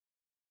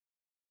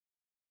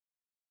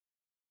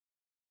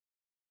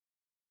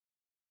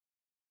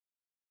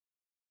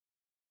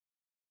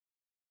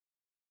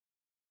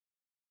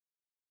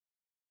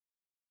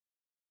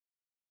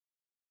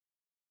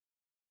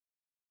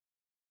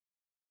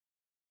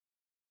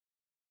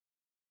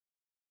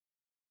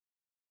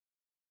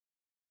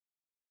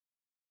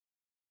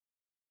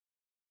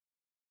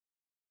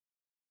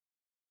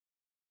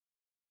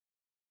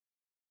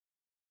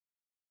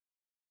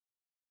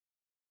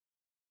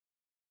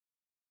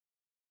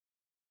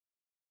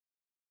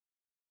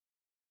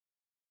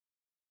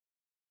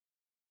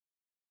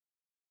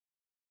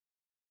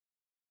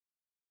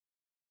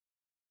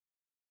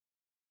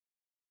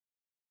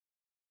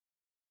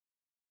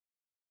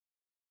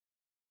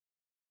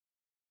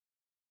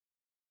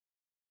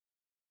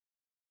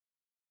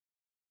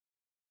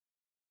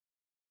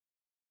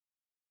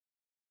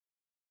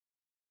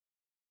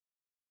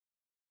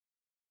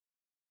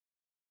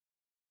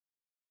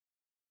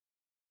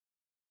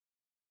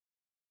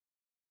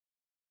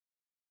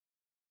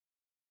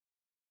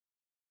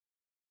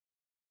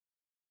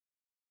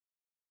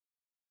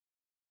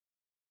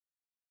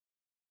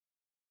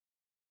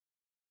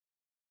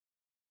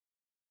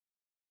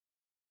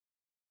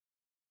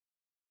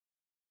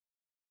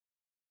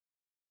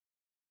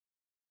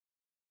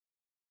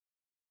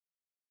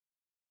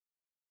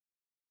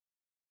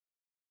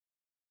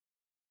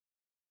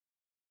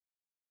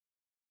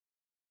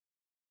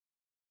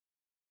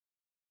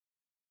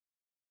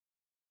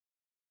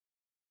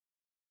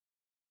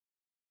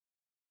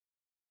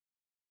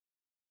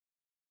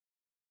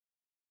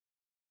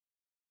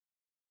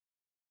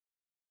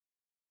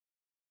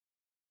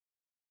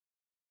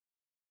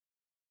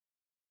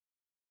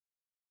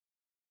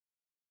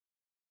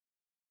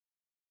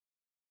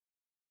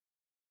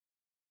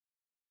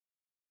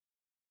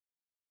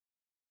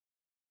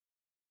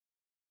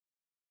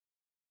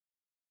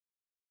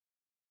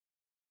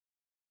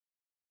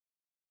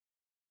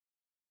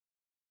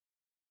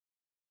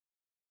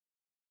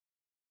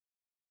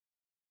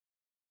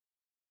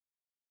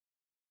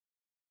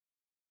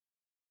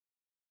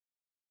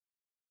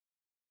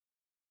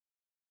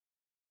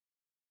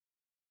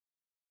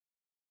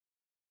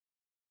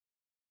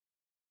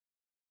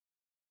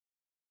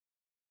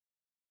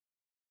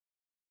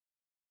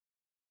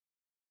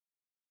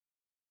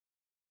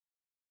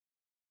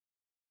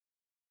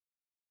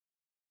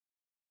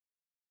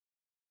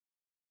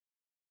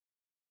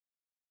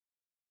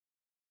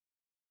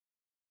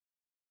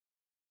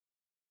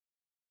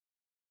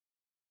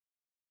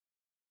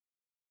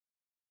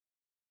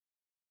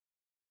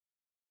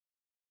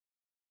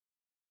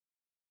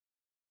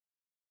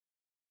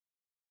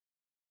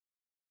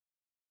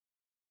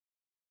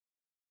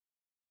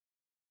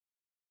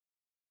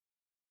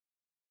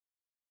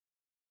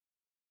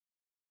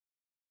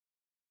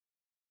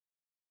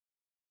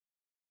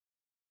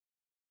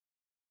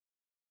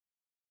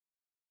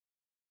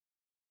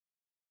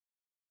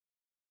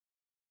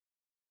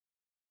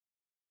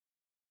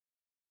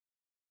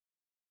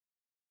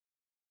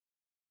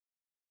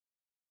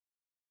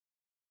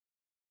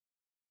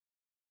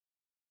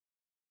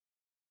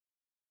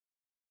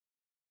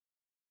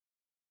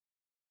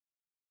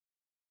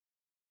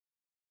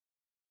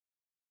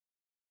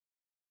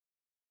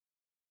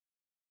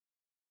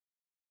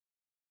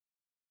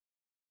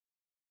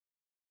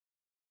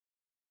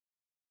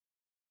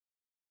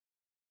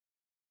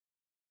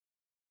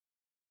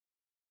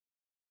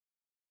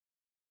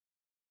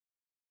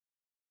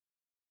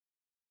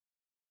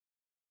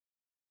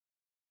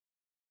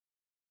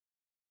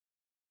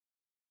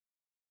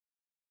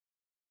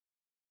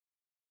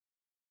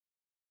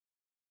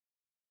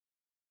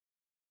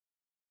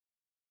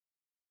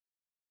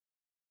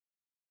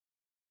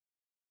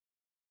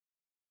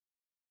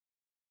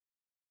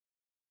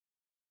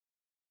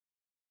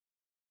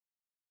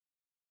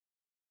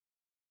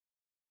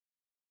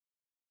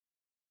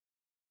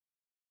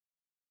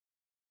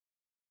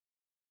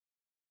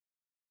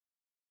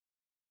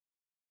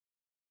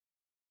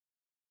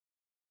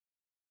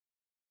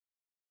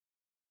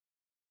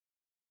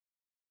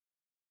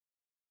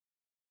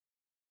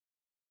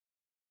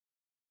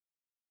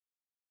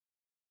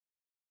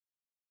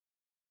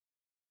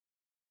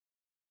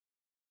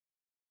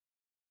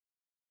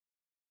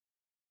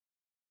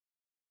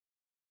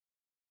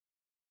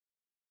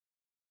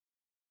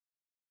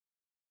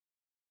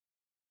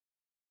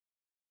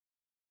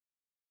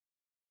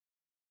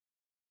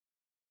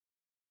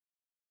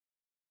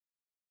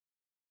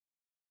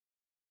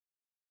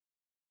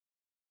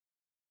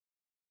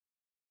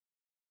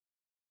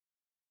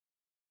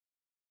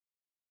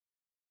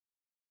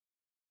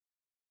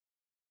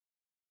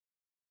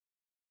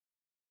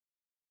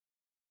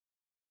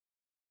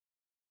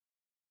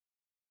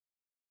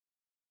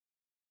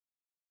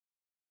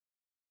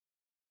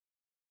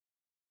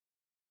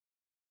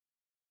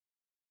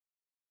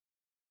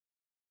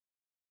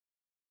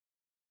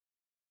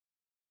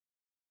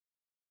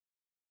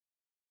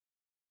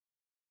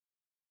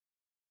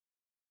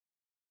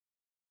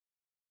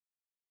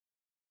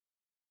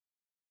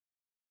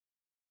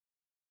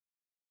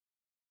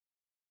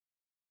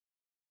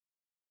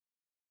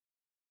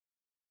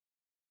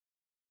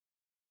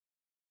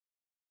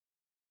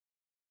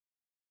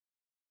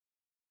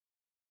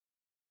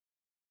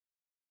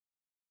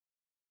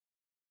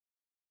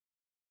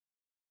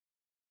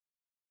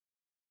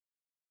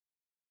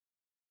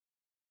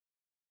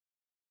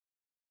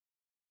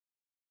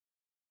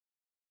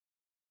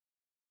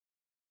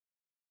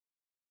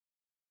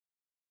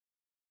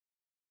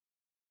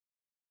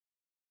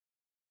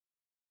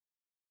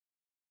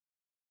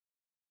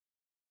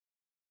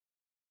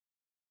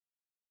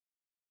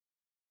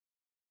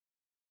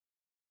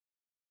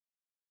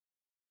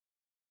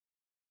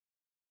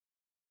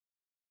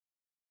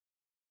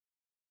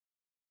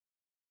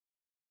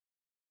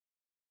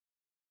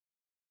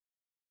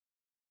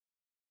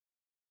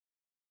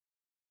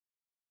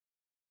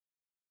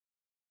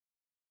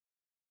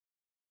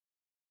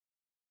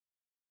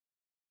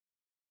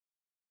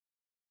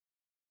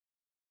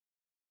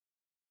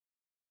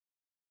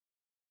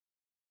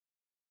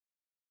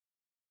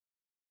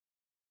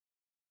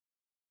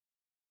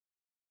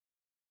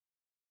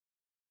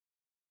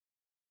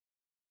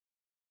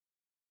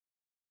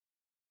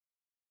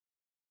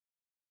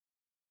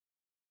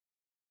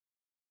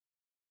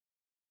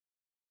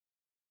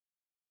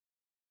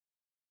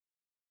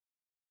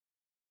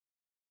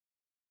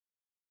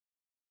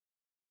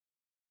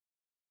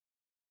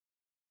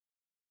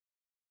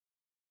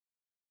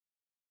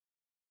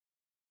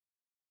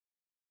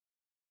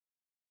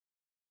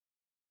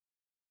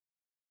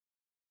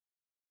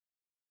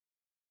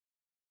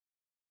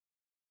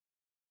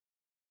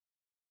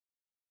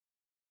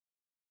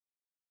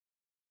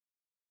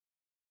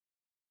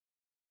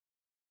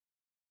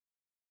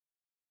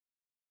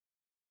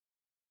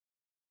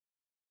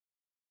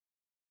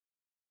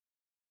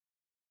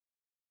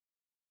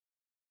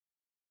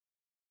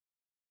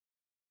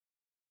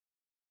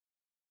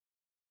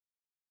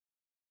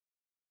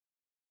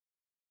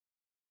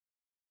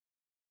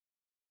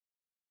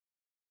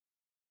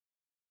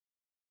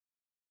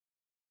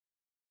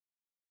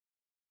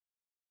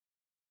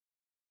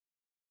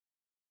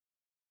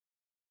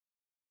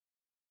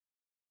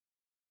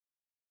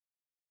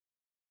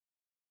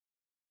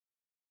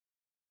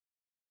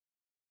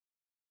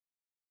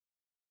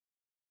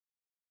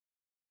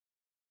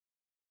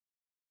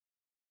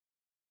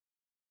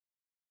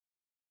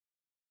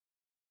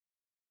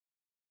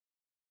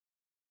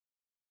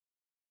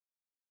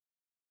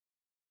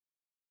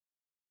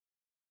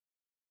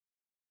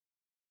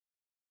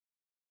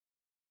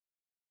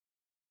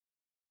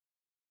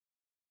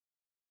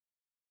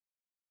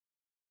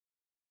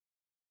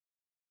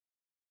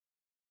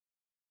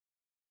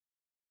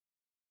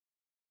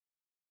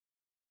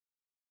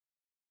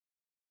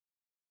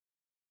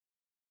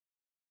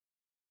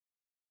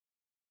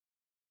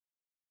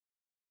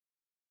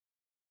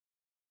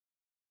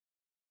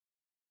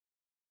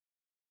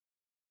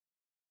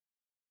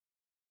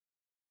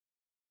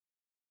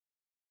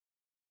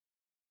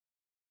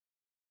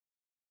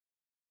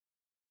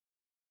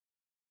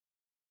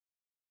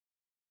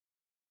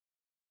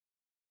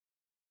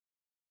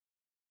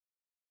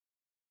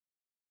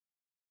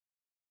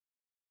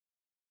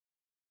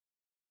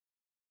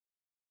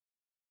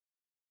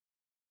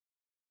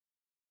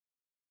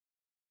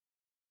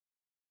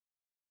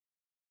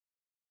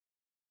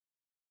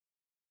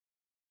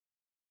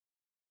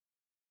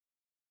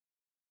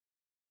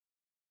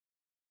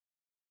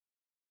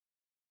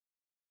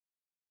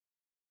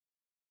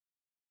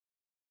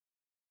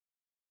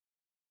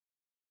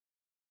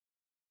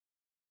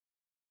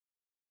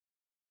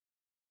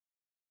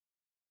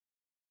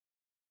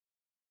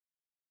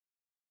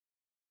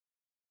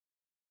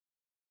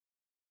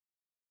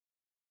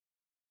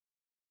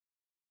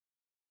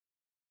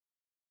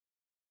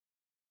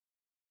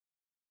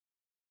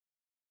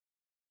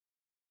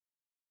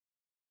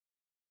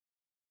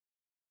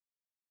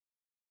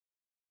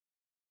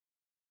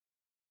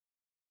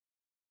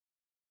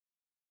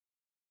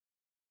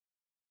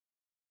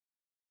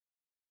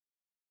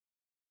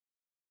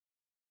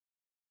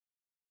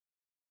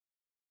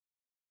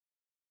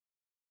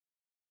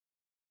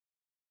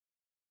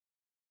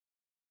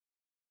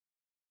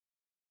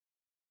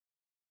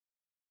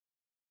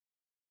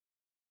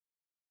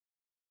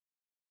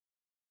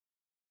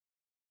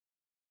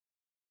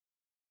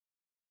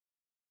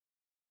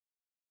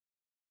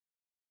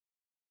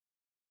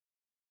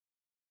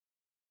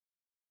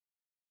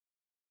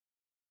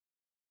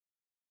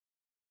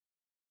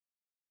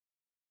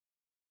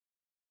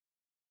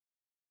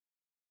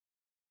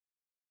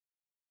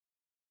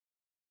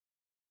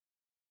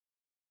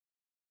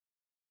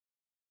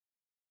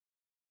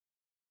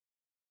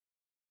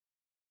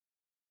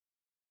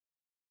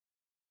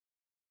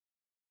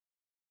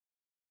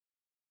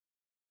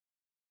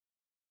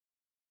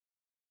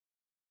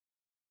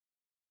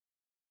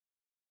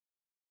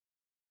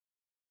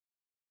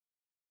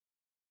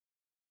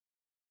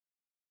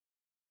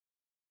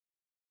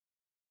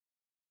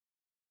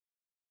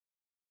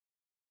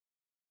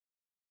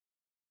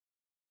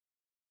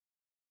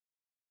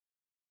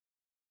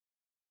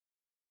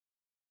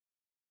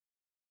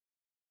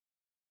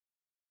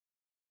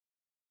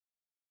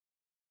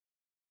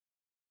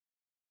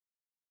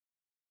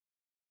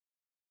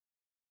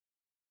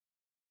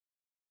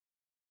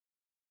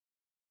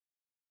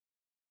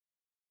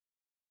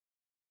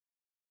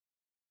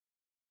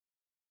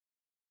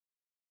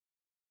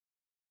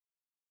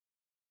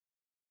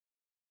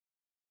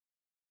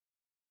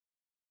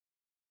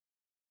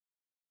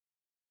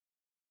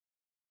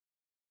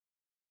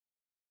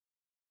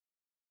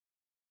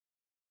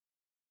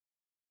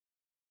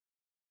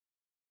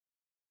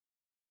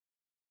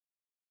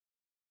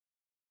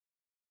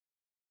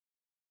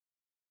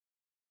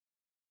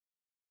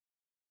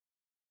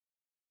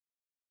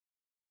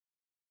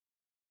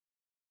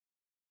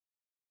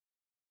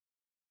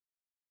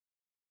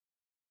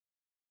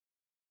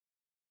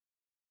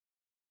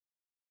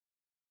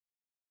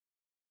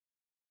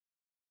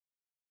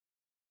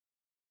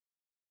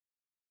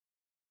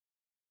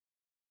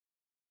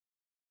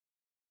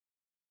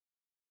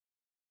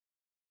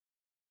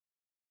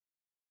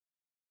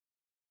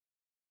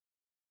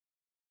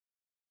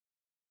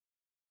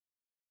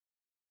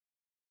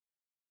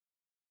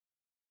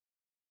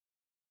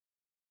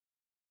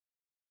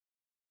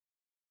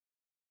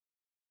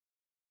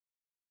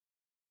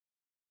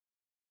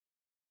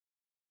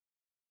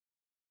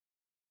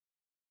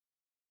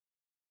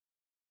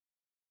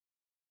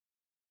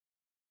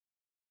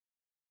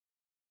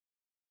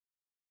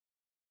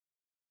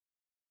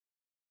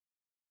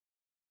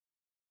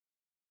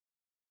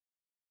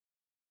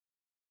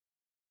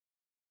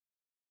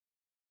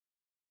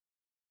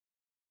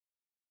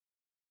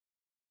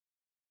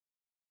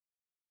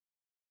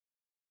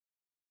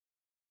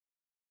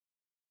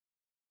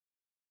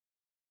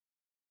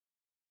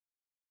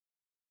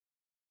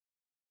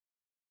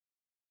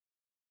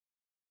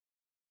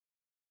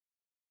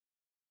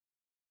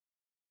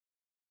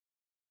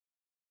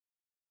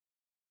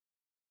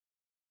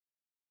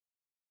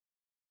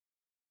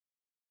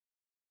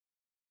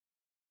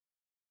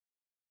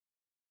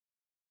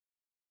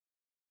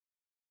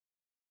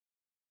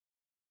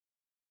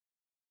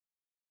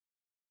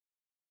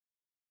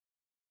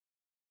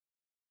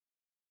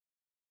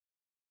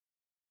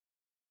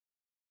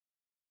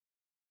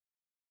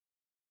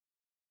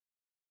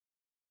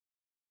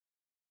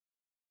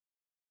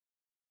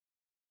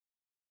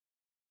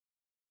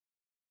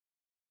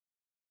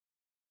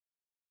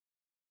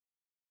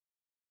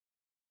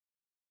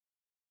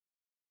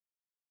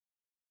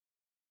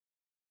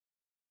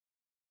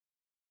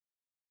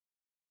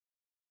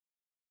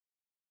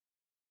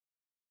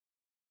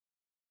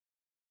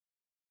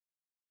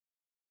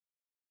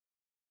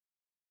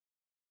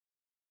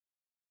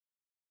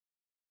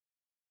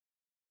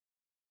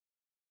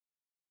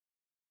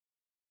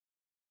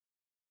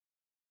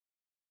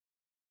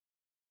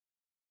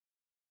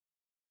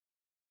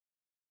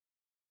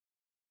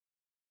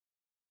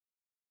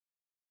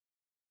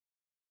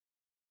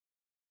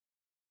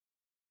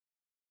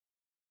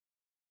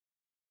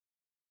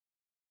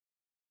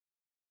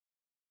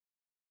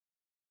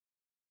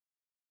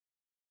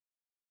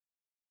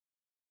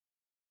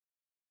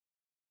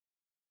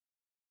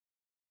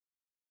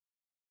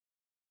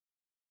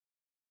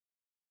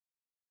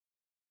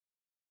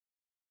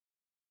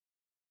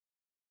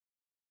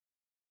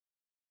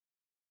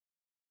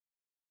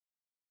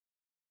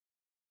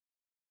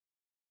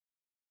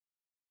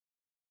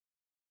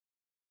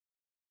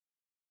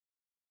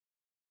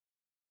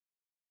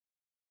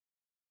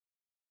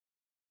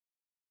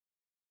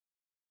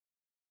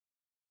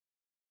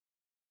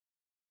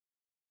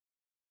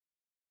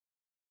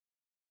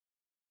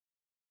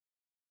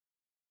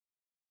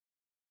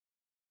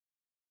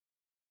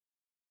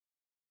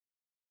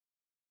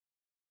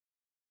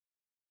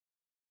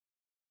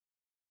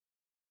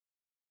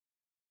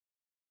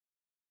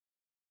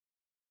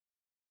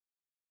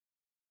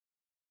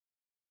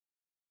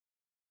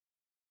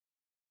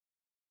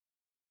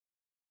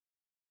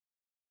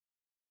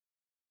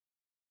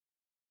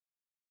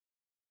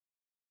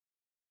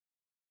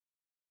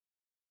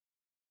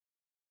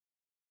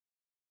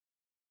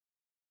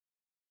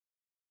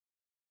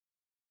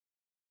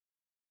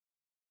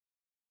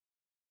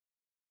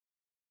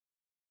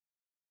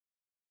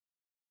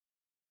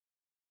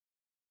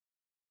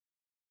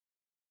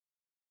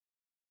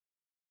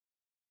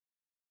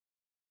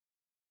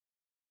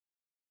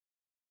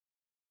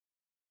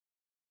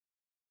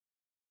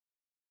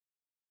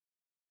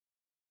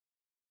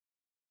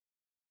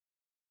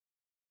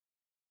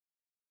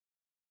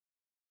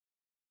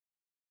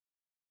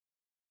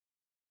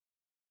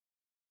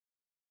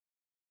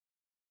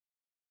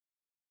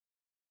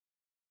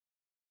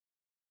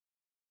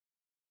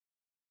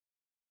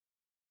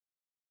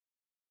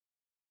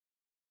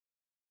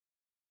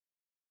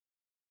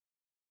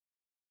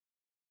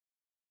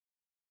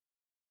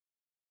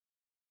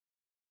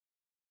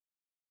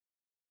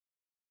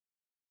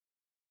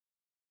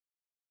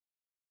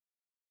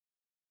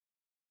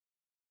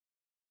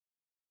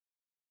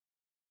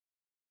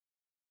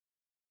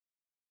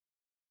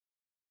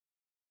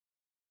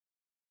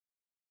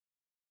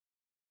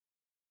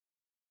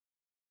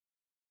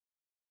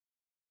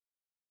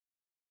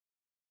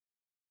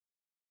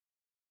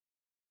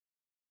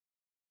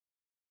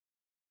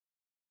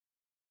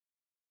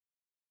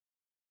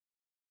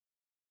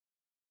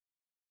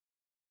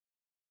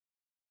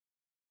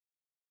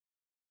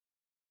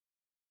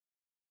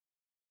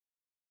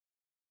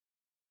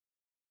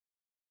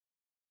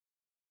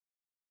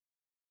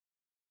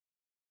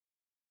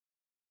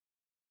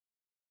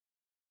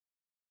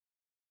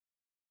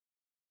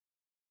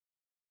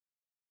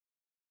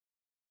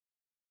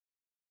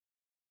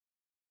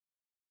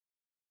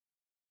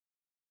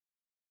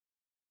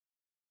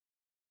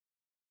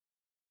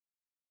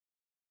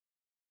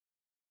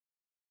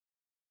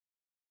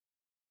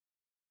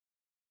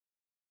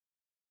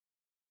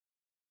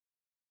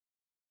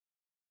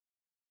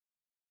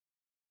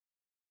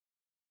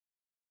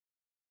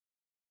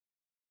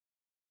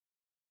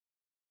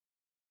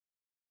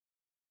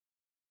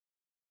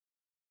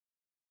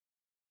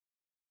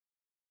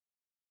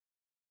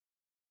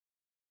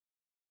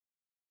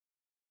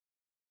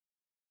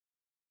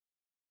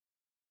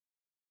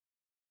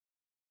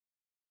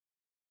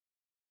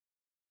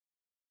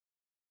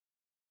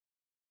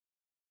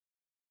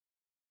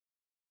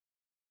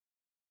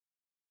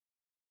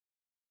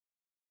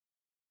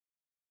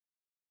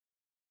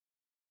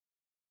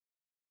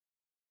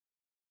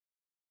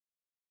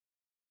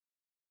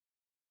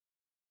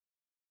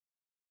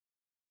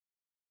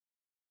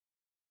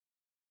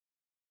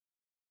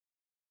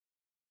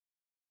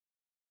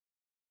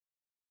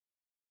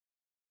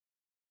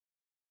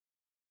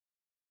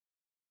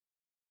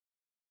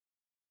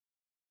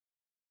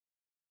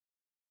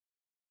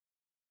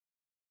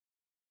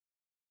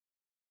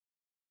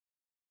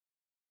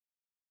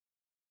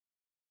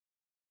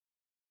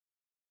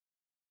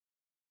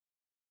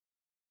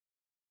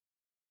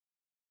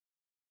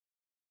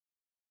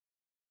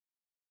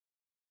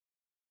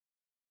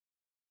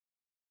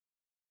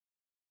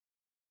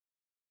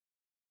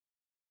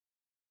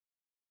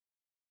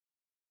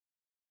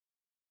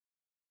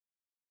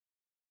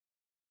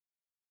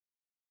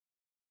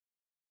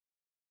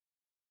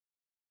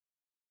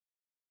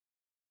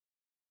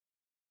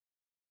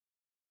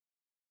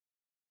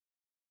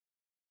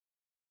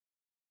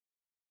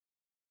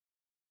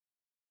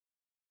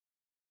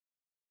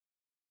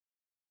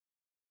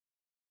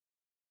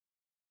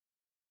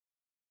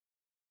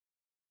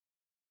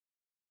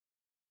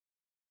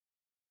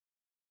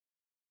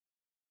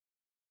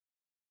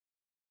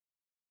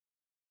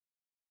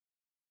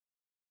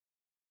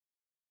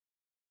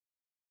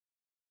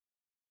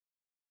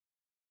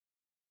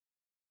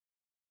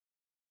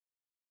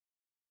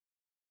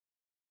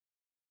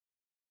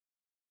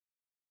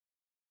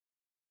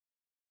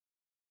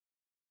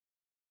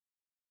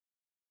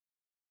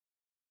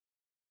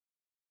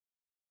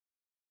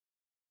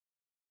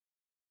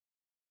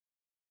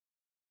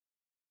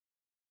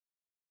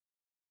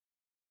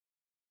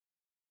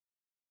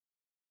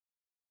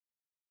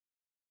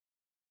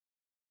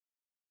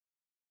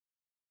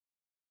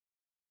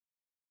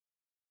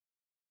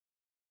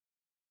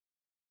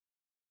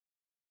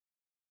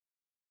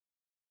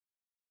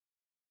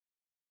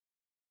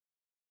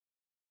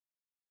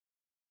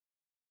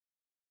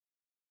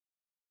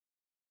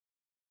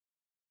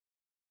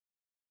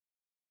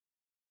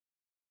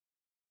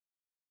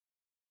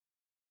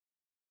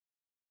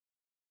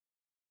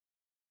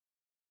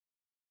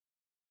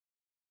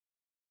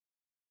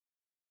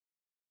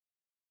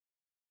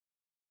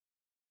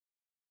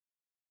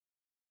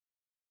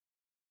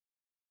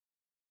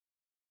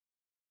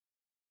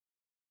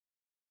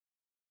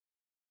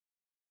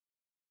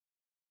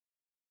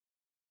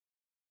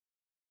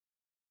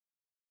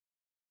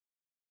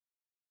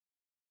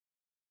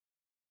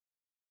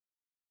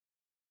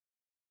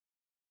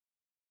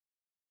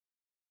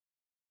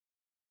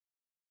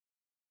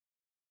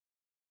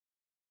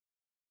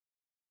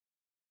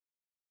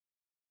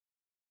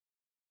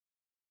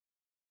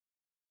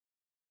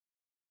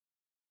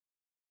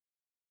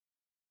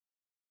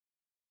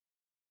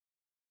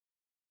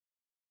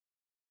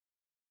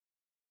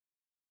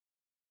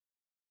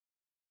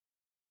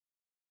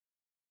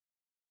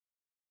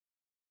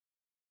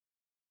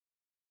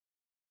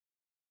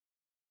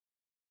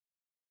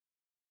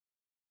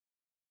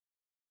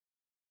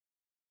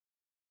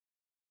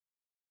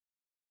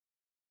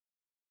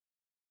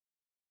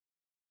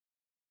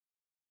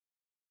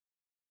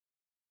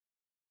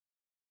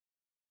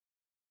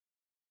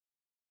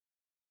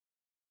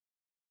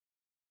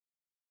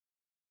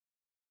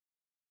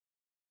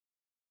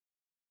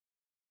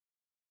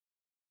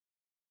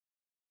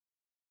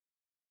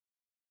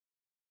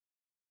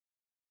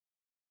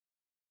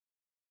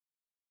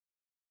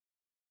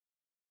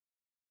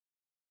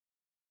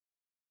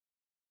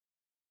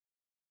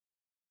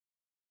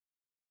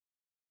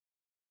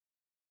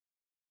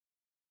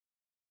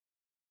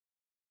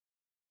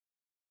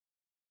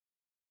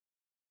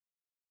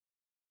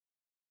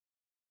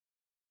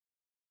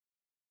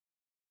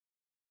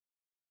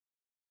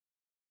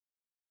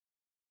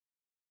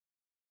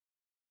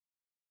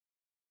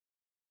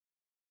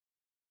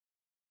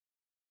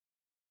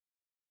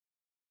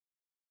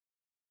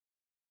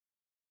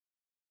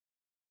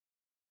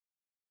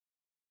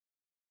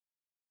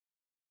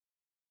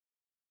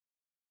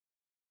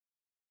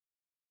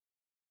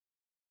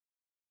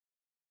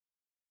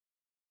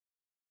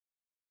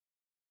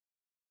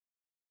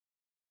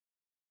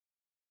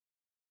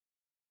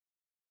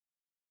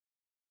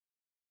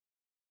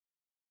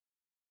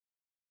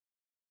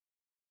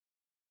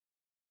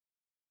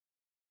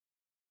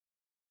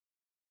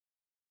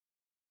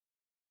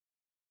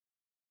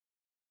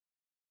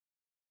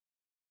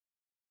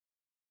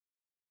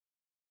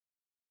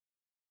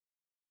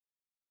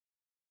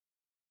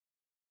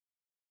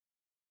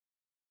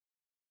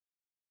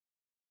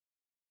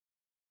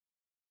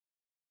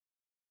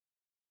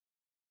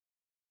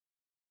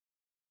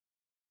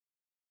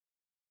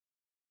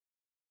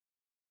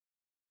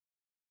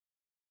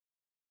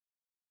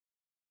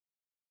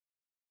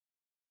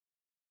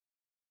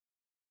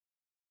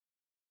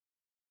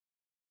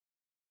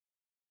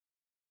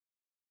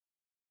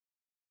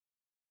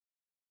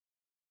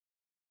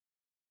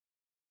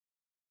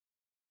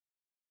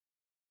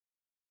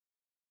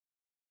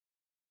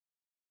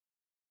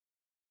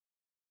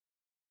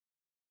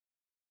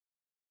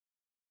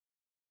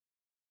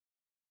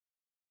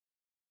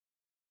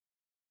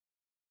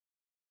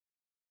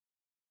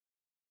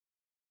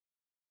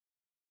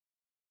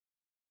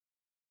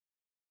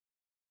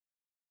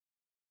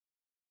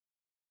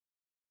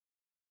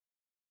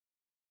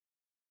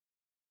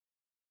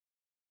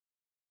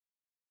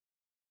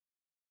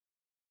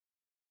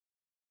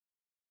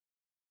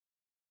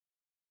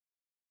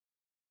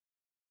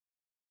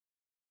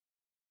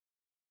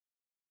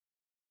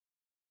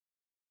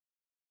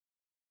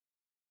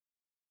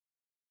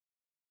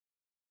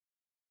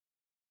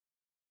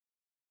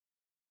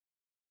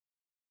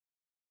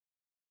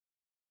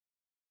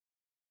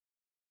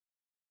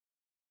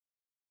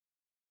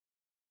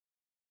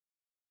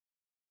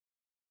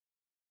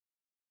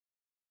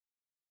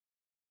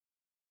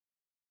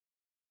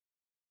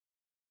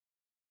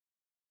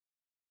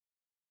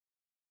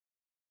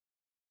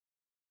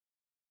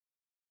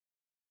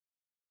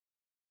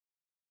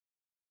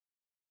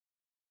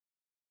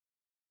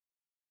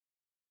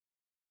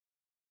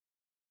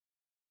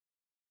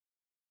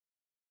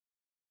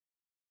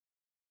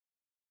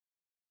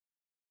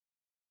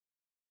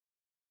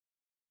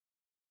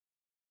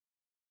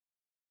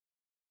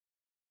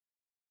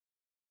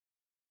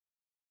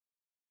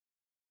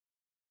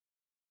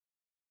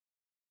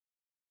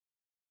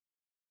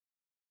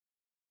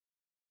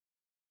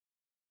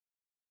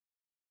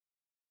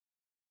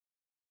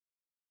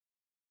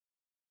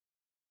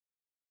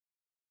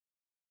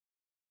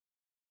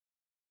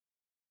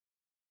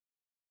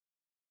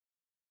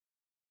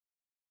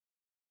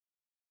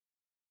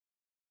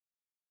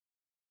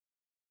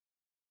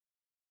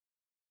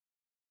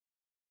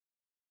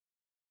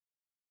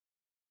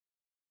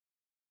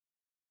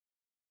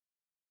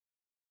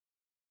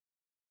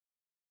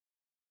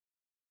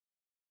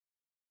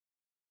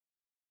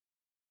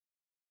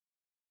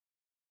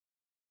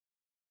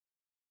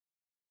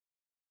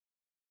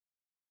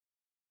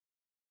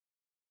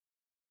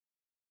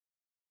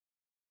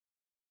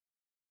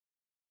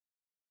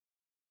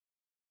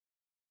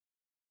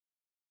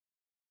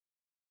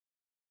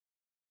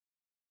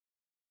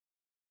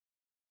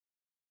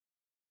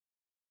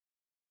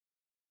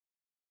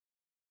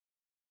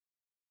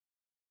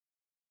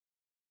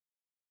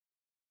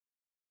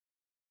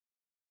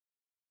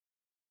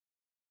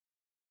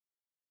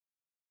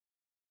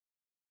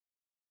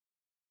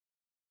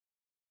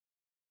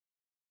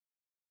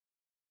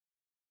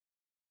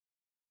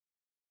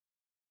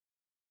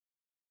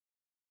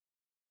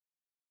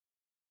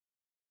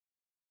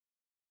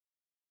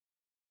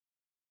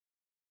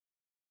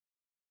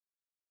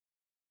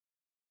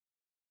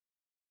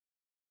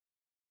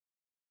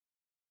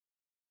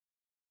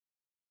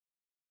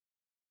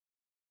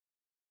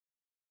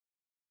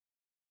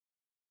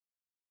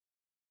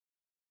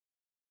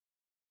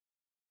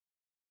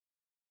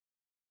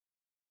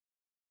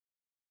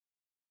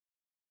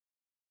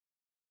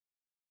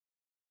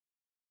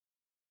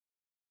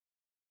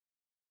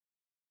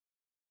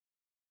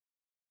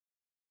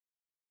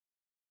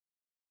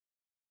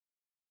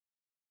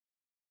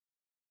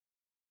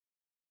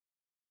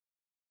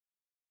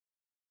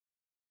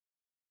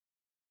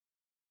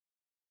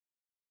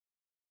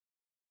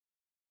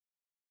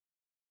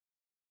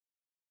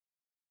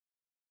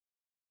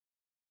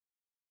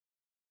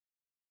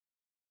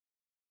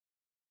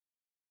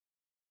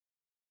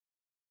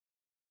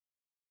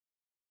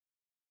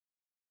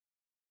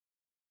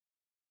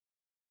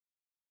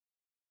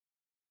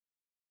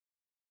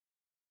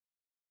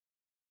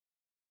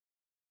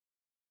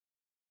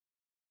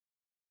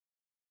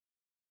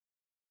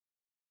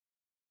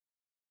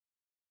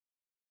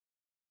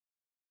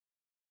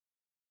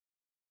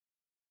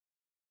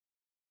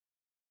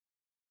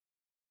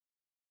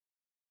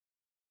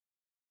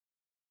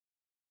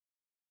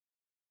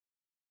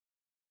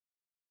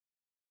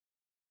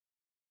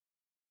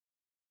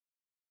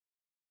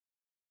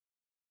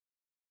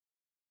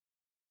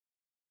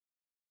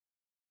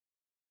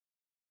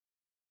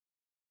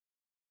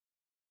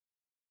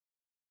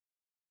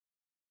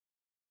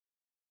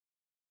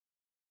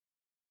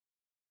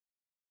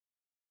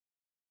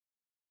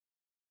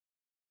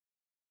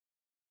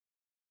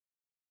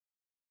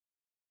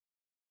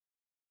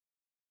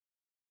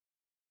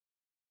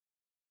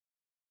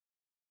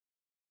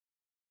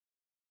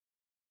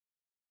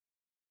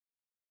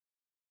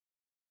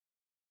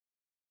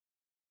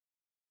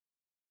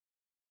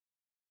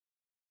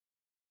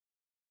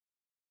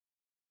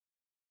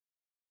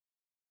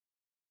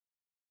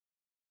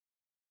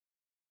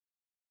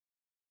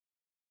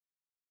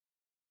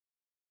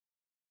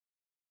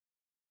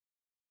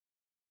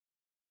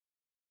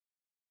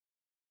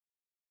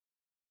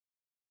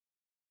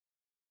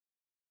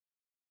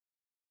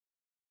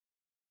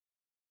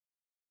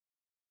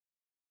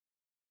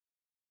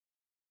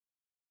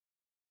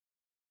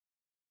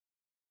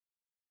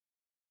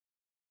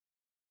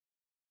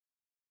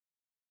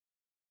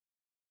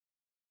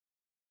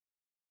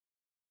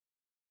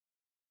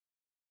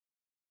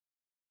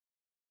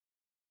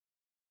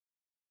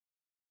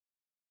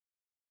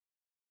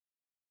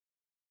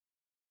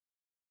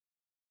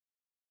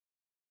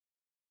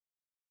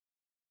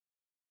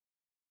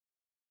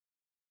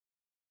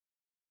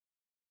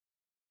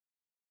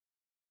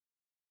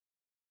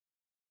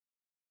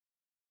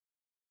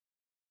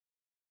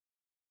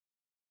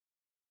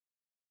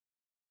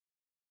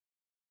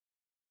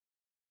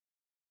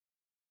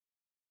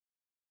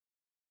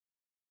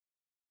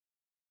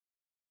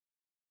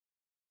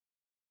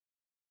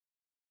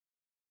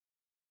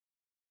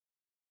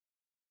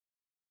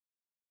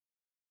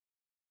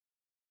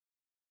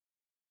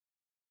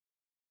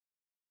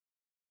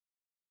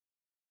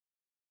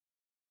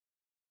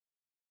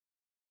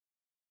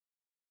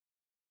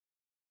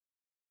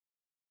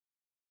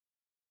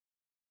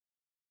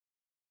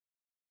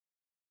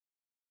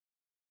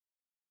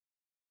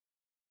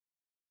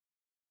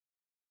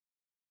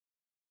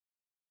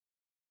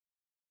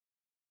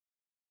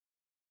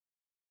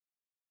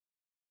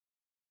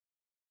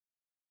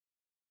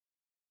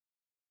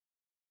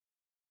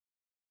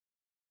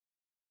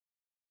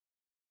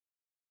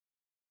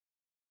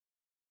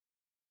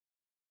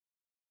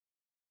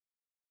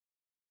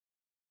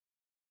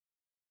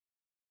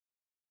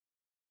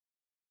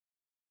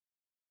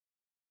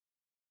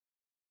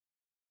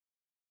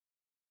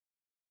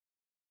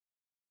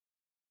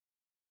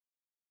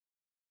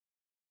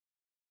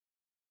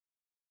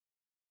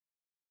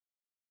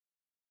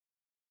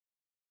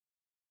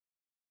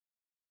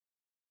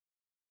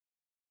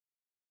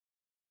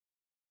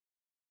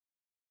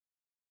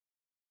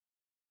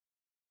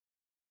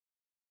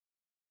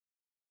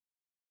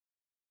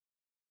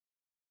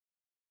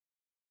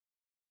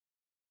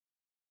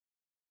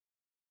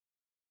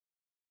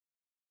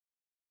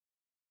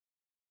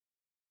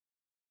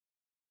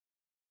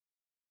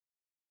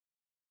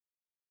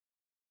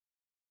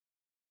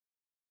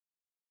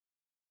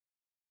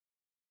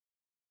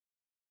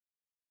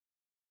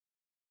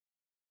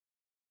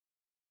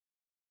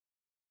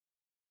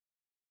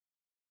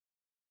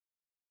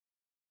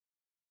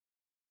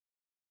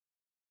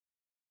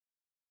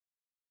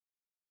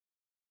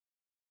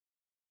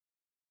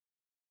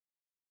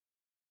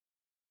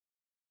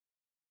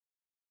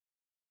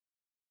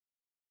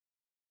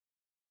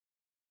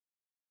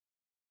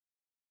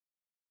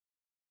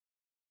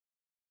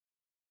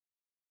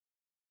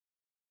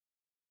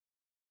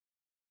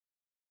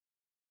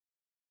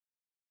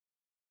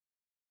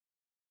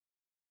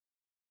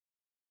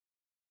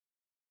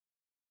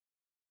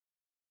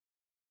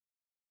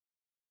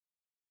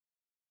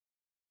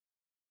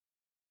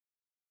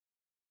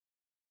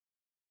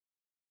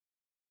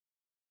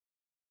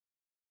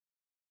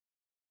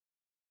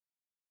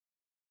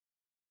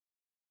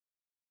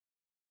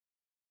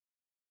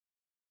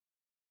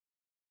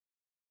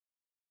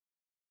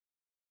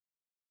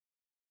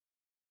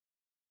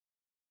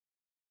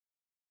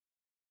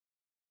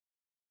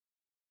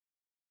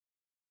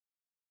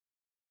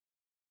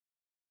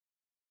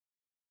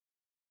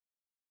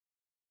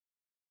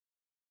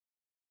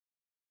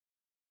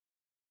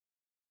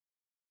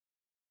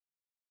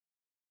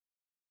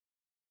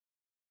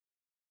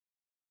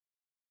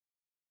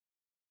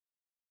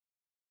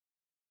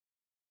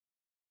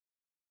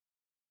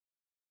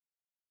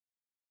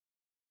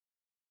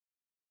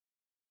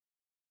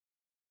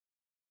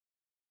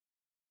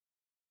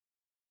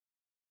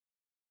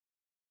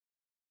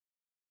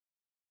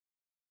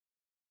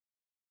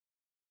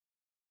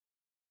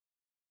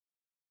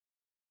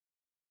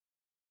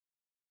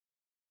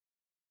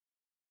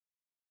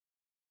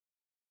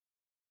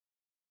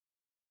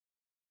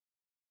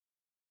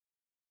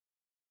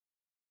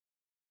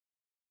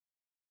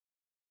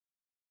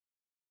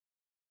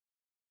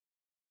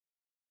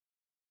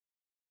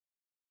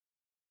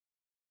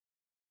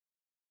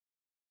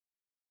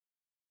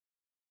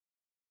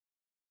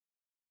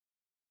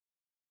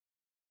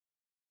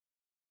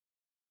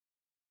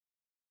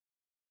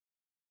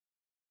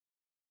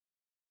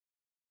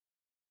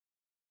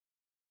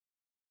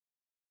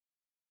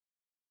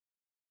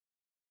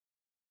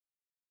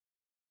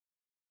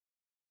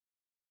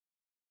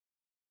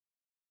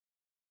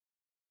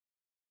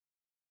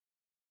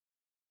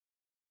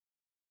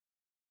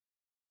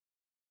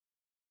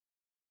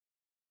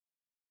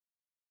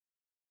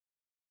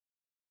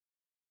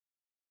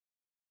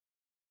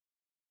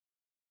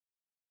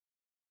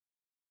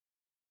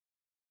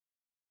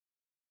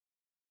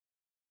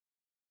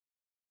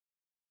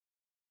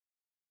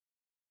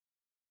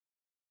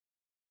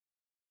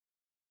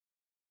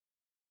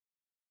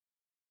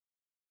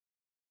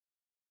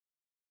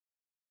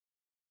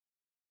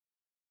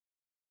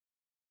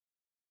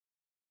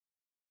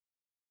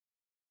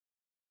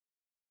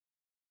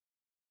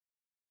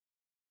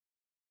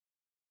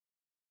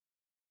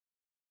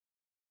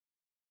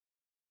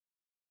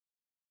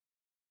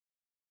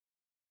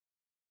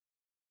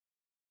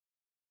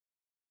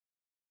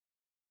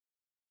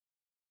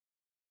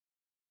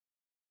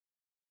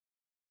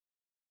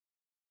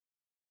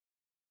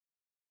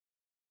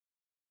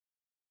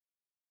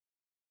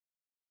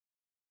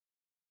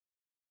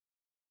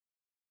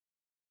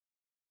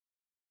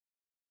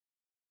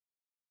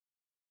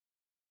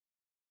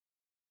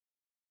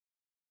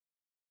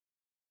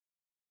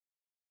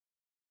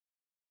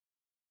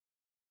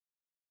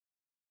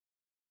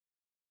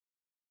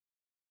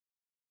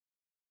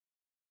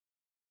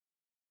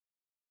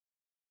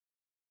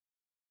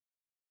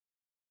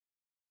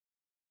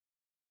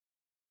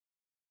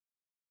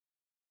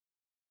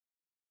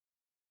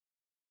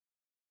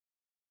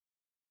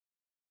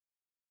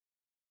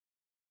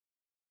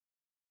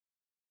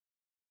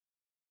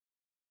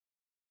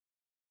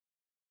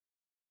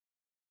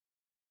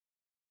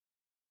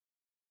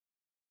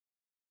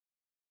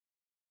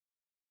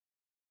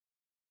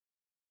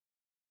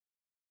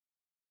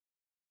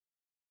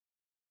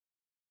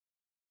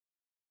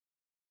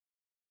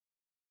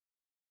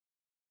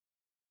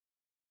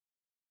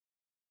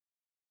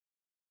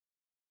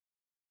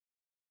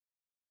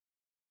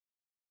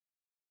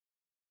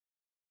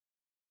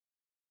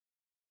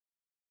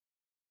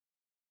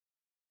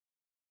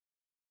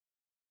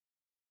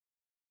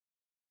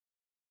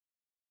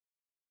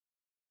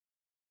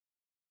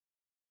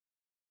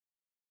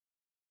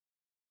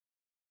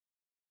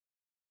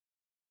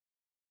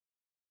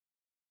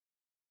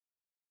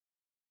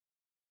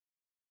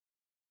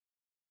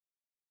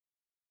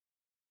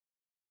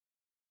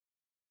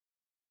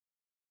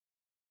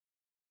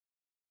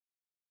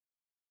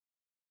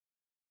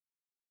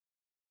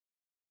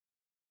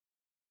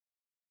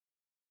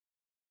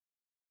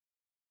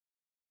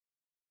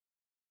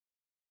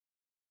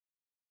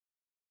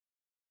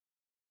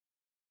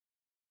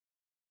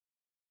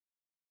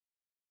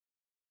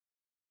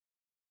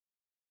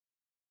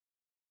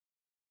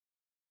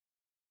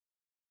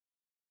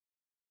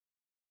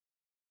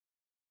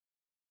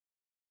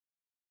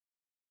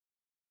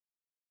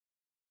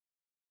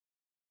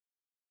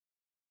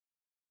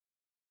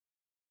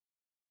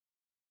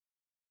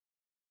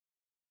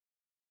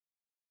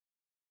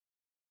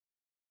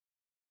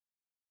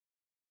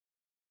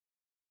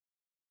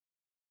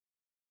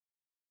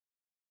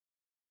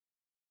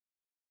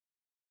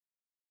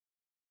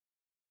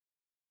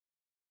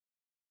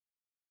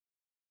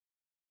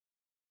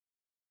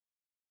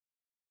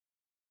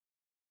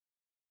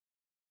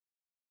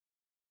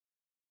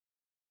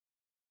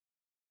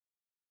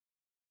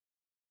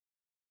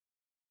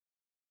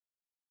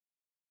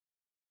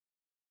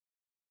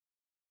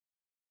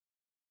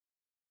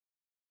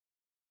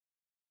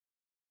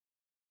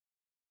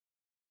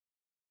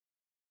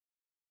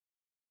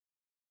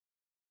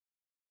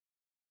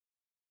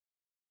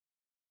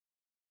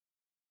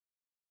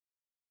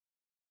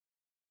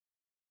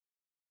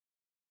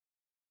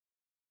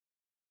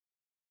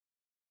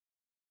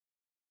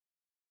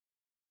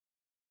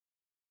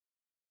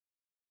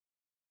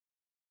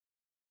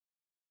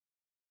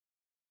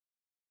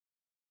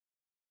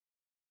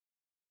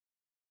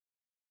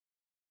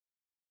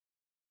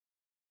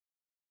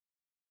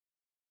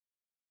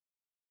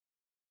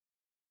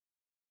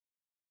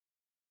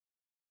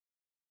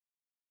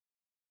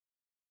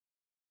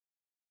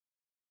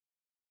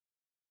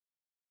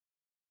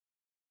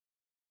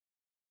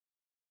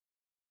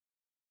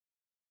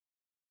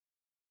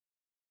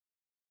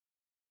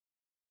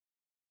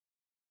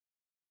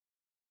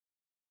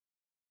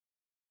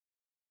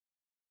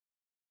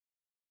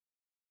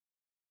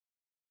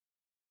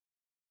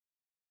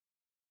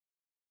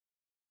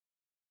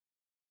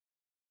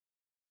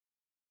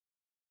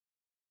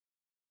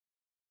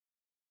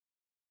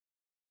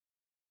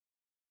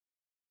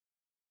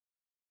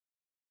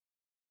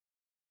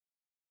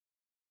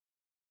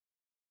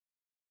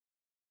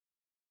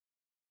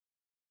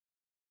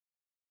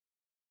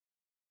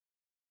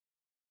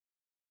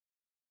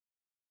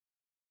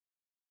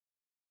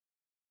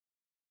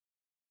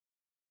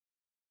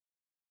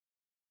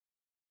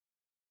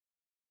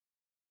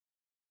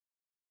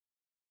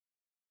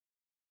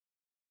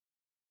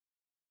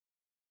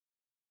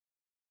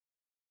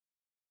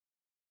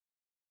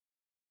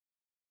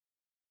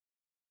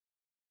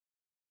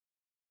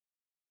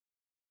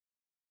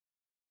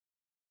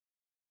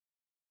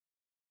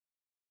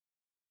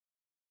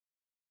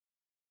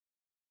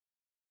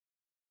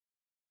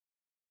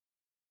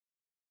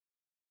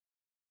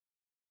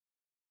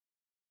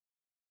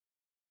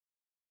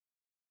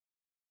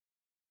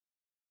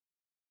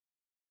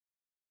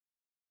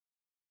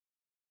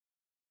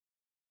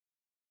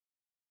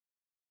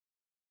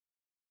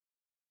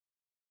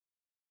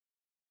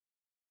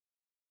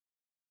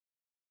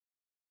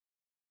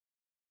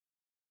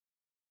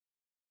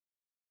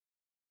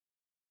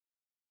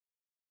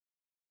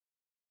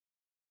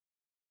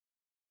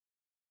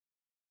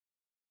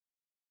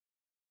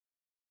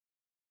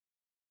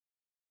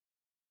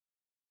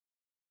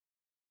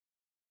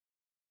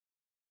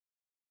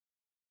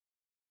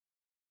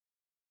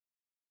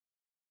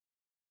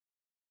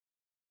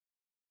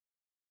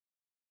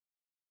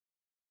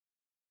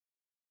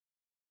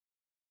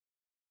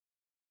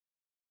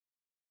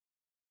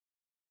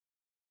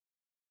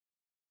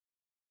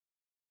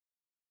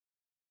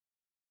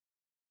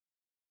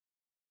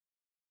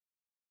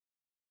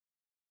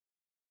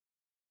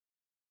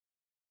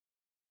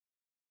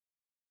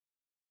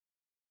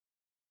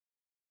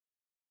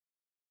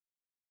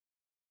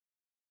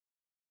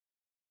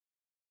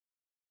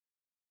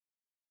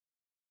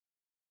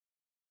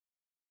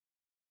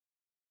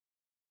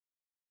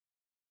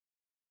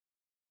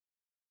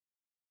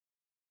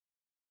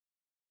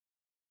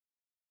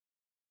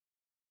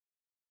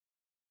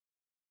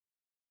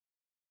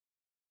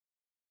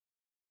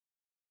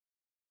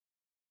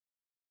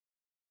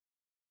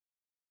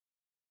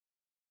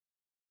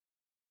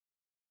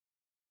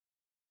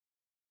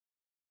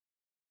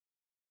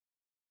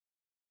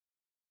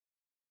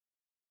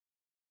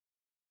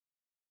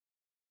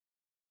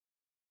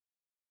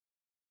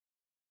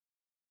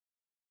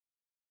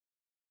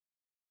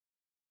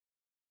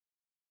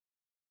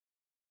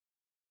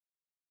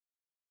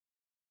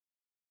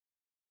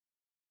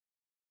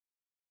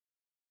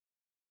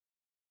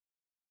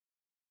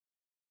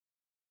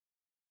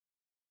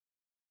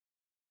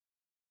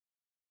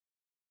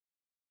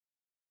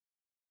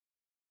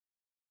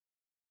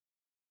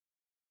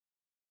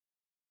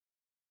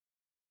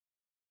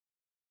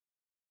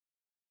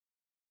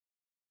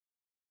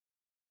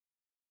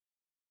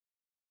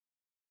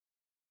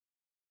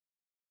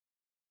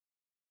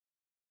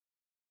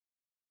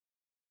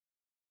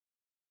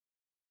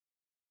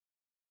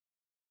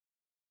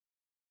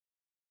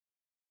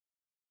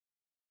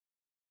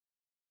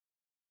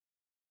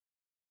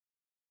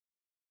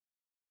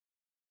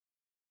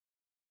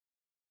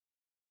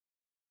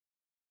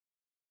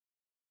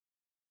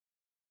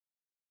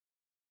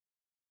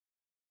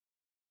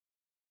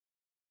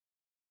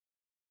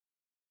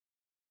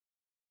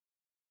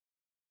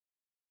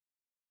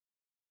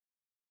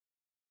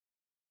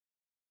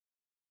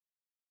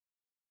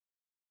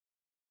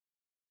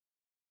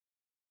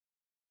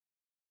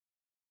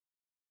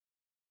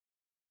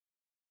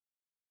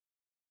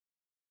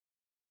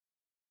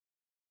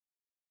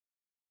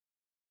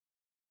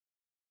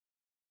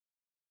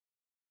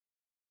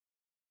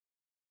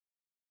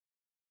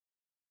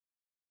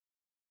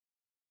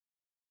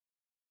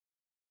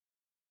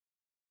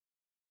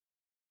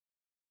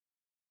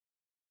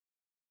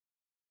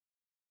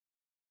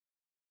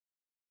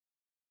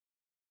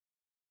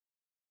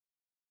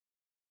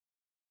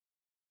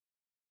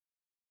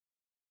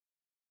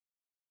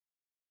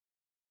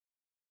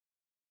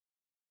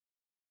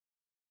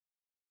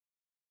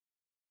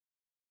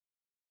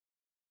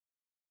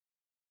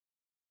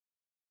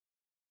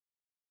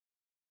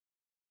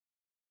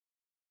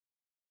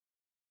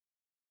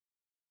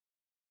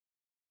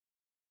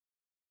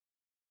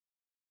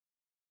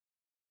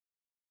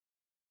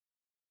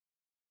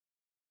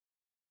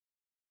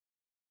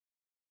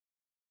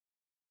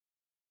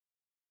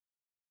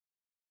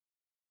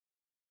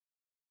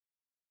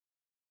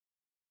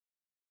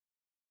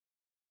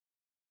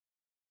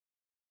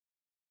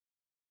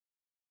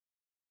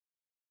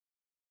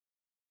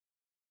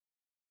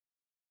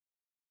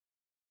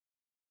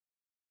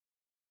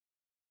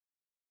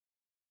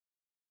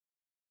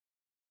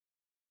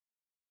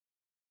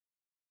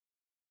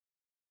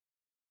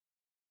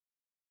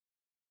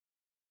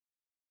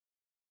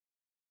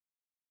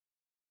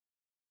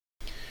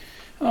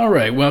All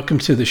right, welcome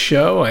to the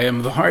show. I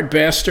am the Hard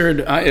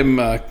Bastard. I am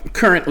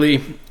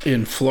currently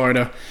in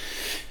Florida,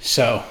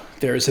 so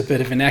there is a bit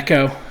of an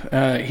echo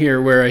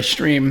here where I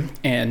stream,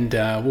 and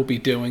we'll be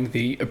doing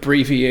the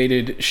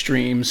abbreviated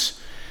streams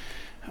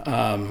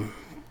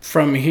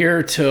from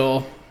here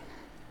till,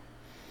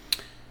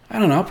 I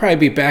don't know, I'll probably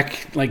be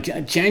back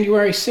like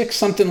January 6th,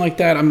 something like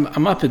that.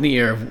 I'm up in the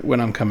air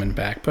when I'm coming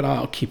back, but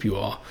I'll keep you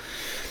all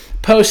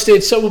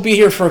posted. So we'll be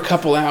here for a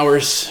couple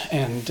hours,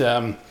 and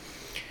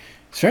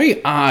it's a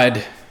very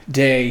odd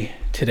day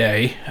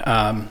today.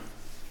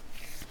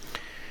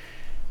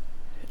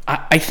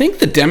 I think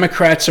the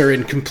Democrats are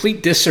in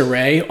complete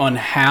disarray on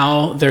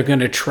how they're going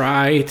to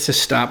try to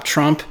stop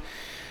Trump,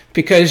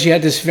 because you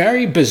had this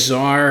very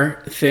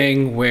bizarre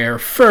thing where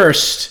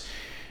first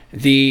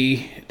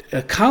the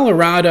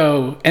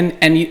Colorado,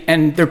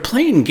 and they're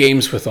playing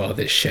games with all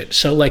this shit.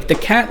 So like the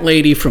cat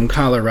lady from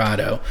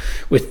Colorado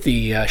with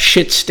the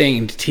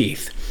shit-stained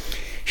teeth,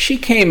 she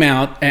came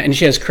out, and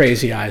she has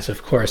crazy eyes,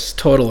 of course,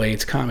 totally.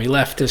 It's commie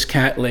leftist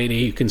cat lady.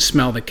 You can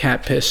smell the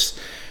cat piss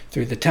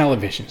through the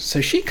television.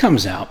 So she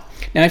comes out.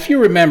 Now, if you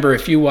remember,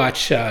 if you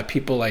watch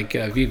people like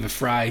Viva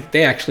Frei,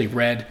 they actually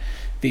read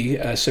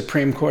the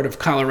Supreme Court of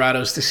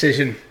Colorado's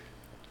decision,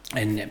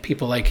 and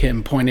people like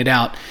him pointed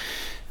out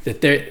that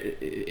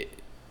the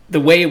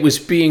way it was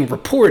being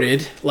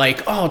reported,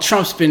 like, oh,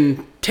 Trump's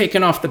been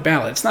taken off the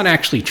ballot. It's not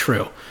actually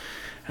true.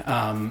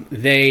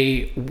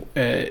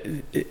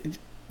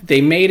 They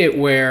made it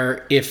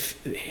where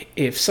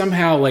if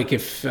somehow, like,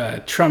 if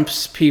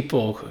Trump's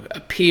people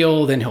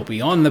appeal, then he'll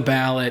be on the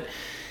ballot.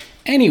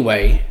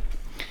 Anyway,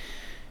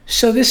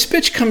 so this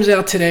bitch comes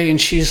out today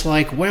and she's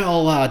like,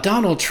 well,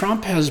 Donald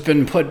Trump has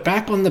been put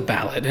back on the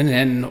ballot. And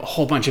then a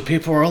whole bunch of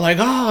people are like,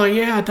 oh,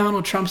 yeah,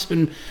 Donald Trump's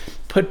been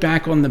put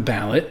back on the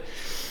ballot.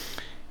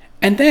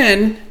 And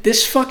then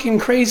this fucking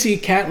crazy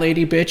cat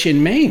lady bitch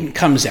in Maine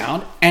comes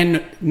out,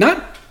 and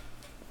not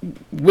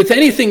with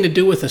anything to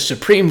do with the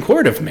Supreme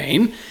Court of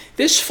Maine,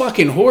 this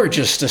fucking whore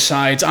just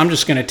decides, I'm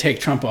just going to take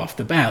Trump off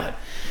the ballot.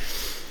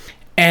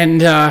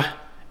 And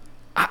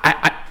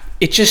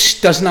it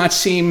just does not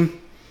seem,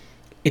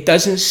 it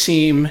doesn't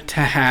seem to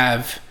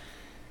have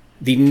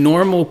the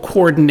normal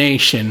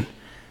coordination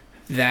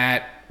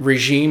that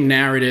regime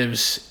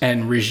narratives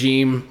and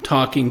regime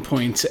talking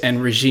points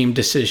and regime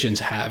decisions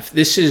have.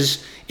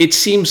 It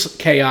seems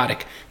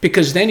chaotic,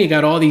 because then you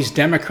got all these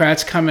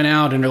Democrats coming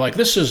out and they're like,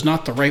 this is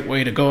not the right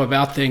way to go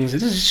about things.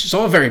 This is just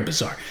all very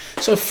bizarre.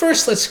 So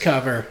first, let's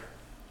cover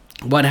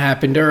what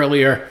happened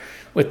earlier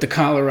with the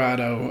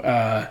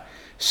Colorado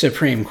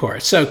Supreme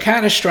Court. So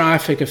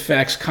catastrophic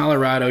effects.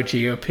 Colorado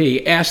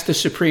GOP asked the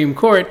Supreme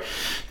Court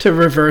to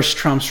reverse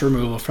Trump's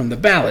removal from the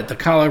ballot. The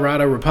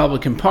Colorado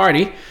Republican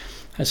Party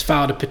has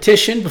filed a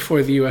petition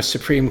before the U.S.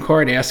 Supreme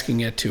Court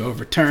asking it to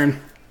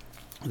overturn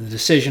the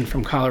decision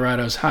from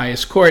Colorado's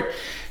highest court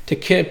to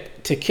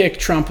kick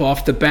Trump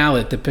off the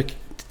ballot.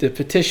 The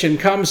petition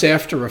comes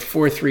after a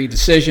 4-3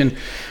 decision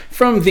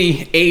from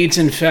the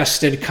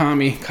AIDS-infested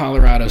commie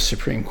Colorado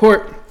Supreme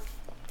Court.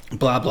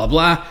 Blah, blah,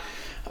 blah.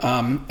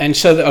 And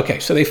so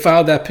they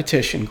filed that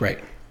petition. Great.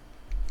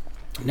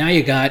 Now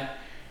you got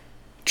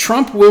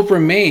Trump will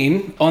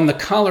remain on the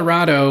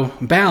Colorado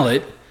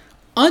ballot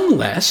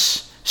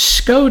unless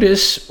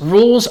SCOTUS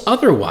rules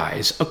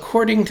otherwise,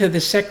 according to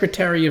the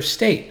Secretary of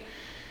State.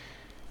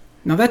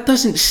 Now, that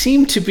doesn't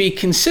seem to be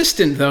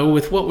consistent, though,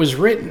 with what was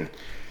written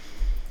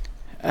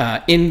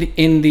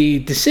in the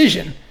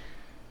decision.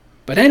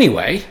 But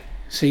anyway,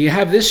 so you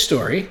have this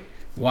story.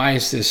 Why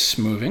is this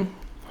moving?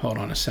 Hold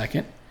on a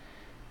second.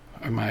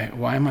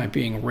 Why am I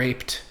being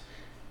raped?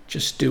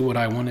 Just do what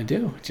I want to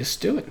do.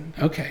 Just do it.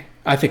 Okay,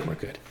 I think we're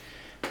good.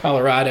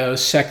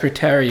 Colorado's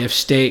Secretary of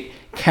State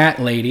cat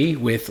lady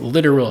with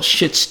literal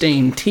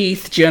shit-stained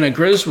teeth, Jenna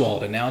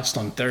Griswold, announced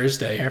on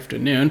Thursday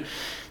afternoon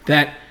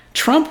that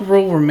Trump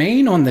will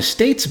remain on the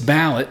state's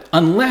ballot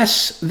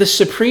unless the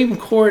Supreme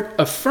Court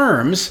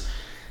affirms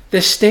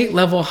the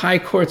state-level high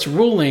court's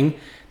ruling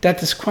that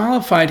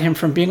disqualified him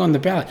from being on the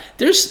ballot.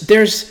 There's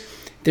just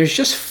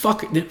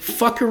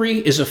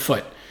fuckery is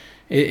afoot.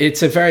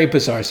 It's a very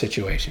bizarre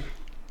situation.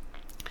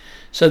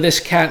 So this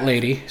cat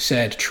lady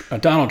said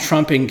Donald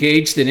Trump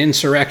engaged in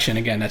insurrection.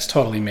 Again, that's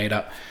totally made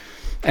up.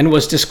 And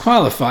was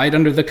disqualified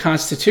under the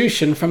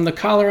Constitution from the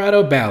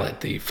Colorado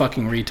ballot, the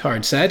fucking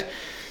retard said.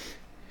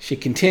 She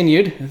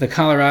continued, the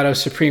Colorado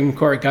Supreme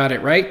Court got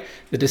it right.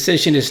 The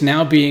decision is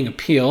now being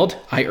appealed.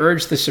 I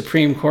urge the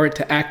Supreme Court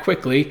to act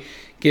quickly,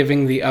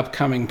 given the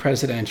upcoming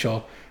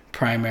presidential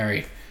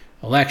primary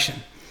election.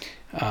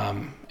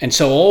 And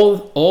so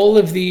all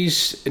of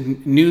these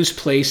news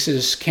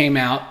places came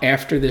out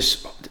after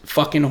this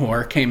fucking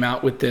whore came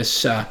out with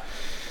this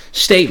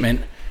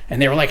statement,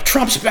 and they were like,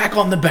 Trump's back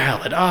on the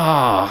ballot.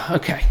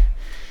 Okay.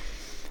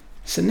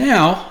 So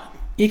now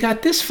you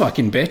got this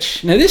fucking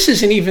bitch. Now, this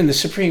isn't even the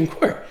Supreme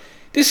Court.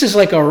 This is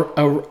like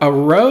a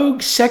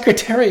rogue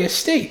Secretary of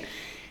State.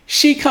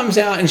 She comes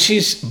out and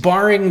she's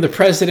barring the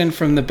president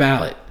from the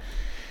ballot.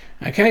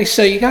 Okay,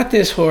 so you got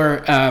this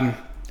whore.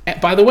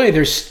 By the way,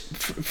 there's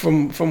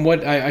from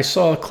what I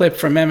saw a clip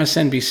from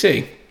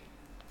MSNBC.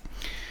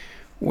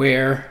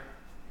 where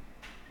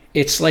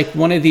it's like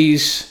one of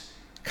these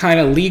kind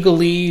of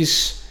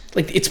legalese,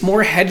 like it's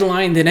more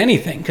headline than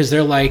anything, because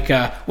they're like,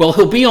 well,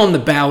 he'll be on the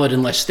ballot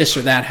unless this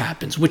or that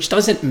happens, which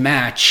doesn't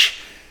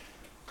match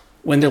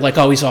when they're like,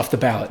 oh, he's off the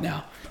ballot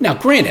now. Now,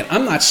 granted,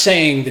 I'm not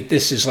saying that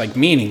this is like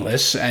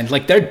meaningless, and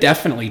like they're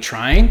definitely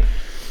trying,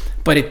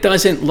 but it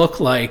doesn't look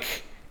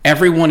like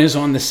everyone is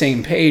on the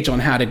same page on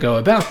how to go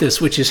about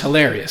this, which is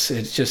hilarious.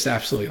 It's just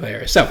absolutely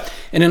hilarious. So,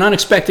 in an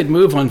unexpected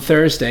move on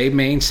Thursday,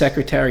 Maine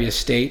Secretary of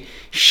State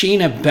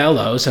Sheena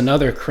Bellows,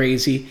 another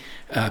crazy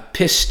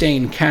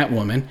piss-stained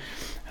Catwoman,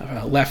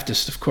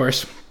 leftist, of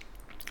course,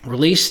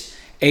 released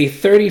a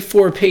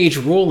 34-page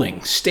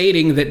ruling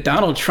stating that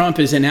Donald Trump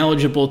is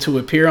ineligible to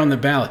appear on the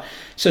ballot.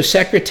 So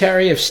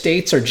Secretary of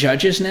States are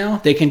judges now?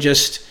 They can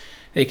just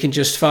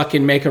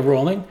fucking make a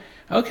ruling?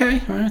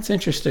 Okay, well, that's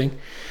interesting.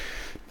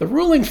 The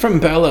ruling from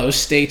Bellows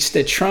states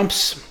that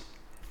Trump's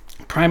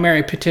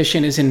primary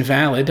petition is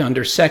invalid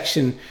under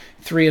Section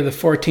 3 of the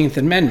 14th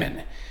Amendment.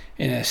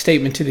 In a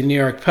statement to the New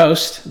York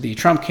Post, the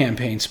Trump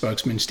campaign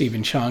spokesman,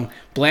 Stephen Chung,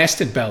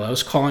 blasted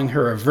Bellows, calling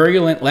her a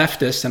virulent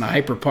leftist and a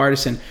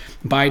hyper-partisan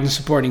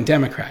Biden-supporting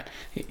Democrat.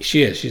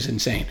 She's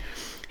insane.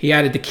 He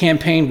added the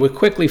campaign would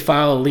quickly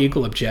file a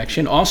legal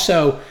objection.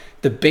 Also,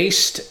 the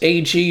based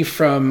AG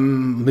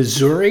from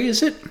Missouri,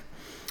 is it?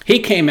 He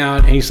came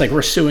out and he's like,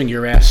 we're suing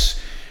your ass.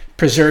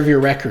 Preserve your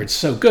records.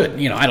 So good.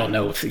 I don't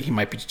know if he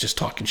might be just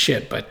talking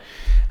shit, but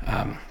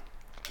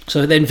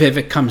so then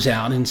Vivek comes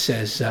out and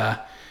says,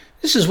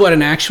 this is what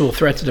an actual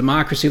threat to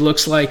democracy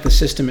looks like. The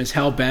system is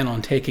hell-bent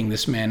on taking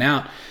this man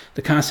out.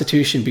 The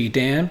Constitution be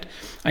damned.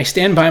 I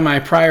stand by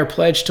my prior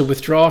pledge to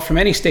withdraw from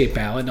any state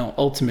ballot that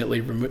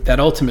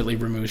ultimately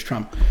removes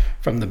Trump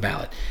from the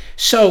ballot.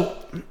 So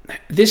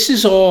this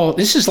is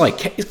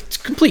like it's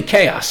complete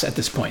chaos at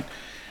this point.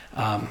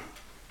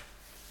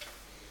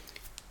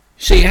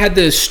 So you had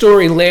the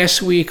story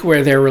last week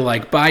where there were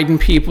like Biden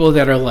people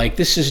that are like,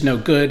 this is no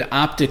good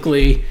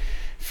optically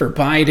for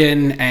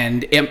Biden.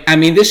 And I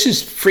mean, this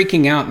is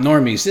freaking out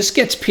normies. This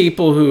gets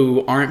people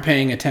who aren't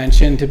paying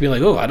attention to be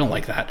like, oh, I don't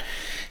like that.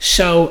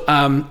 So,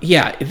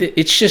 yeah,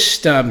 it's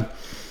just,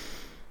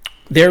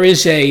 there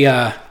is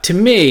a, to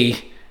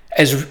me,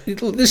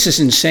 this is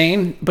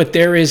insane, but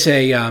there is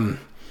a,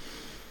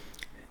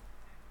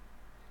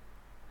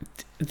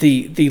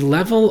 the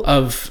level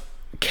of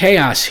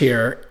chaos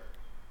here.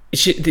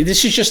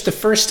 This is just the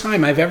first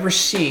time I've ever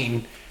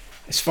seen,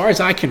 as far as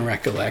I can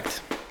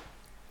recollect,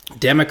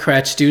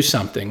 Democrats do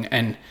something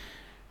and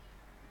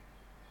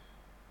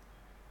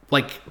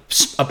like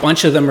a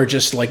bunch of them are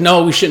just like,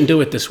 no, we shouldn't do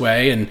it this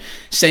way, and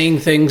saying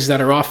things that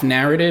are off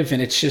narrative.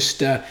 And it's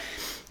just,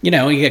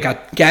 you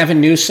got Gavin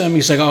Newsom.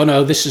 He's like, oh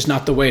no, this is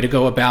not the way to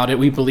go about it.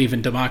 We believe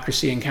in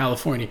democracy in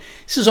California.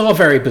 This is all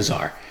very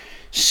bizarre.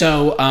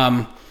 So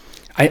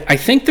I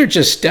think they're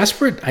just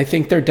desperate. I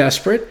think they're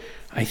desperate.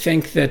 I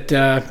think that,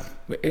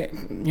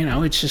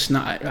 it's just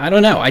not, I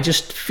don't know. I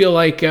just feel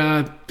like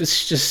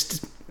this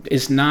just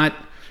is not,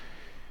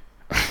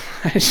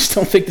 I just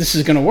don't think this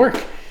is going to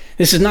work.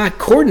 This is not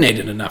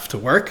coordinated enough to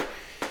work.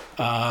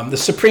 The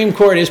Supreme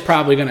Court is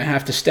probably going to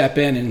have to step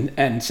in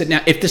and sit.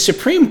 Now, if the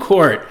Supreme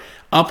Court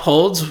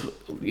upholds,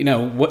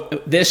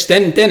 this,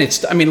 then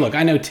it's, I mean, look,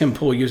 I know Tim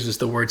Pool uses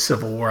the word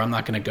civil war. I'm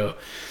not going to go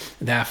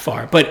that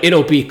far, but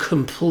it'll be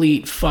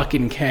complete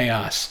fucking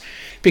chaos.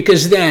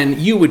 Because then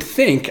you would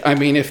think, I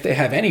mean, if they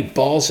have any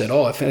balls at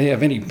all, if they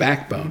have any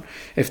backbone,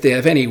 if they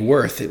have any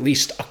worth, at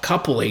least a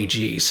couple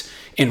AGs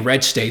in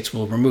red states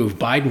will remove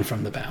Biden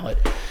from the ballot.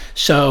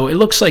 So it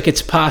looks like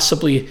it's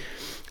possibly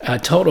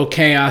total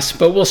chaos,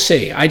 but we'll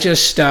see.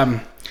 This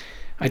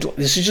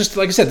is just,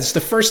 like I said, this is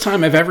the first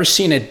time I've ever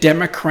seen a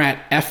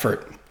Democrat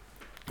effort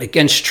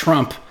against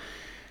Trump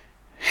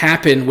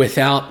happen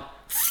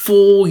without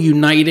full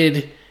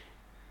united,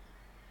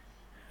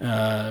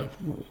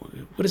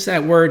 what is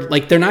that word?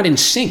 Like they're not in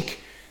sync.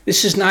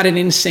 This is not an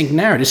in sync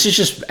narrative. This is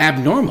just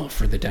abnormal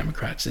for the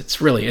Democrats. I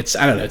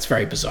don't know, it's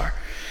very bizarre.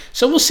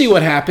 So we'll see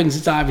what happens.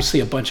 It's obviously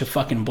a bunch of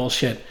fucking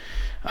bullshit.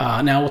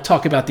 Now we'll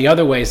talk about the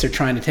other ways they're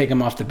trying to take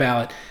him off the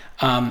ballot.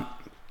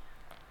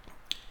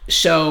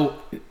 So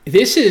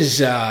this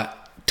is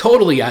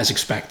totally as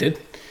expected.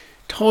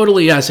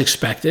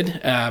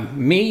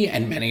 Me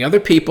and many other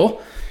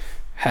people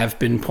have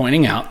been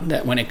pointing out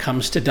that when it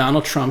comes to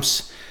Donald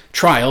Trump's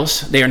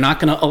trials, they are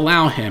not going to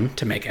allow him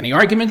to make any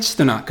arguments.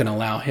 They're not going to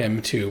allow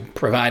him to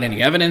provide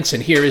any evidence.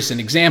 And here is an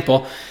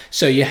example.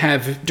 So you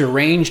have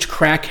deranged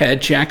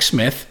crackhead Jack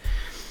Smith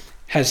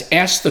has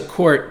asked the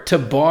court to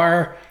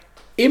bar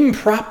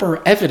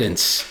improper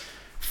evidence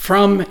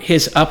from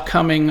his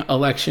upcoming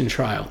election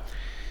trial.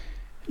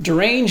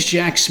 Deranged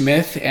Jack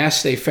Smith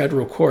asked a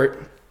federal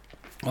court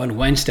on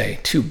Wednesday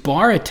to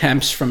bar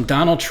attempts from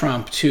Donald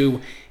Trump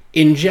to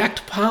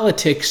inject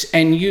politics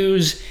and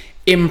use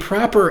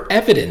improper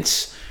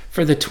evidence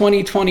for the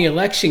 2020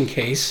 election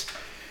case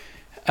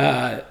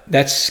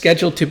that's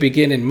scheduled to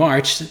begin in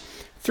March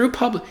through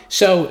public.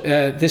 So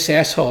this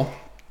asshole,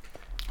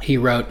 he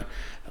wrote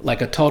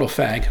like a total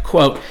fag,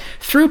 quote,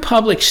 through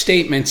public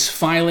statements,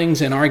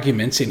 filings, and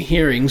arguments in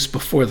hearings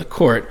before the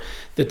court,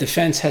 the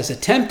defense has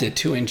attempted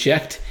to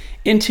inject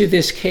into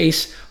this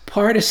case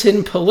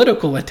partisan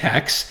political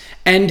attacks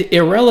and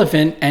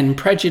irrelevant and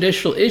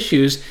prejudicial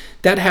issues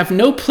that have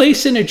no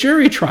place in a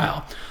jury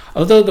trial.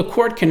 Although the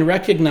court can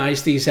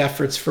recognize these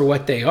efforts for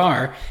what they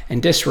are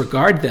and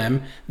disregard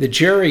them, the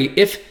jury,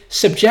 if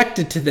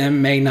subjected to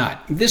them, may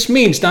not. This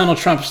means Donald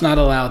Trump is not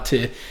allowed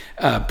to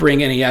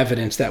bring any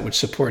evidence that would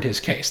support his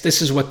case.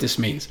 This is what this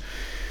means.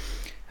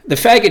 The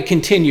faggot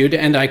continued,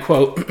 and I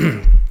quote,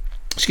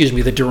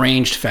 the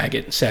deranged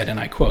faggot said, and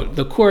I quote,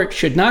 "The court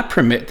should not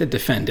permit the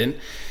defendant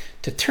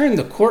to turn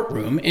the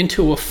courtroom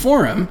into a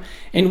forum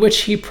in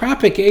which he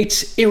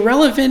propagates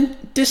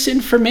irrelevant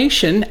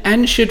disinformation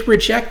and should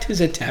reject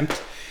his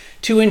attempt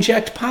to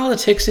inject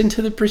politics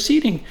into the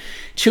proceeding.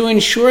 To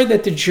ensure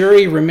that the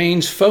jury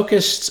remains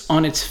focused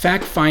on its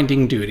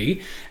fact-finding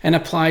duty and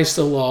applies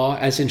the law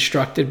as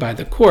instructed by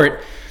the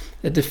court,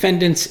 the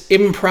defendant's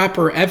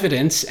improper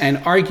evidence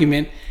and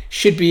argument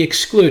should be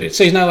excluded."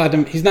 So he's not allowed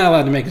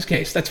to make his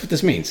case. That's what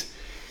this means.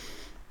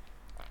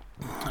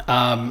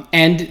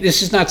 And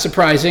this is not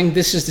surprising.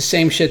 This is the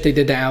same shit they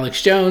did to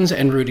Alex Jones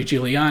and Rudy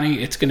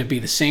Giuliani. It's going to be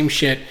the same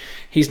shit.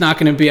 He's not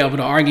going to be able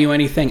to argue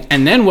anything.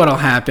 And then what'll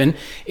happen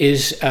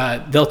is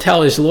they'll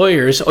tell his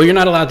lawyers, "Oh, you're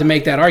not allowed to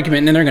make that argument,"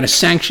 and then they're going to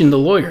sanction the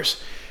lawyers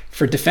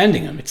for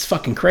defending him. It's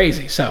fucking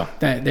crazy. So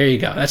there you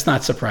go. That's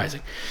not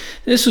surprising.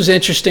 This was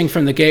interesting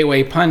from the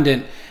Gateway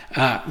Pundit.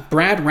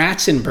 Brad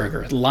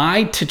Ratzenberger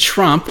lied to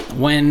Trump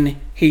when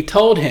he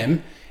told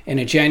him in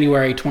a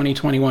January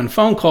 2021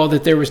 phone call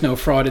that there was no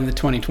fraud in the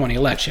 2020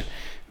 election.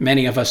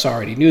 Many of us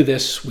already knew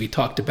this. We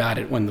talked about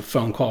it when the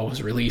phone call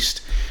was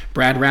released.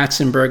 Brad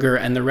Ratzenberger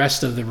and the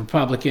rest of the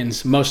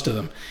Republicans, most of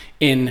them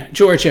in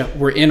Georgia,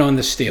 were in on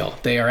the steal.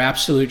 They are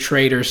absolute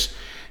traitors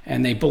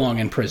and they belong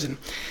in prison.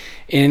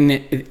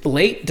 In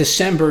late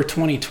December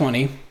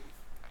 2020,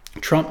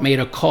 Trump made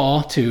a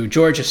call to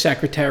Georgia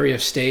Secretary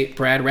of State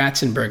Brad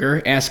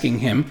Ratzenberger asking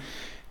him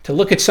to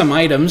look at some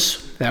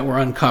items that were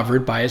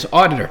uncovered by his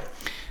auditor.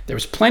 There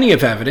was plenty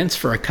of evidence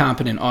for a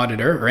competent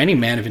auditor or any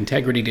man of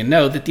integrity to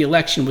know that the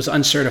election was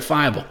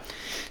uncertifiable.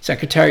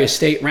 Secretary of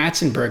State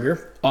Ratzenberger,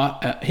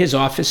 his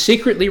office,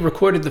 secretly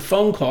recorded the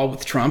phone call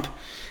with Trump,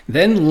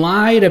 then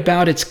lied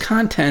about its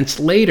contents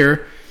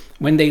later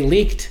when they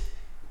leaked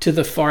to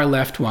the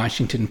far-left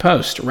Washington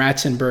Post.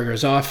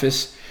 Ratzenberger's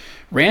office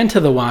ran to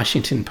the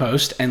Washington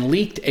Post and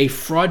leaked a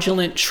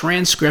fraudulent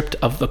transcript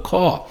of the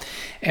call.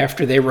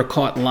 After they were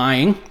caught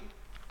lying,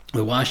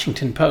 the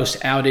Washington Post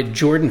outed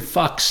Jordan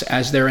Fuchs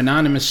as their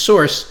anonymous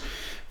source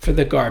for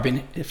the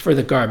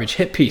garbage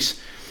hit piece.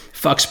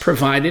 Fuchs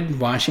provided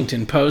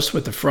Washington Post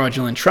with the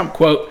fraudulent Trump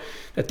quote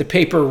that the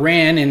paper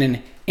ran in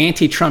an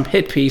anti-Trump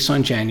hit piece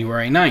on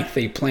January 9th.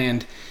 They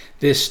planned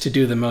this to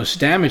do the most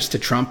damage to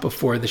Trump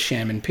before the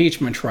sham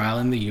impeachment trial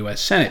in the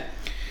U.S. Senate.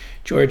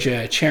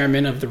 Georgia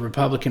chairman of the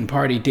Republican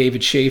Party,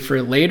 David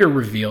Schaefer, later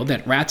revealed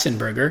that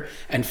Ratzenberger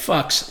and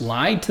Fuchs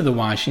lied to the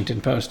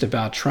Washington Post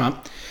about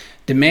Trump,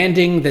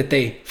 demanding that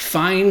they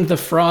find the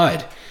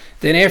fraud.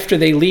 Then after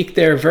they leaked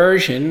their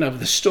version of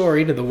the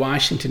story to the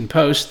Washington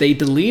Post, they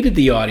deleted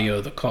the audio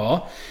of the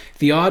call.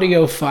 The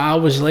audio file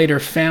was later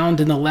found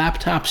in the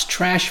laptop's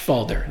trash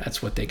folder.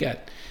 That's what they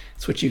get.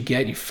 That's what you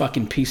get, you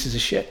fucking pieces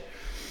of shit.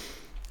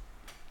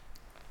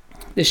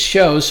 This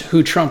shows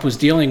who Trump was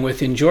dealing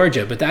with in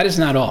Georgia, but that is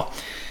not all.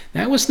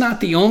 That was not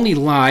the only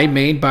lie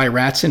made by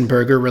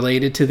Ratzenberger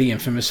related to the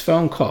infamous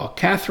phone call.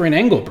 Catherine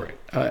Engelbrecht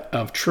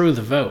of True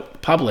the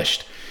Vote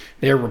published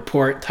their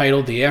report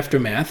titled The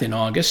Aftermath in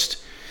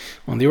August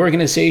on the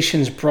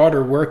organization's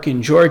broader work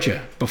in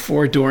Georgia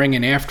before, during,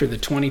 and after the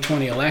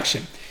 2020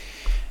 election.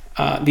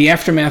 The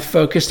Aftermath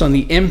focused on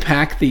the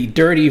impact the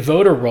dirty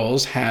voter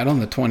rolls had on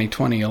the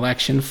 2020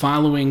 election.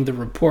 Following the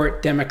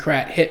report,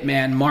 Democrat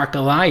hitman Mark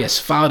Elias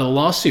filed a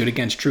lawsuit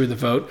against True the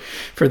Vote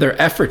for their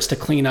efforts to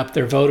clean up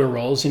their voter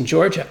rolls in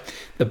Georgia.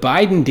 The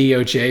Biden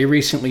DOJ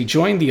recently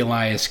joined the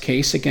Elias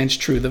case against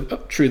True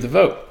the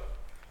Vote.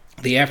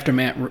 The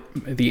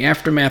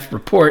Aftermath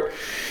report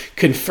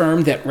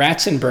confirmed that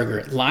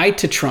Ratzenberger lied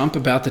to Trump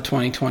about the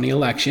 2020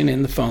 election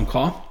in the phone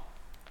call.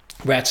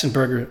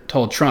 Ratzenberger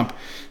told Trump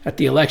that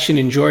the election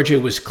in Georgia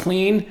was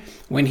clean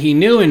when he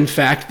knew, in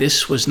fact,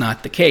 this was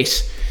not the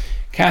case.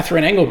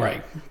 Catherine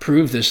Engelbrecht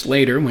proved this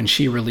later when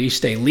she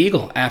released a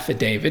legal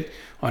affidavit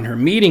on her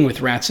meeting with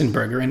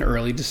Ratzenberger in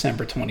early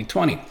December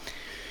 2020.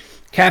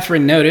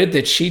 Catherine noted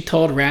that she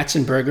told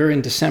Ratzenberger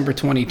in December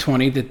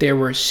 2020 that there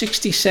were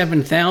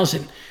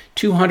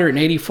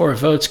 67,284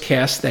 votes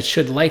cast that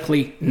should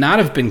likely not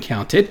have been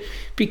counted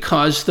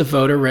because the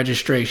voter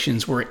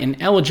registrations were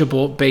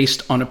ineligible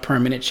based on a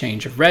permanent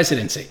change of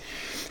residency.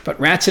 But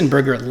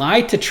Ratzenberger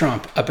lied to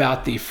Trump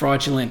about the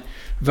fraudulent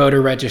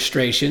voter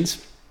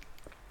registrations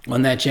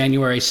on that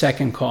January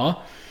 2nd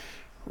call.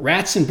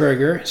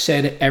 Ratzenberger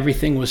said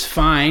everything was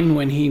fine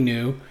when he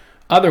knew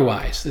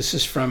otherwise. This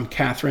is from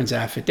Catherine's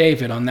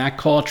affidavit. On that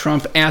call,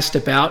 Trump asked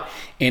about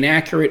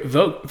inaccurate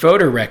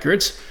voter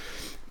records,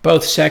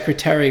 Both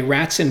Secretary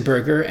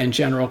Ratzenberger and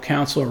General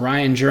Counsel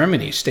Ryan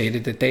Germany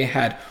stated that they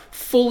had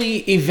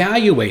fully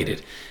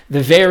evaluated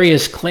the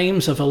various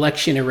claims of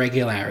election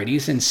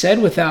irregularities and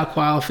said without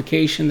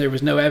qualification there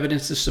was no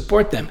evidence to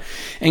support them,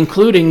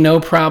 including no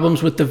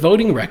problems with the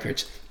voting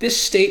records. This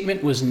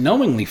statement was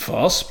knowingly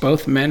false.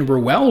 Both men were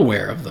well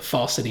aware of the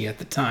falsity at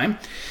the time.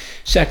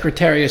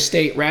 Secretary of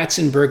State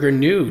Ratzenberger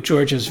knew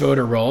Georgia's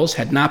voter rolls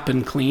had not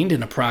been cleaned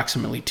in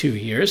approximately 2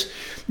 years.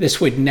 This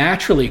would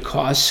naturally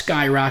cause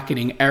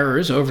skyrocketing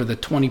errors over the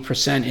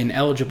 20%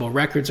 ineligible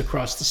records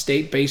across the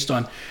state based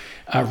on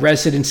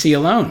residency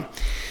alone.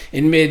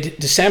 In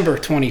mid-December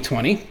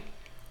 2020,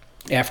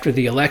 after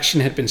the election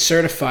had been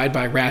certified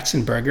by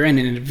Ratzenberger and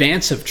in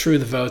advance of True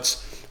the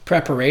Vote's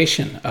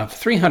preparation of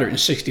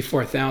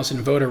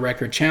 364,000 voter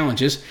record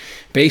challenges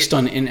based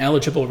on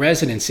ineligible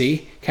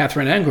residency,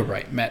 Catherine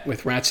Engelbright met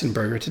with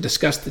Ratzenberger to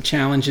discuss the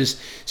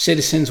challenges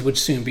citizens would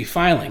soon be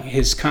filing.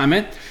 His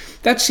comment,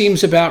 "That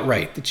seems about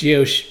right. The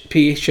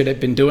GOP should have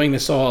been doing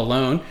this all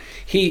along.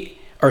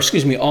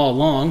 All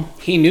along.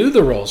 He knew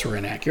the rolls were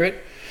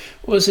inaccurate,"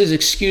 was his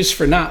excuse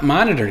for not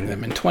monitoring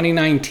them. In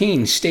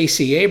 2019,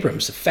 Stacey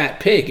Abrams, a fat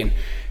pig, and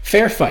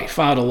Fair Fight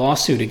filed a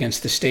lawsuit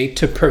against the state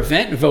to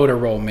prevent voter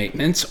roll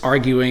maintenance,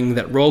 arguing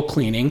that roll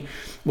cleaning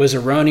was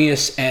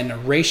erroneous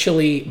and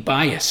racially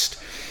biased.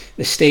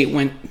 The state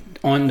went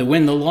on to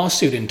win the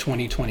lawsuit in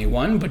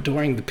 2021, but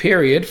during the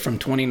period from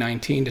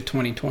 2019 to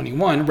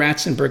 2021,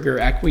 Ratzenberger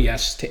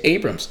acquiesced to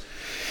Abrams.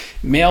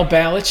 Mail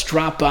ballots,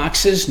 drop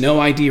boxes, no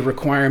ID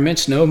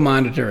requirements, no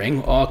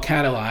monitoring, all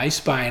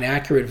catalyzed by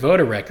inaccurate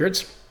voter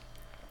records.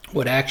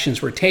 What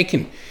actions were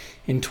taken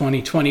in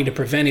 2020 to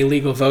prevent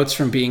illegal votes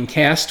from being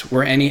cast?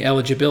 Were any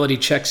eligibility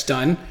checks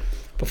done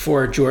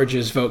before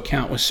Georgia's vote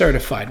count was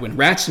certified? When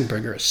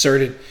Ratzenberger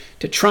asserted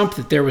to Trump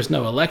that there was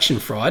no election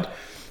fraud,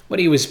 what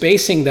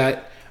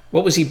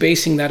was he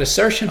basing that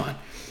assertion on?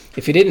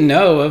 If he didn't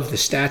know of the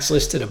stats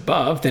listed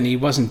above, then he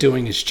wasn't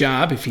doing his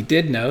job. If he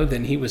did know,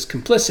 then he was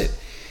complicit.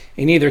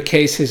 In either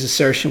case, his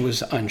assertion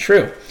was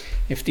untrue.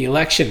 If the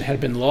election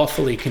had been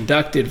lawfully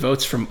conducted,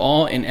 votes from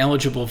all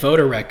ineligible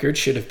voter records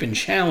should have been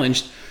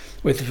challenged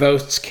with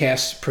votes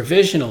cast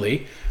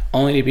provisionally,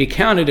 only to be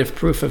counted if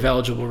proof of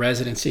eligible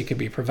residency could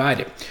be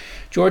provided.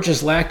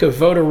 Georgia's lack of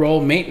voter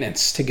roll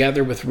maintenance,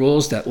 together with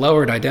rules that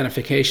lowered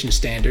identification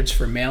standards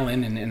for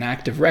mail-in and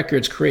inactive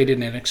records,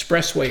 created an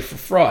expressway for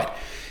fraud.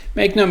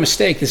 Make no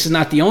mistake, this is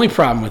not the only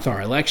problem with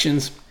our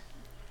elections,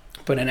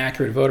 but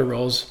inaccurate voter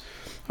rolls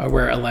are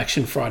where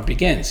election fraud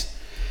begins.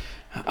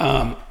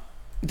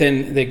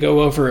 Then they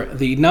go over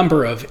the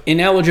number of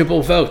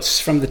ineligible votes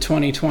from the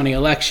 2020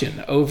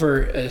 election,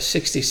 over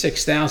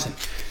 66,000.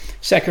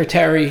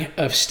 Secretary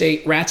of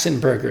State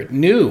Ratzenberger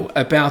knew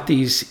about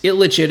these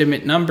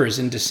illegitimate numbers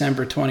in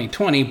December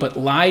 2020, but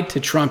lied to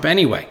Trump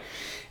anyway.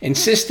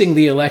 Insisting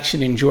the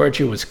election in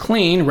Georgia was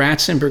clean,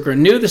 Ratzenberger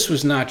knew this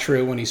was not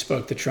true when he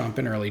spoke to Trump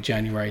in early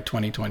January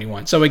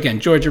 2021. So again,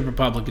 Georgia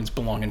Republicans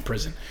belong in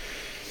prison.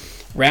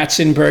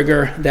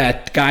 Ratzenberger,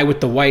 that guy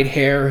with the white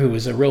hair who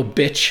was a real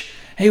bitch,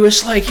 he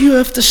was like, "You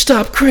have to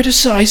stop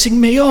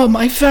criticizing me. Oh,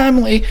 my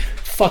family."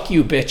 Fuck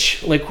you,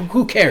 bitch. Like,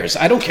 who cares?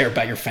 I don't care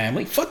about your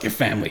family. Fuck your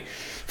family.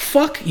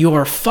 Fuck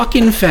your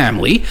fucking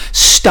family.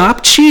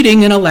 Stop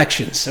cheating in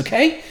elections,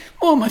 okay?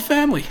 Oh, my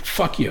family.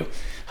 Fuck you.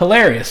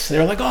 Hilarious.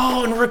 They're like,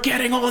 "Oh, and we're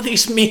getting all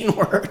these mean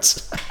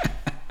words."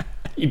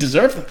 You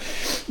deserve them.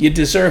 You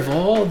deserve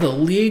all the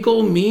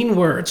legal mean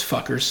words,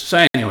 fuckers.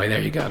 So anyway,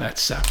 there you go.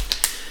 That's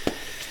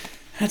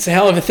a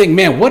hell of a thing.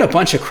 Man, what a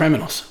bunch of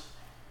criminals.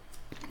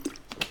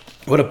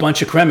 What a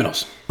bunch of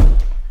criminals.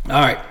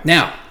 All right.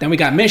 Now, then we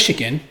got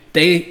Michigan.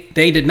 They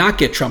did not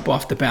get Trump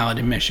off the ballot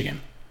in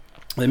Michigan.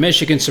 The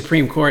Michigan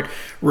Supreme Court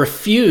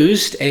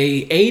refused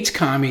a AIDS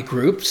commie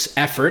group's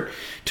effort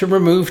to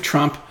remove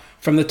Trump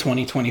from the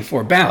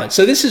 2024 ballot.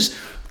 So this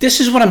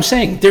is what I'm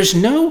saying.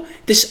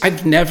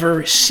 I've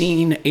never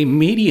seen a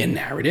media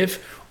narrative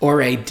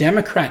or a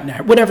Democrat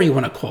narrative, whatever you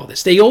want to call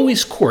this. They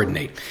always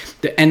coordinate.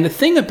 And the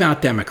thing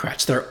about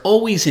Democrats, they're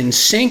always in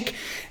sync.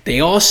 They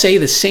all say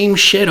the same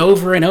shit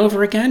over and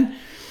over again,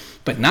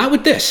 but not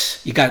with this.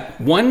 You got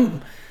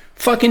one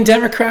fucking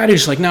Democrat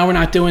who's like, "No, we're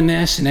not doing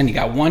this." And then you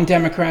got one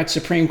Democrat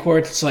Supreme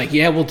Court that's like,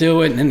 "Yeah, we'll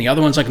do it." And then the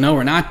other one's like, "No,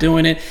 we're not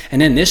doing it."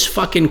 And then this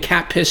fucking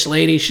cat piss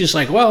lady, she's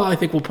like, "Well, I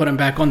think we'll put him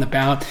back on the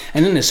ballot."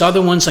 And then this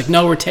other one's like,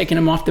 "No, we're taking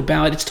him off the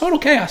ballot." It's total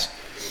chaos.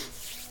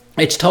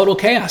 It's total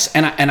chaos.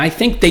 And I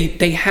think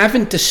they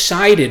haven't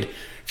decided,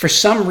 for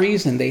some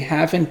reason, they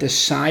haven't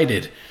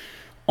decided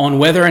on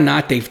whether or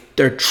not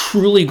they're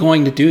truly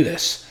going to do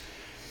this,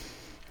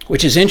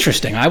 which is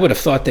interesting. I would have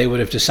thought they would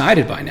have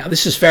decided by now.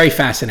 This is very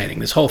fascinating.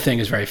 This whole thing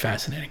is very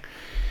fascinating.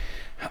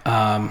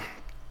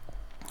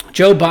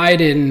 Joe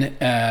Biden,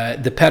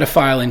 the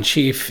pedophile in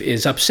chief,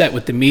 is upset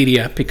with the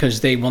media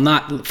because they will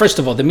not. First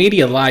of all, the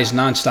media lies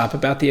nonstop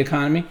about the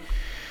economy.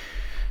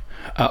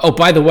 Oh,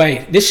 by the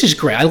way, this is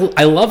great.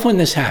 I love when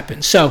this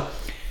happens. So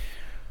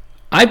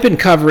I've been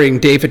covering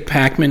David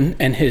Pakman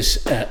and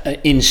his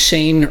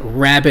insane,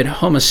 rabid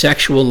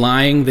homosexual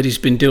lying that he's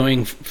been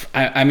doing.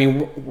 I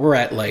mean, we're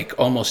at like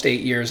almost 8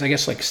 years, I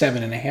guess like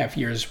 7.5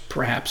 years,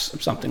 perhaps,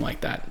 something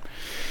like that.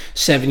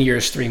 7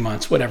 years, 3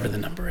 months, whatever the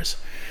number is.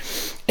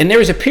 And there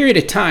was a period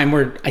of time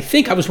where I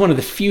think I was one of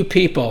the few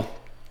people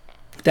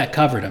that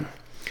covered him.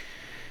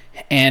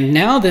 And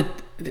now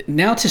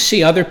to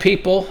see other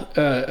people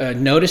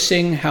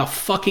noticing how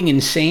fucking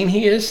insane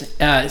he is.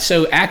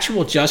 So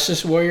Actual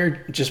Justice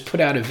Warrior just put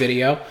out a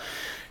video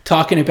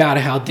talking about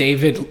how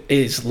David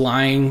is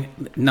lying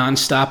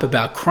nonstop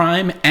about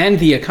crime and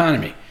the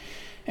economy.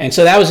 And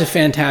so that was a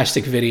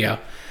fantastic video.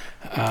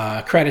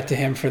 Credit to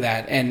him for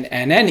that. And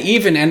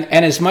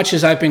as much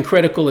as I've been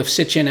critical of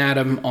Sitchin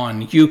Adam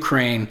on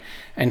Ukraine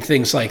and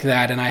things like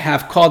that, and I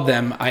have called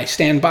them, I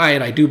stand by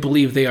it. I do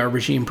believe they are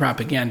regime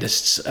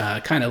propagandists,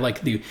 kind of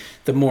like the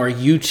more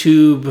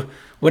YouTube,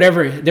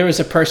 whatever. There was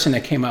a person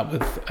that came up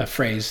with a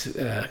phrase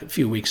a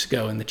few weeks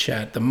ago in the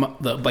chat, the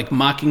like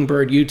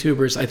Mockingbird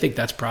YouTubers. I think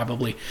that's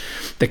probably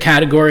the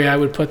category I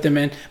would put them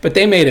in. But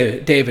they made a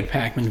David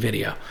Pakman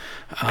video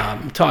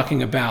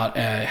talking about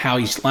how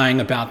he's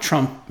lying about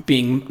Trump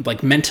being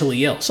like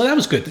mentally ill. So that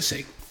was good to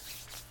see.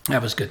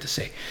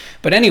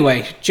 But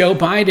anyway, Joe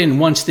Biden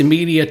wants the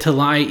media to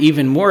lie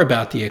even more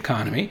about the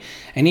economy.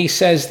 And he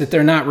says that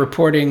they're not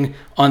reporting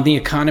on the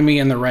economy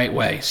in the right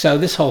way. So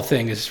this whole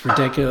thing is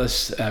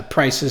ridiculous.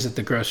 Prices at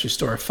the grocery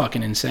store are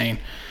fucking insane.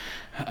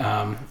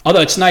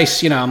 Although it's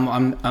nice, you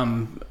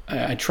know,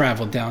 I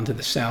traveled down to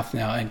the south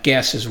now, and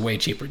gas is way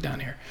cheaper down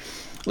here.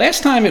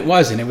 Last time it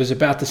wasn't. It was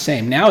about the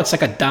same. Now it's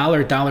like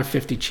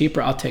 $1.50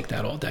 cheaper. I'll take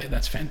that all day.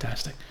 That's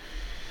fantastic.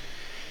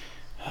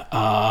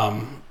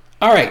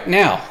 All right,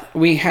 now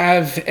we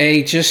have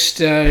this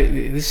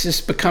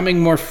is becoming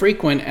more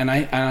frequent, and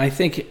I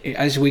think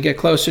as we get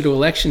closer to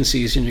election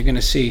season, you're going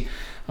to see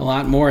a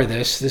lot more of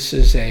this. This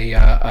is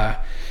a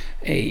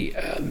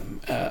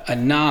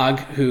nog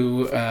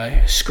who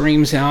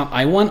screams out,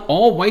 "I want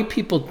all white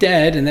people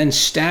dead," and then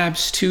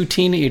stabs two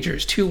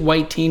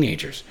white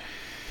teenagers.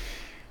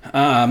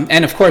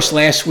 And of course,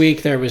 last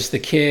week there was the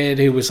kid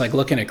who was like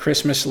looking at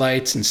Christmas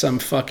lights, and some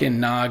fucking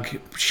nog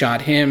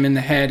shot him in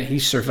the head. He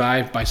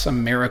survived by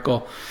some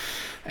miracle.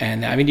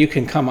 And I mean, you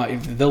can come up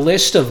the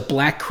list of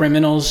black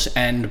criminals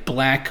and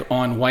black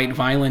on white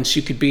violence.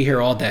 You could be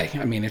here all day.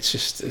 I mean,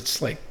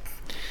 it's like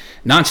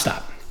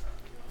nonstop.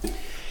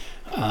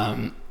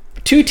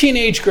 Two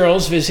teenage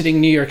girls visiting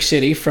New York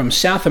City from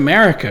South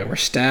America were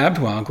stabbed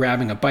while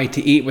grabbing a bite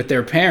to eat with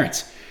their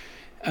parents.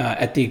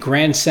 At the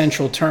Grand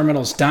Central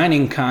Terminal's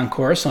dining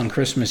concourse on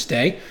Christmas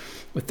Day,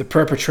 with the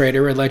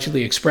perpetrator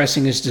allegedly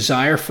expressing his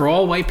desire for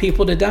all white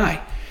people to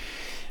die.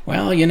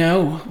 Well, you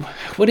know,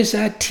 what is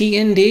that,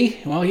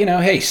 TND? Well, you know,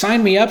 hey,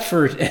 sign me up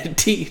for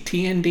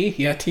TND.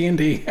 Yeah,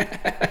 TND.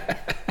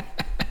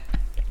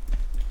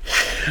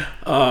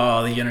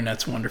 Oh, the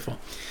internet's wonderful.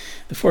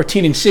 The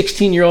 14 and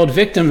 16-year-old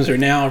victims are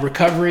now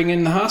recovering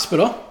in the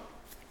hospital.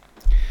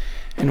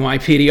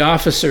 NYPD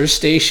officers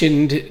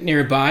stationed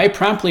nearby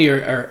promptly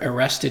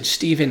arrested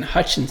Stephen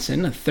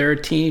Hutchinson, a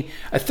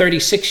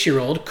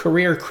 36-year-old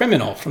career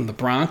criminal from the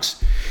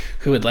Bronx,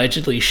 who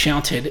allegedly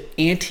shouted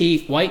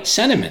anti-white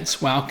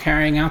sentiments while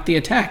carrying out the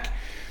attack.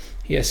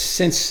 He has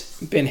since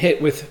been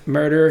hit with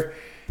murder.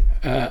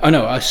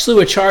 A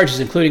slew of charges,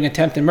 including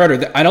attempted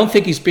murder. I don't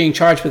think he's being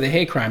charged with a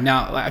hate crime.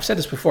 Now, I've said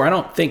this before. I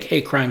don't think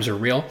hate crimes are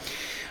real.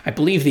 I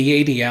believe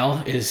the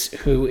ADL is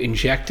who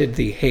injected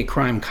the hate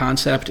crime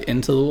concept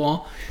into the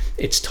law.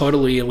 It's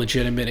totally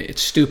illegitimate.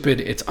 It's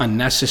stupid. It's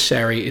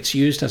unnecessary. It's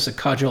used as a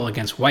cudgel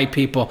against white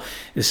people.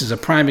 This is a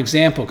prime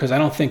example because I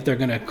don't think they're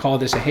going to call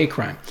this a hate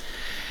crime.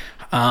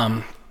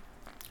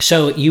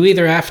 So you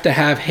either have to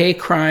have hate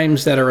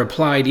crimes that are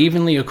applied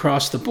evenly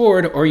across the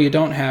board, or you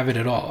don't have it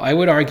at all. I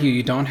would argue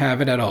you don't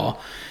have it at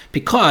all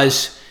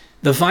because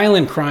the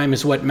violent crime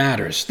is what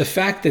matters. The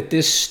fact that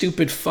this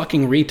stupid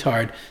fucking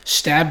retard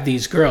stabbed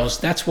these girls,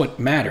 that's what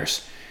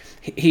matters.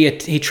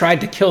 He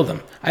tried to kill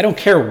them. I don't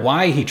care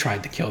why he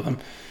tried to kill them.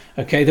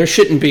 Okay, there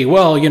shouldn't be,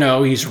 well, you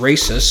know, he's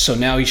racist, so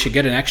now he should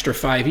get an extra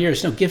 5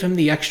 years. No, give him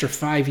the extra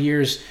 5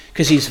 years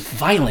because he's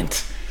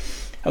violent.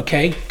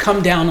 Okay,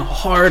 come down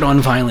hard on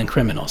violent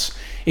criminals.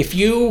 If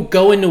you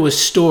go into a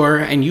store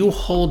and you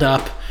hold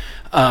up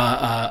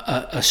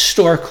a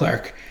store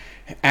clerk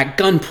at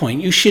gunpoint,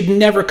 you should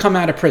never come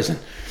out of prison.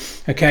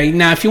 Okay,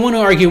 now if you want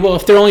to argue, well,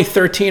 if they're only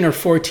 13 or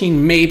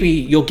 14, maybe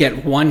you'll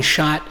get one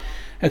shot.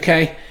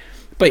 Okay,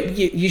 but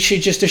there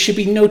should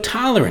be no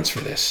tolerance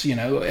for this, you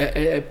know.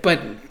 But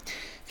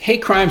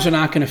hate crimes are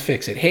not going to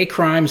fix it. Hate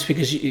crimes,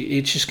 because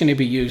it's just going to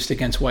be used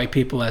against white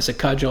people as a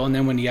cudgel, and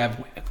then when you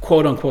have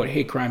quote unquote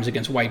hate crimes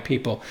against white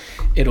people,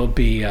 it'll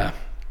be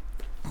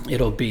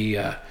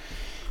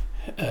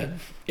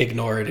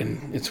ignored,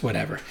 and it's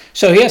whatever.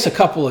 So he has a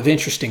couple of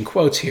interesting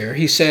quotes here.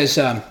 He says,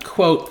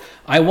 quote,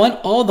 "I want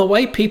all the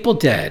white people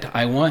dead.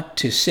 I want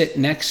to sit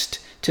next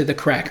to the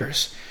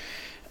crackers."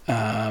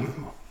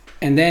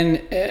 And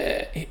then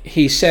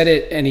he said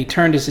it, and he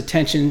turned his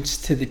attentions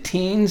to the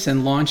teens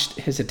and launched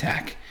his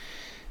attack.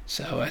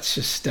 So that's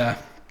just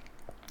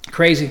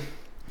Crazy.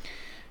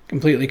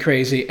 Completely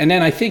crazy. And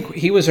then I think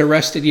he was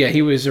arrested. Yeah,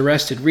 he was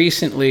arrested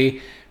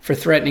recently for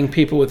threatening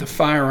people with a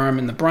firearm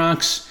in the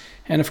Bronx.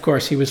 And of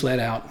course, he was let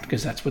out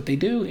because that's what they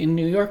do in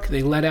New York.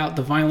 They let out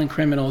the violent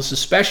criminals,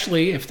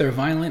 especially if they're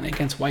violent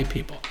against white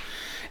people.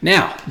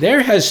 Now,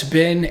 there has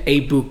been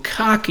a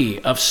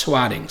bukkake of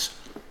swattings.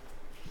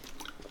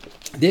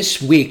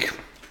 This week,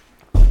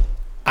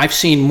 I've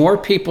seen more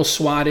people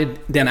swatted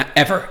than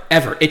ever.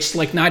 It's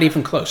like not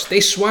even close. They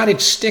swatted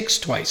Sticks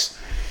twice.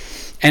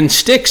 And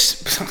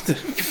Sticks,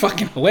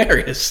 fucking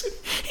hilarious.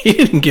 He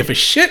didn't give a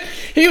shit.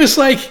 He's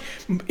like,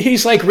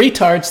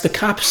 retards, the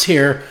cops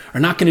here are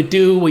not going to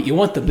do what you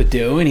want them to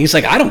do. And he's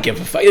like, I don't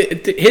give a fuck.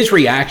 His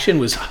reaction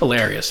was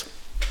hilarious.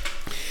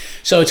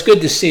 So it's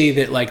good to see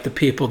that like the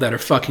people that are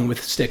fucking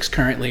with Sticks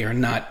currently are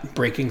not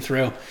breaking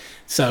through.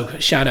 So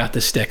shout out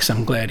to Sticks.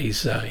 I'm glad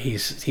he's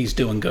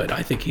doing good.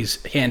 I think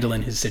he's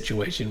handling his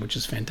situation, which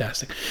is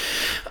fantastic.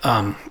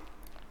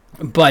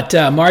 But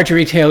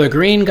Marjorie Taylor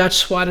Greene got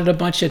swatted a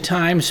bunch of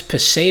times,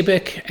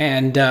 Pasabic,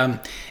 and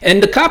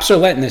the cops are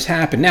letting this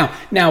happen. Now,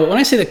 when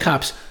I say the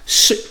cops,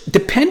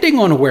 depending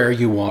on where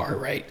you are,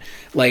 right?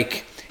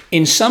 Like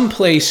in some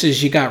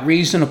places, you got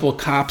reasonable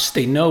cops.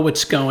 They know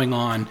what's going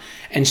on,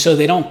 and so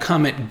they don't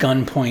come at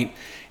gunpoint.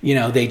 You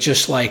know, they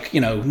just like,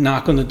 you know,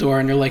 knock on the door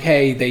and they're like,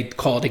 hey, they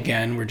called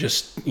again. We're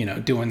just, you know,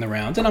 doing the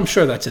rounds. And I'm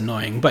sure that's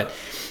annoying, but,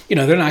 you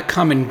know, they're not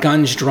coming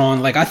guns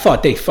drawn. Like I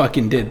thought they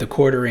fucking did the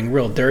quartering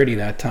real dirty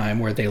that time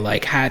where they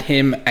like had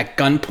him at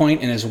gunpoint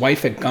and his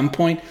wife at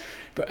gunpoint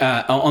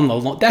on the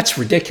lawn. That's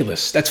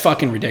ridiculous. That's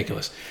fucking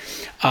ridiculous.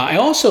 I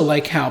also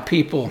like how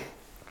people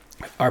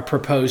are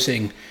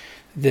proposing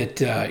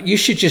that you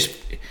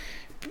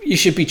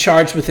should be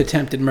charged with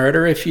attempted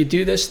murder if you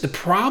do this. The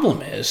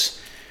problem is,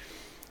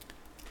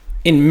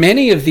 in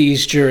many of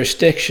these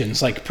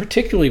jurisdictions, like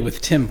particularly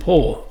with Tim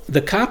Pool,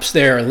 the cops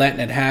there are letting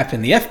it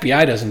happen. The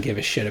FBI doesn't give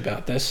a shit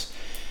about this.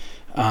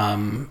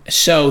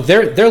 So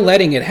they're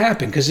letting it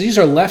happen because these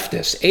are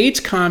leftists. AIDS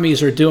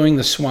commies are doing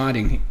the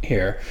swatting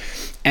here,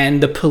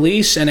 and the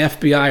police and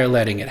FBI are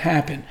letting it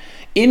happen.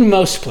 In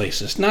most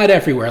places, not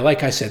everywhere.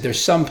 Like I said,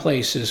 there's some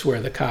places where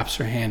the cops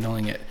are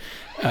handling it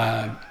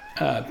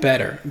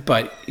better.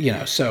 But, you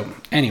know, so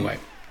anyway.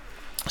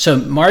 So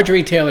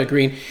Marjorie Taylor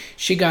Greene,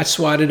 she got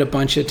swatted a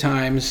bunch of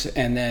times,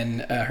 and then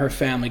her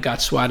family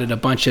got swatted a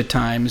bunch of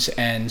times.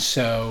 And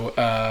so,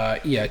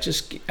 yeah,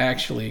 just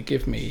actually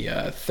give me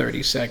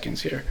 30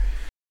 seconds here.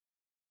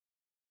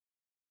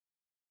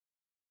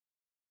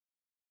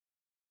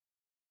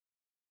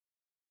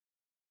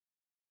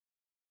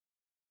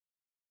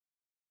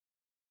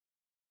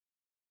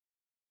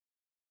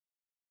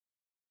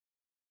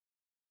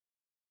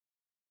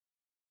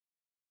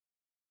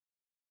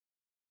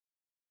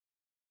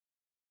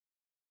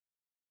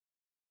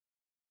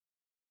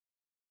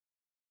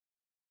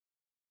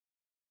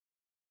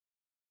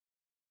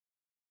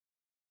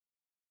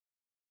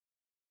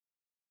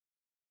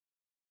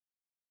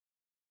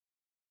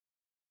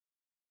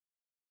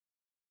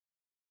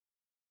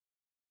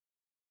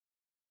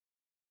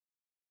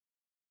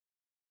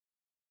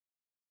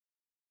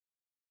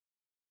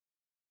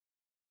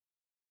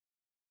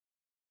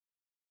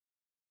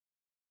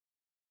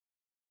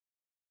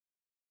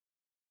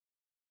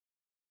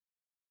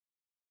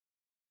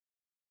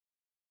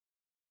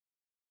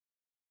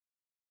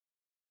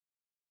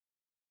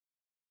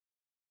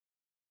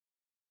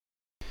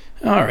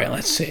 All right,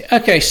 let's see.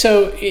 Okay,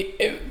 so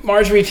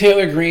Marjorie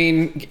Taylor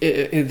Greene,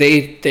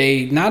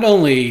 they not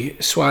only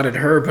swatted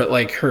her, but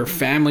like her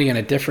family in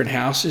a different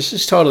house. This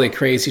is totally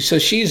crazy. So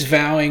she's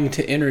vowing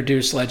to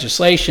introduce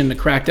legislation to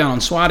crack down on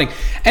swatting,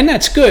 and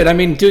that's good. I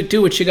mean,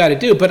 do what you got to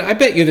do. But I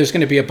bet you there's going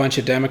to be a bunch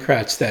of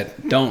Democrats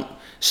that don't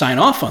sign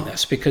off on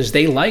this because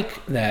they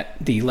like that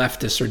the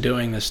leftists are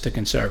doing this to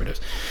conservatives.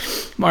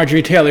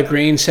 Marjorie Taylor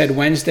Greene said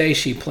Wednesday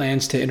she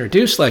plans to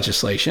introduce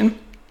legislation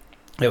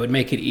that would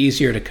make it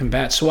easier to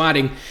combat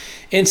swatting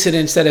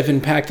incidents that have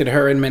impacted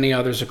her and many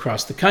others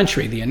across the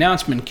country. The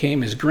announcement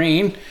came as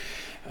Greene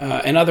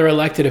and other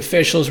elected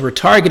officials were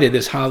targeted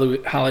this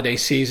holiday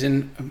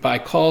season by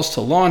calls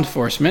to law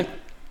enforcement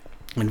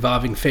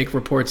involving fake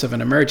reports of an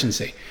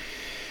emergency.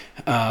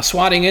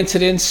 Swatting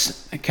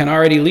incidents can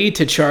already lead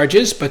to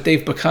charges, but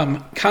they've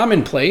become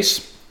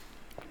commonplace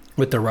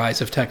with the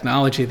rise of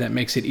technology that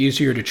makes it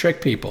easier to trick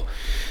people.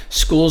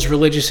 Schools,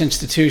 religious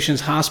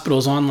institutions,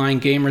 hospitals, online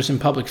gamers, and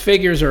public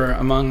figures are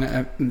among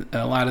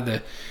a lot of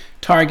the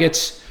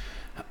targets.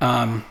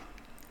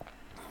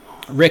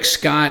 Rick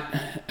Scott,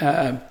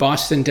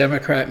 Boston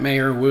Democrat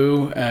Mayor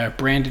Wu,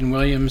 Brandon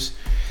Williams.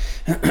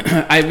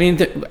 I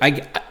mean,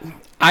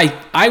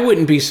 I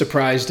wouldn't be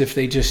surprised if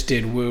they just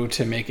did Wu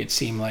to make it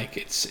seem like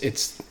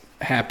it's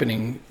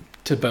happening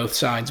to both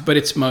sides, but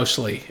it's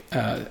mostly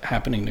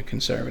happening to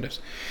conservatives.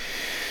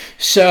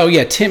 So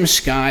yeah, Tim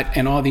Scott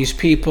and all these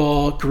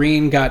people,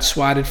 Greene got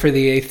swatted for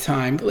the 8th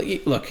time.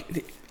 Look,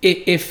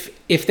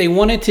 if they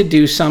wanted to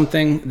do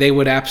something, they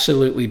would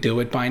absolutely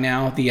do it by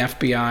now. The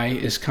FBI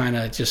is kind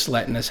of just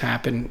letting this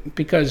happen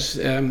because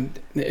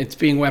it's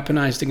being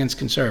weaponized against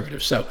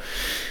conservatives. So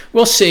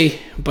we'll see.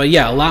 But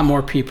yeah, a lot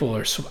more people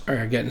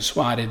are getting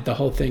swatted. The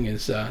whole thing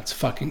is it's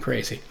fucking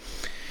crazy.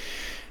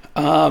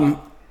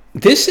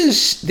 This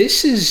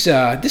is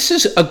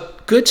a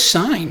good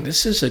sign.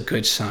 This is a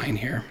good sign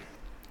here.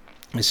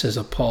 This is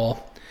a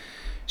poll.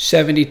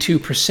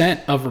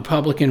 72% of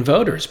Republican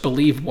voters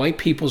believe white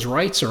people's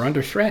rights are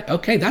under threat.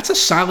 Okay, that's a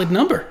solid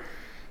number.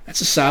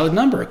 That's a solid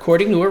number.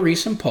 According to a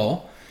recent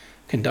poll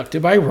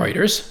conducted by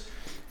Reuters,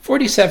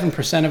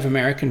 47% of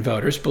American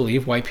voters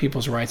believe white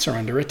people's rights are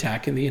under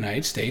attack in the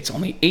United States.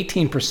 Only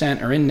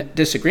 18% are in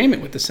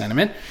disagreement with the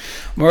sentiment.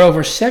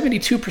 Moreover,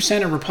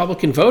 72% of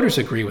Republican voters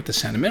agree with the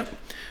sentiment,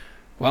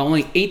 while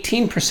only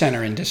 18%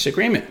 are in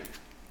disagreement.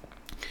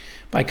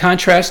 By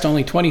contrast,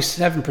 only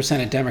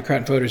 27% of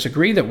Democrat voters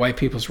agree that white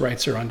people's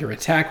rights are under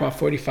attack, while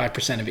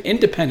 45% of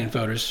independent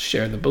voters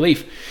share the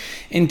belief.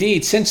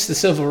 Indeed, since the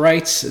civil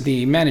rights,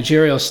 the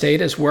managerial state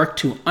has worked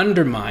to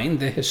undermine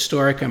the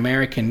historic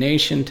American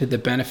nation to the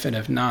benefit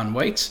of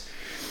non-whites.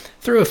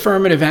 Through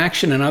affirmative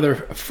action and other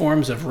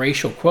forms of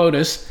racial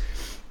quotas,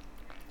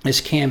 this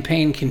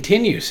campaign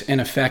continues, in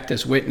effect,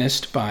 as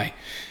witnessed by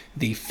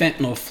the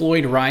Fentanyl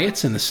Floyd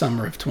riots in the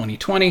summer of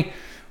 2020,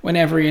 when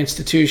every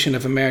institution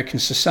of American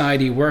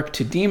society worked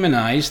to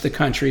demonize the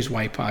country's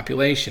white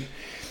population.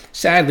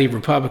 Sadly,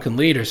 Republican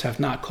leaders have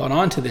not caught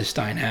on to this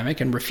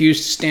dynamic and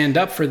refused to stand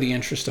up for the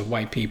interest of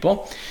white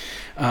people.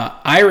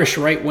 Irish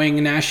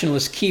right-wing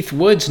nationalist Keith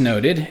Woods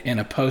noted in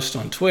a post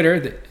on Twitter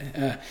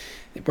that,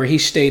 where he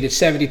stated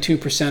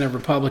 72% of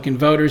Republican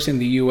voters in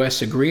the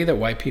U.S. agree that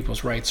white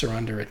people's rights are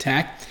under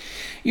attack.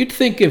 You'd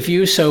think a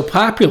view so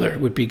popular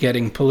would be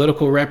getting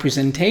political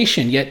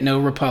representation, yet no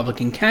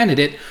Republican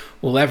candidate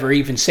will ever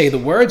even say the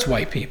words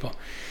white people.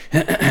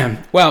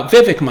 Well,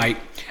 Vivek might.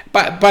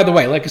 By the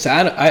way, like I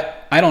said,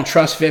 I don't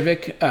trust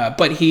Vivek,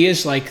 but he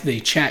is like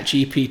the Chat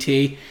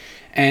GPT.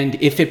 And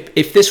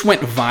if this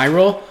went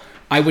viral,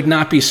 I would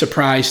not be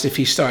surprised if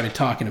he started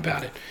talking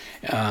about it.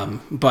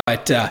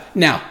 But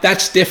now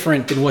that's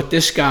different than what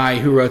this guy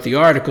who wrote the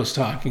article is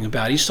talking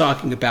about. He's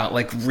talking about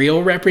like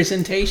real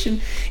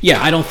representation.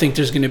 Yeah, I don't think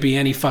there's going to be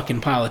any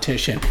fucking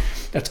politician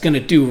that's going to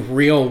do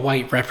real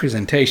white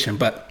representation,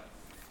 but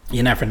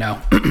you never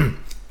know.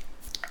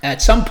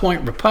 At some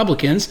point,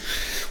 Republicans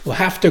will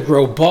have to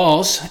grow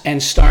balls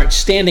and start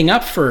standing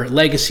up for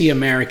legacy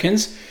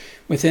Americans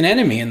with an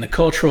enemy in the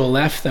cultural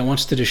left that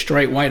wants to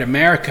destroy white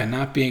America.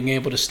 Not being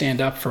able to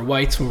stand up for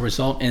whites will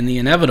result in the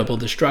inevitable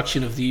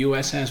destruction of the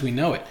U.S. as we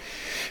know it.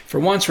 For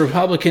once,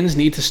 Republicans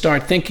need to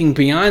start thinking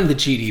beyond the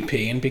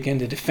GDP and begin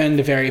to defend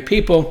the very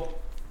people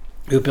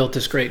who built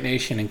this great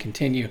nation and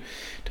continue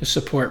to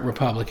support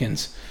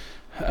Republicans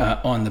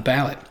on the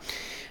ballot.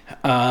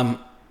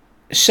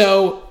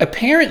 So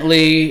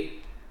apparently,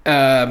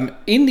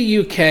 in the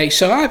UK,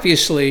 so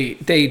obviously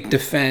they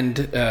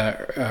defend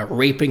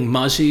raping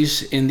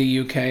muzzies in the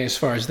UK as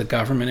far as the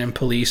government and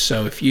police.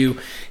 So if you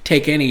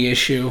take any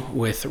issue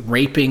with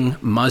raping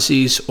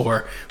muzzies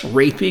or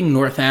raping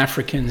North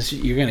Africans,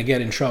 you're going to get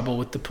in trouble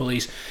with the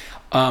police.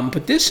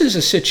 But this is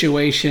a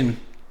situation,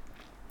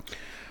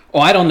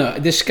 I don't know.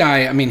 This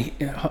guy, I mean,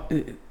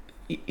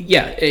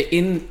 yeah,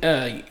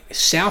 in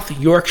South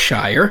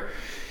Yorkshire,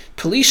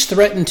 police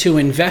threatened to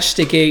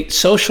investigate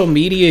social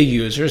media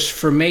users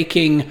for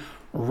making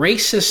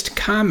racist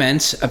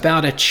comments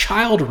about a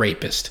child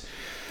rapist.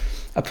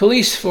 A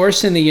police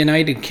force in the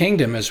United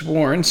Kingdom has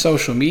warned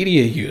social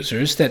media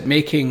users that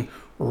making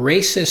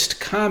racist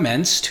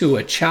comments to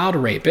a child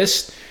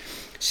rapist.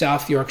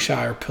 South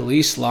Yorkshire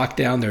police locked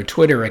down their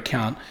Twitter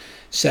account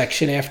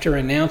section after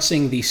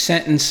announcing the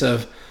sentence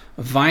of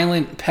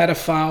violent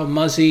pedophile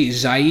Muzzy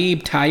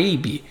Zaib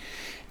Taibbi.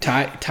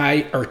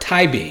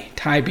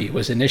 Taibbi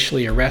was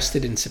initially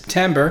arrested in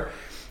September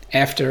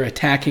after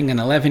attacking an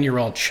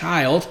 11-year-old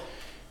child.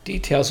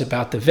 Details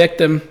about the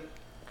victim,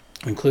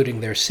 including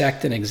their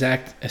sex and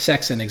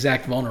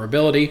exact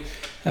vulnerability,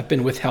 have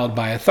been withheld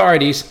by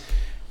authorities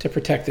to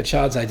protect the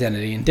child's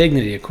identity and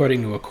dignity.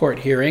 According to a court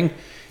hearing,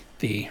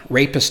 the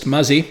rapist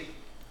Muzzy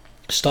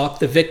stalked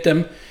the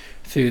victim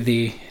through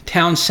the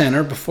town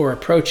center before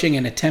approaching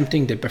and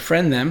attempting to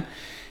befriend them.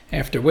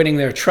 After winning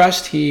their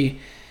trust,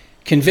 he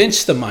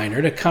convinced the minor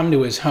to come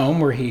to his home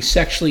where he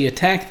sexually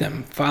attacked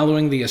them.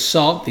 Following the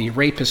assault, the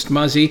rapist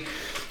Muzzy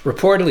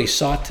reportedly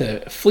sought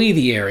to flee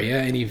the area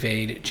and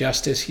evade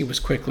justice. He was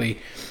quickly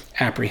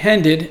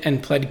apprehended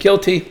and pled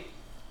guilty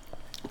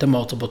to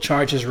multiple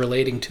charges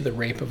relating to the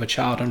rape of a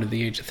child under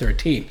the age of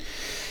 13.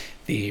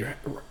 The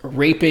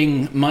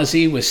raping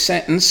Muzzy was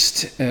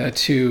sentenced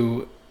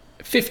to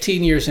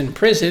 15 years in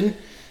prison.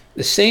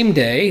 The same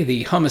day,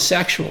 the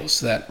homosexuals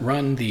that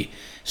run the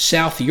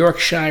South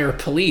Yorkshire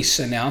Police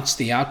announced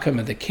the outcome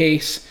of the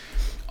case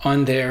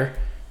on their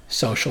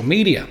social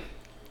media.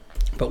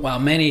 But while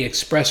many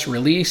expressed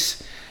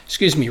relief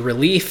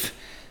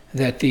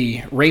that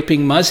the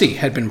raping Muzzy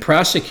had been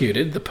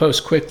prosecuted, the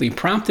post quickly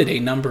prompted a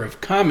number of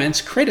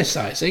comments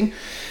criticizing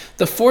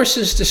the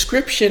force's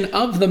description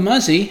of the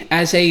Muzzy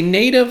as a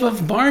native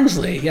of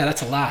Barnsley. Yeah,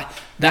 that's a lie.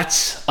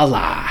 That's a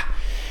lie.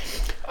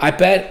 I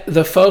bet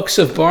the folks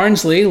of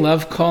Barnsley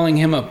love calling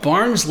him a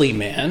Barnsley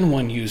man,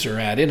 one user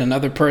added.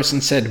 Another person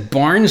said,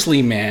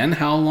 Barnsley man,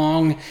 how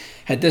long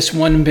had this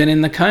one been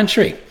in the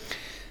country?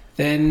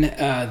 Then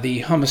the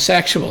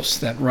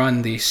homosexuals that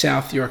run the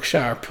South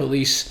Yorkshire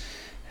Police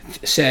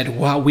said,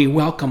 while we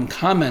welcome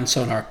comments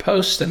on our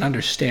posts and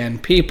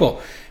understand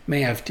people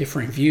may have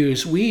different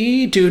views,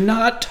 we do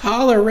not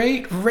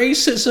tolerate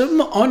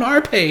racism on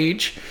our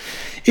page.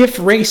 If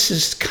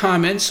racist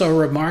comments or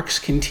remarks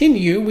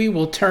continue, we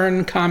will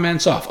turn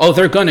comments off. Oh,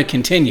 they're going to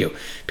continue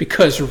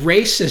because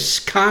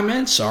racist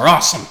comments are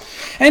awesome.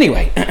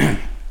 Anyway,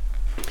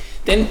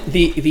 then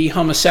the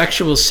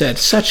homosexuals said,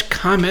 such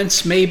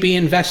comments may be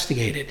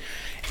investigated.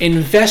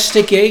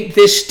 Investigate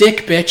this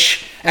dick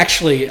bitch.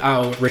 Actually,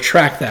 I'll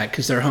retract that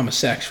because they're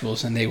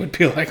homosexuals and they would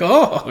be like,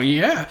 oh,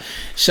 yeah.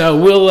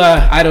 So we'll,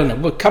 I don't know,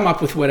 we'll come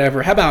up with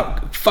whatever. How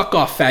about fuck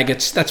off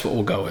faggots? That's what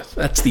we'll go with.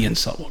 That's the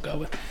insult we'll go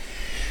with.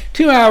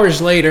 2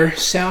 hours later,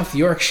 South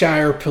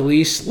Yorkshire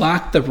Police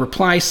locked the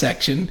reply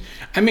section.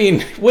 I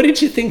mean, what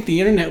did you think the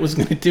internet was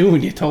going to do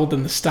when you told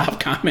them to stop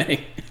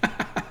commenting?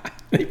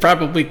 It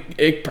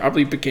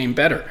probably became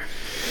better.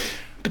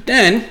 But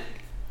then,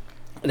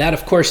 that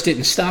of course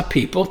didn't stop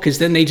people, because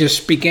then they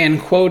just began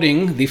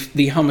quoting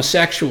the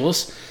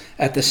homosexuals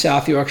at the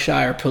South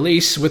Yorkshire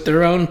Police with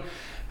their own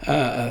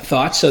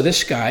thoughts. So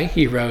this guy,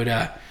 he wrote,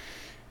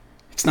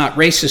 it's not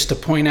racist to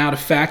point out a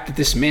fact that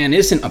this man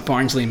isn't a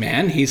Barnsley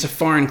man. He's a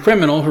foreign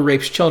criminal who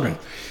rapes children.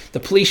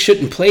 The police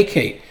shouldn't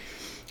placate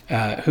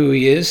who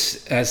he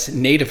is as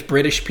native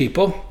British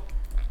people.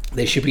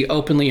 They should be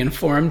openly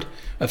informed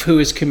of who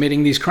is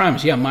committing these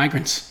crimes. Yeah,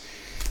 migrants.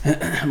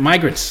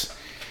 Migrants.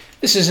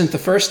 This isn't the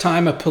first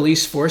time a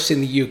police force in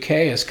the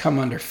UK has come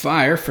under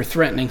fire for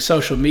threatening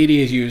social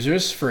media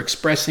users for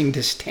expressing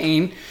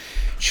disdain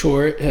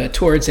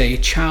towards a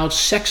child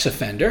sex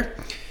offender.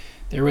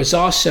 There was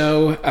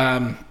also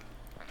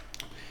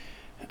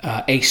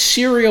a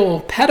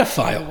serial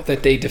pedophile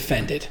that they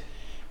defended.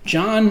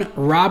 John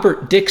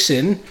Robert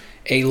Dixon,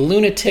 a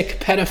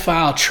lunatic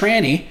pedophile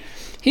tranny,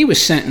 he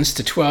was sentenced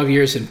to 12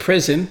 years in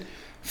prison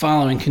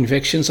following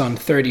convictions on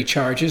 30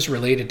 charges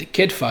related to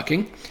kid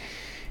fucking.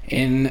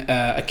 In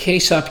a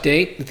case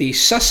update, the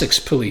Sussex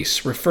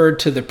police referred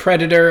to the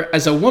predator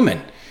as a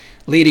woman,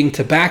 leading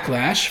to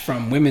backlash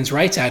from women's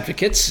rights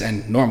advocates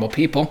and normal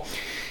people.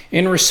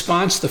 In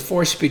response, the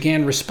force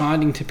began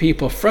responding to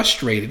people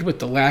frustrated with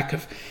the lack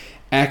of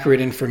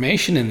accurate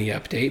information in the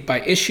update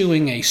by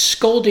issuing a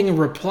scolding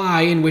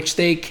reply in which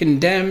they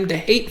condemned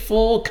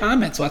hateful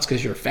comments. Well, that's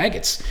because you're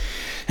faggots.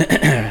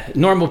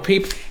 Normal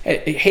people,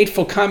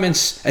 hateful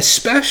comments,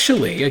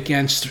 especially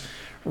against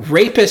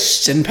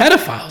rapists and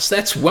pedophiles.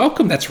 That's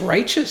welcome. That's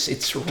righteous.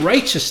 It's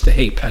righteous to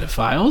hate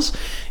pedophiles.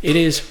 It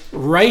is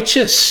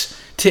righteous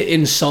to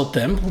insult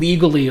them,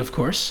 legally, of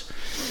course.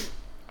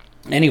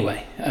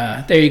 Anyway,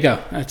 there you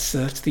go. That's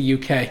the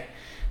UK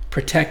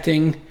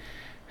protecting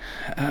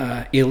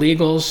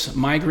illegals,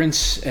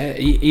 migrants,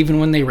 even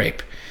when they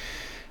rape.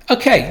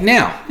 Okay,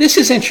 now, this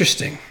is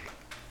interesting.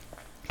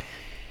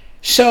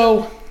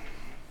 So,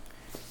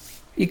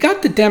 you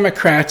got the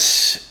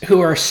Democrats who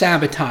are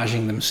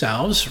sabotaging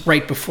themselves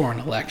right before an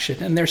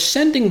election, and they're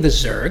sending the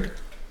Zerg,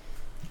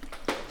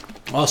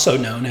 also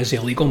known as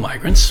illegal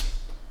migrants,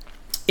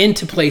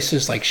 into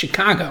places like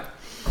Chicago.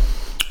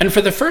 And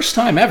for the first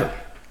time ever,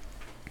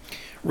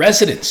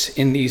 residents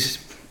in these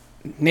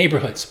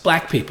neighborhoods,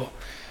 black people,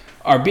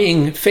 are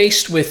being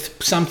faced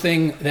with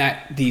something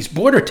that these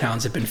border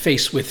towns have been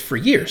faced with for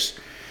years.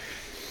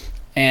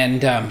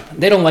 And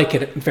they don't like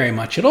it very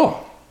much at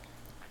all.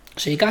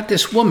 So you got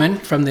this woman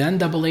from the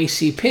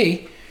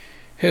NAACP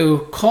who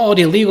called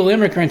illegal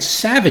immigrants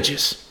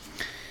savages.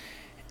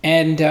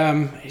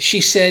 And she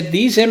said,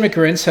 these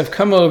immigrants have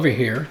come over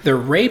here. They're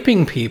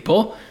raping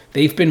people.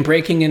 They've been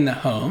breaking in the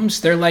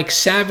homes. They're like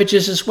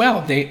savages as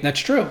well. That's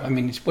true. I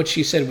mean, what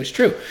she said was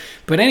true.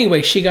 But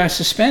anyway, she got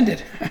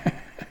suspended.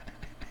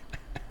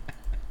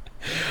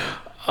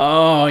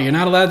 Oh, you're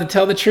not allowed to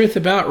tell the truth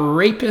about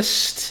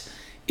rapist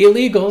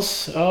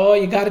illegals. Oh,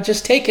 you got to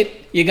just take it.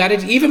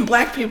 Even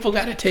black people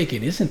got to take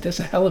it. Isn't this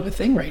a hell of a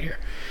thing right here?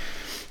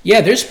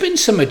 Yeah, there's been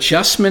some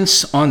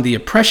adjustments on the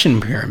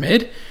oppression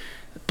pyramid.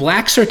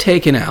 Blacks are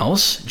taking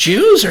L's.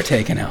 Jews are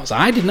taking L's.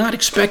 I did not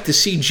expect to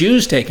see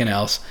Jews taking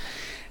L's.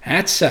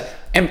 That's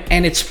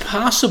and it's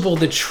possible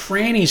that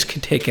trannies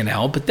could take an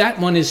L, but that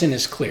one isn't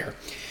as clear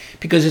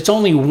because it's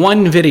only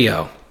one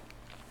video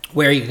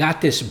where you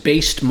got this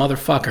based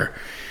motherfucker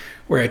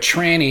where a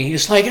tranny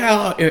is like,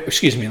 oh,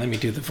 excuse me, let me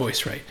do the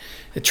voice right.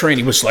 The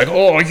tranny was like,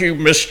 oh, you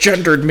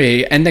misgendered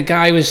me. And the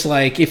guy was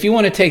like, if you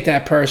want to take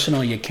that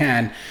personal, you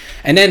can.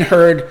 And then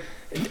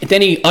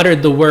he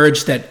uttered the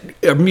words that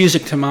are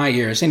music to my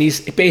ears. And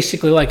he's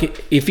basically like,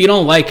 if you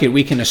don't like it,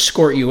 we can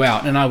escort you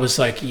out. And I was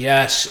like,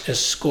 yes,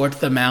 escort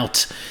them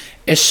out.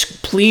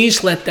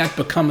 Please let that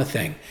become a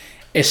thing.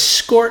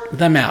 Escort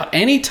them out.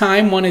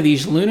 Anytime one of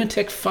these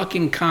lunatic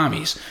fucking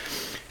commies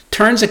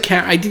turns a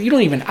camera, I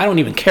don't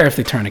even care if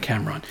they turn a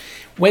camera on.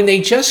 When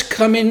they just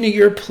come into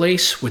your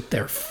place with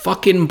their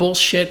fucking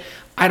bullshit,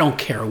 I don't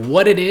care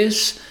what it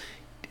is.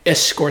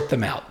 escort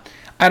them out.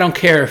 I don't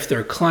care if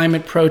they're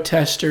climate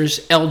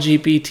protesters,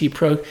 LGBT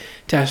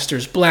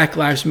protesters, Black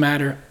Lives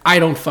Matter. I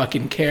don't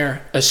fucking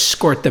care.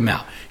 Escort them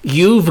out.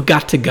 You've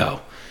got to go.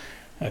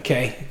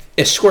 Okay?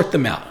 Escort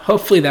them out.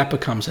 Hopefully that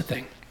becomes a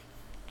thing.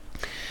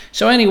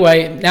 So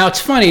anyway, now it's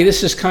funny.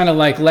 This is kind of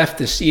like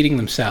leftists eating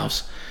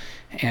themselves.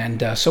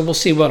 And so we'll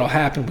see what'll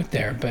happen with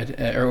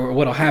or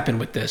what'll happen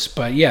with this.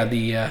 But yeah,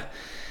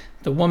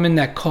 the woman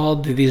that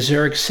called the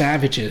Zurich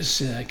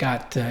Savages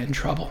got in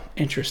trouble.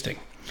 Interesting.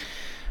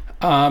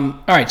 All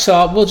right,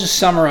 so we'll just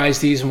summarize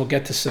these and we'll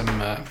get to some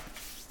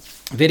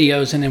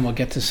videos and then we'll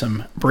get to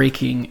some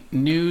breaking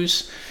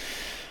news.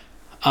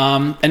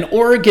 An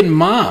Oregon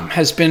mom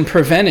has been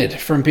prevented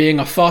from being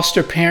a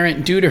foster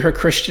parent due to her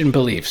Christian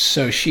beliefs.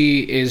 So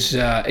she is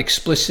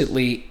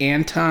explicitly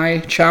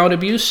anti-child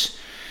abuse.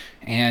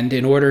 And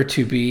in order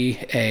to be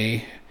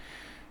a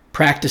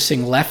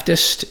practicing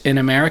leftist in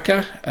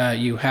America,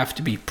 you have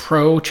to be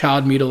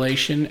pro-child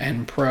mutilation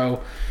and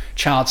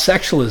pro-child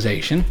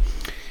sexualization.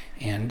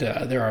 And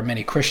there are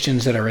many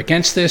Christians that are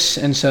against this.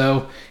 And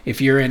so if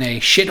you're in a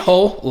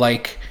shithole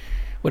like,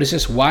 what is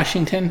this,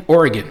 Washington?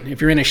 Oregon. If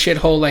you're in a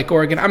shithole like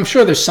Oregon, I'm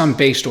sure there's some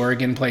based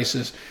Oregon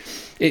places.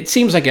 It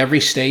seems like every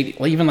state,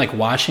 even like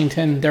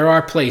Washington, there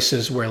are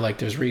places where like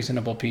there's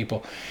reasonable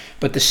people.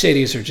 But the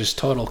cities are just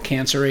total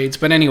cancer aids.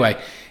 But anyway,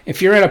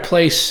 if you're at a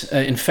place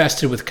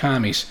infested with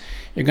commies,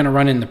 you're going to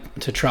run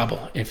into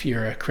trouble if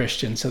you're a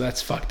Christian. So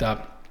that's fucked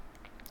up.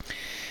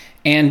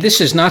 And this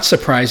is not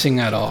surprising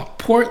at all.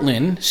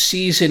 Portland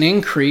sees an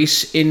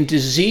increase in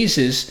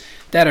diseases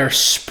that are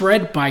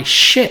spread by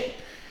shit.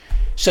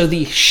 So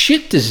the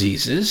shit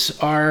diseases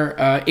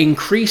are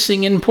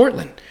increasing in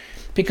Portland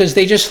because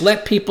they just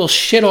let people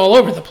shit all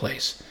over the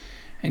place.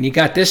 And you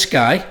got this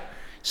guy,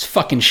 this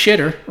fucking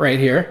shitter right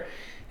here.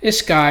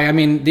 This guy, I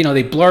mean,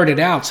 they blurred it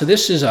out. So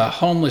this is a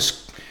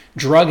homeless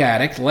drug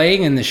addict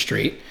laying in the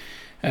street,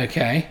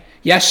 okay?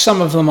 Yes,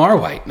 some of them are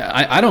white.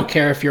 I don't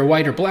care if you're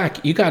white or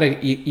black. You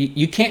gotta,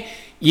 you can't,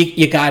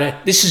 you gotta,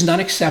 this is not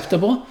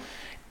acceptable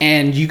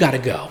and you gotta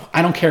go.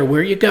 I don't care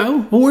where you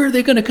go. Where are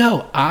they gonna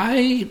go?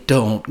 I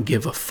don't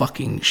give a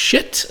fucking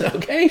shit,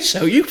 okay?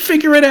 So you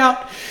figure it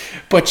out,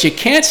 but you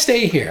can't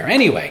stay here.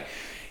 Anyway,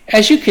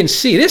 as you can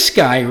see, this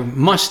guy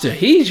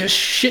he's just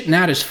shitting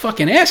out his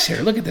fucking ass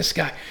here. Look at this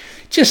guy.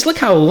 Just look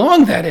how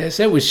long that is.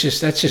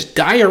 That's just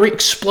diarrhea,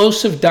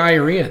 explosive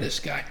diarrhea,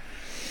 this guy.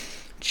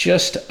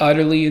 Just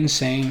utterly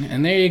insane.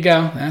 And there you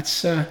go.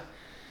 That's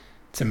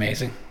it's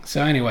amazing.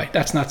 So anyway,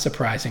 that's not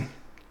surprising.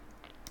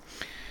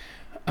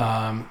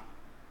 And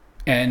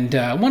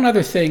one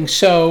other thing.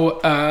 So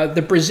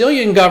the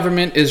Brazilian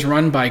government is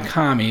run by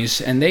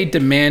commies, and they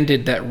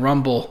demanded that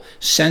Rumble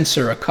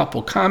censor a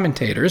couple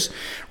commentators.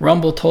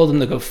 Rumble told them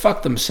to go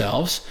fuck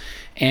themselves.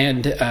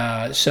 And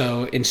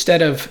so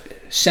instead of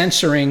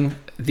censoring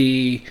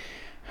the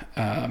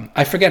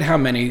I forget how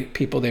many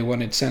people they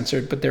wanted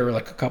censored, but there were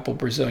like a couple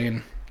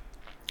Brazilian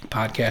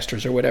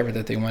podcasters or whatever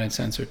that they wanted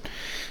censored.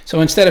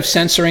 So instead of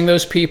censoring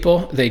those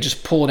people, they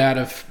just pulled out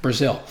of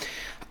Brazil.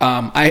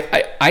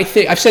 I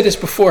think I've said this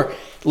before,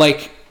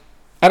 like,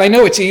 and I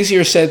know it's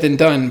easier said than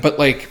done, but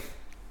like,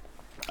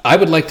 I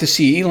would like to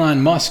see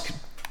Elon Musk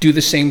do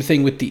the same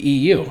thing with the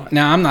EU.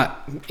 Now, I'm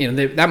not,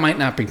 that might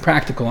not be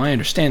practical. I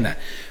understand that.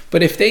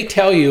 But if they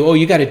tell you, oh,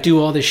 you got to do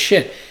all this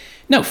shit.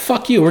 No,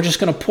 fuck you. We're just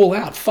going to pull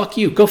out. Fuck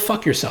you. Go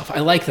fuck yourself. I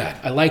like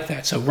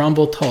that. So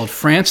Rumble told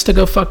France to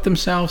go fuck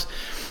themselves.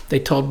 They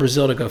told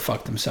Brazil to go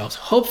fuck themselves.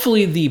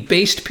 Hopefully the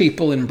based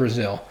people in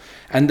Brazil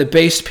and the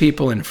based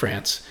people in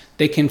France,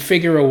 they can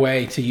figure a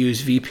way to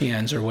use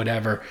VPNs or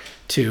whatever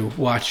to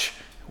watch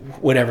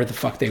whatever the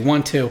fuck they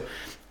want to.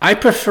 I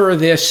prefer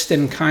this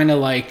than kind of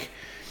like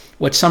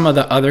what some of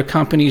the other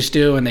companies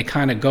do, and they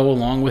kind of go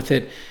along with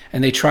it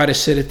and they try to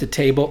sit at the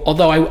table.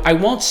 Although I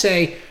won't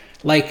say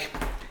like,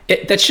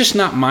 that's just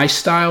not my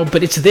style,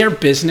 but it's their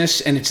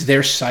business and it's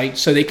their site,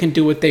 so they can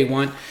do what they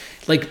want.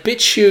 Like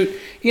BitChute,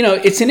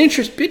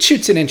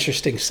 BitChute's an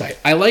interesting site.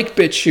 I like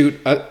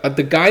BitChute.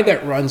 The guy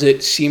that runs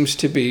it seems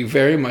to be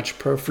very much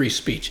pro free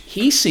speech.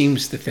 He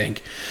seems to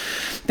think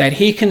that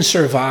he can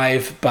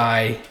survive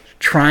by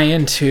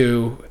trying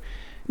to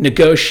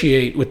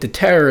negotiate with the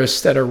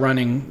terrorists that are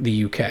running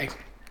the UK.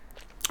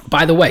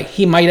 By the way,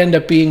 he might end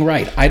up being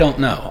right. I don't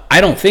know. I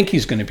don't think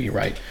he's going to be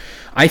right.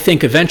 I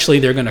think eventually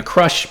they're going to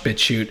crush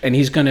BitChute and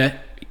he's going to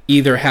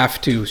either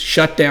have to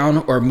shut down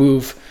or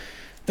move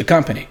the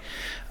company.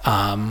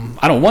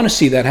 I don't want to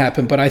see that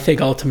happen, but I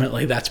think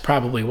ultimately that's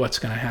probably what's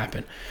going to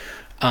happen.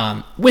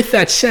 With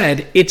that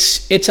said,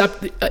 it's up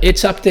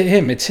to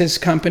him. It's his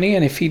company,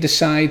 and if he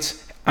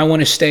decides I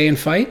want to stay and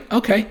fight,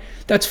 okay,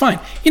 that's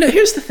fine.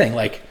 Here's the thing: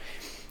 like,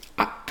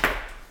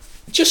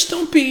 just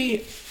don't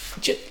be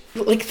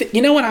like.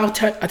 You know what? I'll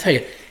tell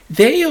you.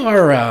 They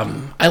are.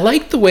 I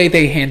like the way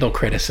they handle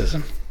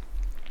criticism.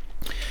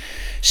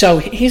 So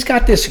he's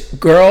got this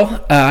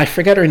girl. I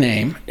forget her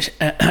name.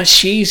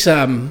 She's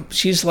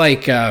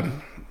like.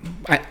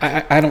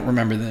 I don't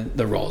remember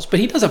the roles,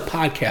 but he does a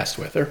podcast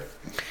with her.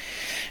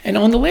 And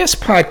on the last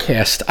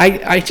podcast,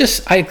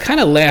 I kind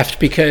of laughed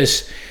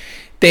because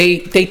they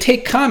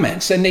take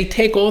comments, and they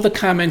take all the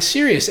comments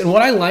serious. And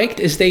what I liked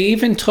is they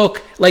even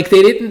took, like,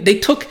 they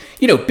took,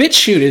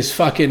 BitChute is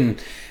fucking,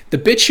 the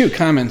BitChute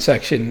comment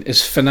section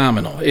is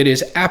phenomenal. It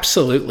is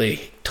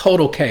absolutely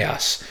total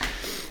chaos.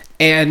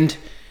 And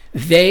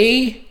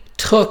they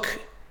took,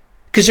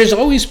 because there's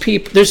always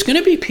people, there's going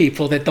to be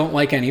people that don't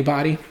like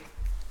anybody,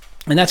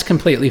 and that's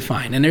completely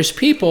fine. And there's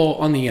people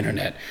on the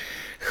internet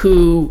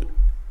who,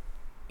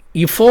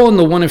 you fall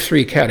into one of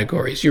three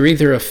categories. You're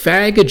either a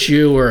fag, a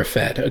Jew, or a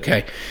Fed,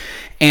 okay?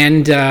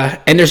 And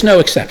there's no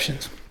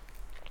exceptions.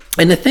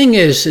 And the thing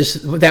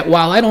is that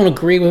while I don't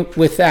agree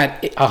with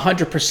that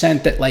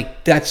 100%, that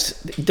like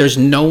there's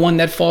no one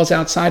that falls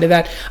outside of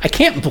that, I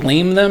can't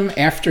blame them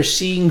after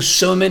seeing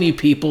so many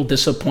people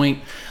disappoint.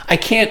 I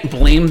can't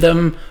blame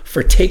them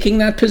for taking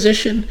that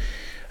position,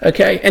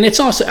 okay? And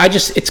it's also,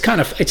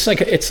 it's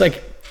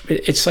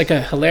like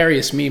a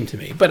hilarious meme to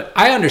me. But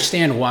I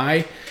understand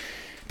why,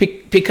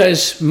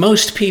 because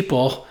most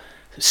people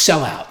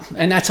sell out,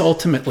 and that's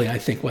ultimately, I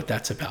think, what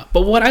that's about.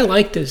 But what I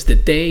liked is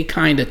that they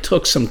kind of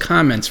took some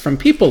comments from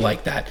people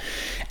like that,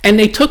 and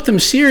they took them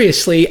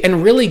seriously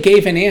and really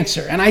gave an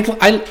answer. And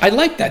I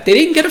like that. They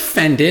didn't get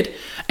offended.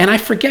 And I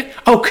forget,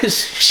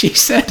 because she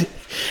said,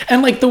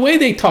 and like the way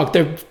they talk,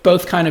 they're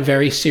both kind of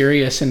very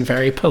serious and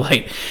very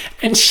polite.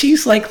 And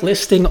she's like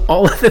listing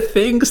all of the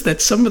things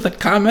that some of the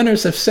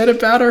commenters have said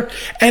about her.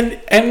 And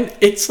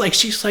it's like,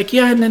 she's like,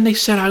 yeah, and then they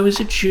said I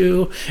was a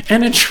Jew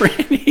and a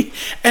tranny.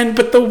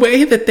 But the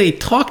way that they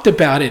talked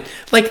about it,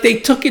 like they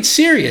took it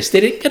serious.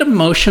 They didn't get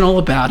emotional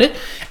about it.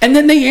 And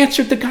then they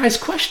answered the guy's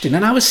question.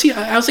 And I was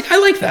like, I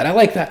like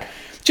that.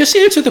 Just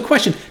answer the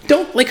question.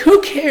 Don't, like, who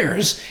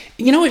cares?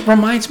 It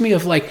reminds me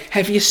of, like,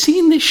 have you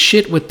seen this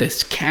shit with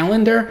this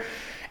calendar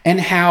and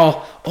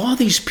how all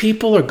these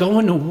people are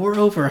going to war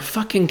over a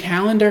fucking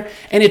calendar?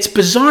 And it's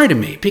bizarre to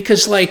me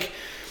because, like,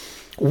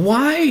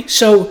 why?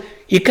 So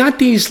you got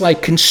these,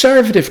 like,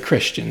 conservative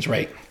Christians,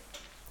 right?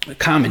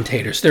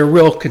 Commentators. They're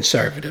real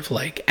conservative,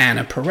 like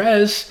Anna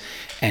Perez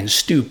and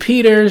Stu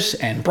Peters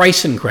and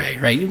Bryson Gray,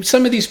 right?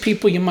 Some of these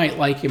people you might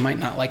like, you might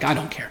not like. I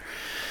don't care.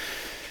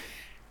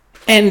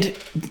 And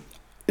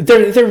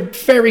they're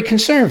very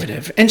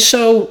conservative. And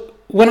so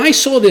when I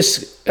saw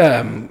this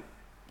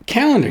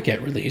calendar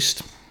get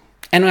released,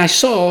 and I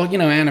saw,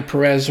 Anna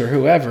Perez or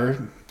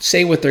whoever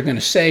say what they're going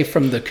to say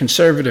from the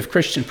conservative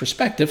Christian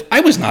perspective,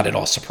 I was not at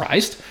all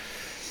surprised.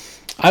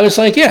 I was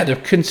like, yeah, the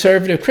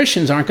conservative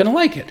Christians aren't going to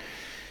like it.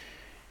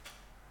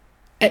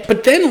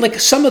 But then, like,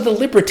 some of the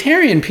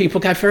libertarian people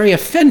got very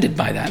offended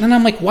by that. And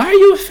I'm like, why are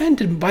you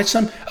offended by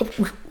some...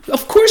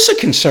 Of course a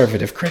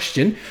conservative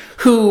Christian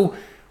who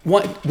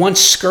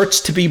wants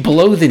skirts to be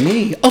below the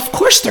knee, of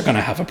course they're going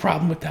to have a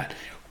problem with that.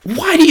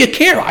 Why do you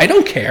care? I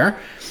don't care.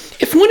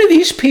 If one of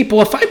these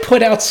people, if I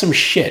put out some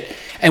shit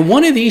and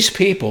one of these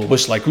people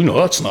was like,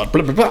 that's not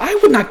blah, blah, blah, I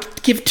would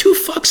not give two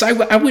fucks.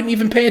 I wouldn't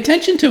even pay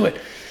attention to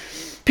it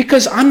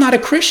because I'm not a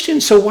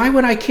Christian. So why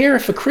would I care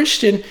if a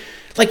Christian,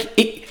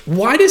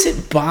 why does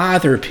it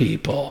bother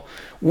people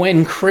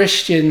when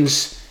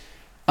Christians,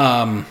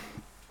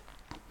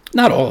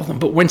 not all of them,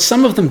 but when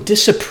some of them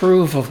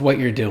disapprove of what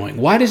you're doing?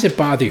 Why does it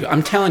bother you?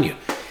 I'm telling you,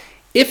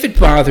 if it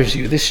bothers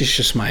you, this is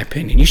just my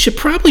opinion, you should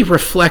probably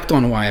reflect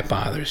on why it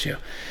bothers you.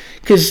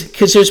 Because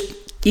there's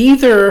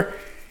either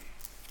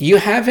you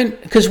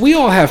haven't, because we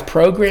all have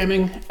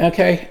programming,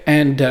 okay?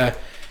 And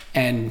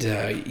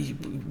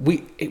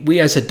we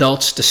as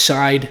adults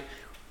decide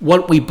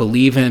what we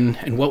believe in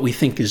and what we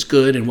think is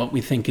good and what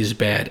we think is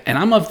bad. And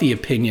I'm of the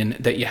opinion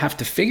that you have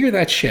to figure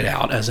that shit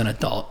out as an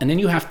adult, and then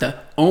you have to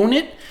own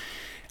it.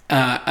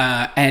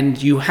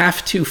 And you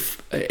have to,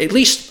 at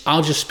least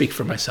I'll just speak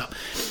for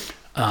myself.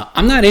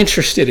 I'm not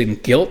interested in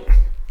guilt.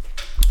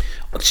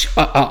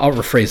 I'll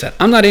rephrase that.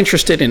 I'm not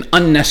interested in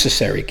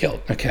unnecessary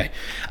guilt. Okay.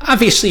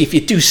 Obviously, if you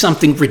do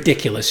something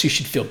ridiculous, you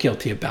should feel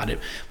guilty about it.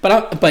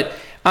 But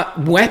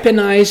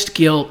weaponized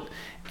guilt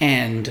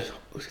and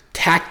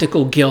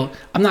tactical guilt,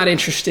 I'm not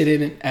interested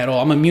in it at all.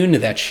 I'm immune to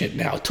that shit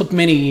now. It took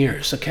many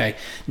years. Okay.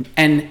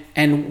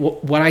 And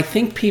what I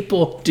think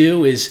people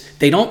do is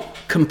they don't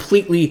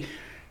completely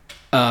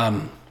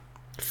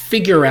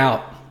figure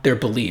out their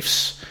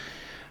beliefs.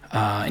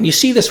 And you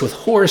see this with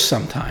whores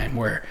sometime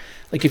where,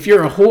 like, if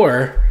you're a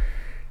whore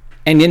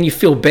and then you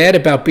feel bad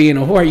about being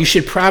a whore, you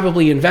should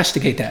probably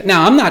investigate that.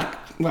 Now,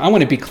 I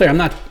want to be clear.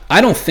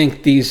 I don't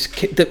think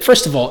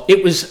first of all,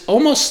 it was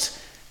almost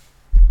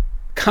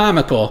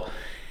comical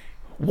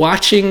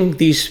watching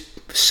these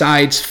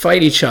sides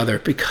fight each other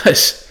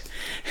because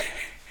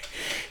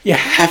you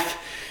have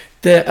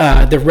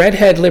the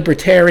redhead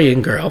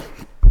libertarian girl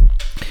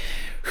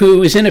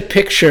who is in a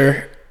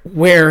picture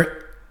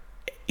where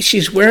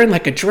she's wearing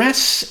like a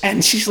dress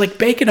and she's like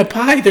baking a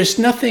pie. There's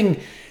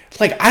nothing,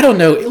 like, I don't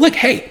know. Look,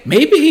 hey,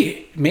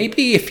 maybe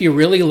if you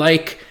really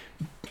like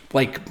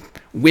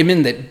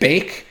women that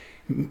bake,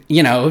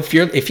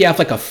 if you have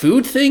like a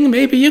food thing,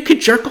 maybe you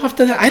could jerk off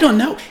to that. I don't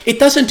know. It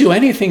doesn't do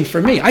anything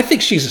for me. I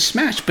think she's a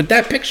smash, but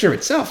that picture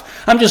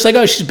itself, I'm just like,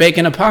 oh, she's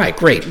baking a pie.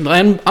 Great.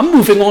 I'm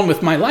moving on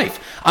with my life.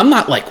 I'm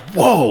not like,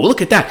 whoa,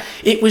 look at that.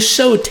 It was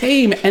so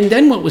tame. And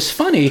then what was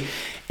funny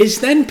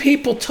is then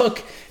people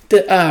took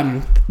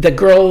the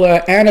girl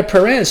Anna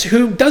Perez,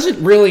 who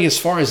doesn't really, as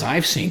far as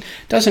I've seen,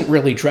 doesn't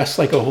really dress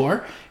like a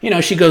whore. You know,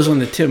 she goes on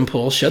the Tim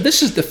Pool show.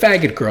 This is the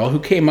faggot girl who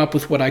came up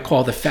with what I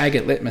call the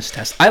faggot litmus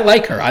test. I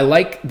like her. I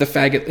like the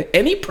faggot.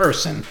 Any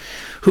person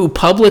who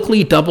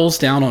publicly doubles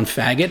down on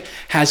faggot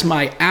has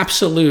my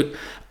absolute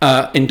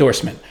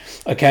endorsement.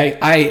 Okay,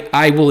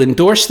 I will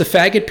endorse the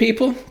faggot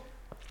people.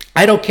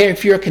 I don't care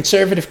if you're a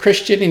conservative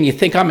Christian and you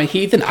think I'm a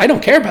heathen. I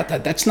don't care about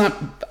that. That's not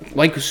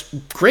like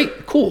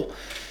great, cool.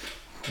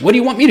 What do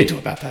you want me to do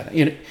about that?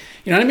 You know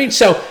what I mean?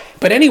 So,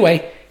 but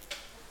anyway,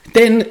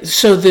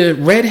 so the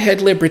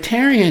redhead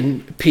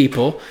libertarian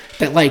people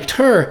that liked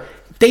her,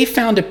 they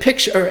found a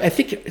picture, or I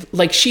think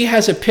like she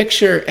has a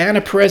picture,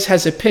 Anna Perez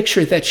has a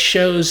picture that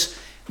shows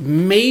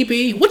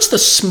maybe, what's the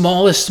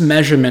smallest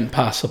measurement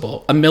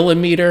possible? A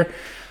millimeter?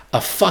 A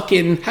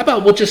fucking, how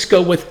about we'll just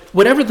go with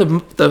whatever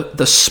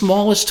the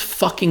smallest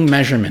fucking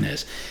measurement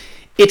is.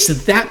 It's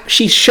that,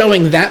 she's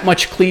showing that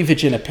much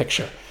cleavage in a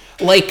picture.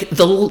 Like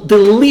the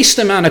least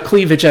amount of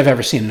cleavage I've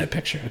ever seen in a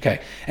picture,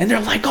 okay? And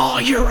they're like, oh,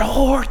 you're a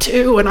whore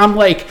too. And I'm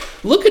like,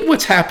 look at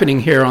what's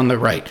happening here on the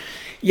right.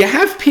 You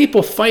have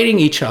people fighting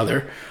each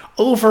other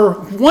over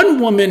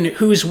one woman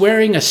who's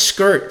wearing a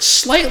skirt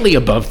slightly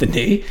above the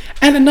knee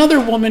and another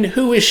woman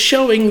who is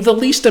showing the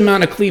least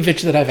amount of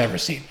cleavage that I've ever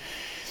seen.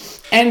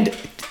 And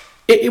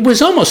it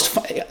was almost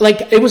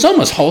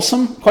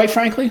wholesome, quite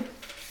frankly.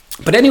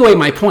 But anyway,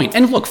 my point,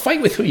 and look,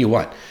 fight with who you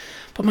want.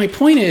 But my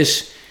point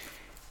is,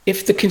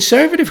 if the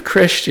conservative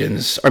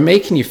Christians are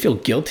making you feel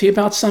guilty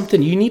about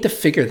something, you need to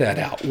figure that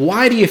out.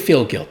 Why do you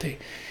feel guilty?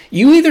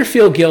 You either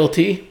feel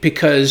guilty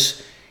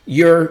because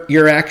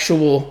your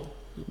actual,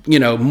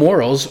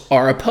 morals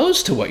are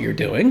opposed to what you're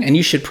doing, and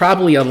you should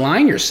probably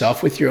align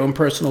yourself with your own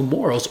personal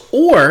morals,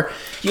 or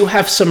you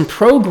have some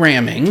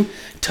programming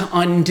to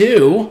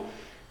undo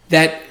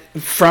that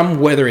from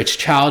whether it's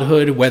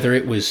childhood, whether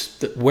it was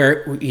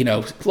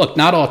look,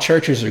 not all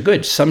churches are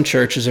good. Some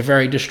churches are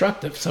very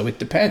destructive. So it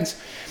depends.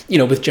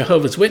 With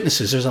Jehovah's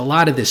Witnesses, there's a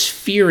lot of this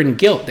fear and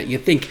guilt that you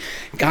think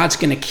God's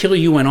going to kill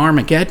you in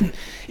Armageddon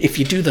if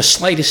you do the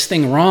slightest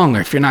thing wrong,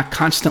 or if you're not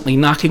constantly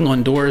knocking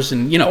on doors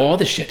and, all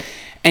this shit.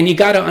 And you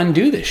got to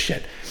undo this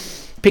shit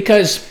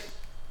because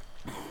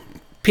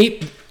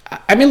people,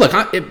 look,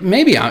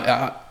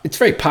 it's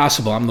very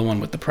possible I'm the one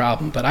with the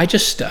problem, but I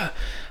just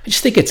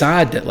think it's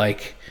odd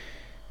that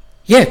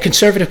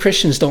conservative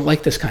Christians don't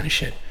like this kind of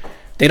shit.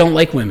 They don't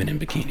like women in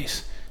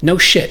bikinis. No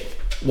shit.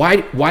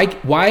 Why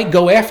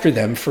go after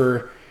them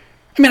for?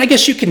 I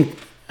guess you can.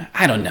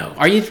 I don't know.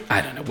 I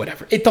don't know.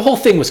 Whatever. The whole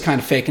thing was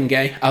kind of fake and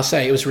gay. I'll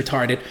say it was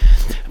retarded,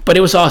 but it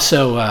was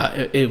also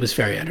it was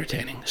very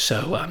entertaining.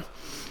 So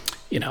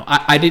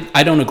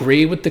I don't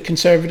agree with the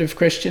conservative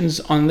Christians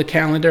on the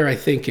calendar. I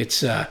think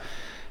it's I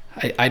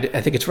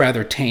think it's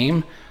rather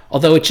tame.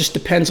 Although it just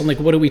depends on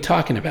what are we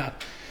talking about?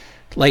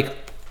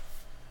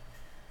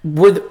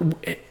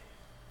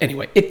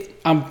 Anyway,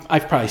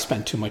 I've probably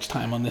spent too much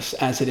time on this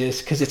as it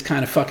is because it's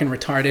kind of fucking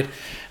retarded.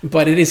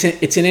 But it was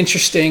an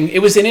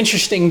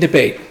interesting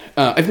debate.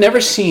 I've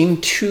never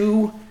seen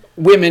two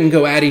women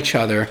go at each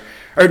other,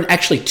 or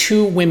actually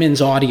two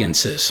women's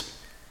audiences,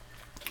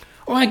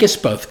 or I guess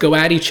both, go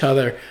at each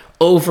other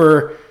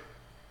over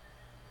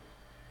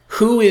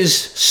who is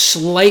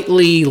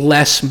slightly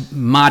less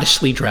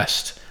modestly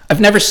dressed. I've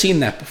never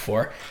seen that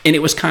before, and it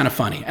was kind of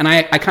funny, and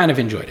I kind of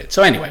enjoyed it.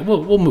 So anyway,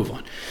 we'll move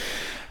on.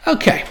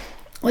 Okay.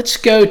 Let's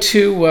go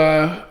to,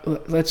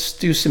 let's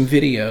do some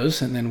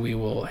videos, and then we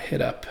will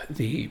hit up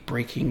the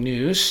breaking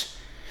news.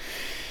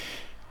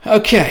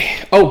 Okay.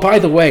 Oh, by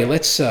the way,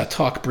 let's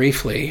talk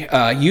briefly.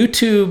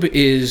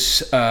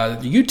 YouTube's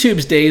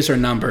days are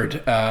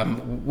numbered.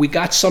 We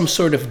got some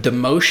sort of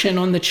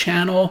demotion on the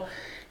channel,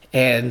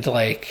 and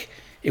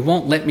it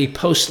won't let me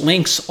post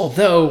links,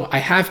 although I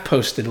have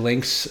posted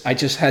links. I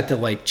just had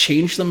to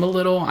change them a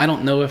little. I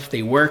don't know if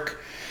they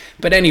work.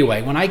 But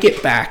anyway, when I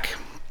get back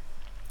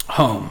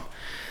home,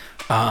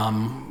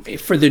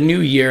 for the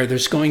new year,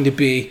 there's going to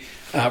be,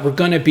 we're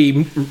going to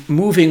be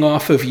moving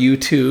off of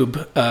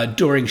YouTube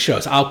during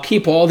shows. I'll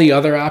keep all the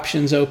other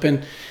options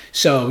open,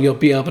 so you'll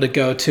be able to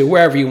go to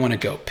wherever you want to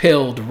go.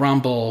 Pilled,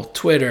 Rumble,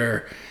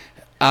 Twitter,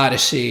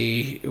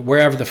 Odyssey,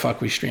 wherever the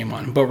fuck we stream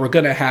on. But we're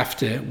going to have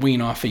to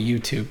wean off of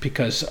YouTube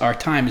because our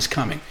time is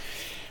coming.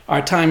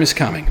 Our time is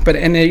coming.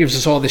 And it gives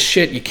us all this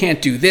shit. You can't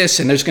do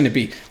this, and there's going to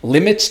be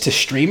limits to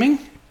streaming.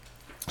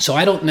 So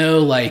I don't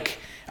know,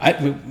 I'll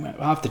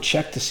have to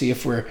check to see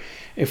if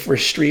we're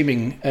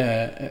streaming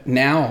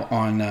now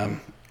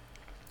on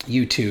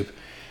YouTube,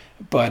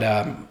 but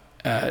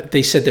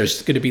they said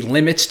there's going to be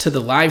limits to the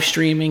live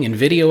streaming and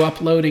video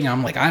uploading.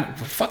 I'm like,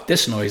 fuck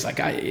this noise.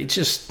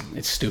 It's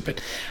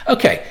stupid.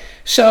 Okay,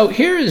 so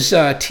here is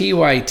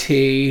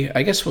TYT.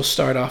 I guess we'll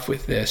start off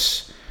with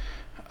this.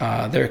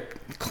 They're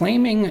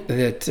claiming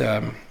that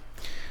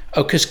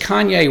because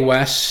Kanye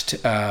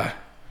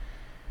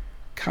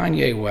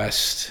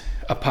West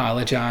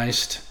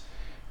apologized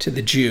to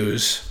the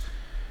Jews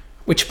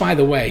Which, by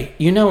the way,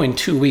 in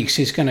 2 weeks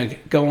he's going to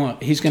go on.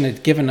 He's going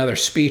to give another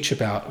speech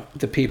about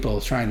the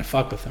people trying to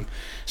fuck with him.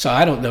 So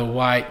I don't know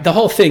why. The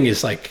whole thing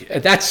is like,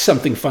 that's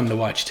something fun to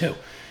watch too.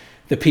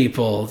 The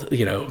people,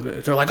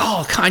 they're like,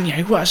 oh,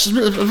 Kanye West,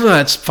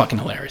 that's fucking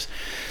hilarious.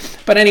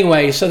 But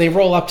anyway, so they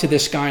roll up to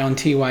this guy on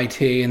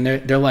TYT, and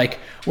they're like,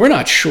 we're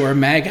not sure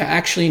MAGA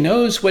actually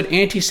knows what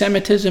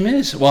anti-Semitism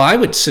is. Well, I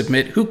would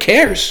submit, who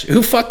cares?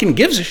 Who fucking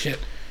gives a shit?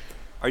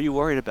 Are you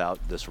worried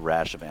about this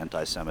rash of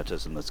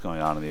anti-Semitism that's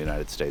going on in the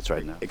United States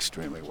right now?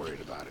 Extremely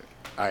worried about it.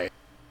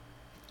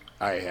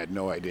 I had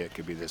no idea it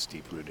could be this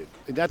deep-rooted.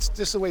 That's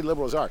just the way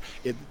liberals are.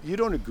 If you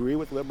don't agree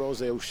with liberals,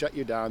 they'll shut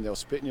you down, they'll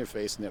spit in your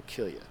face, and they'll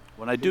kill you.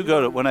 When I do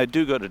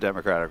go to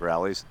Democratic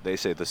rallies, they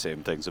say the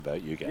same things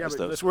about you guys.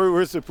 Yeah, but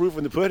where's the proof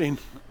in the pudding?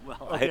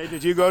 Well, okay,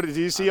 did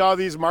you see all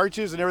these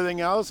marches and everything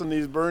else, and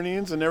these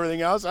burnings and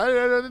everything else?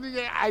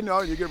 I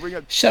know you're gonna bring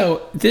up.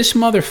 So this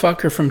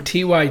motherfucker from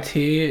TYT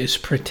is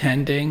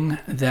pretending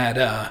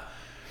that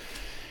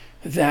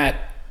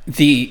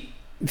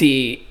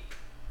the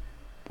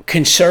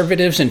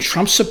conservatives and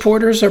Trump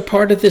supporters are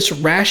part of this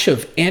rash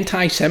of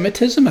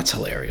anti-Semitism. That's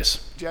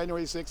hilarious.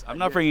 January 6th. I'm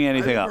not bringing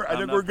anything up. I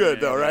think we're good,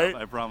 though, right?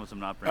 I promise I'm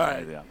not bringing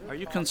anything up. Are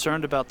you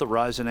concerned about the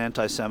rise in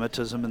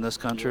anti-Semitism in this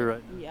country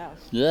right now? Yes.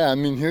 Yeah, I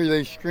mean, here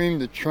they scream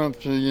that Trump,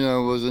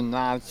 was a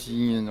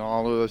Nazi and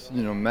all of us,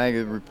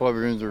 MAGA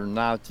Republicans are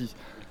Nazis.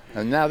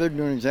 And now they're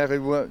doing exactly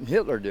what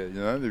Hitler did,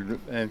 they're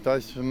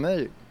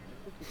anti-Semitic.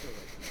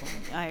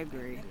 I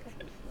agree.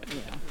 Yeah.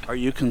 Are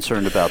you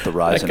concerned about the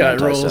rise in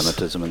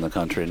anti-Semitism in the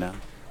country now?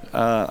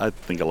 I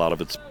think a lot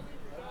of it's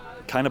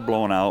kind of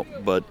blown out,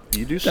 but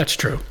you do That's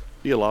true.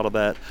 see a lot of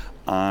that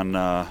on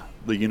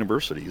the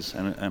universities,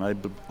 and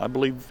I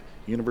believe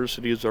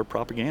universities are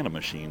propaganda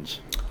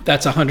machines.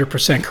 That's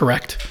 100%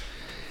 correct.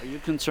 Are you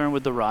concerned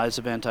with the rise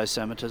of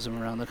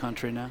anti-Semitism around the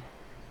country now?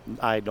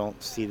 I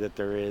don't see that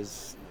there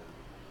is.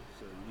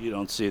 You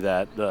don't see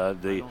that? I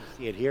don't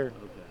see it here.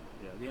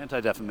 The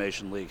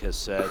Anti-Defamation League has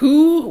said...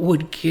 Who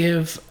would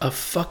give a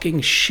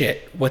fucking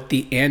shit what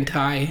the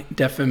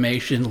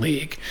Anti-Defamation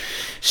League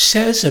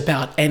says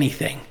about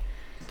anything?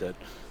 That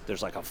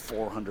there's like a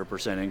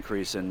 400%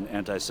 increase in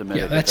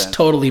anti-Semitic that's events.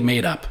 totally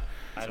made up.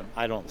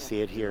 I don't see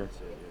it here.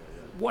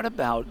 What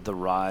about the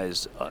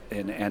rise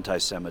in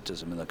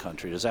anti-Semitism in the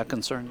country? Does that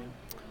concern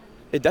you?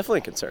 It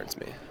definitely concerns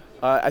me.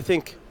 I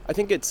think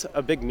it's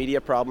a big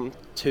media problem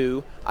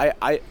too.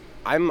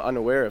 I'm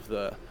unaware of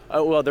the...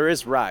 well, there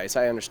is rise.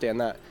 I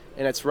understand that,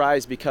 and it's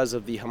rise because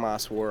of the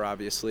Hamas war,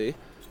 obviously.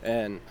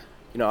 And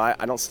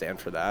I don't stand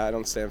for that. I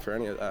don't stand for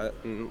any of that.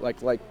 And like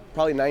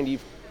probably 90%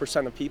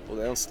 of people,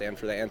 they don't stand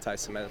for the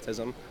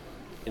anti-Semitism.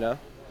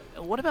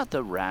 What about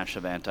the rash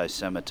of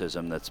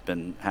anti-Semitism that's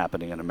been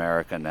happening in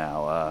America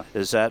now?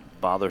 Is that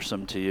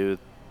bothersome to you?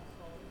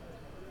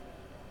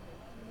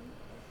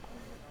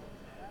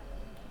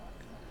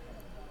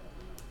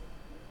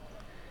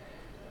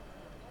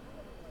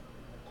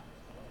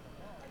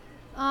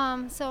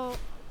 So,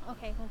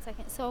 okay, 1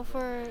 second. So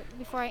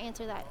before I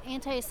answer that,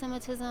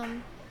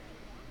 anti-Semitism,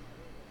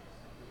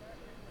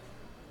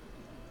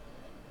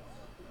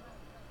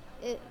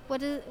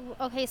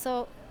 okay,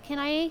 so can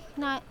I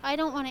not, I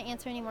don't want to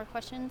answer any more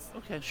questions.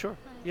 Okay, sure.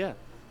 Yeah,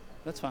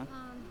 that's fine.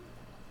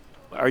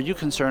 Are you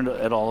concerned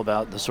at all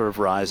about the sort of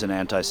rise in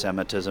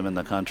anti-Semitism in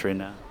the country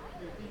now?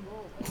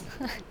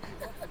 Do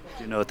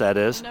you know what that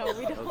is? No,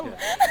 we don't. Okay.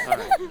 All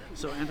right.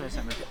 So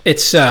anti-Semitism.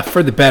 It's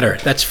for the better.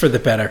 That's for the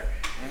better.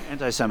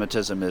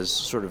 Anti-Semitism is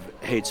sort of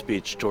hate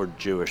speech toward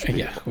Jewish people.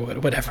 Yeah,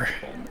 whatever.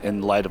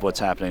 In light of what's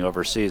happening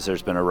overseas,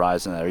 there's been a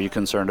rise in that. Are you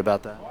concerned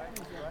about that?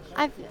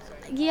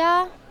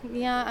 Yeah,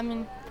 I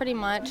mean, pretty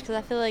much, because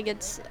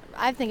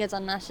I think it's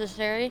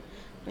unnecessary.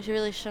 We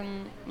really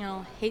shouldn't,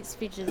 hate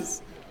speech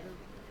it's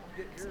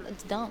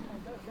dumb.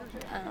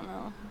 I don't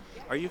know.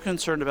 Are you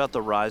concerned about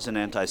the rise in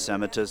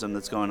anti-Semitism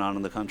that's going on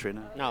in the country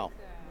now? No,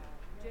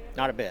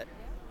 not a bit.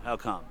 How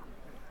come?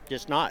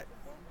 Just not.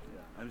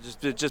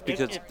 Just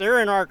because... If they're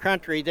in our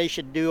country, they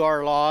should do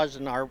our laws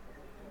and our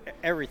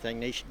everything.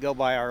 They should go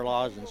by our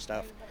laws and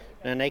stuff.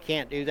 And they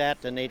can't do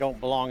that, then they don't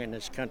belong in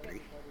this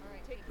country.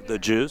 The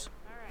Jews?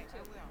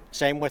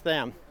 Same with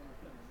them.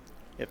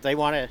 If they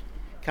want to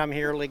come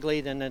here legally,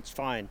 then that's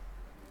fine.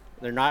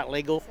 They're not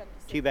legal,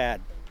 too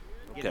bad.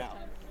 Get Okay. out.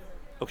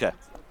 Okay.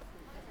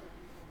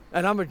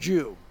 And I'm a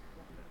Jew.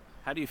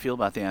 How do you feel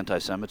about the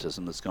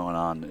anti-Semitism that's going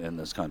on in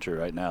this country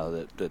right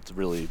now that's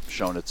really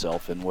shown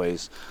itself in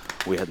ways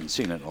we hadn't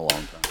seen it in a long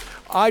time?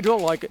 I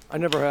don't like it. I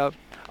never have.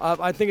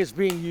 I think it's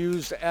being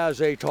used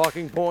as a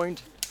talking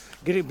point,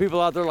 getting people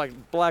out there like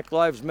Black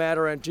Lives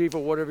Matter, Antifa,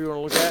 whatever you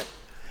want to look at.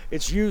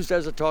 It's used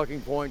as a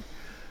talking point,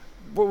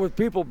 but with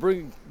people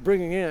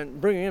bringing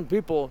in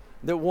people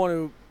that want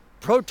to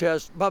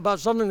protest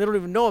about something they don't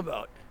even know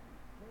about.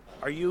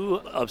 Are you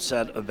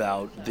upset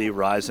about the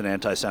rise in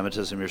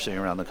anti-Semitism you're seeing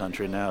around the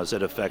country now? Is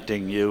it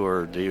affecting you,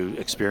 or do you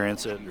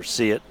experience it or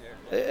see it?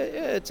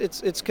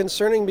 It's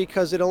concerning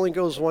because it only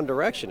goes one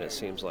direction. It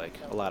seems like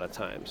a lot of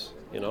times.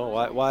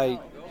 Why?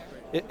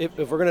 If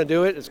we're going to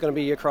do it, it's going to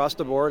be across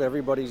the board.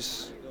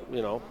 Everybody's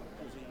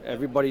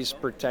everybody's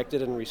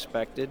protected and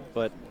respected,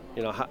 but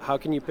how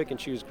can you pick and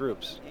choose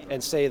groups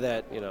and say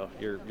that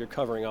you're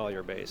covering all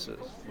your bases?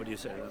 What do you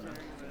say to that?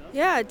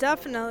 Yeah,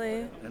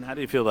 definitely. And how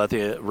do you feel about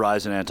the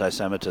rise in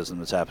anti-Semitism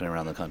that's happening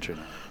around the country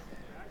now?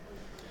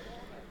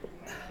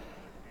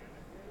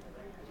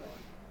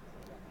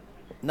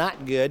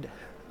 Not good,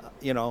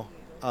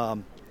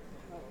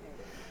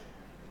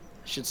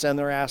 should send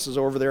their asses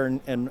over there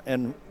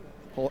and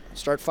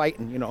start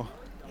fighting,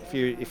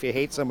 if you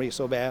hate somebody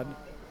so bad.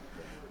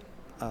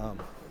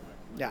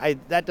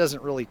 That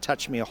doesn't really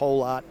touch me a whole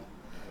lot.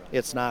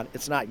 It's not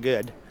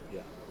good.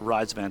 Yeah.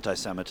 Rise of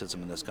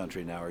anti-Semitism in this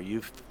country now. Are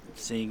you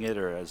seeing it,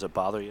 or does it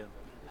bother you?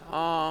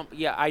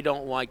 Yeah, I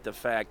don't like the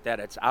fact that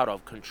it's out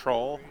of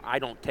control. I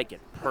don't take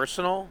it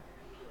personal.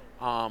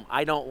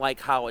 I don't like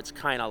how it's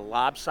kind of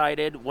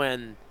lopsided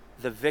when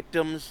the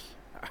victims,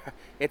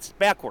 it's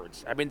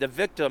backwards. I mean, the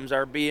victims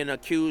are being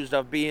accused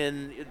of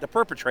being the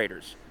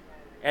perpetrators.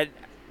 And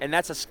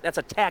that's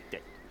a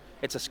tactic.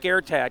 It's a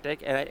scare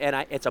tactic, and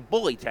it's a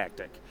bully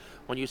tactic.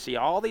 When you see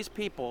all these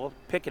people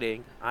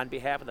picketing on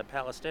behalf of the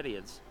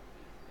Palestinians,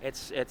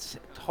 it's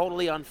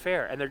totally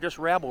unfair, and they're just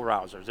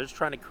rabble-rousers. They're just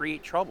trying to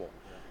create trouble.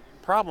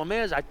 Problem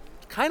is, I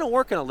kind of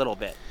working a little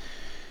bit.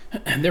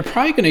 They're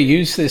probably going to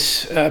use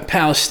this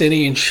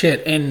Palestinian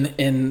shit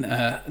in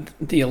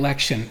the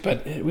election,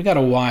 but we got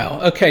a while.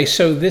 Okay,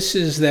 so this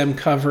is them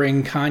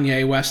covering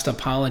Kanye West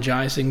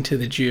apologizing to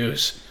the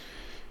Jews.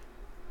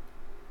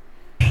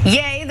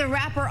 Ye, the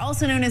rapper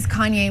also known as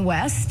Kanye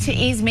West,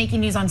 is making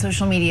news on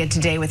social media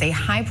today with a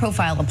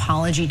high-profile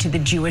apology to the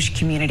Jewish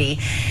community,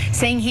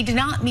 saying he did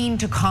not mean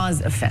to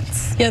cause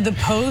offense. Yeah, the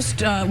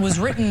post was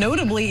written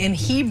notably in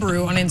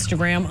Hebrew on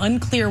Instagram.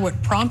 Unclear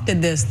what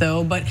prompted this,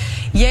 though, but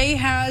Ye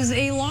has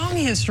a long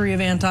history of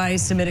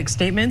anti-Semitic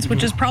statements,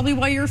 which is probably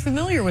why you're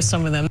familiar with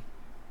some of them.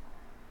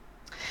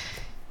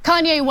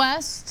 Kanye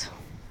West,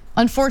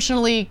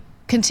 unfortunately,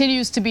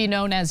 continues to be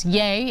known as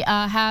Ye,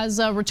 has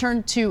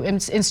returned to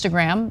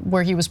Instagram,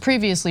 where he was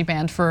previously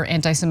banned for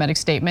anti-Semitic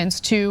statements,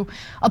 to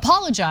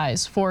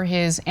apologize for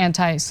his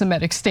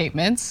anti-Semitic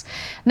statements.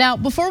 Now,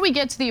 before we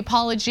get to the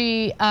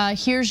apology,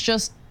 here's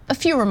just a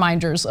few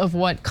reminders of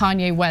what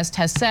Kanye West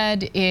has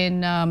said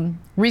in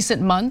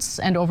recent months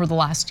and over the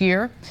last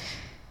year.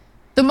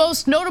 The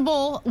most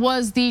notable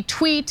was the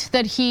tweet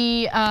that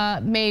he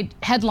made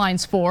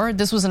headlines for.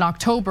 This was in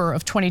October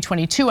of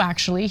 2022,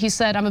 actually. He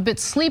said, "I'm a bit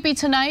sleepy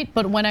tonight,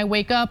 but when I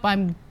wake up,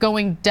 I'm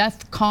going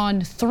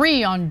DEFCON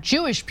 3 on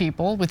Jewish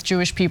people," with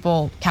Jewish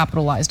people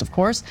capitalized, of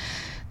course.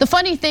 "The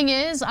funny thing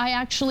is, I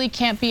actually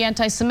can't be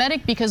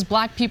anti-Semitic because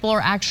black people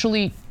are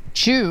actually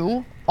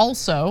Jew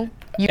also."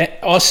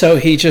 Also,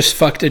 he just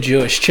fucked a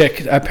Jewish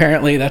chick.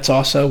 Apparently, that's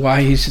also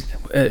why he's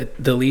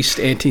the least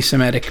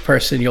anti-Semitic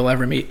person you'll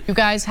ever meet. "You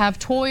guys have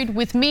toyed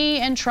with me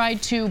and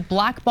tried to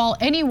blackball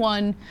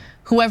anyone,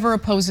 whoever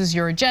opposes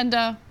your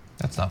agenda."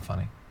 That's not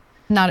funny.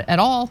 Not at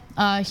all.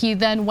 He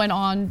then went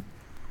on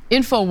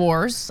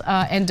InfoWars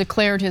and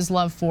declared his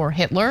love for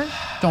Hitler.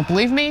 Don't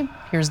believe me?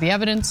 Here's the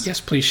evidence.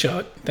 Yes, please show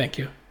it. Thank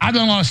you. I've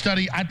done a lot of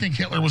study. I think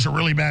Hitler was a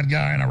really bad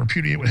guy, and I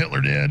repudiate what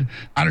Hitler did.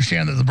 I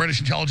understand that the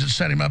British intelligence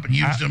set him up and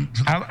used him.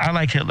 I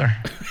like Hitler.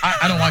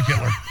 I don't like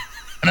Hitler.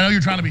 And I know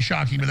you're trying to be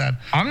shocking with that.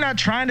 I'm not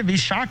trying to be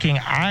shocking.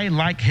 I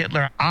like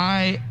Hitler.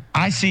 I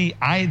see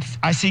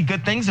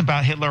good things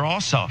about Hitler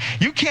also.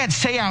 You can't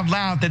say out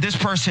loud that this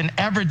person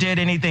ever did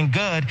anything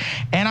good,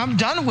 and I'm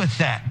done with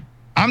that.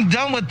 I'm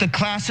done with the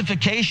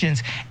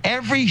classifications.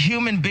 Every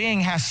human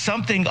being has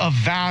something of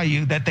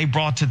value that they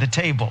brought to the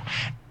table,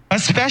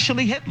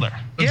 especially Hitler.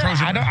 Yeah,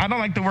 I don't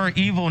like the word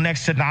evil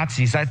next to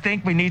Nazis. I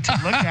think we need to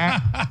look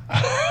at.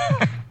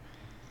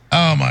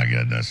 Oh my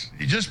goodness!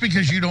 Just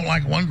because you don't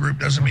like one group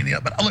doesn't mean the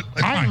other. But look,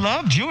 I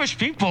love Jewish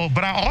people,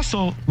 but I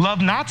also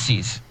love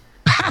Nazis.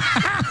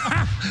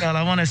 Well,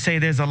 I want to say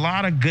there's a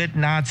lot of good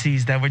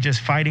Nazis that were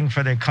just fighting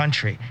for their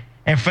country.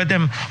 And for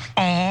them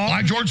all,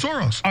 like George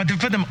Soros,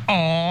 for them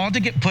all to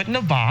get put in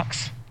a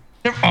box,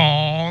 they're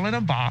all in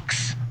a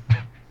box.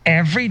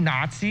 Every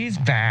Nazi's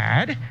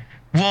bad.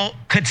 Well,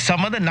 could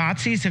some of the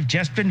Nazis have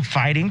just been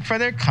fighting for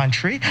their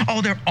country?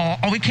 Oh, they're all.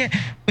 Oh, we can't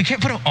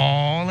put them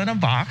all in a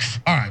box.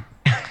 All right.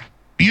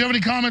 Do you have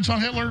any comments on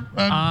Hitler?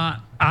 I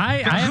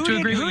have to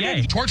agree with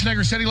Ye.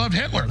 Schwarzenegger said he loved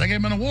Hitler. They gave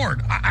him an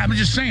award. I'm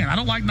just saying, I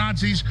don't like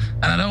Nazis,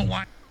 and I don't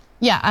like.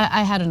 Yeah,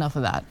 I had enough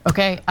of that,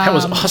 okay? That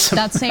was awesome.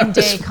 That same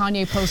day,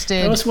 Kanye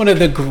posted. That was one of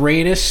the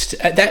greatest.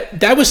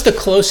 That was the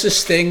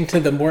closest thing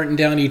to the Morton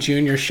Downey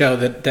Jr. show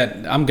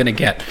that I'm gonna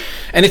get,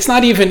 and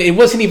it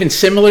wasn't even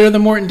similar to the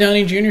Morton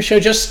Downey Jr. show.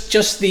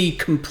 Just the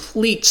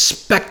complete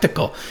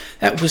spectacle.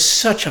 That was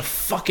such a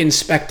fucking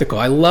spectacle.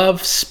 I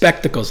love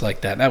spectacles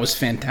like that. That was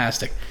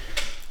fantastic.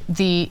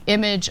 The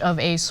image of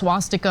a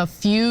swastika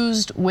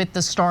fused with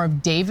the Star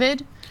of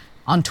David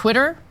on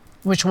Twitter,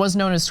 which was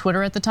known as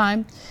Twitter at the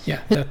time. Yeah,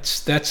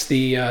 that's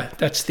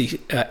the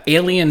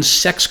alien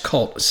sex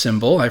cult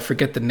symbol. I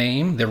forget the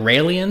name. The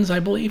Raelians, I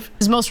believe.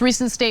 His most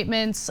recent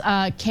statements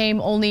came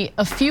only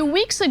a few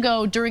weeks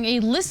ago during a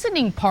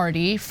listening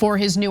party for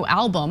his new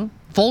album,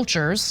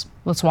 Vultures.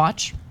 Let's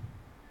watch.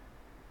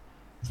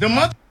 The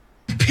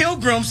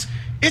pilgrims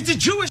is the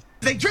Jewish.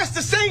 They dress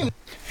the same.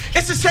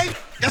 It's the same.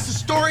 That's the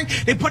story.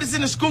 They put us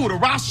in the school. The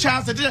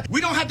Rothschilds.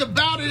 We don't have to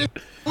bow to it.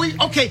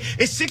 Okay,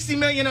 it's 60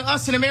 million of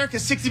us in America,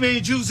 60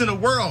 million Jews in the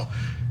world.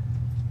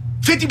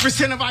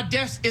 50% of our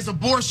deaths is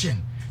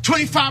abortion.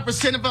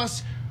 25% of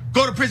us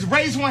go to prison.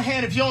 Raise one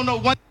hand if you don't know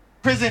one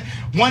prison,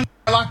 one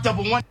locked up,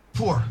 and one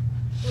poor.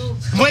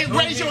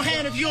 Raise your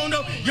hand if you don't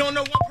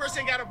know one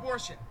person got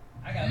abortion.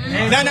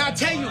 Now I'll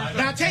tell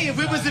you, if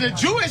it was in a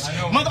Jewish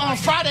mother on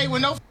Friday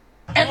with no,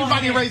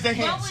 everybody raised their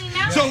hands.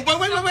 So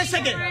wait a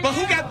second.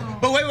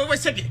 But wait a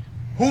second.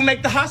 Who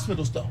make the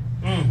hospitals though?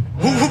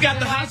 Who got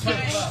the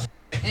hospitals?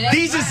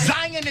 These are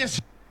Zionists.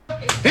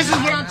 This is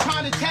what I'm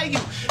trying to tell you.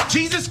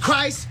 Jesus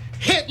Christ,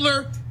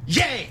 Hitler,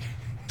 yay.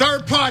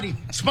 Third party,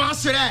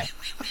 sponsor that.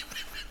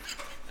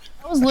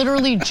 That was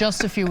literally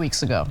just a few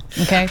weeks ago,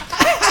 okay?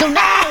 So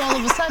now all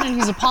of a sudden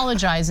he's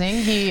apologizing.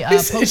 He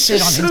posted it's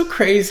just so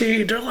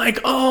crazy. They're like,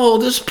 oh,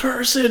 this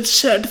person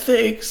said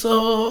things.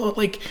 Oh,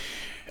 like,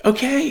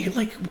 okay,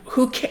 like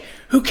who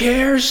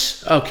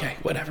cares? Okay,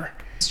 whatever.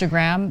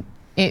 Instagram,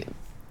 a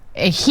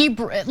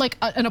Hebrew, like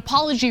an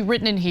apology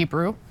written in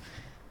Hebrew.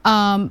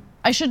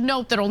 I should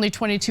note that only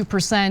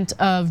 22%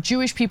 of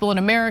Jewish people in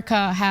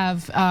America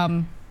have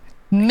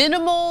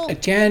minimal.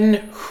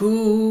 Again,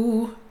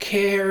 who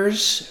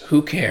cares?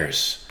 Who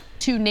cares?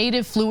 To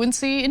native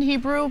fluency in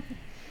Hebrew.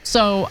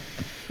 So,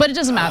 but it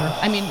doesn't matter.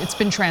 I mean, it's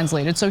been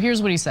translated. So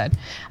here's what he said.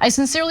 I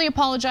sincerely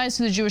apologize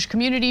to the Jewish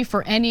community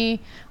for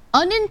any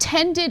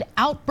unintended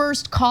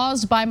outburst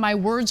caused by my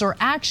words or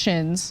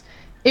actions.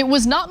 It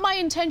was not my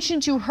intention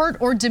to hurt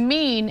or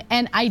demean,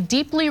 and I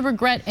deeply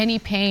regret any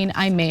pain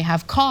I may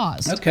have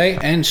caused. Okay,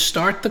 and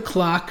start the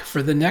clock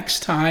for the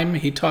next time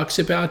he talks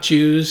about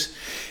Jews,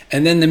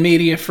 and then the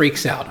media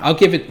freaks out. I'll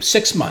give it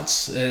 6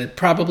 months,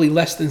 probably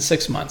less than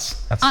 6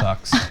 months. That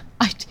sucks.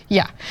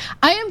 Yeah,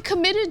 I am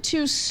committed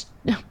to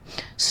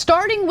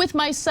starting with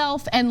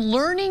myself and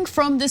learning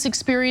from this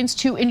experience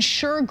to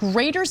ensure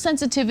greater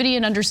sensitivity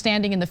and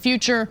understanding in the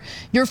future.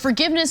 Your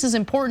forgiveness is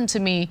important to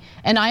me,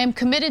 and I am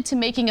committed to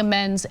making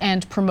amends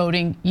and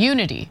promoting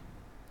unity.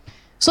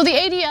 So the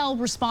ADL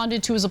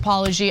responded to his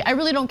apology. I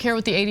really don't care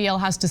what the ADL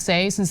has to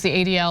say, since the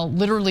ADL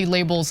literally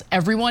labels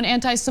everyone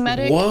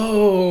anti-Semitic.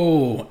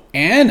 Whoa,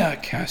 Anna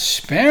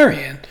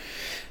Kasparian.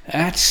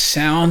 That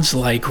sounds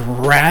like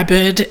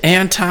rabid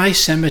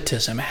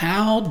anti-Semitism.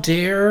 How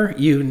dare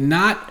you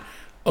not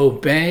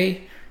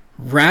obey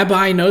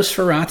Rabbi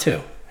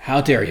Nosferatu?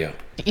 How dare you?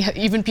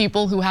 Even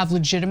people who have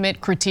legitimate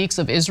critiques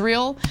of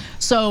Israel.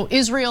 So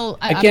Israel,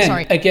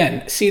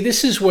 Again, see,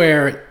 this is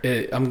where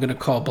I'm going to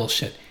call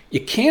bullshit.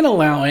 You can't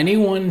allow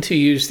anyone to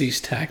use these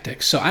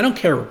tactics. So I don't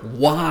care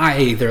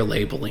why they're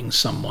labeling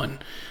someone.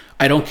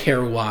 I don't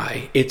care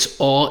why. It's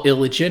all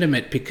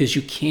illegitimate because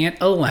you can't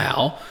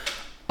allow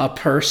a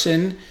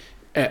person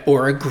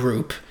or a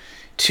group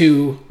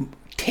to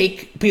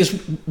take, because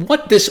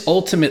what this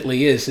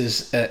ultimately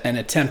is an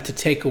attempt to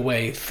take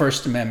away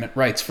First Amendment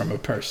rights from a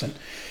person.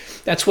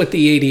 That's what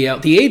the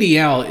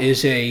ADL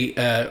is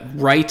a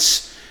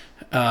rights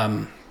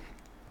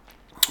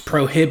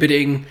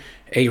prohibiting,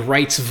 a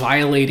rights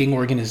violating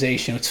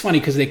organization. It's funny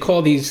because they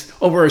call these,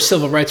 we're a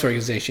civil rights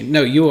organization.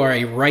 No, you are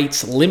a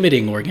rights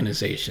limiting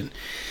organization.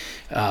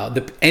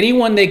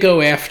 Anyone they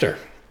go after,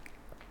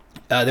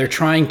 they're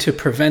trying to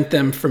prevent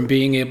them from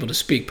being able to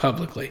speak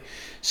publicly.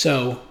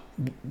 So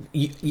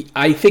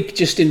I think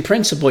just in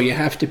principle, you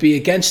have to be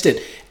against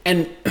it.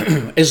 And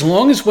as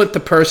long as what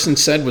the person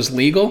said was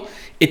legal,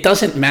 it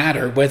doesn't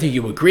matter whether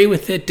you agree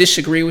with it,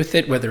 disagree with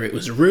it, whether it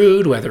was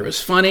rude, whether it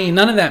was funny,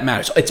 none of that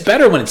matters. It's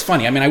better when it's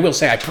funny. I mean, I will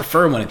say I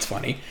prefer when it's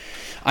funny.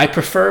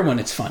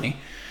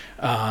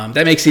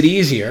 That makes it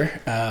easier,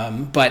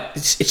 but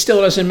it still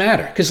doesn't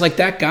matter. Because like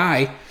that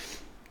guy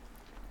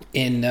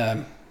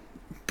in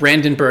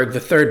Brandenburg,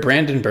 the third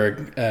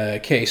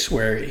Brandenburg case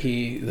where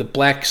the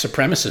black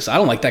supremacist, I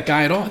don't like that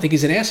guy at all. I think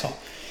he's an asshole.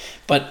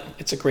 But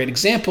it's a great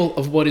example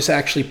of what is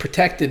actually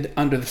protected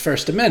under the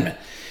First Amendment.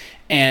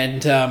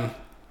 And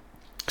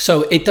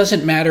so it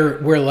doesn't matter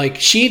where, like,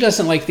 she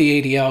doesn't like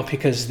the ADL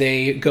because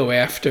they go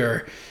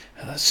after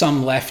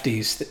some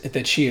lefties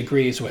that she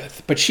agrees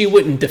with. But she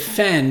wouldn't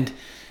defend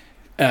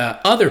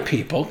other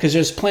people because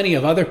there's plenty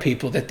of other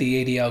people that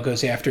the ADL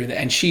goes after,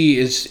 and she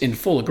is in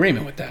full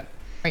agreement with that.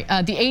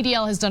 The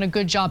ADL has done a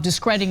good job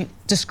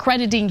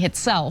discrediting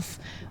itself,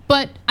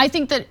 but I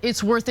think that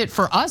it's worth it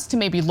for us to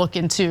maybe look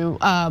into,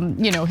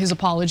 his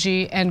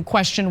apology and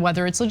question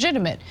whether it's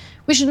legitimate.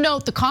 We should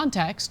note the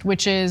context,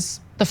 which is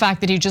the fact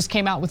that he just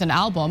came out with an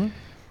album.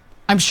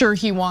 I'm sure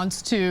he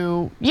wants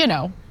to,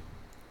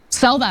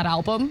 sell that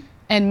album,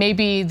 and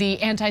maybe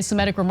the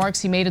anti-Semitic remarks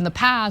he made in the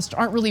past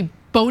aren't really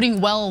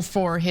boding well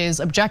for his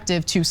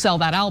objective to sell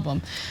that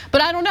album.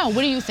 But I don't know.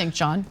 What do you think,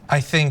 John? I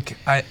think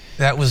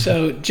that was...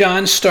 So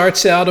John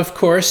starts out, of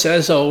course,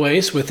 as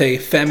always, with a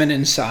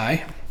feminine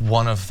sigh.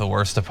 One of the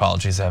worst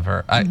apologies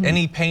ever.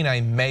 Any pain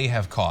I may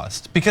have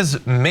caused.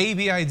 Because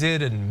maybe I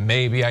did and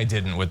maybe I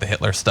didn't with the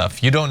Hitler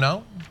stuff. You don't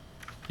know?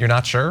 You're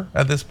not sure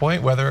at this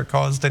point whether it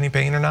caused any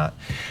pain or not.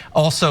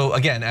 Also,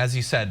 again, as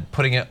you said,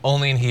 putting it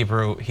only in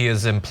Hebrew, he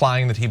is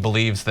implying that he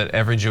believes that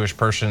every Jewish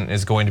person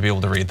is going to be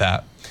able to read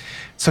that.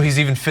 So he's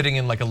even fitting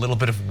in like a little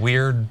bit of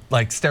weird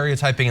like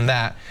stereotyping in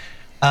that.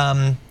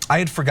 I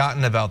had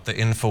forgotten about the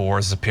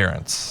InfoWars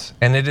appearance,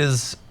 and it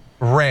is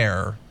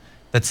rare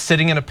that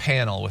sitting in a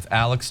panel with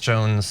Alex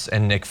Jones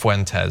and Nick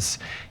Fuentes,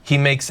 he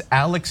makes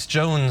Alex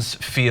Jones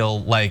feel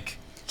like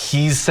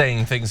he's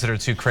saying things that are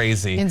too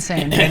crazy.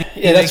 Insane.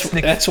 Yeah,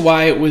 that's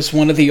why it was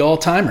one of the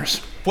all-timers.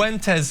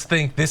 Fuentes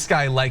think this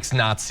guy likes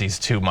Nazis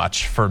too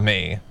much for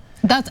me.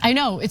 I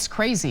know, it's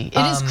crazy.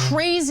 It is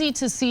crazy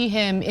to see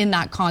him in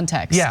that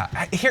context. Yeah,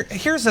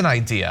 here's an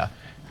idea.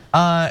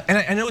 And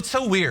I know it's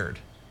so weird.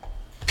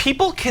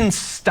 People can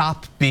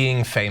stop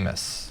being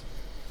famous.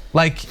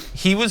 Like,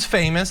 he was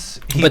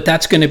famous. But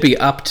that's going to be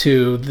up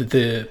to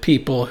the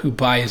people who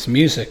buy his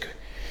music.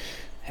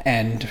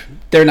 And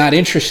they're not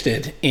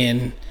interested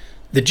in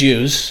the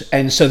Jews,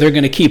 and so they're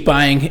going to keep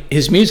buying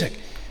his music.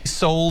 He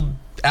sold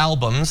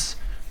albums.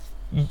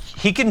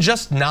 He can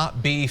just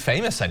not be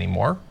famous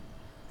anymore.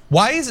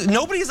 Why is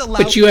nobody's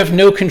allowed? But you have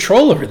no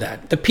control over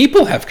that. The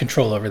people have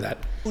control over that.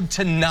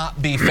 To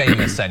not be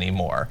famous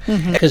anymore.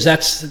 Because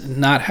that's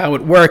not how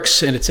it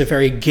works, and it's a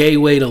very gay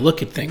way to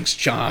look at things,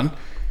 John.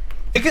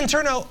 It can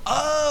turn out,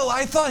 oh,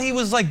 I thought he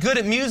was like good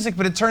at music,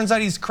 but it turns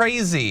out he's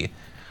crazy.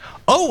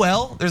 Oh,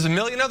 well, there's a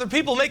million other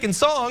people making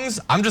songs.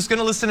 I'm just going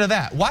to listen to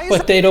that. Why is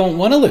But they don't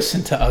want to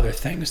listen to other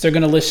things. They're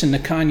going to listen to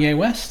Kanye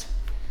West.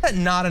 that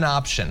not an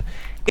option?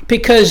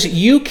 Because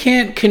you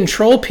can't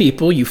control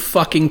people, you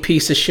fucking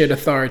piece of shit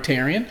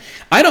authoritarian.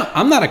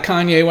 I'm not a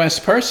Kanye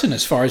West person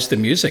as far as the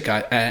music,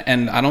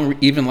 and I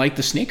don't even like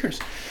the sneakers.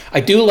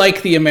 I do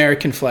like the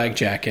American flag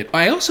jacket.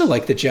 I also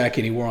like the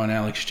jacket he wore on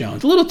Alex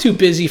Jones. A little too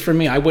busy for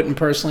me. I wouldn't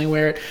personally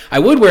wear it. I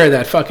would wear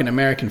that fucking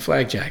American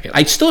flag jacket.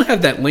 I still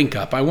have that link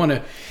up. I want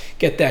to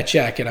get that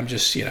jacket. I'm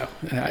just,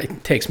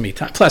 it takes me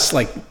time. Plus,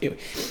 like,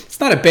 it's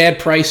not a bad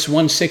price,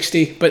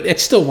 $160, but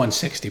it's still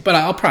 $160. But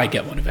I'll probably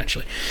get one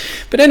eventually.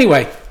 But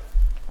anyway,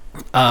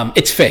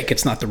 it's fake.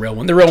 It's not the real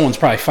one. The real one's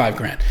probably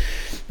 $5,000.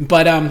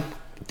 But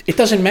it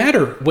doesn't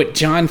matter what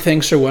John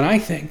thinks or what I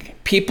think.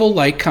 People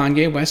like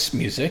Kanye West's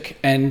music,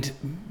 and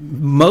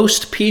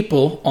most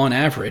people, on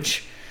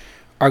average,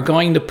 are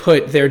going to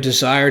put their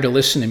desire to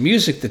listen to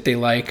music that they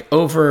like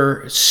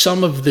over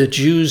some of the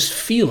Jews'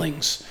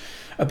 feelings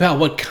about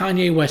what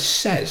Kanye West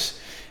says.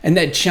 And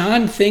that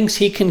John thinks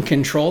he can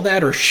control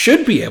that or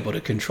should be able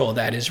to control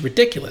that is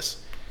ridiculous.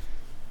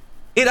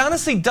 It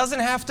honestly doesn't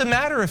have to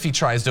matter if he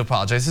tries to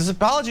apologize. His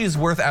apology is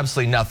worth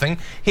absolutely nothing.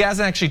 He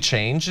hasn't actually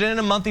changed, and in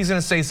a month he's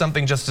gonna say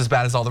something just as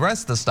bad as all the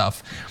rest of the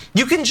stuff.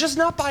 You can just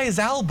not buy his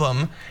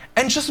album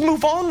and just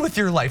move on with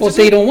your life. Well,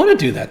 they don't want to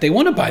do that. They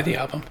want to buy the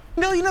album. A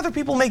million other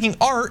people making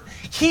art.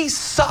 He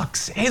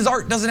sucks. His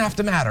art doesn't have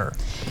to matter.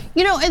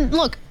 And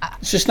look,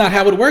 it's just not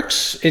how it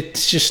works.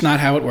 It's just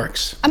not how it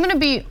works. I'm gonna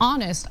be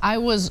honest. I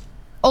was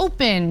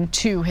open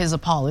to his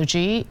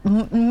apology,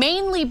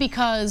 mainly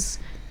because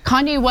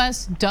Kanye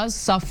West does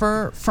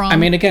suffer from... I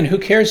mean, again, who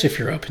cares if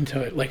you're open to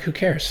it? Like, who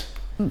cares?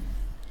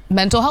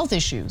 Mental health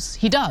issues.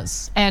 He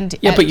does. And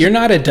yeah, but you're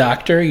not a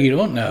doctor. You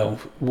don't know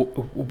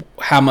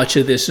how much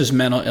of this is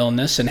mental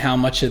illness and how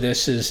much of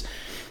this is,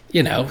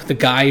 the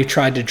guy who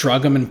tried to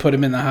drug him and put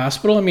him in the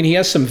hospital. I mean, he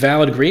has some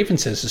valid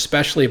grievances,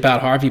 especially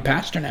about Harvey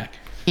Pasternak.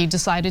 He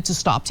decided to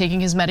stop taking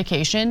his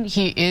medication.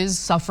 He is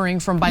suffering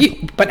from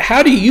But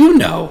how do you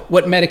know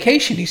what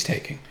medication he's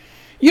taking?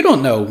 You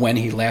don't know when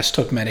he last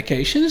took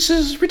medication. This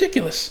is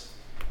ridiculous.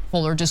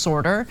 Bipolar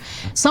disorder.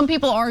 Some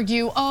people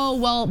argue, oh,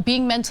 well,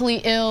 being mentally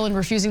ill and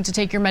refusing to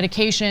take your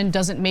medication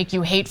doesn't make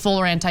you hateful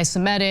or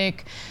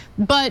anti-Semitic.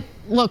 But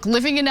look,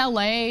 living in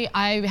LA,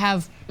 I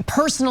have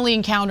personally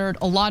encountered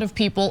a lot of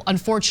people,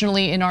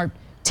 unfortunately, in our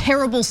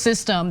terrible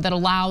system that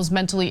allows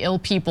mentally ill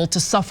people to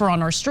suffer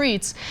on our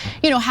streets,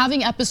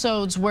 having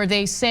episodes where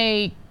they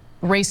say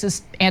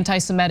racist,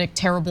 anti-Semitic,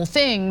 terrible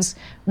things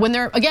when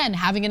they're, again,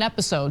 having an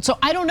episode. So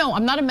I don't know,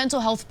 I'm not a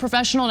mental health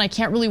professional and I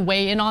can't really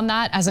weigh in on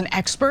that as an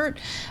expert,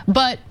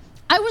 but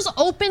I was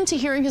open to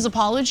hearing his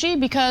apology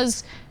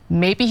because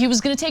maybe he was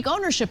gonna take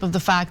ownership of the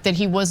fact that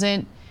he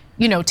wasn't,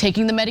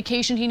 taking the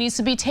medication he needs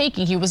to be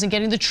taking. He wasn't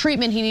getting the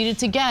treatment he needed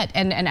to get.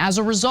 And as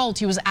a result,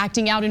 he was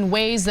acting out in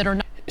ways that are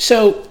not.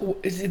 So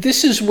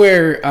this is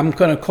where I'm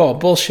going to call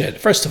bullshit.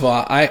 First of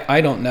all,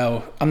 I don't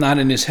know. I'm not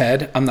in his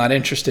head. I'm not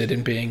interested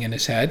in being in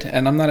his head,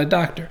 and I'm not a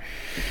doctor.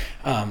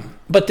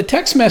 But the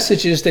text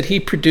messages that he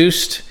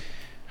produced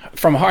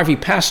from Harvey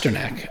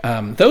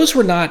Pasternak, those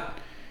were not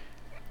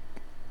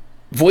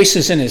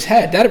voices in his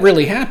head. That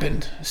really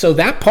happened. So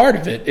that part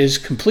of it is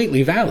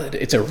completely valid.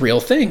 It's a real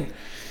thing.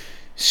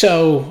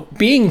 So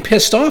being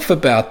pissed off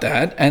about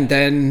that and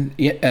then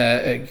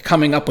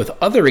coming up with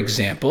other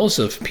examples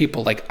of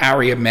people like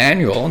Ari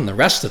Emanuel and the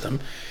rest of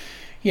them,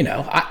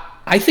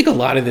 I think a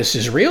lot of this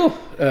is real.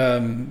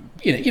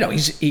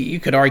 You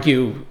could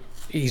argue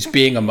he's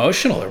being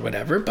emotional or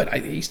whatever, but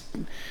I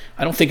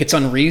don't think it's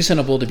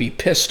unreasonable to be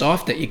pissed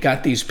off that you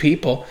got these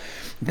people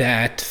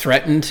that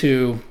threaten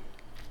to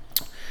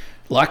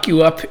lock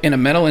you up in a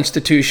mental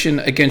institution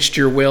against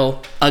your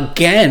will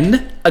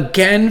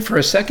again for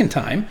a second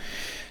time,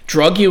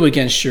 drug you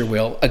against your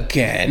will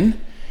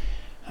again,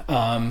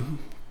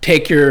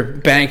 take your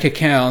bank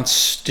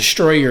accounts,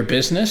 destroy your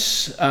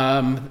business.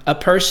 A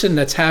person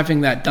that's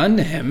having that done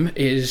to him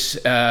is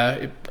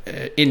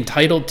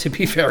entitled to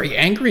be very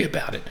angry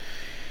about it.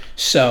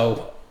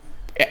 So,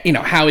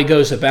 how he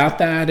goes about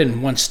that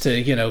and wants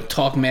to,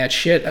 talk mad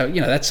shit,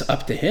 that's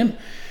up to him.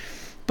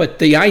 But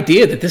the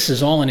idea that this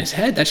is all in his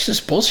head, that's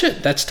just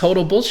bullshit. That's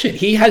total bullshit.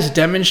 He has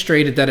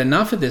demonstrated that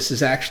enough of this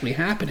is actually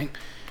happening.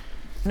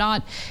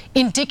 Not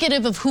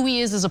indicative of who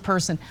he is as a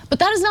person. But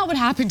that is not what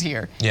happened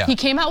here. Yeah. He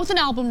came out with an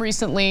album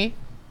recently,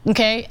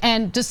 okay,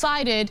 and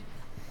decided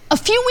a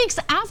few weeks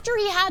after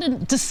he had a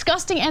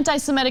disgusting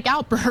anti-Semitic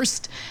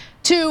outburst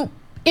to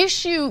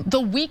issue the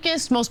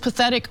weakest, most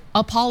pathetic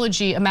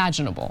apology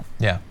imaginable.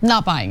 Yeah.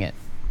 Not buying it.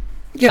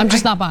 Yeah, I'm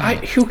just not buying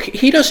it.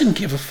 He doesn't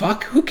give a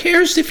fuck. Who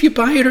cares if you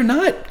buy it or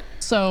not?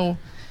 So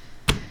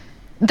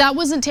that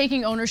wasn't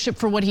taking ownership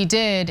for what he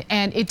did,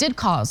 and it did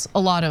cause a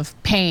lot of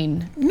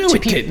pain. No,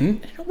 it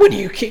didn't.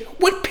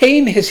 What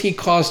pain has he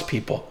caused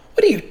people?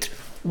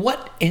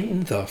 What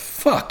in the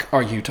fuck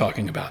are you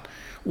talking about?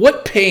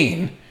 What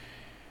pain?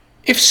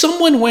 If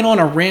someone went on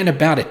a rant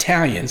about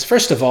Italians,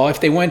 first of all, if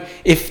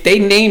they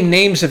named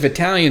names of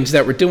Italians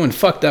that were doing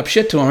fucked up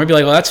shit to them, I'd be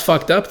like, well, that's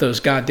fucked up. Those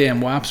goddamn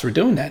wops were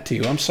doing that to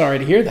you. I'm sorry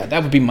to hear that.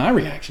 That would be my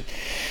reaction.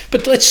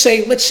 But let's say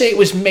it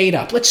was made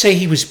up. Let's say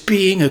he was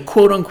being a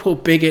quote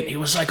unquote bigot. He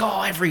was like,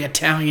 oh, every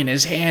Italian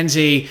is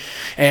handsy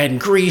and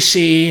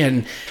greasy,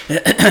 and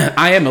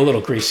I am a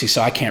little greasy,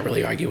 so I can't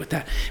really argue with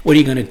that. What are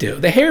you going to do?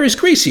 The hair is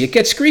greasy. It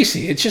gets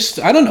greasy. It's just,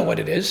 I don't know what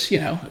it is.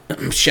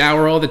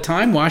 Shower all the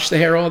time, wash the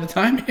hair all the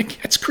time.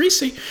 It's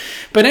greasy.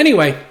 But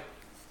anyway,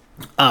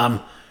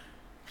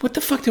 what the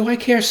fuck do I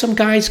care? Some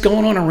guy's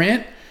going on a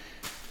rant.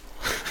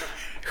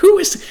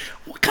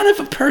 What kind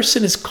of a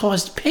person is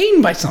caused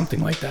pain by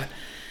something like that?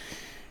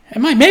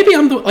 Maybe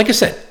I'm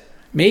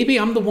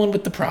the one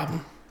with the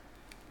problem.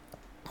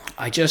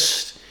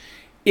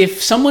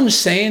 If someone's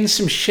saying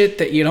some shit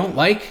that you don't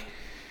like,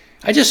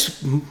 I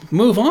just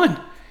move on,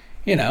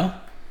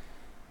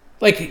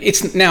 Like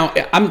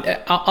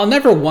I'll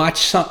never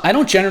watch I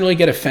don't generally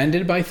get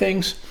offended by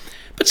things.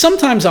 But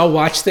sometimes I'll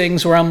watch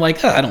things where I'm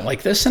like, I don't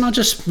like this, and I'll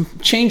just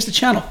change the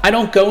channel. I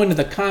don't go into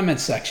the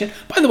comments section.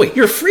 By the way,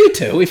 you're free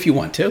to if you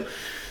want to,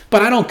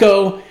 but I don't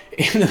go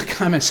into the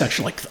comment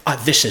section like,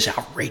 this is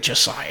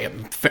outrageous.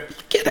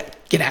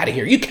 Get out of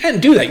here. You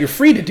can do that. You're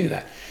free to do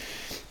that.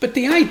 But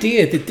the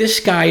idea that this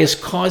guy is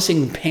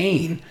causing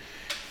pain,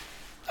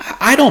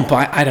 I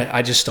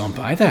just don't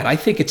buy that. I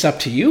think it's up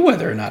to you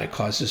whether or not it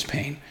causes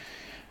pain.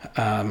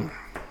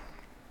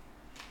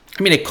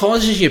 It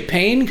causes you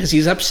pain because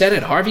he's upset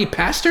at Harvey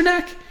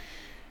Pasternak.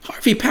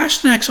 Harvey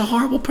Pasternak's a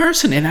horrible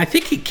person, and I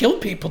think he killed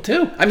people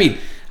too.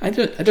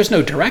 There's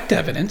no direct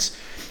evidence,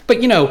 but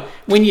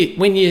when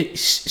you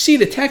see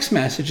the text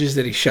messages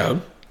that he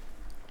showed,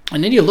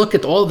 and then you look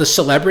at all the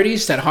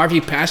celebrities that Harvey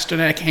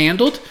Pasternak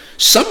handled,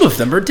 some of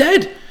them are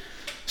dead.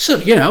 So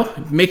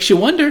it makes you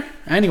wonder.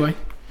 Anyway.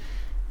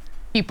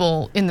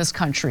 People in this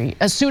country,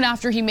 as soon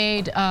after he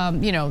made,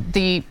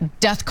 the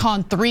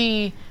DEFCON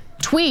 3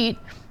 tweet.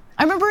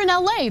 I remember in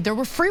LA, there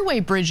were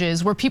freeway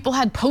bridges where people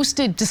had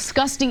posted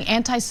disgusting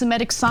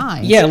anti-Semitic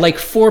signs. Yeah, like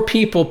 4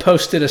 people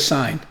posted a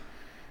sign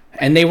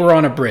and they were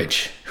on a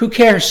bridge. Who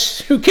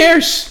cares? Who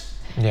cares?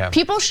 Yeah.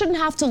 People shouldn't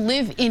have to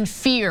live in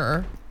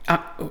fear.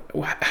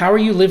 How are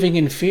you living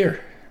in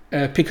fear?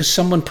 Because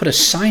someone put a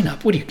sign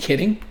up. What are you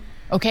kidding?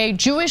 Okay,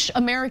 Jewish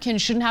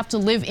Americans shouldn't have to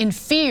live in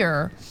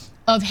fear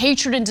of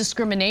hatred and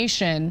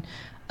discrimination.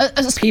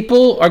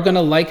 People are going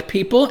to like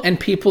people and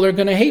people are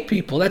going to hate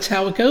people. That's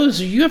how it goes.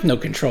 You have no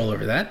control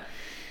over that.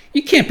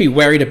 You can't be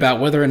worried about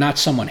whether or not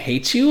someone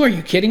hates you. Are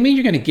you kidding me?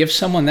 You're going to give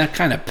someone that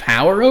kind of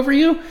power over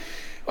you?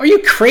 Are you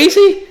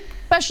crazy?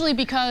 Especially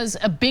because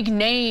a big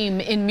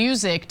name in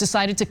music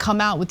decided to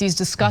come out with these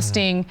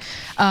disgusting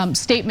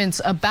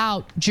statements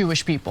about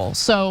Jewish people.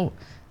 So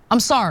I'm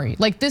sorry,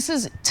 this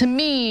is, to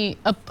me,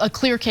 a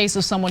clear case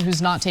of someone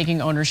who's not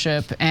taking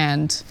ownership,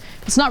 and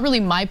it's not really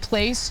my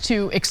place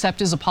to accept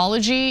his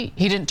apology.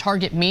 He didn't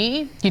target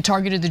me, he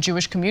targeted the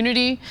Jewish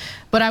community,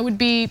 but I would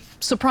be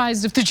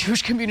surprised if the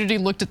Jewish community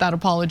looked at that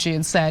apology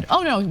and said,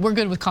 oh no, we're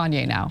good with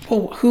Kanye now.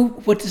 Well,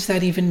 what does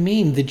that even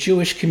mean, the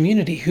Jewish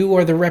community? Who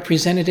are the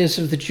representatives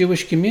of the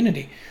Jewish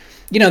community?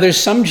 There's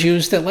some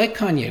Jews that like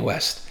Kanye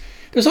West.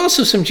 There's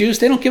also some Jews,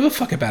 they don't give a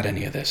fuck about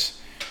any of this.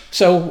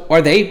 So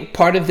are they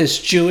part of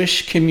this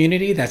Jewish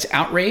community that's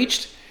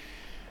outraged?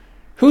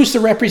 Who's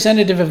the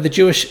representative of the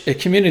Jewish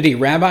community?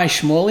 Rabbi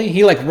Shmuley?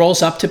 He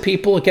rolls up to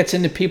people, gets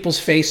into people's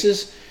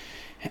faces,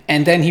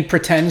 and then he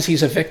pretends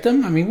he's a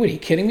victim? What are you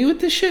kidding me with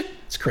this shit?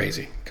 It's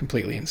crazy,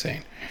 completely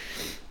insane.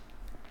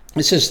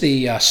 This is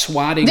the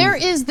swatting. There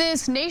is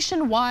this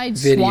nationwide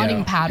video.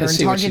 Swatting pattern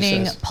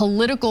targeting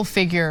political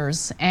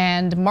figures,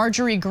 and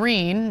Marjorie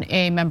Greene,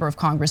 a member of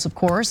Congress, of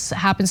course,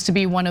 happens to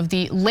be one of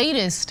the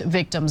latest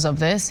victims of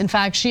this. In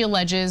fact, she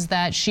alleges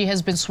that she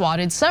has been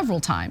swatted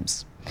several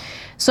times.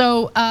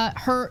 So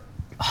her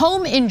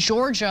home in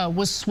Georgia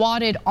was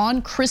swatted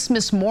on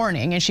Christmas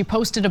morning, and she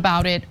posted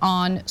about it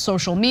on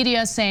social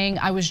media saying,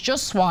 "I was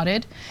just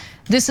swatted.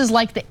 This is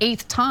like the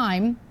 8th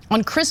time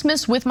on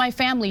Christmas with my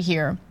family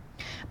here.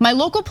 My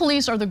local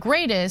police are the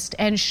greatest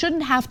and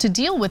shouldn't have to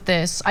deal with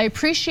this. I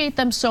appreciate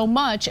them so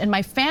much, and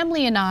my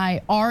family and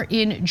I are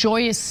in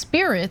joyous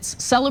spirits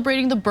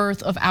celebrating the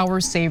birth of our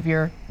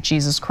Savior,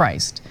 Jesus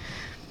Christ."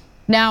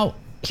 Now,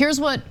 here's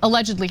what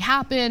allegedly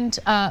happened.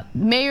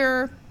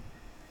 Mayor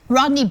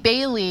Rodney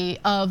Bailey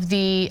of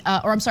the,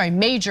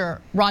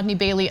 Major Rodney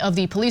Bailey of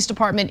the police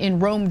department in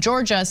Rome,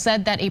 Georgia,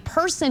 said that a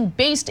person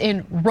based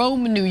in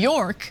Rome, New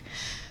York,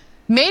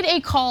 made a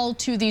call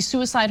to the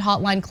suicide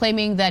hotline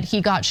claiming that he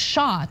got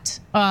shot,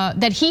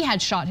 that he had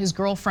shot his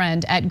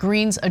girlfriend at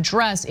Green's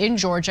address in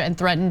Georgia and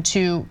threatened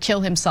to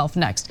kill himself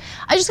next.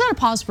 I just gotta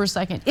pause for a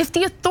second. If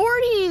the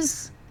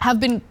authorities have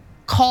been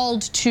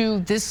called to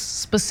this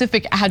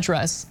specific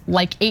address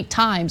like 8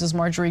 times, as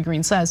Marjorie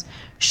Greene says,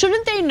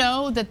 shouldn't they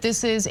know that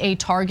this is a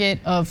target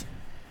of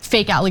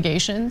fake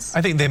allegations?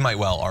 I think they might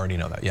well already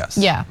know that, yes.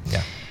 Yeah.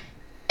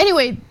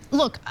 Anyway,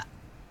 look,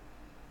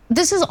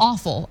 this is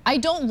awful. I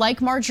don't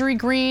like Marjorie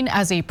Greene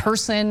as a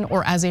person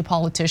or as a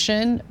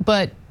politician,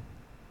 but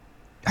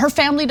her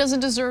family doesn't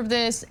deserve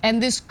this,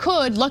 and this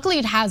could, luckily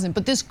it hasn't,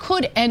 but this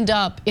could end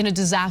up in a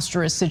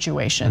disastrous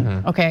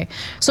situation, okay?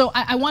 So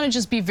I wanna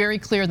just be very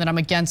clear that I'm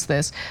against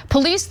this.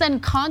 Police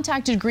then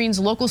contacted Greene's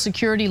local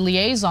security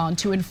liaison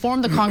to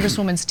inform the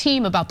Congresswoman's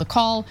team about the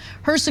call.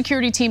 Her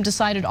security team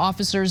decided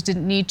officers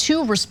didn't need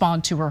to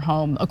respond to her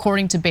home,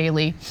 according to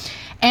Bailey,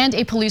 and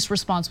a police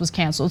response was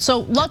canceled.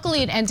 So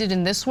luckily it ended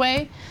in this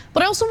way,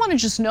 but I also wanna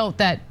just note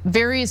that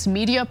various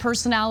media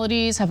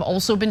personalities have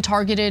also been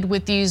targeted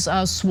with these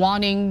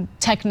swanning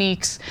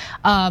techniques.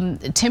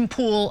 Tim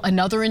Pool,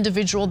 another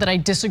individual that I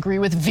disagree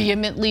with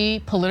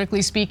vehemently,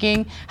 politically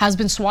speaking, has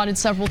been swatted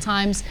several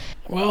times.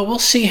 Well, we'll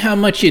see how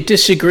much you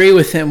disagree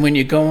with him when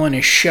you go on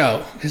his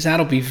show, because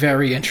that'll be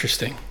very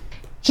interesting.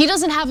 He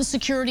doesn't have a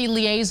security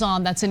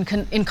liaison that's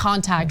in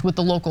contact with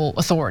the local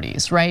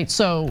authorities, right?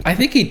 So I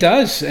think he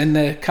does, and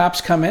the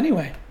cops come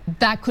anyway.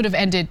 That could have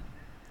ended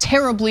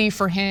terribly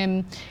for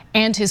him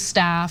and his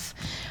staff.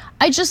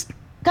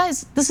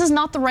 Guys, this is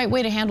not the right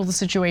way to handle the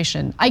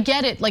situation. I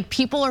get it, like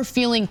people are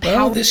feeling powerless.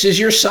 Well, this is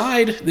your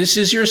side. This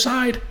is your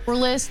side.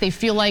 They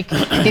feel like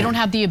they don't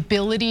have the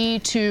ability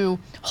to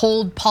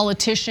hold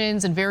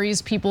politicians and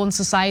various people in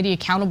society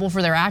accountable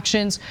for their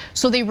actions,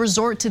 so they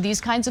resort to these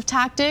kinds of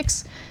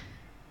tactics.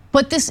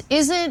 But this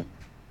isn't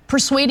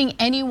persuading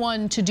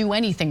anyone to do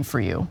anything for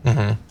you,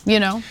 you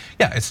know?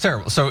 Yeah, it's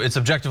terrible. So it's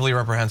objectively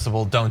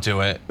reprehensible, don't do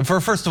it.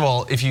 First of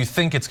all, if you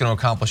think it's gonna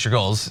accomplish your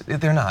goals,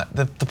 they're not.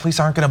 The police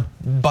aren't gonna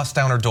bust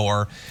down her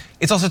door.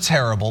 It's also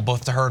terrible,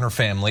 both to her and her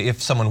family,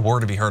 if someone were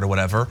to be hurt or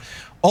whatever.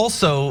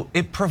 Also,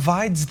 it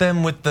provides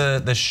them with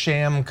the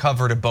sham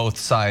cover to both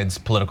sides'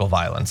 political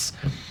violence.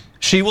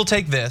 She will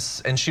take this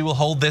and she will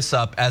hold this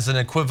up as an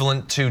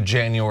equivalent to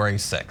January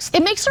 6th.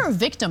 It makes her a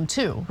victim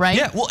too, right?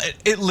 Yeah, well,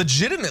 it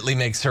legitimately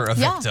makes her a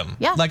victim.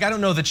 Yeah. Like, I don't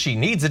know that she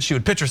needs it. She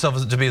would pitch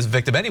herself to be as a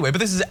victim anyway,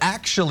 but this is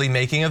actually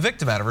making a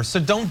victim out of her.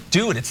 So don't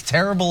do it. It's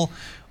terrible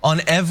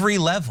on every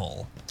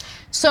level.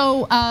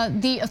 So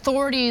the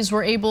authorities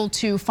were able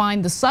to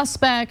find the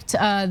suspect.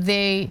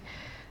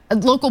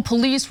 Local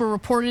police were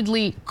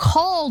reportedly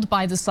called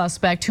by the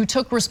suspect, who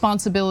took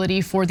responsibility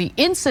for the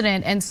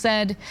incident and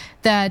said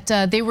that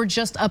they were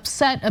just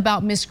upset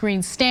about Miss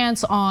Greene's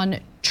stance on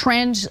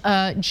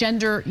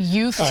transgender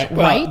youth rights.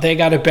 Well, they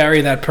got to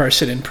bury that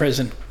person in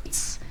prison.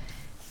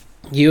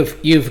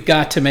 You've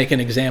got to make an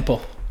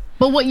example.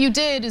 But what you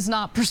did is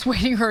not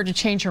persuading her to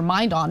change her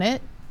mind on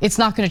it. It's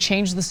not going to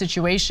change the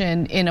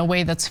situation in a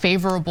way that's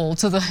favorable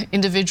to the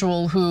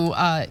individual who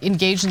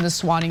engaged in the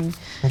swatting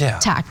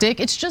tactic.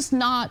 It's just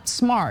not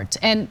smart.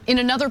 And in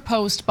another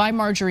post by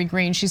Marjorie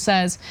Greene, she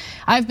says,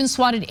 "I've been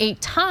swatted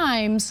 8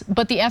 times,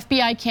 but the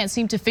FBI can't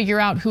seem to figure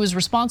out who is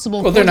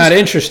responsible." Well, they're not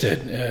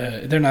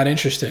interested. They're not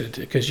interested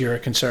because you're a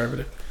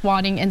conservative.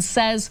 Swatting, and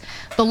says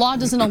the law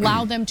doesn't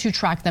allow them to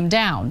track them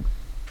down.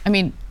 I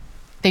mean,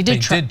 they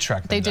did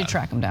track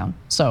them down.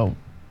 So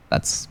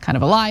that's kind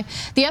of a lie.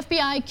 The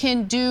FBI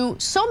can do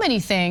so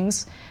many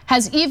things,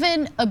 has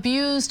even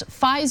abused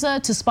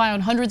FISA to spy on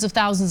hundreds of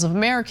thousands of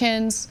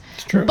Americans,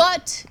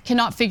 but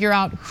cannot figure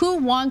out who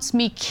wants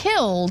me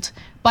killed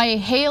by a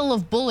hail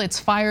of bullets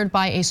fired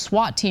by a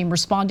SWAT team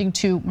responding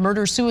to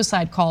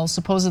murder-suicide calls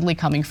supposedly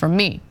coming from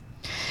me.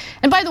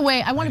 And by the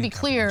way, I want to be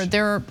clear,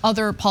 there are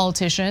other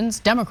politicians,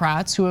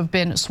 Democrats, who have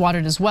been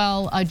swatted as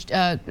well.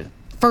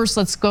 First,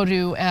 let's go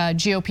to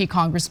GOP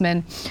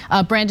Congressman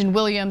Brandon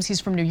Williams. He's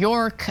from New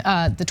York,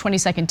 the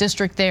 22nd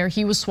district there.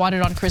 He was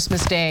swatted on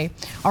Christmas Day.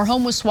 Our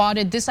home was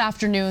swatted this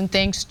afternoon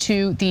thanks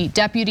to the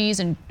deputies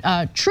and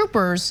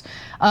troopers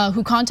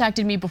who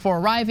contacted me before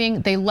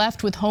arriving. They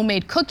left with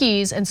homemade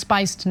cookies and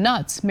spiced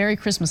nuts. Merry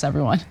Christmas,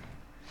 everyone.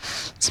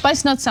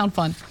 Spiced nuts sound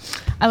fun.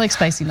 I like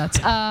spicy nuts.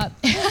 That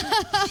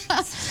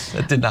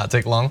did not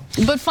take long.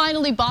 But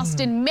finally,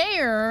 Boston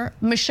Mayor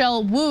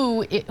Michelle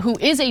Wu, who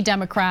is a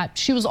Democrat,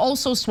 she was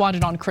also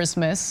swatted on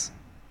Christmas.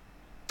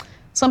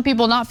 Some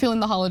people not feeling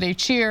the holiday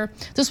cheer.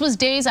 This was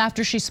days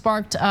after she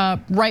sparked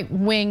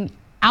right-wing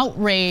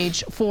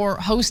outrage for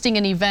hosting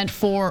an event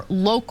for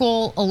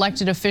local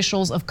elected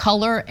officials of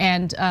color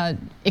and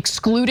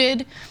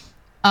excluded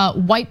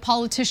white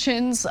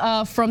politicians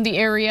from the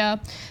area.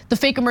 The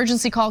fake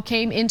emergency call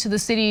came into the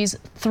city's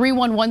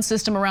 311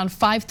 system around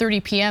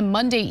 5:30 p.m.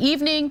 Monday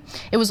evening.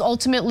 It was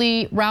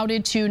ultimately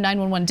routed to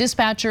 911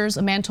 dispatchers.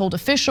 A man told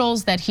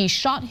officials that he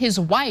shot his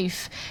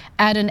wife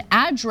at an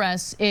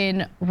address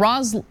in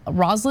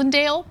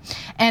Roslindale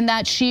and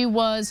that she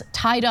was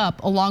tied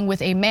up along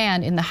with a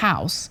man in the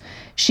house.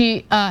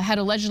 She had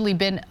allegedly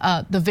been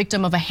the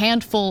victim of a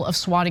handful of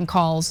swatting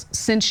calls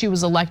since she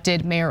was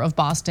elected mayor of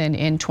Boston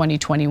in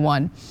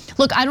 2021.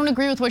 Look, I don't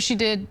agree with what she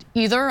did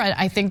either.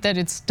 I think that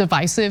it's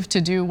divisive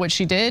to do what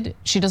she did.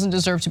 She doesn't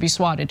deserve to be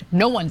swatted.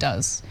 No one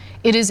does.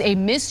 It is a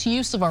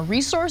misuse of our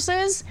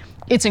resources.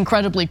 It's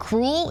incredibly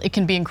cruel. It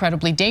can be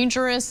incredibly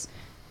dangerous.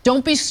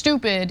 Don't be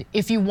stupid.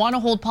 If you want to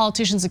hold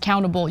politicians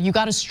accountable, you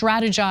got to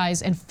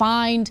strategize and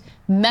find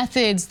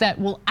methods that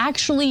will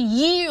actually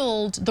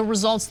yield the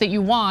results that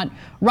you want,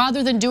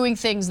 rather than doing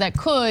things that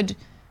could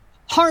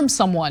harm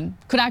someone,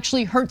 could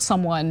actually hurt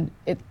someone.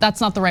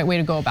 That's not the right way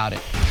to go about it.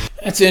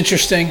 That's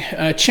interesting.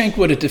 Cenk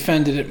would have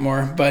defended it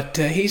more, but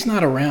he's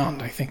not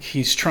around. I think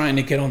he's trying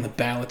to get on the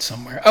ballot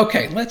somewhere.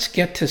 Okay, let's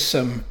get to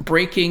some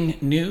breaking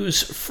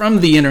news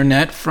from the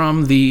internet,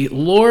 from the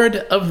Lord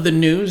of the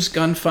News,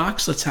 Gun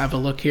Fox. Let's have a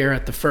look here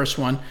at the first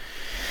one.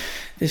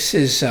 This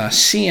is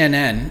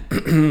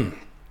CNN.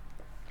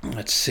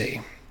 Let's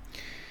see.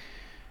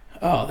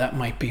 Oh, that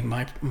might be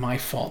my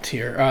fault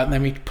here.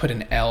 Let me put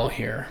an L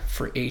here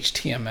for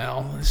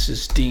HTML. This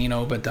is Dean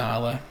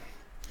Obeidallah.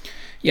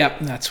 Yep,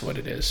 that's what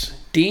it is.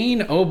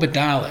 Dean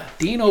Obeidallah.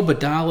 Dean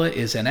Obeidallah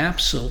is an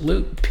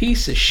absolute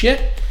piece of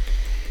shit.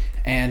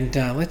 And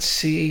let's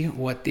see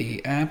what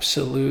the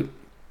absolute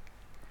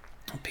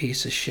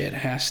piece of shit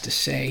has to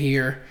say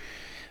here.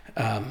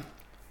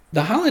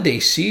 The holiday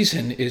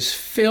season is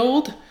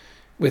filled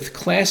with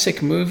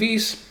classic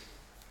movies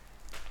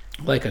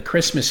like A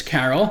Christmas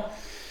Carol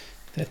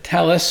that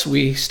tell us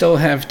we still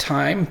have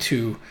time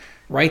to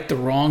right the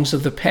wrongs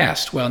of the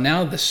past. Well,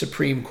 now the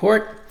Supreme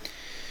Court,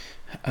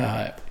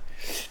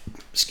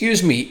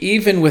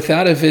 even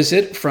without a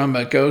visit from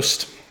a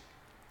ghost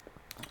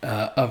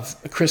of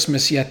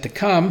Christmas yet to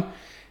come,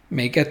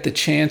 may get the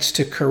chance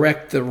to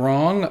correct the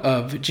wrong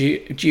of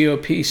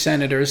GOP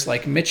senators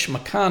like Mitch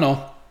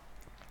McConnell,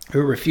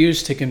 who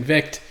refused to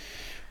convict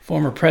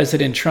former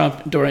President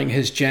Trump during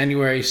his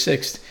January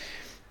 6th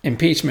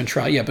impeachment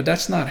trial. Yeah, but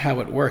that's not how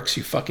it works,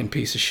 you fucking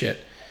piece of shit.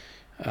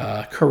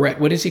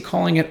 What is he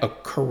calling it?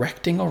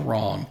 Correcting a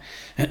wrong.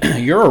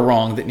 You're a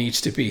wrong that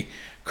needs to be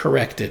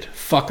corrected,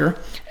 fucker.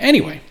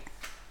 Anyway,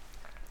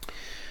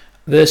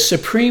 the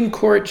Supreme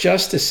Court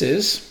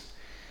justices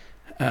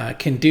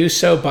can do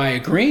so by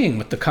agreeing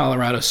with the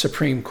Colorado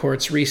Supreme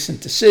Court's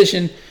recent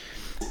decision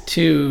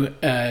to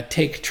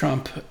take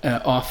Trump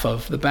off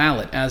of the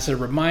ballot. As a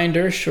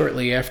reminder,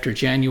 shortly after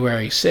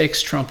January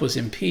 6th, Trump was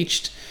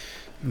impeached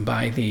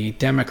by the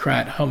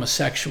Democrat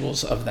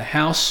homosexuals of the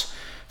House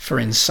for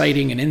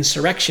inciting an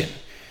insurrection.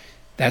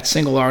 That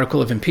single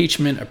article of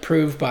impeachment,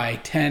 approved by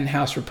 10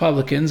 House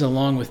Republicans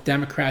along with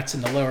Democrats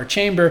in the lower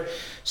chamber,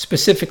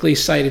 specifically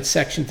cited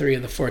Section 3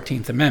 of the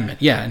 14th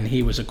Amendment. Yeah, and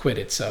he was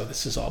acquitted, so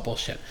this is all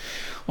bullshit.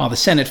 While the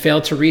Senate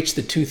failed to reach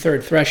the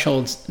two-third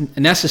thresholds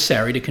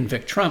necessary to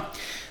convict Trump,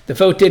 the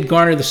vote did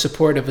garner the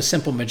support of a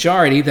simple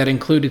majority that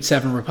included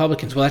 7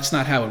 Republicans. Well, that's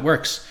not how it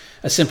works.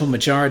 A simple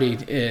majority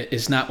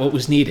is not what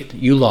was needed.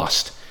 You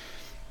lost.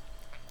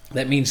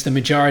 That means the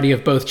majority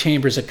of both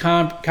chambers of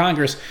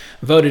Congress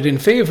voted in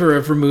favor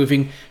of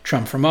removing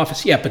Trump from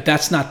office. Yeah, but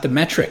that's not the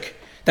metric.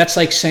 That's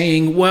like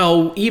saying,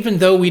 well, even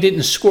though we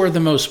didn't score the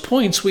most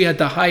points, we had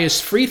the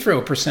highest free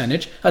throw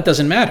percentage. That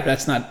doesn't matter.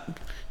 That's not,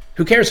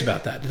 who cares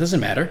about that? It doesn't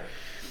matter.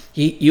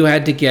 You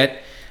had to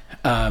get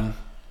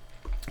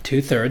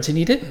 2/3 and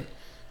you didn't.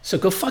 So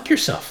go fuck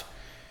yourself.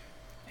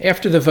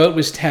 After the vote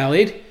was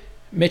tallied,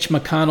 Mitch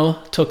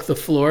McConnell took the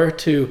floor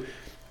to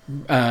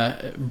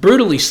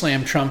brutally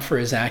slam Trump for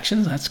his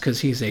actions. That's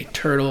because he's a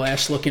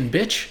turtle-ass looking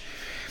bitch.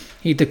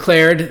 He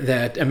declared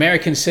that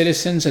American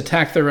citizens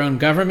attack their own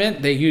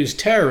government. They use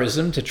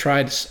terrorism to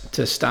try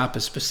to stop a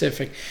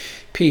specific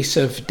piece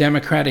of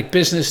democratic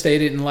business they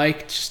didn't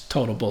like. Just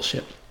total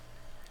bullshit.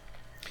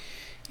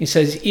 He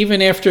says,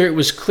 even after it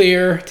was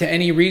clear to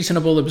any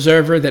reasonable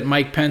observer that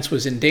Mike Pence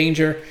was in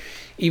danger,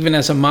 even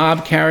as a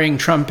mob carrying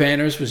Trump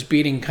banners was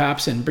beating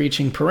cops and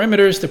breaching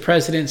perimeters, the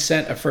president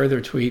sent a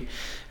further tweet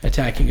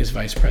attacking his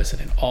vice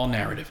president. All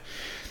narrative.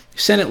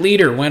 Senate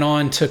leader went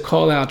on to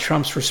call out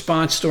Trump's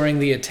response during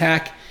the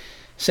attack,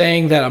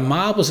 saying that a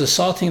mob was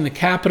assaulting the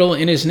Capitol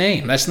in his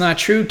name. That's not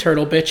true,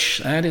 turtle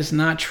bitch. That is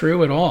not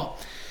true at all.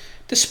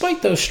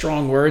 Despite those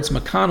strong words,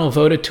 McConnell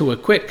voted to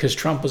acquit because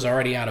Trump was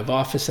already out of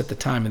office at the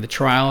time of the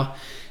trial.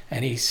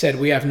 And he said,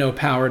 we have no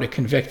power to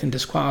convict and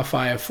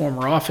disqualify a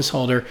former office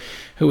holder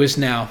who is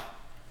now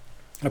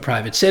a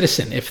private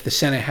citizen. If the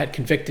Senate had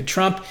convicted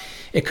Trump,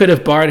 it could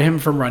have barred him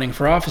from running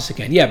for office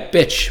again. Yeah,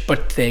 bitch,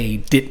 but they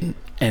didn't,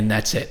 and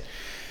that's it.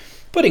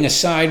 Putting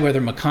aside whether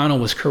McConnell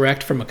was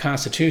correct from a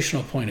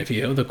constitutional point of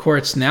view, the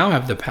courts now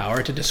have the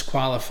power to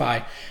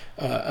disqualify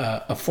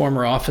a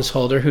former office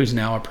holder who's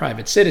now a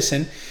private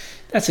citizen.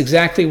 That's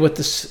exactly what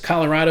the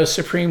Colorado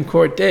Supreme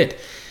Court did.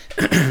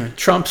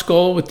 Trump's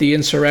goal with the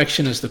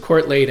insurrection, as the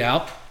court laid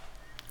out,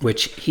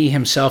 which he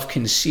himself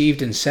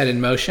conceived and set in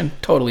motion,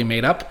 totally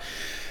made up,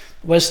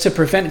 was to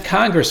prevent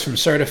Congress from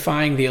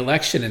certifying the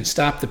election and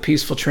stop the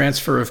peaceful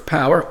transfer of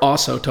power,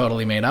 also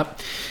totally made up.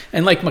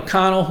 And like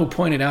McConnell, who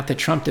pointed out that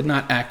Trump did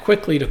not act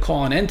quickly to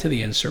call an end to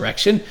the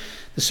insurrection,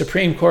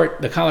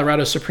 the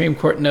Colorado Supreme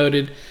Court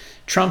noted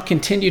Trump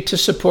continued to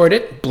support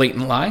it.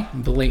 Blatant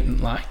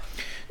lie.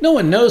 No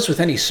one knows with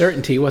any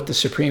certainty what the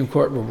Supreme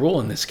Court will rule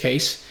in this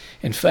case.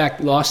 In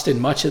fact, lost in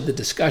much of the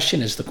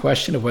discussion is the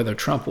question of whether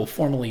Trump will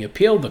formally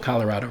appeal the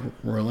Colorado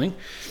ruling.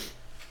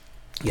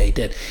 Yeah, he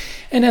did.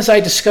 And as I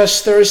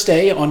discussed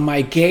Thursday on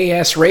my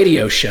gay-ass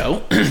radio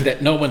show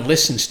that no one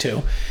listens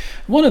to,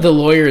 one of the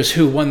lawyers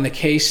who won the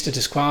case to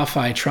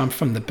disqualify Trump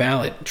from the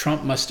ballot,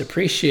 Trump must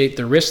appreciate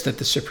the risk that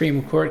the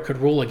Supreme Court could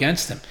rule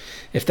against him.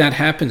 If that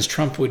happens,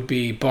 Trump would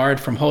be barred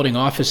from holding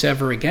office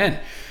ever again,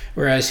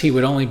 whereas he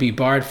would only be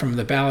barred from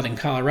the ballot in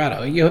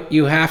Colorado.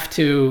 You have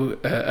to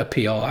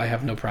appeal. I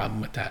have no problem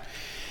with that.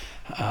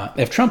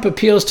 If Trump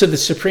appeals to the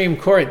Supreme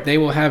Court, they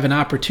will have an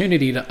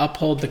opportunity to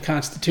uphold the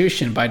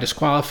Constitution by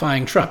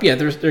disqualifying Trump. Yeah,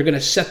 they're going to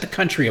set the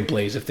country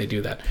ablaze if they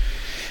do that.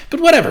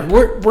 But whatever,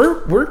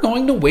 we're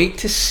going to wait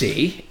to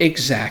see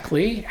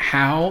exactly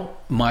how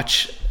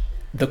much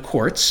the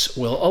courts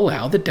will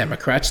allow the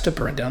Democrats to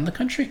burn down the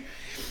country.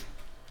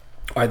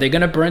 Are they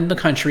going to burn the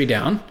country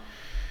down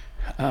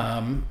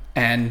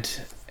and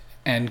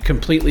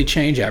completely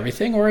change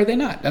everything, or are they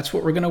not? That's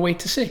what we're going to wait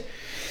to see.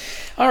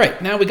 All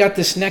right, now we got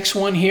this next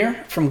one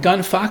here from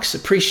Gunfox.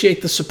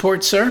 Appreciate the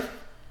support, sir.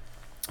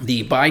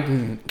 The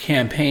Biden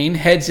campaign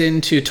heads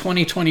into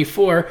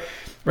 2024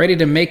 ready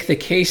to make the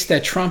case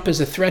that Trump is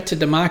a threat to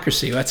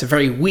democracy. That's a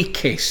very weak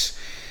case.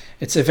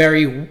 It's a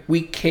very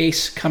weak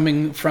case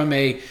coming from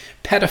a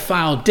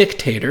pedophile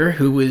dictator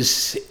who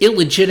was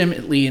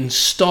illegitimately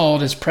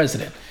installed as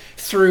president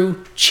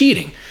through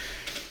cheating.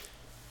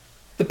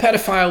 The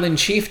pedophile in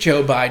chief,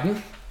 Joe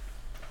Biden,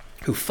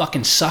 who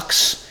fucking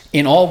sucks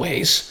in all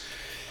ways,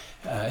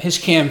 his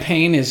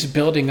campaign is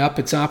building up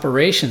its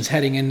operations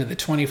heading into the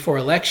 24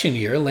 election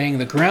year, laying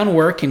the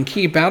groundwork in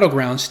key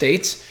battleground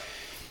states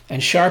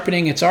and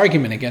sharpening its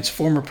argument against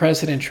former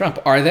President Trump.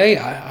 Are they?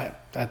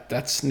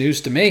 That's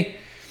news to me.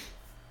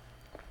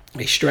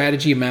 A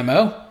strategy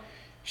memo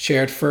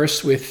shared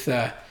first with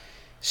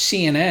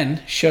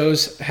CNN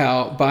shows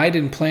how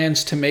Biden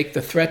plans to make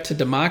the threat to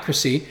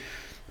democracy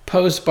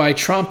posed by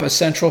Trump a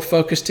central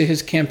focus to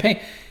his campaign.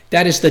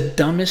 That is the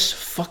dumbest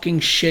fucking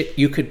shit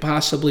you could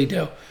possibly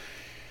do.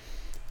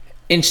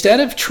 Instead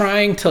of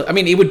trying to,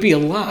 it would be a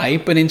lie,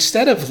 but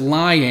instead of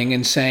lying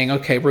and saying,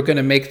 okay, we're going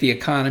to make the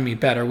economy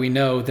better, we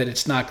know that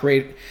it's not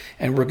great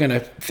and we're going to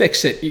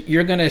fix it,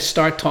 you're going to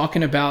start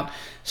talking about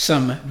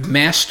some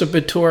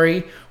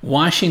masturbatory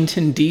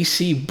Washington,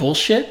 D.C.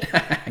 bullshit?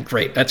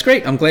 Great. That's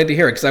great. I'm glad to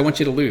hear it because I want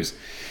you to lose.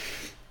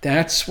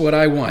 That's what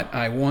I want.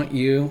 I want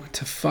you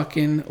to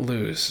fucking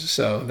lose.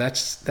 So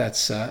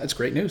that's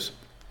great news.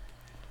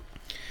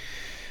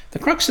 The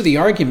crux of the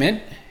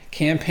argument,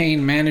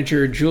 campaign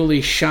manager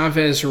Julie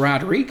Chavez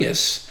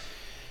Rodriguez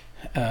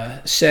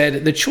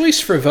said, the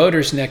choice for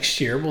voters next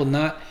year will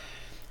not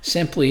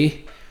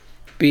simply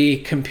be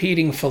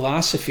competing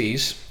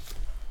philosophies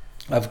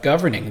of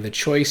governing. The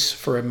choice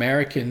for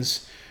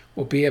Americans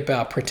will be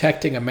about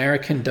protecting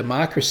American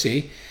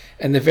democracy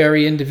and the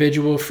very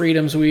individual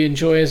freedoms we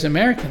enjoy as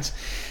Americans.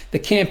 The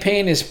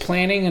campaign is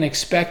planning and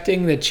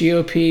expecting that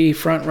GOP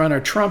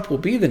frontrunner Trump will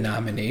be the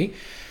nominee,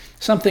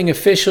 something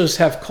officials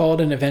have called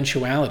an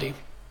eventuality.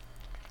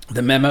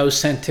 The memo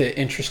sent to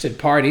interested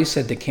parties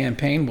said the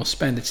campaign will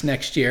spend its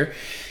next year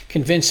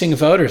convincing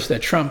voters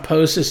that Trump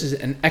poses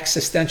an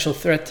existential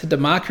threat to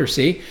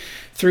democracy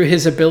through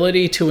his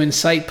ability to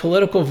incite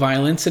political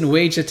violence and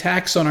wage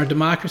attacks on our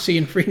democracy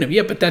and freedom.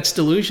 Yeah, but that's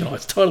delusional.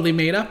 It's totally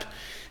made up.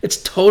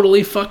 It's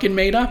totally fucking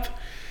made up.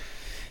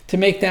 To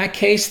make that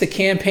case, the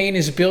campaign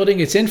is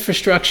building its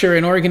infrastructure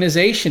and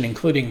organization,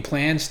 including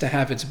plans to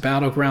have its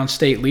battleground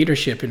state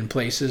leadership in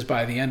places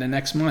by the end of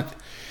next month.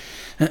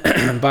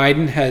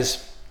 Biden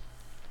has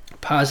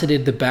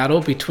posited the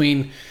battle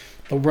between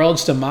the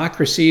world's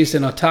democracies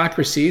and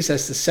autocracies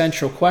as the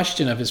central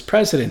question of his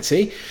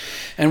presidency.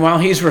 And while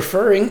he's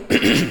referring,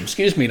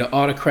 to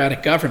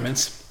autocratic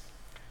governments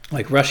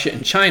like Russia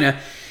and China,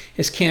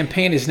 his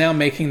campaign is now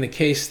making the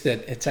case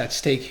that it's at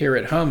stake here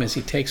at home as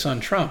he takes on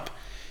Trump.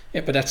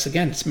 Yeah, but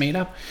it's made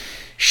up.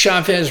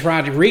 Chavez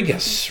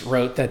Rodriguez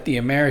wrote that the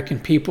American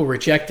people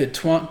rejected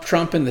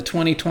Trump in the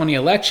 2020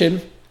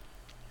 election,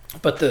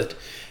 but the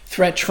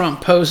threat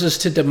Trump poses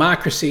to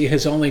democracy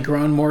has only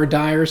grown more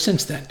dire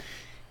since then.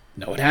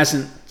 No, it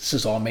hasn't. This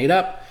is all made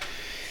up.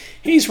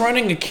 He's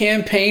running a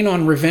campaign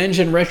on revenge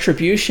and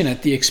retribution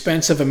at the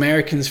expense of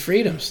Americans'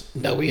 freedoms.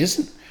 No, he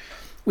isn't.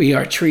 We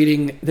are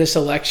treating this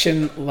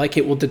election like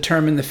it will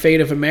determine the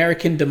fate of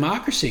American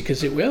democracy,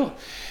 because it will.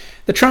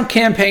 The Trump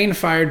campaign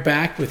fired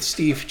back with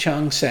Steve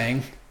Chung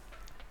saying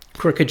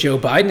crooked Joe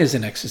Biden is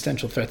an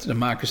existential threat to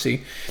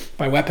democracy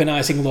by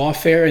weaponizing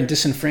lawfare and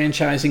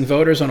disenfranchising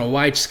voters on a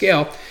wide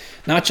scale,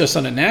 not just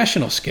on a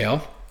national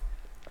scale,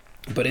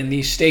 but in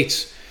these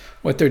states.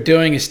 What they're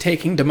doing is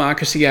taking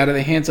democracy out of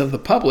the hands of the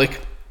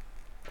public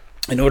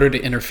in order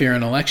to interfere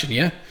in an election.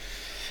 Yeah.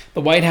 The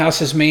White House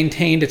has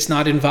maintained it's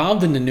not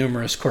involved in the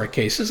numerous court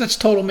cases. That's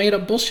total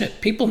made-up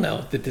bullshit. People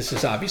know that this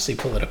is obviously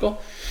political.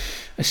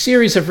 A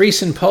series of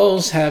recent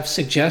polls have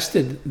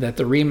suggested that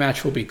the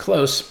rematch will be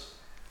close.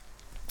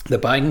 The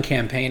Biden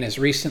campaign has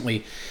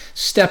recently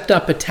stepped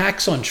up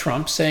attacks on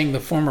Trump, saying the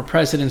former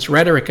president's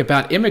rhetoric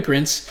about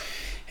immigrants,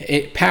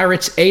 it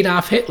parrots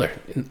Adolf Hitler.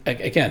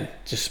 Again,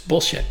 just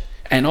bullshit.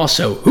 And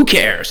also, who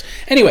cares?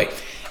 Anyway,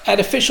 at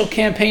official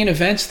campaign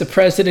events, the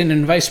president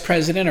and vice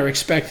president are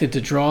expected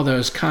to draw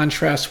those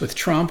contrasts with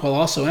Trump, while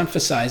also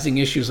emphasizing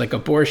issues like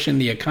abortion,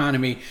 the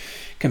economy,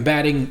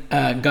 combating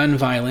gun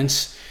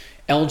violence,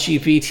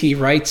 LGBT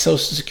rights,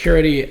 Social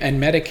Security,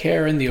 and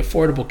Medicare, and the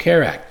Affordable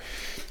Care Act.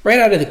 Right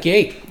out of the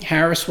gate,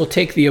 Harris will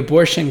take the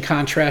abortion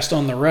contrast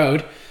on the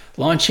road,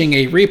 launching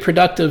a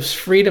reproductive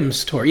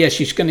freedoms tour. Yeah,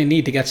 she's going to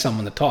need to get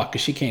someone to talk,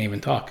 because she can't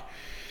even talk.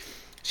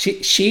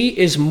 She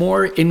is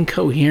more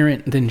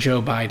incoherent than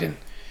Joe Biden.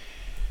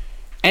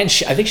 And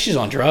I think she's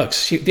on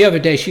drugs. The other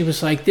day, she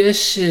was like,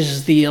 this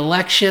is the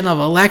election of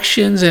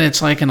elections, and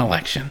it's like an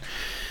election.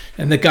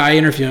 And the guy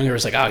interviewing her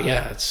was like, oh,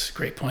 yeah, that's a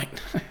great point.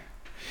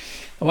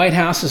 The White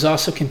House is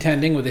also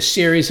contending with a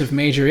series of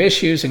major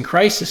issues and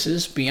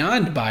crises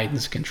beyond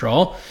Biden's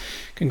control.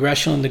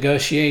 Congressional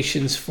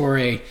negotiations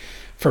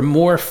for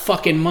more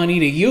fucking money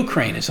to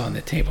Ukraine is on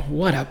the table.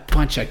 What a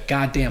bunch of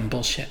goddamn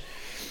bullshit.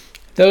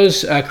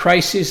 Those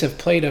crises have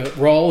played a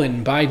role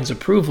in Biden's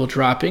approval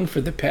dropping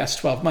for the past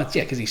 12 months.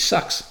 Yeah, because he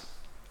sucks.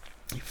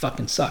 He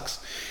fucking sucks.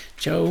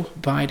 Joe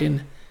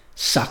Biden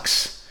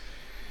sucks.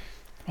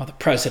 While the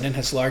president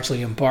has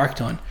largely embarked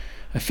on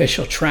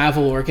official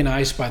travel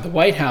organized by the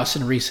White House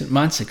in recent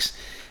months,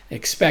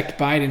 expect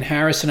Biden,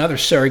 Harris, and other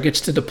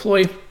surrogates to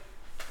deploy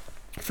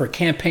for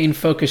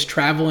campaign-focused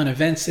travel and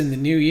events in the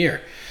new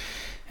year.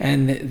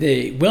 And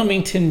the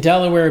Wilmington,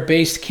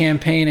 Delaware-based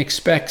campaign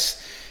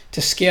expects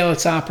to scale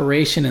its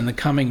operation in the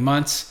coming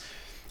months,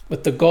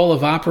 with the goal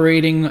of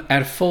operating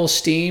at full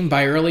steam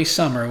by early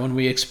summer, when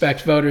we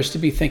expect voters to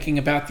be thinking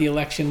about the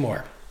election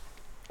more.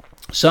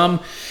 Some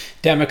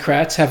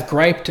Democrats have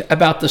griped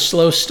about the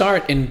slow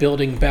start in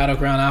building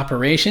battleground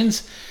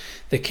operations.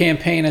 The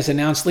campaign has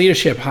announced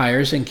leadership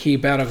hires in key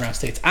battleground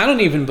states. I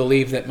don't even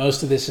believe that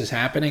most of this is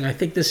happening. I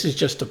think this is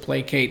just to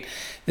placate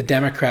the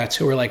Democrats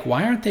who are like,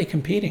 why aren't they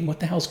competing? What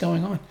the hell's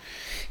going on?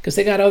 Because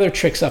they got other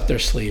tricks up their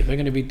sleeve. They're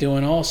going to be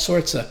doing all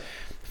sorts of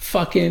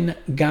fucking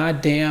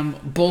goddamn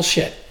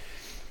bullshit.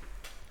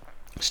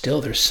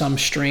 Still, there's some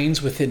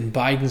strains within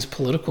Biden's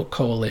political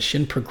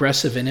coalition.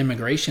 Progressive and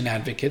immigration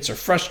advocates are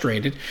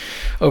frustrated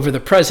over the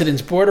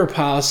president's border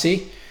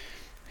policy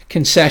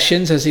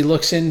concessions as he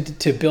looks in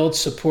to build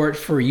support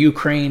for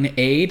Ukraine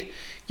aid.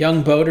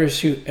 Young voters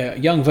who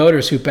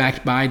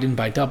backed Biden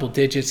by double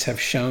digits have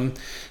shown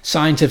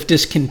signs of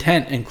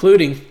discontent,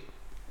 including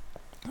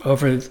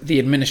over the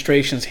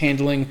administration's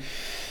handling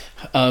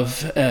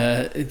of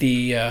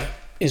the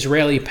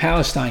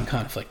Israeli-Palestine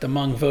conflict.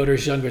 Among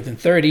voters younger than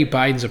 30,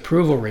 Biden's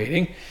approval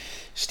rating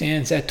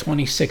stands at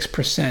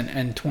 26%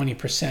 and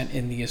 20%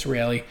 in the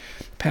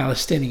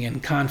Israeli-Palestinian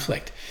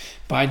conflict.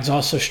 Biden's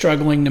also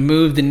struggling to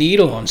move the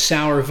needle on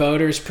sour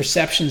voters'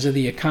 perceptions of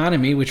the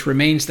economy, which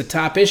remains the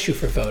top issue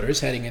for voters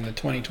heading into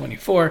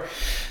 2024.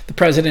 The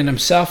president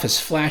himself has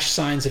flashed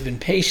signs of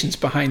impatience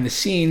behind the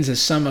scenes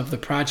as some of the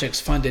projects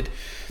funded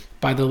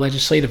by the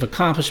legislative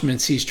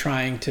accomplishments he's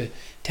trying to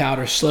tout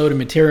are slow to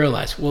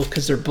materialize. Well,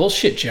 because they're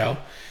bullshit, Joe.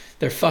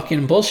 They're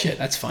fucking bullshit.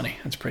 That's funny.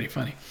 That's pretty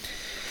funny.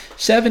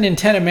 7 in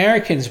 10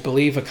 Americans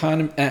believe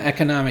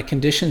economic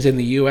conditions in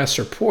the U.S.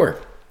 are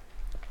poor.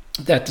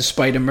 That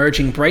despite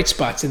emerging bright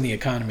spots in the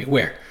economy,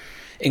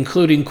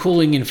 including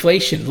cooling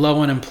inflation,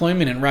 low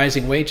unemployment, and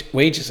rising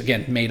wages,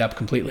 again, made up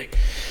completely.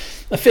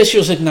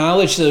 Officials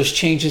acknowledge those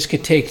changes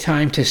could take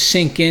time to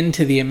sink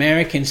into the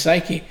American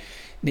psyche.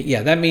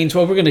 Yeah, that means,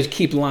 well, we're going to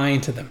keep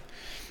lying to them.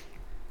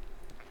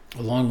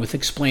 Along with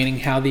explaining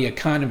how the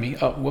economy...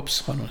 Oh,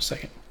 whoops, hold on a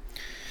second.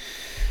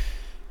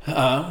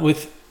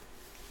 With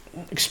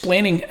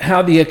explaining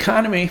how the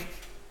economy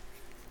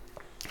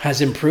has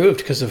improved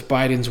because of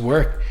Biden's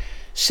work,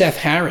 Seth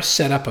Harris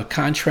set up a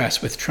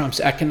contrast with Trump's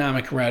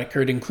economic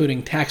record,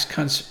 including tax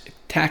cuts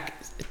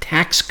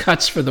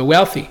for the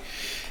wealthy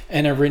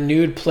and a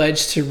renewed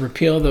pledge to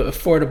repeal the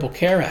Affordable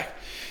Care Act.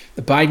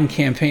 The Biden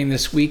campaign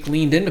this week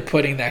leaned into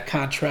putting that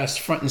contrast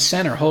front and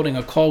center, holding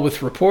a call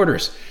with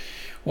reporters.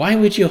 Why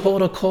would you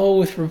hold a call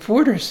with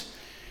reporters?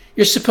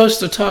 You're supposed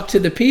to talk to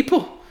the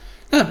people,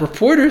 not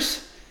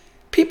reporters.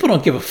 People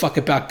don't give a fuck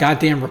about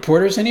goddamn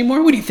reporters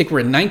anymore. What do you think, we're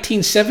in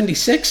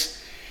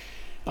 1976?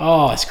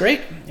 Oh, that's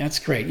great. That's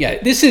great.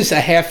 Yeah, this is a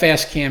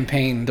half-assed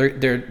campaign.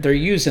 They're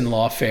using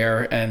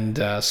lawfare,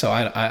 and so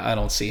I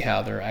don't see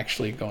how they're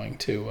actually going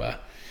to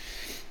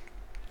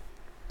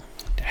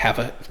have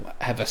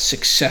a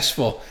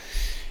successful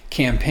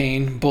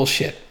campaign.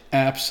 Bullshit.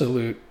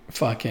 Absolute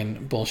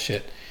fucking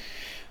bullshit.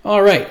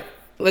 All right,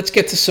 let's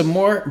get to some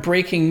more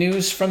breaking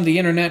news from the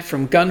internet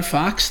from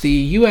Gunfox. The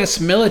U.S.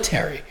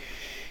 military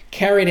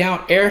carried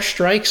out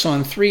airstrikes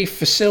on 3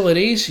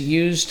 facilities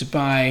used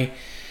by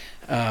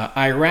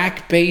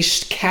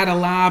Iraq-based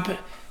Kataib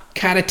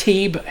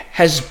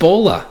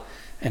Hezbollah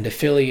and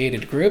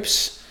affiliated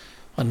groups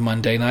on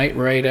Monday night,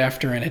 right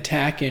after an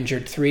attack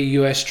injured 3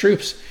 U.S.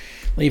 troops,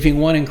 leaving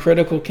 1 in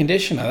critical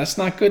condition. Now, that's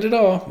not good at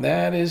all.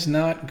 That is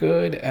not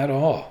good at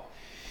all.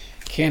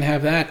 Can't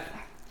have that.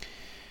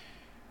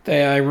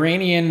 The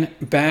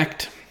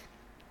Iranian-backed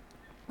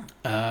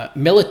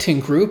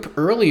militant group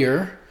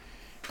earlier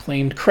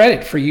claimed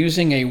credit for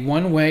using a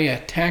one-way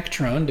attack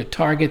drone to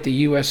target the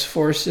U.S.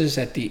 forces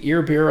at the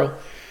Erbil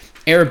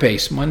Air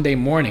Base Monday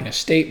morning. A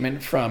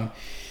statement from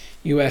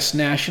U.S.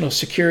 National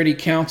Security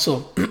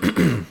Council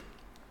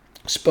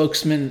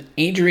spokesman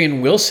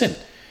Adrian Wilson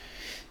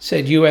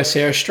said U.S.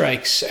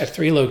 airstrikes at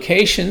 3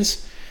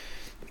 locations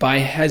by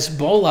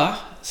Hezbollah,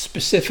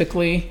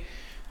 specifically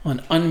on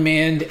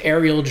unmanned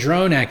aerial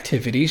drone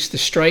activities. The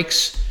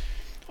strikes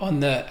on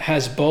the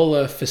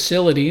Hezbollah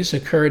facilities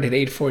occurred at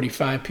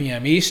 8:45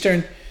 p.m.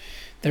 Eastern.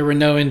 There were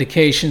no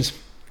indications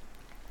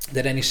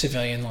that any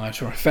civilian lives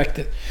were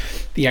affected.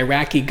 The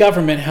Iraqi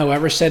government,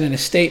 however, said in a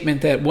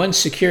statement that 1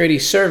 security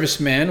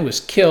serviceman was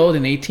killed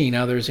and 18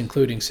 others,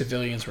 including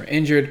civilians, were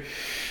injured.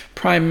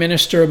 Prime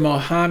Minister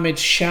Mohammed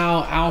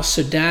Shah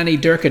al-Sudani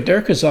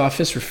Durka's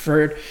office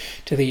referred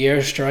to the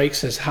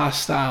airstrikes as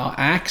hostile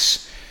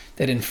acts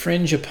that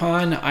infringe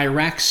upon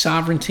Iraq's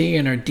sovereignty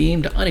and are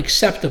deemed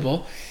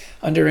unacceptable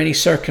under any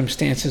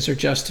circumstances or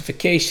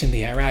justification.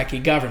 The Iraqi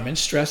government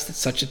stressed that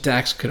such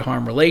attacks could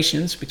harm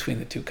relations between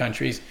the 2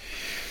 countries.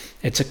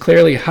 It's a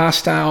clearly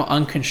hostile,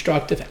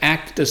 unconstructive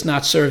act that does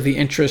not serve the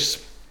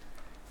interests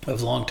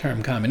of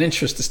long-term common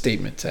interest, the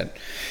statement said.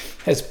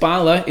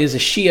 Hezbollah is a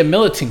Shia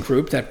militant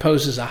group that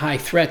poses a high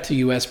threat to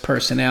U.S.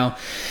 personnel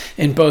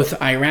in both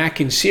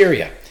Iraq and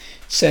Syria. It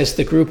says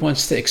the group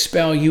wants to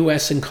expel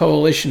U.S. and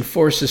coalition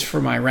forces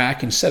from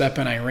Iraq and set up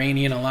an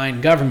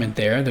Iranian-aligned government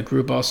there. The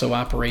group also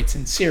operates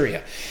in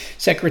Syria.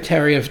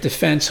 Secretary of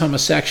Defense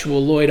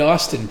homosexual Lloyd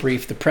Austin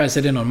briefed the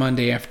president on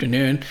Monday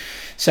afternoon.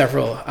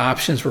 Several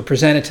options were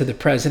presented to the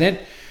president.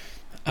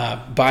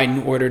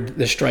 Biden ordered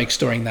the strikes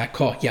during that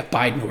call. Yeah,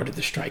 Biden ordered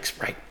the strikes,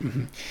 right.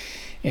 Mm-hmm.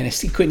 And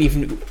he couldn't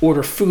even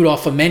order food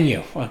off a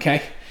menu,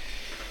 okay?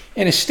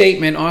 In a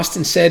statement,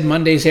 Austin said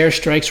Monday's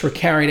airstrikes were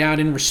carried out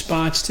in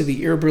response to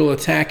the Erbil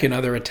attack and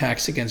other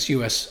attacks against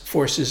U.S.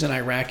 forces in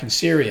Iraq and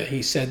Syria.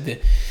 He said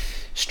the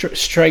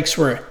strikes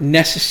were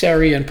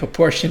necessary and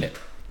proportionate.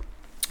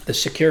 The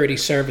security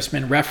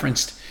serviceman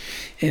referenced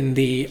in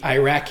the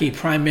Iraqi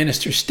prime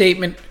minister's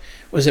statement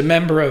was a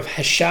member of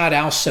Hashad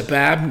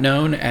al-Shabaab,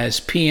 known as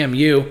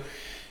PMU,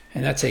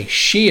 and that's a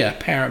Shia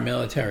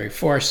paramilitary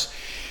force.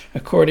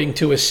 According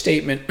to a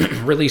statement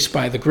released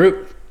by the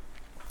group,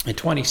 in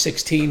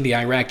 2016, the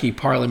Iraqi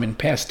parliament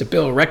passed a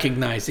bill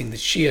recognizing the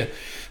Shia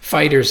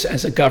fighters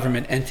as a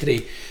government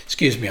entity.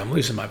 Excuse me, I'm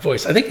losing my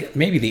voice. I think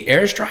maybe the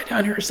air's dry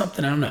down here or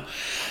something. I don't know.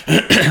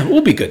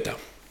 We'll be good, though.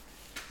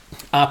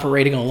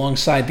 Operating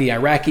alongside the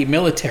Iraqi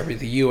military,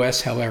 the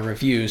U.S., however,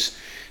 views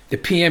the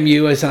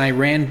PMU as an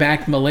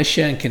Iran-backed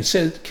militia and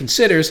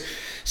considers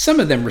some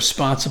of them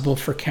responsible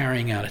for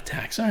carrying out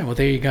attacks. All right, well,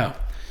 there you go.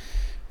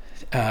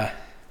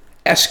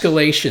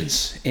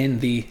 Escalations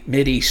in the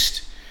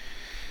Mideast.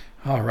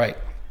 All right.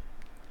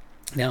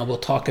 Now we'll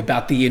talk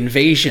about the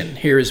invasion.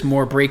 Here is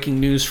more breaking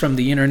news from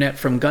the internet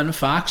from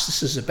Gunfox.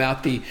 This is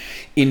about the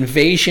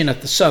invasion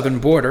at the southern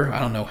border. I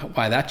don't know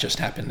why that just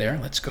happened there.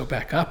 Let's go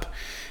back up.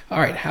 All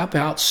right. How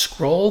about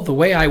scroll the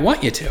way I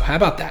want you to? How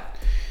about that?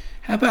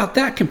 How about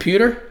that,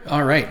 computer?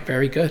 All right.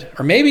 Very good.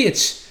 Or maybe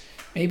it's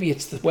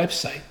the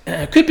website.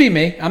 Could be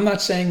me. I'm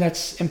not saying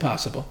that's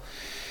impossible.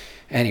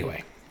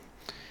 Anyway,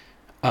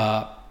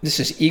 this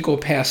is Eagle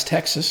Pass,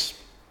 Texas.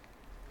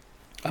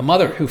 A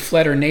mother who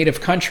fled her native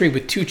country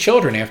with 2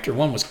 children after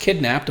one was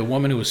kidnapped, a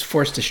woman who was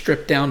forced to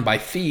strip down by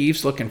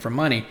thieves looking for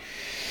money,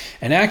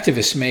 an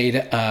activist made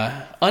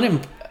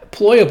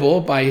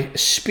unemployable by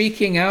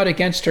speaking out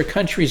against her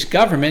country's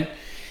government.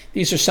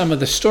 These are some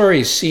of the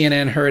stories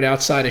CNN heard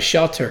outside a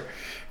shelter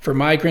for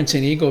migrants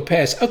in Eagle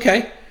Pass.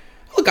 Okay,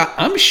 look,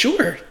 I'm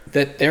sure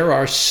that there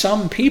are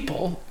some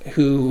people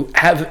who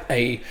have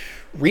a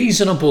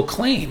reasonable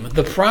claim.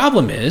 The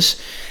problem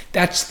is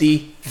that's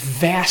the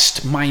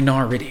vast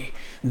minority.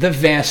 The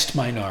vast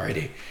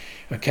minority,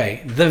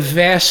 okay? The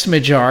vast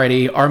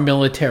majority are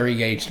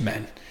military-aged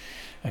men,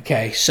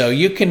 okay? So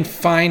I'm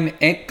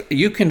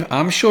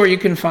sure you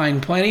can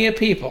find plenty of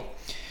people,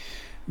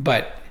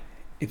 but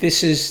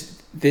this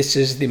is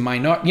the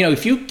minority. You know,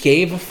 if you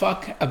gave a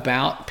fuck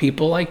about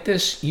people like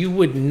this, you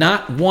would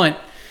not want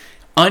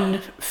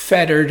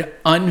unfettered,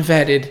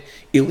 unvetted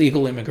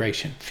illegal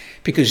immigration,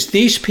 because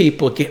these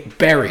people get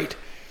buried.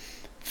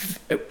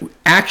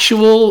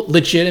 Actual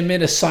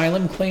legitimate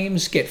asylum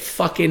claims get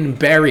fucking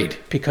buried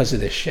because of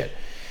this shit.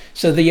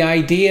 So the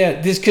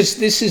idea, because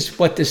this is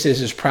what this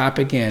is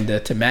propaganda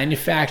to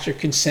manufacture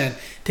consent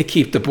to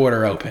keep the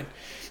border open.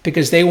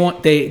 Because they're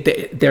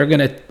going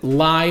to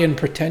lie and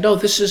pretend, oh,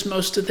 this is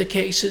most of the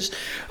cases.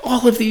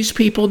 All of these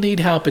people need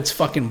help. It's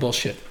fucking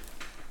bullshit.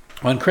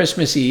 On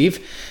Christmas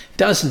Eve,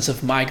 dozens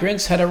of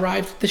migrants had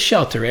arrived at the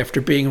shelter after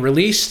being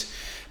released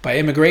by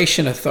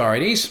immigration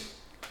authorities.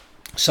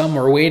 Some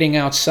were waiting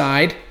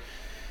outside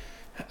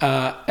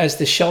as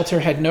the shelter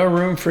had no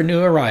room for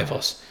new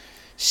arrivals.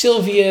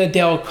 Sylvia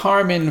del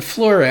Carmen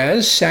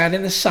Flores sat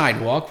in the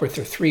sidewalk with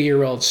her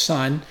 3-year-old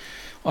son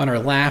on her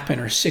lap and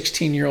her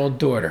 16-year-old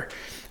daughter.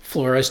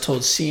 Flores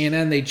told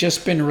CNN they'd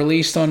just been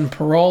released on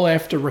parole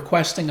after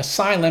requesting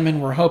asylum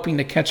and were hoping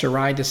to catch a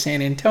ride to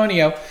San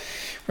Antonio,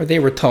 where they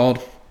were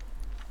told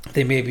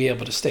they may be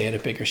able to stay at a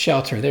bigger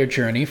shelter. Their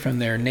journey from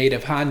their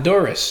native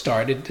Honduras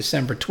started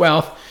December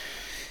 12th.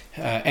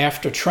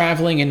 After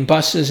traveling in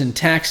buses and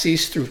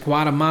taxis through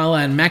Guatemala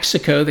and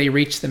Mexico, they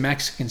reached the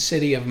Mexican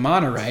city of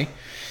Monterrey.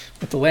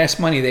 With the last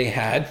money they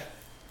had,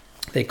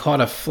 they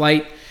caught a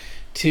flight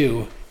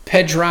to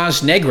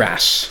Piedras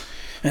Negras.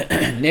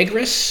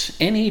 Negras?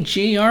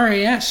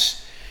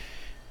 Negras.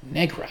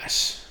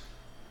 Negras.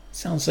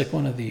 Sounds like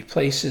one of the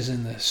places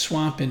in the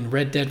swamp in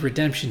Red Dead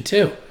Redemption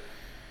 2.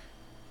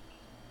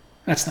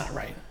 That's not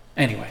right.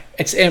 Anyway,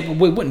 it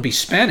wouldn't be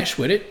Spanish,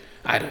 would it?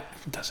 It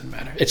doesn't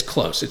matter. It's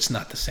close. It's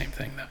not the same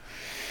thing, though.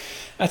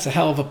 That's a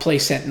hell of a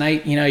place at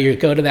night. You know, you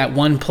go to that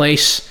one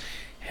place.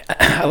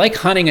 I like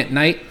hunting at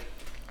night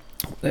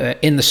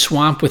in the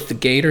swamp with the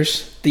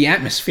gators. The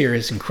atmosphere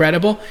is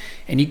incredible.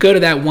 And you go to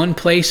that one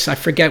place, I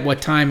forget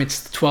what time,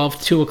 it's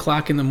 2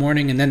 o'clock in the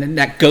morning, and then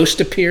that ghost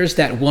appears,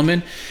 that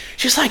woman.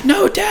 She's like,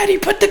 no, Daddy,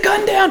 put the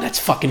gun down. That's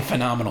fucking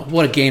phenomenal.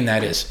 What a game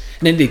that is.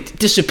 And then they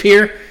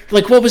disappear.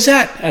 Like, what was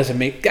that?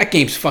 That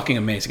game's fucking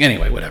amazing.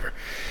 Anyway, whatever.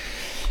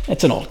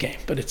 It's an old game,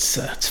 but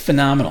it's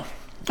phenomenal.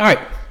 All right.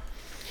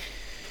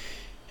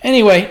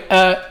 Anyway,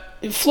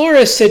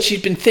 Flores said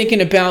she'd been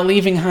thinking about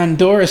leaving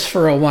Honduras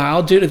for a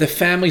while due to the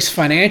family's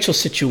financial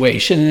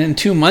situation. And then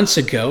 2 months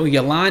ago,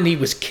 Yolandi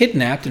was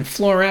kidnapped and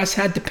Flores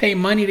had to pay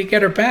money to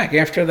get her back.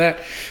 After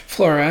that,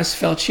 Flores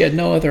felt she had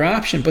no other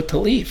option but to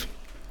leave.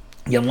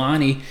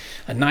 Yolandi,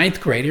 a 9th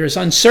grader, is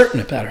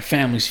uncertain about her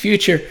family's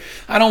future.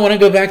 I don't want to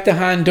go back to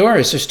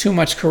Honduras. There's too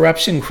much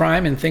corruption,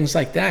 crime, and things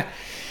like that.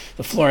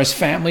 The Flores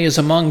family is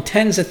among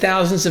tens of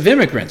thousands of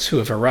immigrants who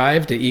have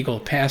arrived at Eagle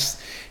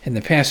Pass in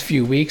the past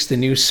few weeks. The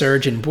new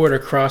surge in border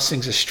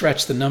crossings has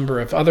stretched the number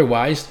of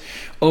otherwise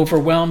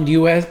overwhelmed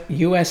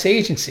U.S.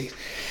 agencies.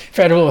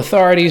 Federal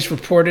authorities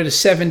reported a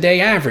 7-day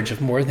average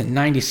of more than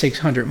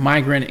 9,600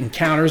 migrant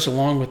encounters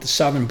along with the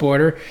southern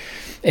border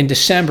in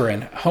December,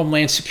 and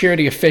Homeland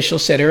Security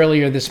officials said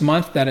earlier this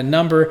month that a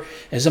number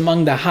is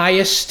among the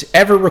highest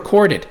ever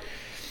recorded.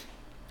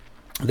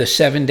 The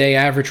 7-day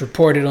average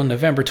reported on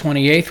November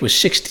 28th was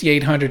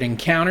 6,800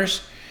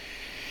 encounters.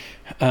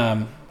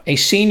 A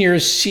senior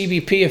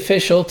CBP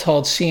official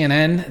told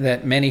CNN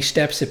that many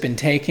steps have been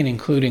taken,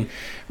 including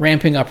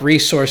ramping up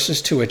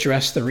resources to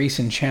address the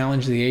recent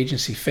challenge the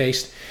agency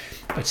faced.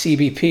 But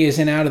CBP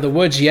isn't out of the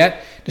woods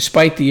yet.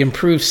 Despite the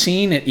improved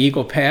scene at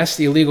Eagle Pass,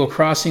 the illegal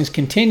crossings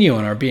continue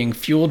and are being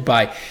fueled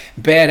by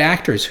bad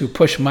actors who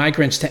push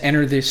migrants to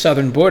enter the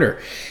southern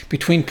border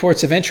between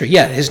ports of entry.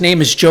 Yeah, his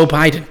name is Joe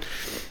Biden.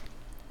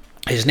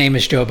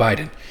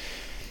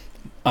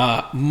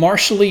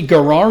 Marshally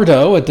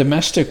Gerardo, a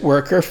domestic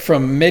worker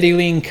from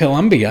Medellin,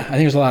 Colombia. I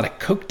think there's a lot of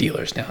coke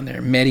dealers down there.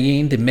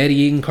 The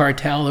Medellin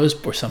cartel,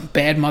 those were some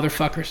bad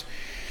motherfuckers.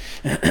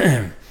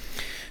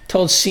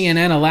 Told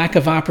CNN a lack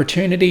of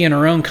opportunity in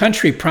her own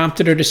country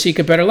prompted her to seek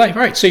a better life.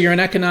 All right, so you're an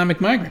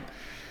economic migrant.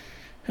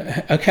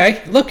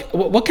 Okay, look,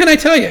 what can I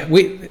tell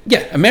you?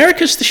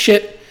 America's the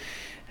shit.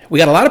 We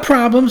got a lot of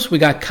problems. We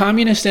got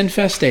communist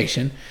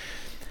infestation.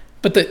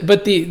 But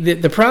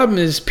the problem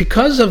is,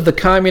 because of the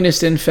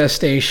communist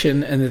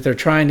infestation and that they're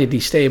trying to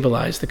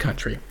destabilize the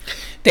country,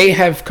 they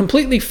have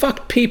completely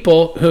fucked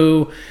people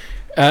who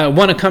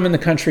want to come in the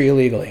country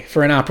illegally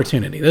for an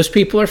opportunity. Those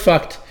people are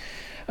fucked.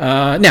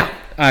 Now,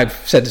 I've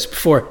said this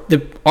before,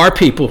 our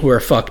people who are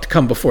fucked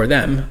come before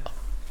them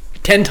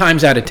 10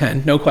 times out of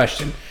 10, no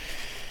question.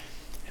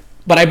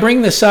 But I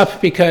bring this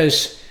up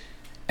because...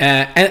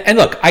 And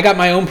look, I got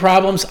my own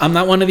problems. I'm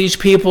not one of these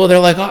people that are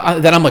like,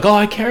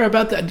 I care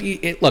about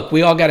that. Look,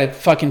 we all got to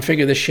fucking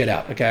figure this shit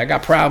out. Okay, I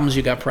got problems.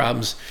 You got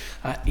problems.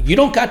 You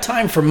don't got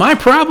time for my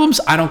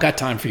problems. I don't got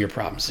time for your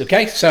problems.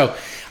 Okay, so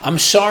I'm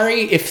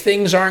sorry if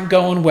things aren't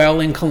going well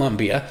in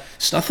Colombia.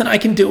 There's nothing I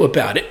can do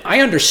about it.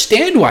 I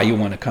understand why you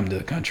want to come to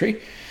the country.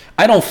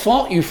 I don't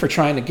fault you for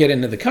trying to get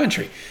into the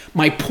country.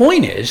 My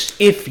point is,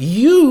 if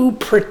you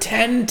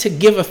pretend to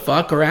give a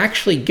fuck or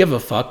actually give a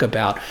fuck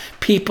about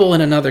people in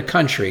another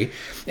country,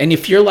 and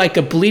if you're like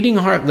a bleeding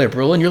heart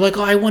liberal and you're like,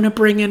 I want to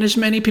bring in as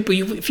many people,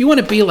 if you want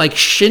to be like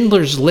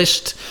Schindler's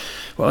List,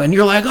 well, and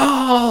you're like,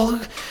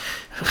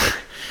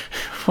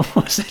 what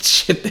was that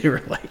shit they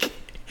were like?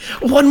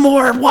 One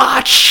more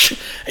watch.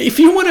 If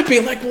you want to be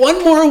like,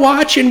 one more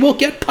watch and we'll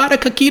get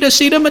Patakakita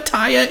Sita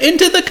Mataya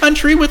into the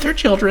country with her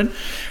children.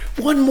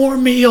 One more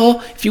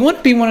meal. If you want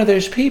to be one of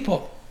those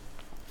people,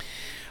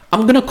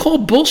 I'm going to call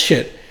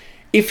bullshit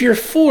if you're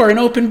for an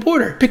open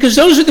border, because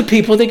those are the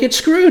people that get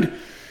screwed,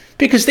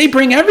 because they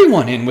bring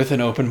everyone in with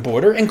an open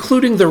border,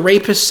 including the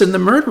rapists and the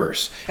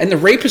murderers. And the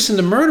rapists and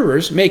the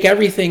murderers make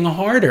everything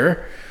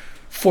harder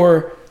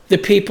for the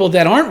people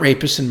that aren't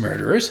rapists and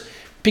murderers,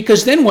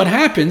 because then what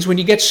happens when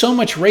you get so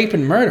much rape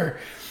and murder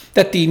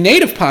that the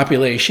native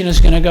population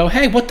is going to go,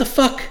 hey, what the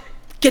fuck?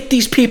 Get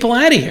these people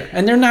out of here.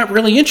 And they're not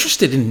really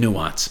interested in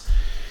nuance.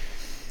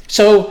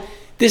 So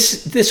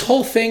this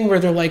whole thing where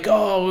they're like,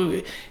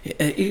 oh,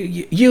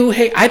 you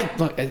hate,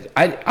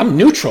 I'm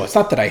neutral. It's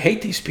not that I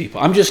hate these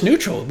people. I'm just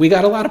neutral. We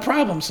got a lot of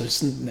problems.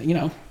 It's, you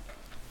know.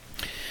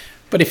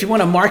 But if you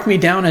want to mark me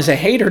down as a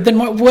hater, then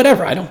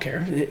whatever. I don't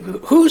care.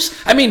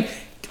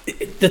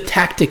 The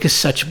tactic is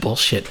such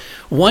bullshit.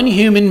 One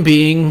human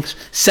being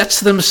sets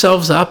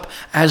themselves up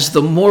as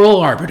the moral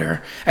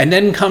arbiter and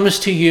then comes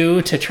to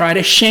you to try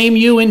to shame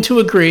you into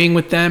agreeing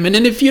with them. And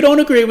then if you don't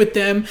agree with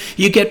them,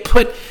 you get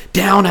put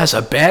down as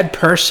a bad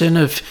person.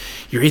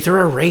 You're either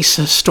a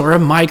racist or a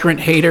migrant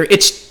hater.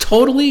 It's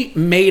totally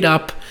made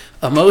up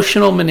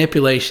emotional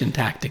manipulation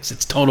tactics.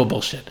 It's total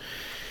bullshit.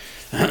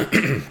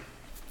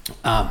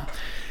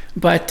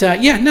 This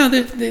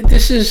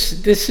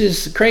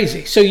is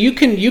crazy. So you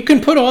can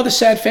put all the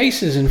sad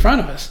faces in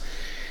front of us,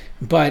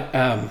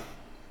 but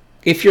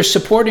if you're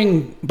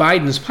supporting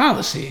Biden's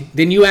policy,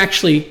 then you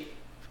actually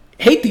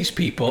hate these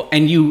people,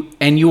 and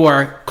you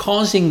are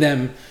causing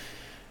them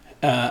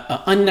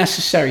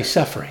unnecessary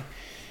suffering.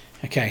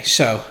 Okay,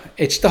 so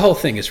the whole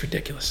thing is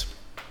ridiculous.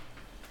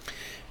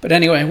 But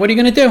anyway, what are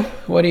you going to do?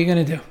 What are you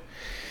going to do?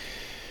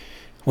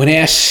 When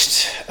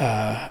asked,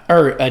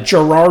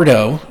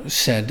 Gerardo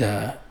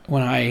said.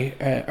 When I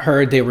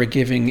heard they were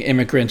giving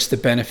immigrants the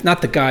benefit,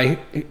 not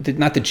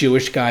the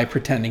Jewish guy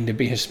pretending to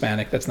be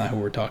Hispanic. That's not who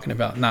we're talking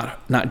about.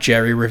 Not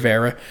Jerry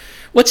Rivera.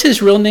 What's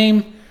his real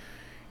name?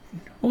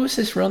 What was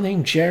his real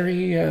name?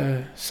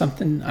 Jerry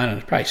something. I don't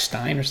know. Probably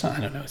Stein or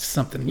something. I don't know. It's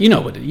something. You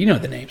know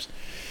the names.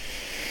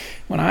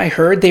 When I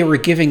heard they were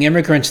giving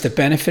immigrants the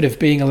benefit of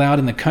being allowed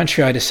in the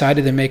country, I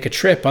decided to make a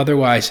trip.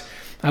 Otherwise,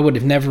 I would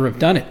have never have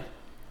done it.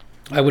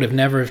 I would have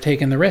never have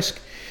taken the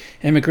risk.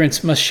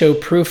 Immigrants must show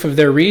proof of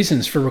their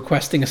reasons for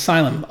requesting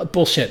asylum.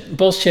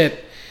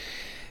 Bullshit.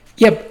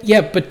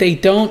 Yeah, but they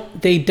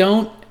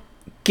don't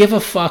give a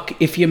fuck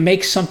if you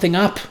make something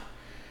up.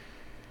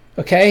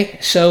 Okay?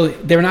 So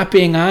they're not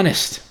being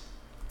honest.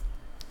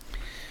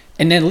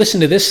 And then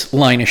listen to this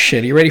line of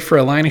shit. Are you ready for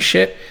a line of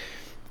shit?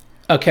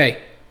 Okay.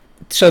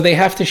 So they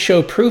have to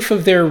show proof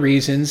of their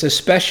reasons,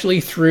 especially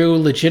through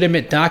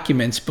legitimate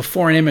documents,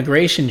 before an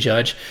immigration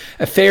judge.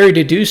 A failure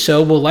to do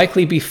so will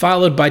likely be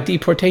followed by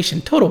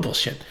deportation. Total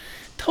bullshit.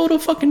 Total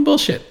fucking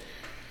bullshit.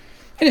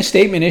 In a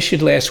statement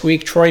issued last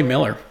week, Troy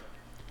Miller,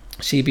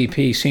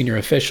 CBP senior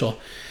official,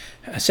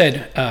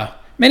 said,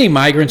 many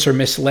migrants are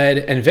misled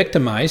and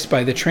victimized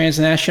by the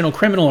transnational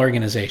criminal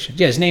organizations.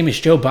 Yeah, his name is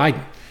Joe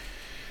Biden.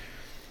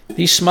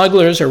 These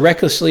smugglers are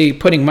recklessly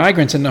putting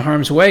migrants into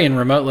harm's way in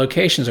remote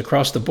locations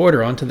across the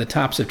border onto the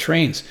tops of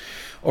trains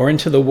or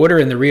into the water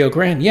in the Rio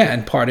Grande. Yeah,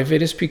 and part of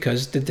it is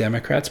because the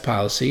Democrats'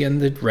 policy and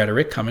the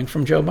rhetoric coming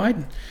from Joe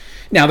Biden.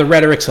 Now, the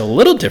rhetoric's a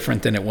little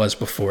different than it was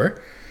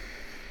before.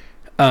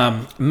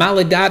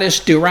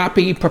 Maladatis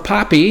Durapi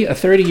Papapi, a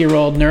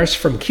 30-year-old nurse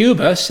from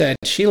Cuba, said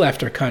she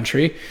left her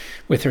country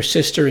with her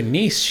sister and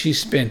niece.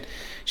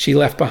 She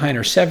left behind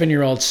her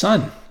 7-year-old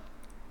son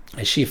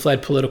as she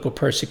fled political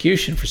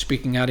persecution for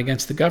speaking out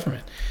against the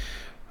government.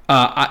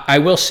 I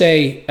will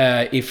say,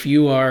 if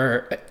you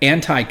are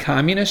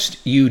anti-communist,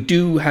 you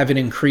do have an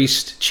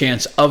increased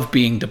chance of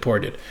being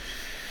deported.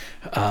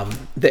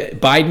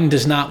 Biden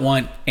does not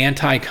want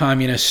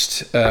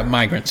anti-communist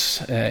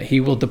migrants.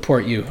 He will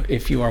deport you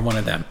if you are one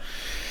of them.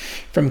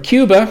 From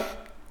Cuba,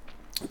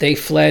 they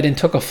fled and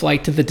took a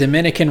flight to the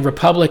Dominican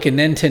Republic and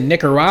then to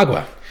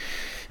Nicaragua.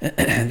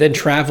 Then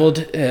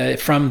traveled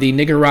from the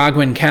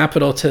Nicaraguan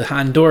capital to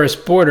Honduras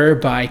border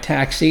by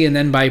taxi and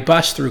then by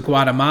bus through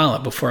Guatemala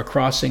before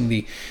crossing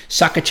the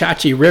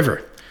Sacachachi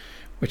River,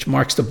 which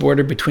marks the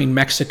border between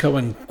Mexico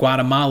and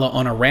Guatemala,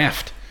 on a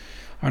raft.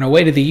 On our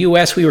way to the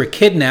U.S., we were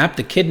kidnapped.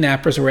 The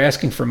kidnappers were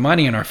asking for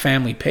money, and our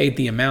family paid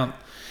the amount.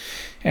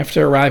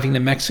 After arriving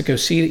to Mexico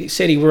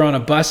City, we were on a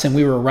bus and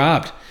we were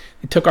robbed.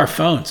 They took our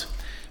phones,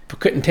 but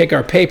couldn't take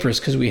our papers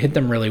because we hid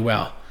them really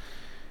well.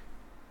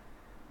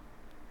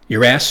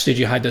 Your ass? Did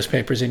you hide those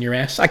papers in your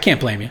ass? I can't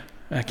blame you.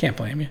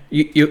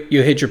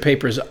 You hid your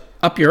papers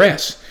up your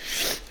ass.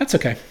 That's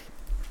okay.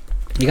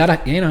 You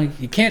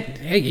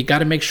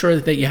gotta make sure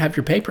that you have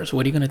your papers.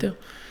 What are you gonna do?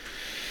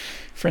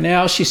 For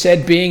now, she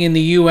said, being in the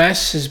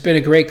U.S. has been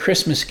a great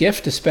Christmas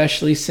gift,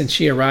 especially since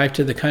she arrived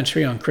to the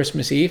country on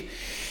Christmas Eve.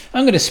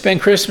 I'm going to spend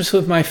Christmas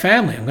with my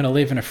family. I'm going to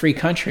live in a free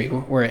country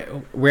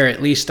where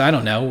at least, I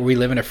don't know, we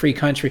live in a free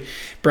country.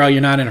 Bro, you're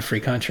not in a free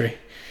country.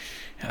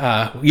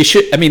 You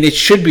should. I mean, it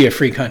should be a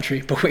free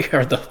country, but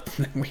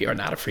we are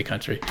not a free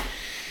country.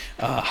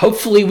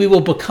 Hopefully, we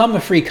will become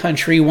a free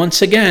country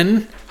once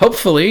again.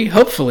 Hopefully.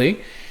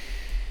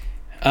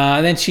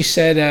 Then she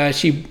said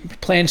she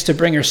plans to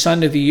bring her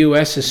son to the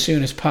U.S. as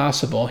soon as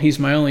possible. He's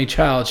my only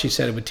child, she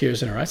said with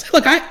tears in her eyes.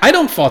 Look, I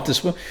don't fault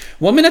this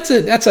woman.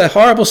 That's a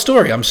horrible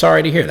story. I'm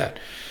sorry to hear that.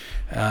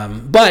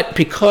 But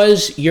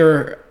because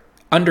you're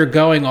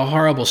undergoing a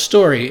horrible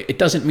story, it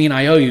doesn't mean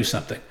I owe you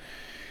something.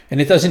 And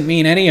it doesn't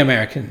mean any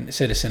American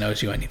citizen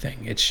owes you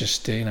anything. It's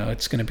just,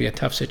 it's going to be a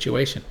tough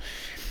situation.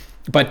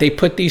 But they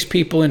put these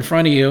people in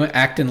front of you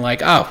acting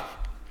like, oh,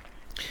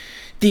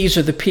 these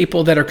are the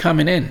people that are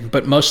coming in.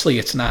 But mostly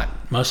it's not.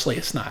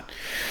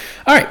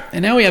 All right,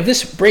 and now we have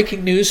this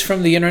breaking news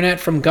from the internet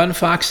from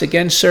Gunfox.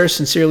 Again, sir,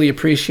 sincerely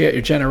appreciate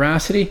your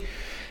generosity.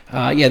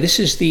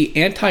 This is the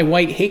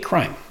anti-white hate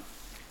crime.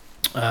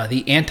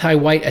 The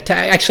anti-white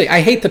attack. Actually,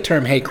 I hate the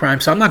term hate crime,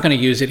 so I'm not going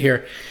to use it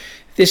here.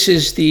 This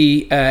is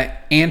the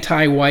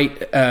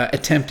anti-white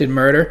attempted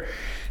murder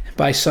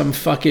by some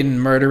fucking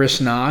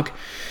murderous nog.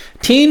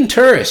 Teen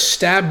tourist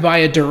stabbed by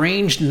a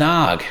deranged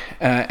nog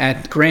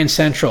at Grand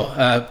Central.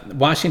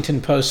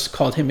 Washington Post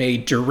called him a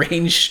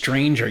deranged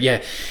stranger.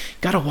 Yeah,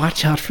 gotta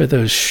watch out for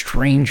those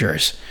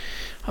strangers.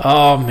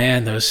 Oh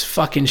man, those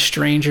fucking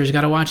strangers,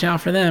 gotta watch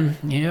out for them.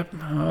 Yep.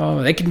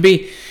 Oh, they can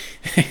be...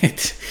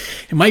 It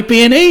might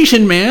be an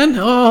Asian man.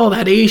 Oh,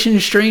 that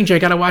Asian stranger. I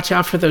gotta watch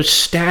out for those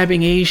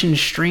stabbing Asian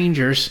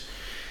strangers.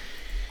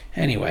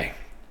 Anyway,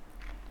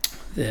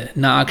 the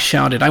nog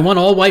shouted, "I want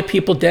all white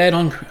people dead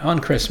on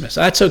Christmas."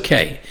 That's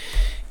okay.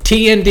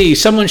 TND.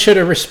 Someone should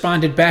have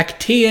responded back.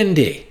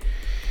 TND.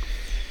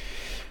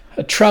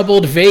 A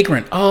troubled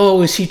vagrant.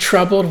 Oh, is he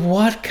troubled?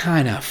 What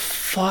kind of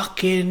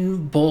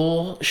fucking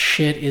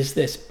bullshit is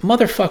this?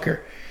 Motherfucker,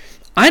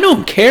 I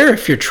don't care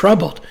if you're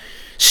troubled.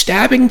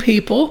 Stabbing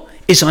people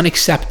is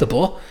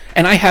unacceptable,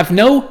 and I have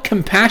no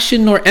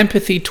compassion nor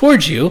empathy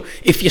towards you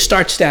if you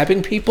start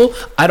stabbing people.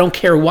 I don't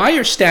care why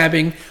you're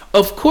stabbing,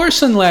 of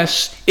course,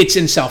 unless it's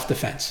in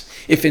self-defense.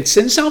 If it's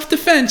in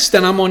self-defense,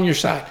 then I'm on your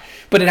side.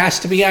 But it has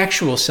to be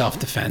actual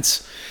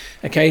self-defense.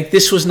 Okay?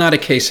 This was not a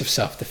case of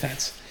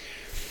self-defense.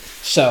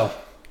 So,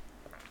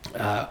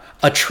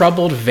 a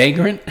troubled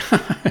vagrant.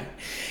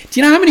 Do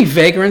you know how many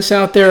vagrants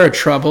out there are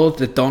troubled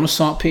that don't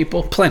assault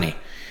people? Plenty.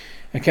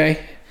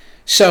 Okay?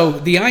 So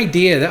the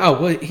idea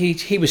that,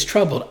 he was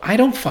troubled, I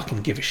don't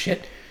fucking give a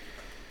shit.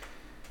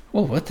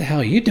 Well, what the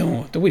hell are you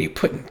doing? What are you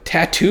putting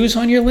tattoos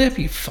on your lip?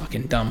 You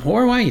fucking dumb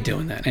whore. Why are you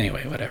doing that?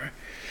 Anyway, whatever.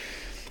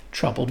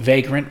 Troubled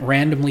vagrant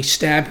randomly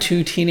stabbed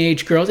 2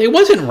 teenage girls. It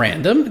wasn't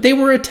random. They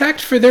were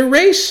attacked for their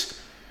race.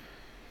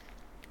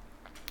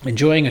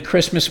 Enjoying a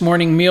Christmas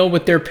morning meal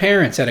with their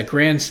parents at a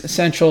Grand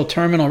Central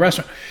Terminal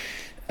restaurant.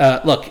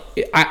 Look,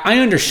 I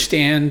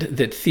understand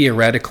that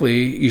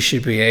theoretically you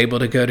should be able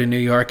to go to New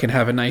York and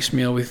have a nice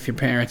meal with your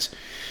parents.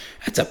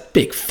 That's a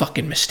big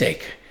fucking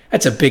mistake.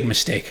 That's a big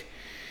mistake.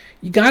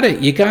 You gotta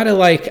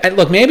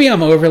look, maybe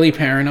I'm overly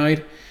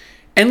paranoid.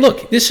 And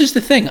look, this is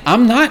the thing.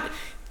 I'm not,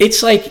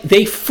 it's like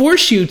they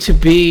force you to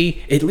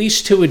be, at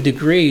least to a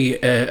degree,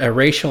 a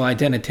racial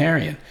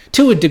identitarian.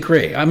 To a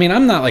degree. I mean,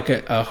 I'm not like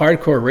a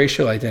hardcore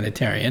racial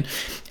identitarian.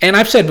 And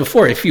I've said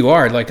before, if you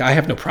are, I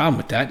have no problem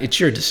with that. It's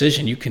your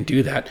decision. You can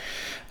do that.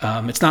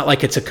 It's not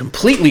like it's a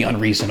completely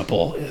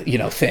unreasonable,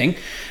 thing.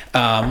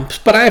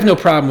 But I have no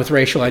problem with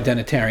racial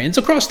identitarians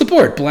across the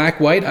board. Black,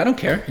 white, I don't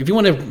care. If you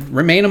want to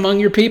remain among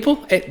your people,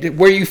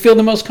 where you feel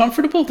the most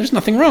comfortable, there's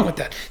nothing wrong with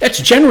that.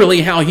 That's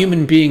generally how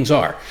human beings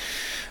are.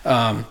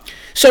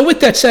 So with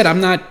that said, I'm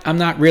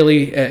not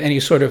really any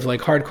sort of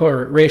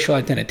hardcore racial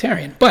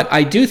identitarian, but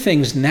I do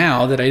things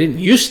now that I didn't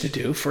used to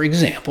do. For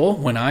example,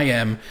 when I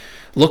am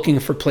looking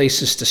for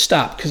places to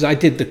stop, because I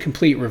did the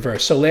complete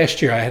reverse. So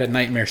last year I had a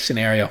nightmare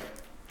scenario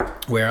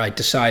where I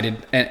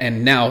decided,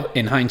 and now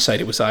in hindsight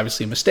it was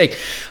obviously a mistake.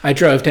 I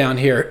drove down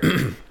here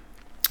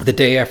the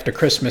day after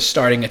Christmas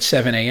starting at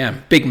 7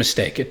 a.m. Big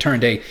mistake. It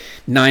turned a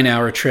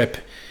 9-hour trip,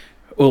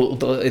 well,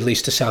 at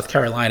least to South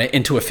Carolina,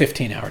 into a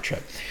 15-hour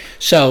trip.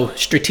 So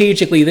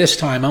strategically this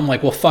time, I'm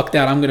like, well, fuck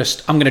that. I'm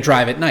gonna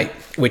drive at night,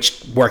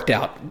 which worked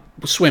out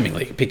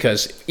swimmingly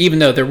because even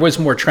though there was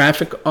more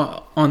traffic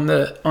on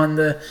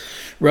the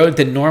road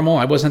than normal,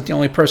 I wasn't the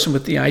only person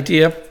with the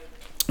idea.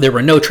 There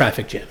were no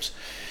traffic jams.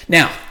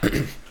 Now,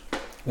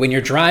 when you're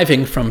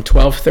driving from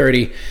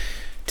 12:30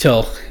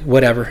 till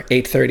whatever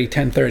 8:30,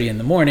 10:30 in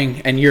the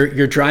morning, and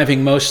you're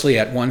driving mostly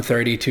at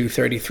 1:30,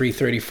 2:30,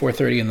 3:30,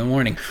 4:30 in the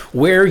morning,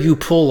 where you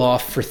pull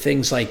off for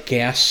things like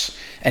gas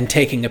and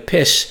taking a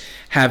piss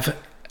have,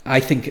 I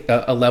think,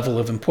 a level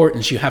of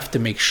importance. You have to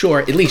make sure,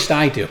 at least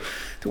I do,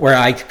 where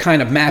I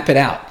kind of map it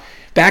out.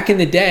 Back in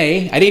the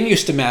day, I didn't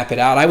used to map it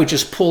out. I would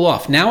just pull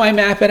off. Now I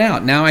map it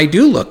out. Now I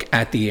do look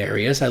at the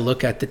areas. I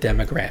look at the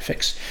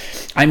demographics.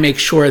 I make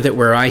sure that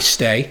where I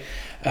stay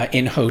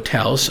in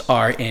hotels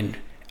are in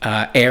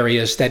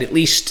areas that at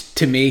least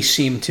to me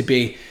seem to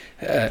be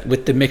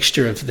with the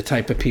mixture of the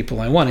type of people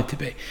I want it to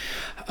be.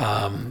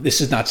 This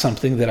is not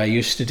something that I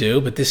used to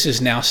do, but this is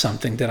now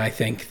something that I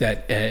think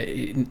that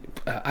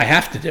I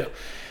have to do.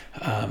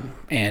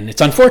 And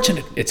it's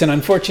unfortunate. It's an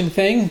unfortunate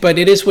thing, but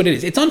it is what it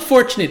is. It's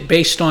unfortunate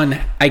based on,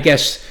 I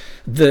guess,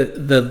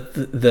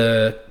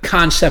 the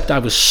concept I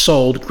was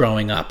sold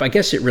growing up. I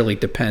guess it really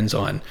depends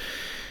on,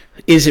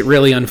 is it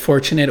really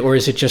unfortunate or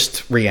is it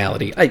just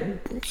reality?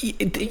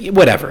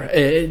 Whatever.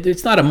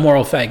 It's not a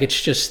moral fag.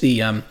 It's just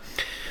the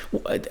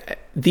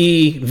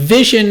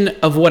vision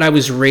of what I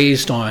was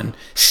raised on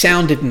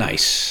sounded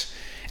nice.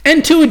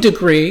 And to a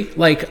degree,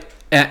 like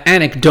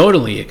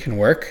anecdotally it can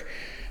work.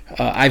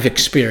 I've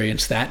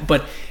experienced that.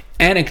 But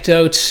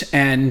anecdotes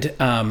and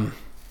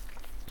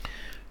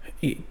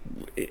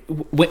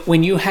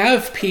when you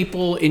have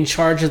people in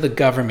charge of the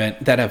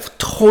government that have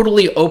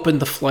totally opened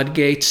the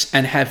floodgates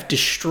and have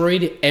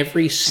destroyed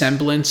every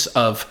semblance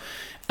of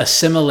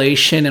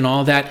assimilation and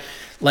all that,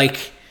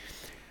 like,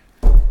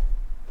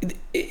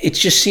 it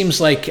just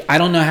seems like I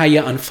don't know how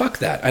you unfuck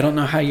that. I don't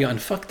know how you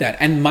unfuck that.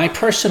 And my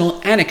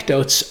personal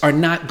anecdotes are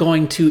not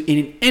going to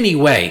in any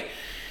way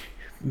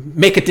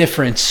make a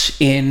difference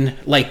in,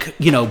 like,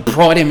 you know,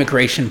 broad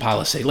immigration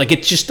policy. Like,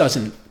 it just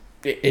doesn't.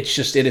 It's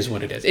just, it is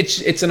what it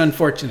is. It's an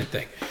unfortunate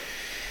thing.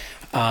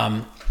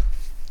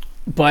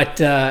 But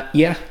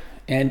yeah.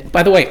 And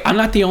by the way, I'm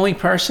not the only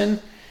person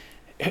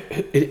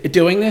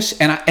doing this,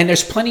 and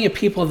there's plenty of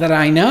people that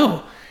I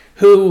know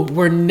who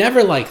were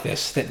never like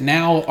this that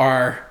now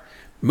are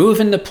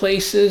moving to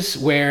places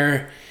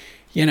where,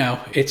 you know,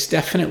 it's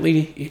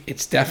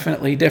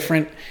definitely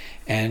different,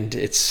 and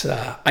it's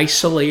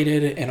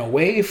isolated and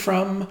away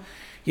from,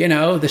 you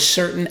know, the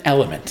certain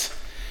element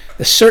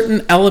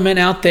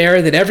out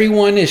there that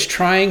everyone is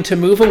trying to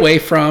move away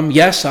from.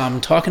 Yes, I'm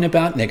talking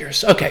about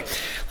niggers. Okay,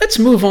 let's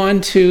move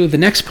on to the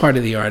next part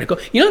of the article.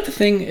 You know what the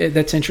thing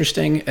that's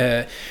interesting,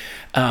 because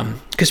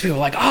people are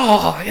like,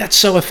 oh, that's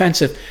so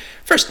offensive.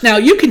 First, now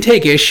you can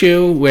take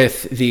issue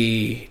with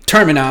the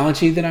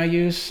terminology that I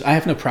use. I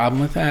have no problem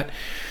with that.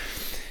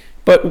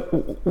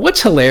 But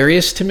what's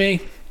hilarious to me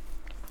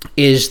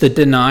is the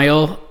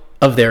denial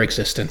of their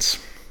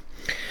existence.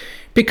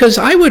 Because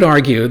I would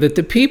argue that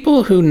the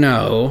people who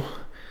know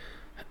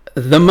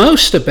the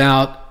most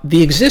about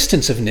the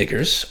existence of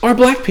niggers are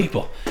black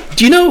people.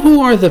 Do you know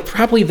who are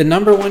probably the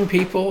number one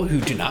people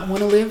who do not want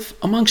to live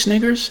amongst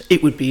niggers?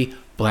 It would be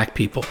black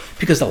people,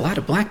 because a lot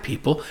of black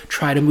people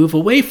try to move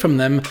away from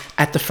them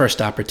at the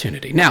first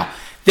opportunity. Now,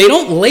 they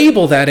don't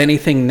label that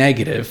anything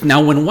negative.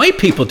 Now, when white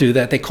people do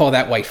that, they call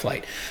that white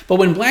flight. But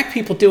when black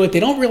people do it, they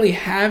don't really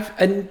have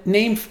a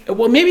name.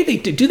 Well, maybe they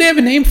do. Do they have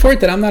a name for it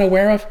that I'm not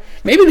aware of?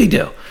 Maybe they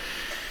do.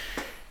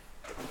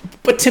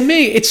 But to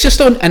me, it's just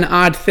an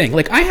odd thing.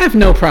 Like, I have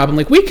no problem.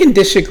 Like, we can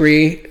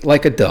disagree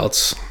like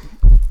adults.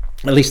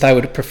 At least I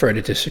would prefer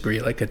to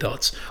disagree like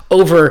adults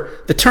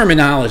over the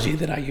terminology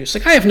that I use.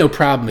 Like, I have no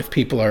problem if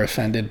people are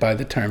offended by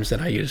the terms that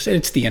I use.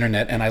 It's the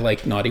internet, and I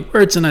like naughty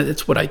words, and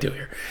it's what I do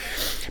here.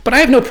 But I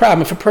have no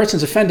problem if a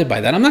person's offended by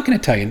that. I'm not going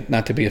to tell you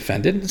not to be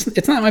offended.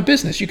 It's not my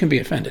business. You can be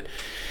offended.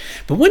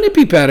 But wouldn't it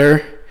be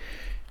better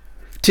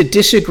to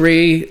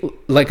disagree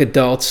like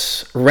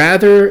adults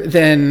rather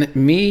than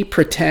me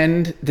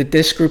pretend that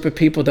this group of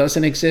people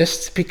doesn't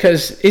exist?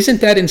 Because isn't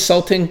that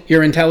insulting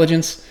your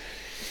intelligence?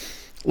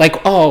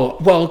 Like, oh,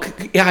 well,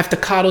 I have to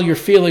coddle your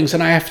feelings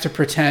and I have to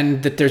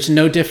pretend that there's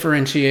no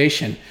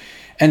differentiation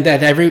and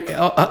that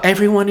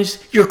everyone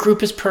is, your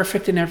group is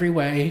perfect in every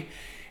way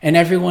and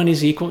everyone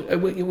is equal.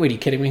 What, are you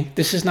kidding me?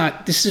 This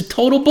is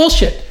total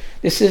bullshit.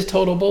 This is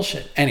total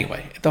bullshit.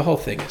 Anyway, the whole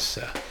thing is,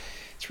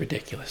 it's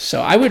ridiculous.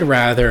 So I would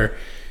rather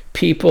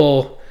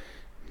people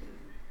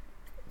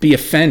be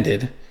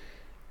offended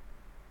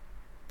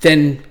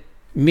than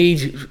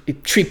me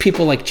treat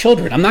people like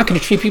children. I'm not going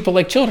to treat people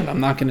like children. I'm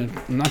not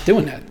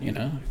doing that, you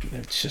know.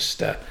 It's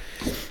just,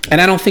 and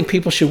I don't think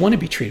people should want to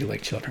be treated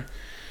like children.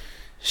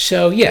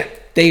 So yeah,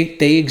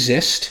 they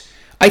exist.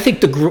 I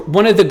think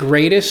one of the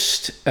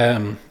greatest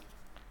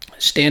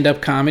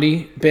stand-up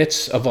comedy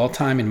bits of all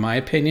time, in my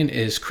opinion,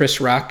 is Chris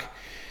Rock.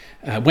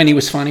 When he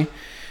was funny,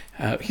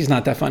 he's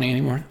not that funny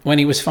anymore. When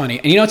he was funny,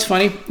 and you know what's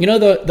funny? You know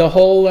the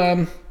whole,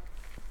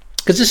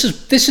 because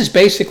this is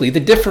basically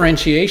the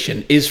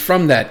differentiation is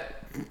from that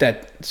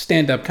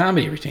stand-up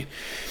comedy routine.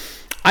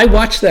 I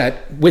watched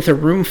that with a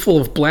room full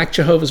of black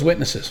Jehovah's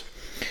Witnesses.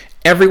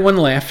 Everyone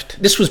laughed.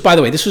 This was, by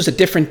the way, this was a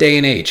different day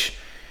and age.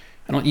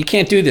 You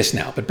can't do this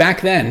now, but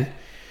back then,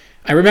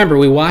 I remember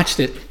we watched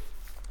it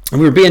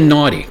and we were being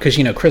naughty because,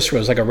 you know, Chris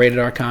Rose, like a rated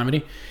R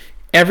comedy.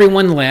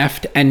 Everyone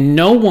laughed and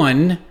no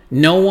one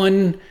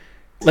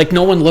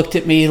looked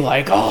at me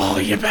like, oh,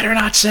 you better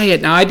not say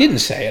it. Now, I didn't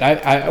say it.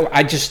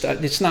 I just,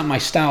 it's not my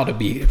style to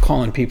be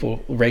calling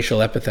people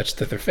racial epithets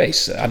to their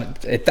face.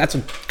 That's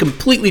a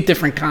completely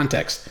different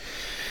context.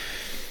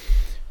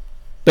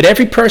 But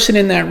every person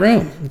in that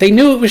room, they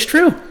knew it was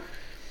true.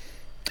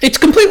 It's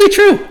completely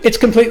true. It's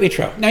completely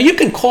true. Now, you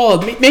can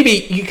call,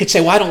 maybe you could say,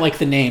 well, I don't like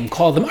the name.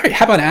 Call them, all right,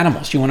 how about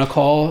animals? You want to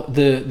call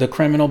the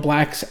criminal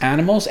blacks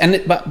animals?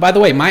 And by the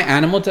way, my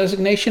animal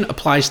designation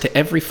applies to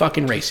every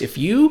fucking race. If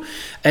you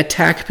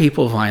attack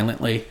people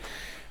violently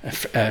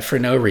for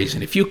no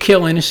reason, if you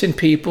kill innocent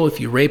people, if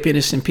you rape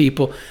innocent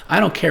people, I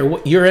don't care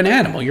what, you're an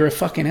animal. You're a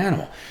fucking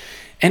animal.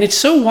 And it's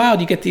so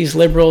wild. You get these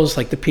liberals,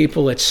 like the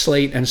people at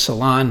Slate and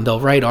Salon, they'll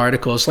write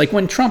articles. Like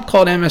when Trump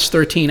called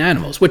MS-13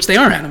 animals, which they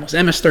are animals.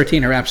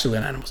 MS-13 are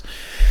absolute animals.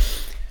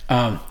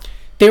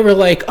 They were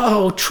like,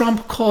 oh,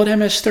 Trump called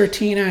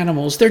MS-13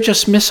 animals. They're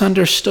just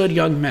misunderstood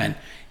young men.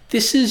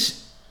 This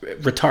is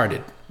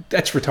retarded.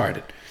 That's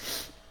retarded.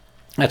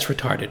 That's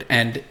retarded.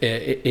 And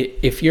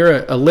if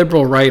you're a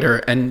liberal writer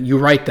and you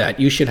write that,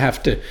 you should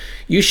have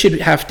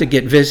to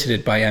get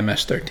visited by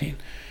MS-13.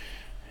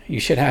 You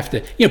should have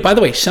to. By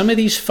the way, some of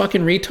these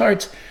fucking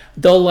retards,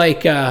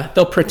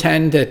 they'll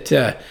pretend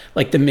that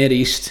like the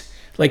Mideast,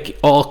 like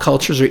all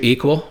cultures are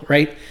equal,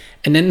 right?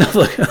 And then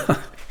they'll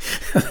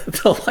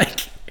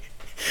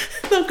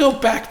go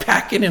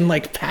backpacking in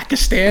like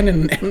Pakistan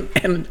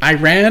and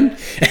Iran,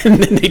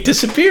 and then they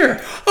disappear.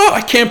 Oh,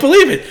 I can't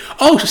believe it.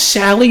 Oh,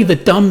 Sally, the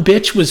dumb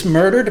bitch, was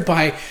murdered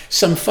by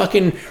some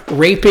fucking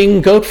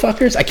raping goat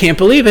fuckers. I can't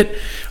believe it.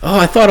 Oh,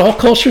 I thought all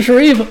cultures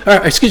were evil.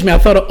 I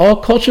thought all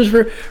cultures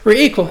were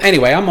equal.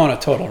 Anyway, I'm on a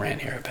total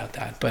rant here about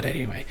that. But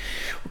anyway,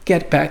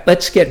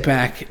 let's get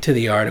back to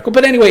the article.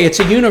 But anyway, it's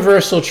a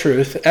universal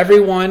truth.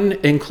 Everyone,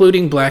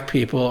 including black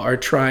people, are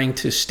trying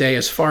to stay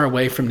as far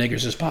away from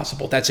niggers as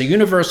possible. That's a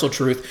universal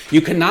truth.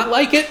 You cannot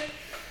like it,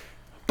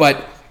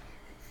 but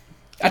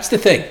that's the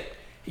thing.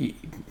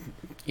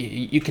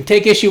 You can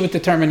take issue with the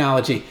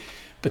terminology,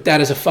 but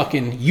that is a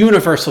fucking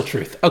universal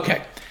truth.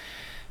 Okay,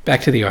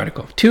 back to the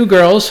article. 2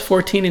 girls,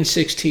 14 and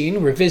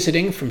 16, were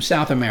visiting from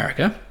South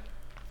America.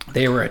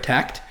 They were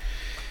attacked.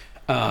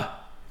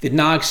 The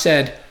Nog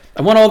said,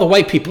 I want all the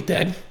white people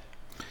dead.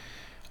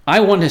 I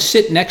want to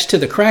sit next to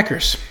the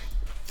crackers.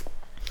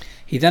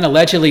 He then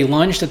allegedly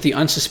lunged at the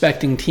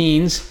unsuspecting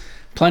teens,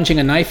 plunging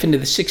a knife into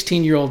the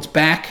 16-year-old's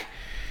back,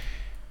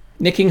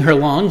 nicking her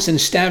lungs, and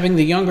stabbing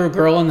the younger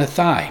girl in the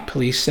thigh,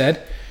 police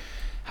said.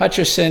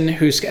 Hutcherson,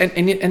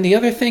 and the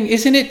other thing,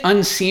 isn't it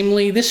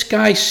unseemly? This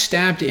guy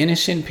stabbed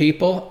innocent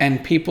people,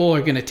 and people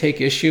are going to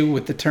take issue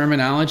with the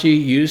terminology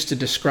used to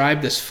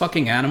describe this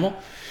fucking animal?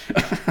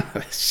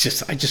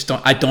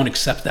 I don't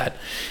accept that.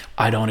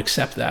 I don't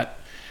accept that.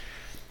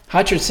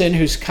 Hutcherson,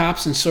 whose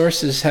cops and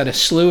sources had a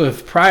slew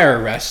of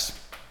prior arrests,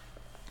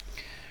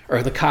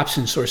 or the cops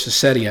and sources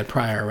said he had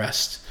prior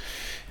arrests,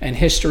 and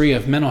history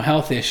of mental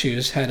health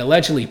issues, had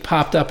allegedly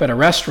popped up at a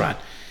restaurant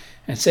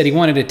and said he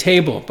wanted a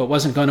table but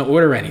wasn't going to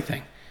order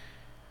anything.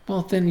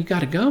 Well, then you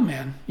got to go,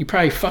 man. You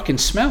probably fucking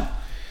smell.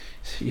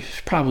 You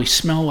probably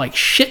smell like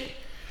shit.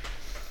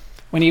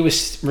 When he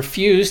was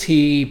refused,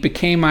 he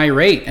became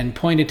irate and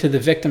pointed to the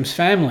victim's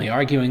family,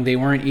 arguing they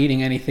weren't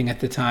eating anything at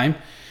the time.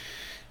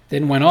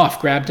 Then went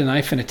off, grabbed a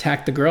knife, and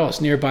attacked the girls.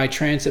 Nearby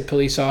transit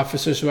police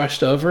officers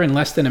rushed over in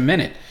less than a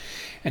minute,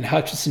 and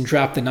Hutchinson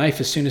dropped the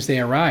knife as soon as they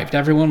arrived.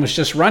 Everyone was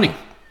just running,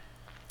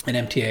 an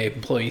MTA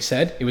employee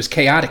said. It was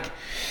chaotic.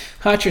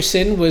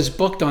 Hutcherson was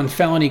booked on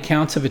felony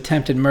counts of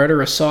attempted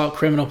murder, assault,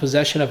 criminal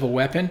possession of a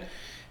weapon,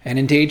 and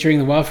endangering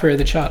the welfare of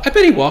the child. I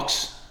bet he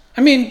walks.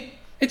 I mean,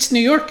 it's New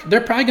York.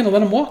 They're probably going to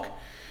let him walk.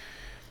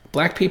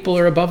 Black people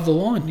are above the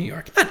law in New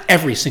York. Not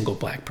every single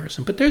black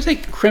person, but there's a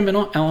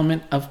criminal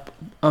element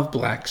of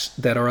blacks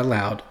that are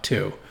allowed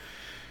to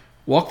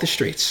walk the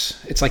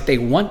streets. It's like they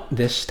want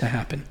this to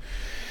happen.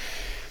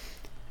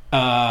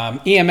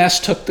 EMS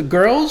took the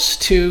girls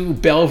to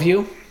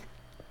Bellevue,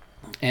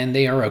 and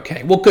they are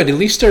okay. Well, good. At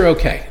least they're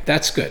okay.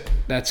 That's good.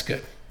 That's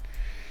good.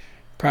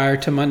 Prior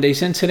to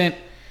Monday's incident,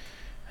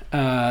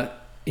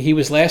 he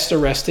was last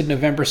arrested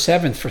November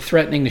 7th for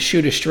threatening to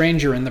shoot a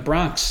stranger in the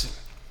Bronx.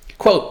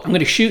 Quote, I'm going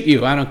to shoot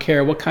you. I don't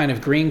care what kind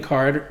of green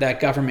card that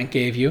government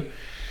gave you.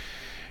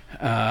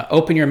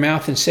 Open your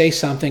mouth and say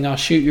something. I'll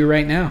shoot you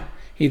right now.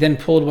 He then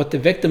pulled what the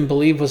victim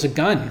believed was a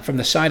gun from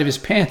the side of his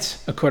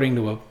pants, according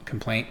to a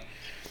complaint.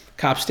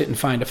 Cops didn't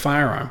find a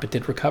firearm, but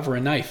did recover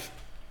a knife.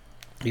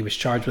 He was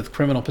charged with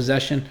criminal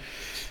possession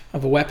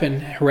of a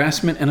weapon,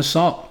 harassment, and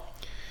assault.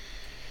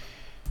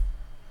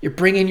 You're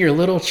bringing your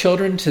little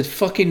children to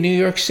fucking New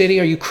York City?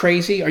 Are you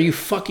crazy? Are you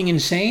fucking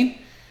insane?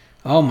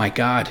 Oh my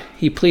God.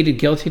 He pleaded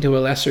guilty to a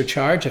lesser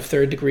charge of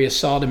third-degree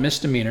assault and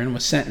misdemeanor and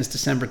was sentenced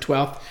December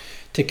 12th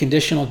to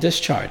conditional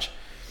discharge.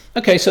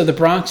 Okay, so the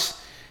Bronx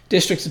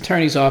District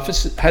Attorney's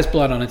Office has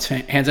blood on its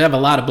hands. They have a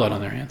lot of blood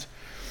on their hands.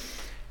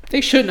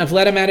 They shouldn't have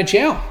let him out of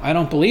jail. I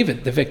don't believe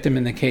it. The victim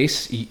in the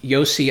case,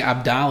 Yossi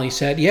Abdali,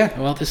 said, yeah,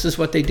 well, this is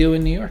what they do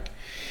in New York.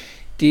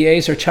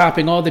 DAs are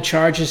chopping all the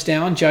charges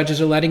down.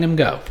 Judges are letting them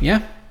go.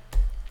 Yeah.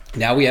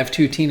 Now we have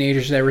 2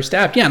 teenagers that were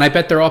stabbed. Yeah, and I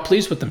bet they're all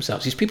pleased with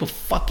themselves. These people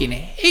fucking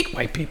hate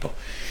white people.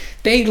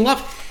 They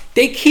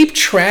keep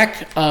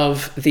track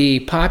of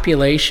the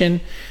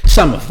population.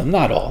 Some of them,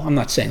 not all. I'm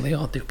not saying they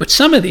all do. But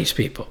some of these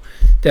people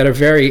that are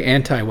very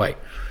anti-white,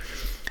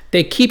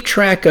 they keep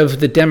track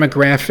of the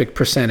demographic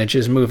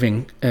percentages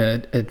moving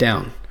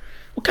down.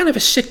 What kind of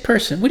a sick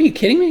person? What, are you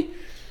kidding me?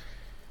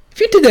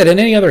 If you did that in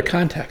any other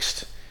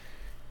context,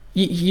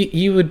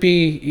 you would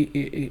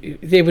be,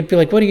 they would be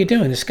like, what are you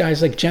doing? This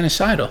guy's like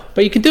genocidal.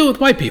 But you can do it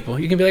with white people.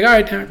 You can be like, all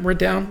right, we're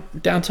down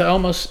to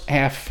almost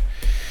half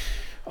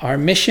Our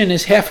mission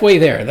is halfway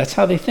there. That's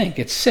how they think.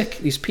 It's sick.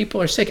 These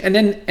people are sick. And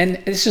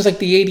this is like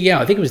the ADL.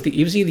 I think it was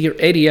either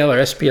ADL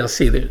or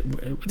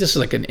SPLC. This is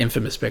like an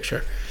infamous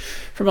picture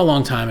from a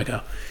long time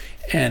ago.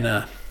 And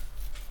yeah,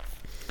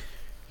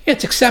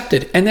 it's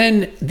accepted. And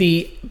then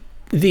the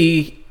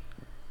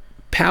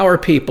power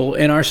people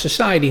in our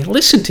society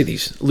listen to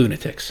these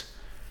lunatics.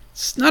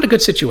 It's not a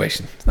good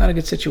situation. It's not a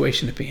good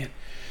situation to be in.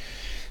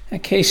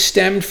 That case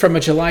stemmed from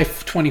a July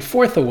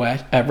 24th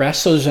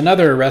arrest. So there's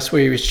another arrest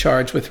where he was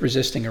charged with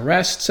resisting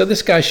arrest. So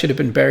this guy should have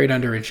been buried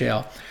under a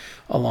jail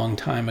a long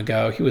time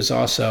ago. He was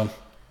also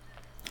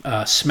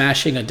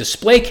smashing a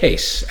display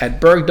case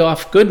at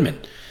Bergdorf Goodman,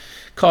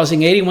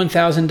 causing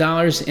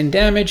 $81,000 in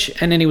damage,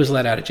 and then he was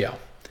let out of jail.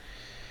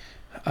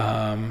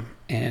 So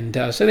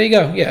there you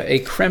go. Yeah, a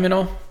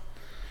criminal,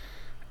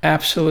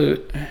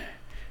 absolute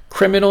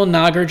criminal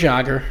nogger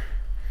jogger.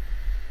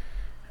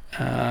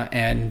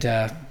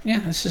 Yeah,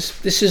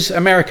 this is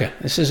America.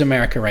 This is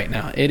America right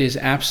now. It is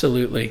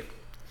absolutely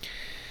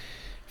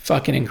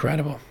fucking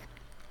incredible.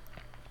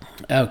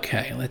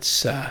 Okay,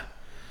 let's have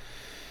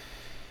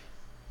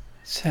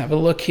a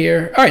look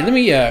here. All right, let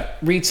me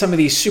read some of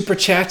these super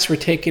chats. We're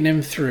taking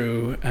them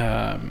through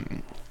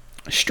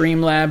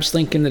Streamlabs,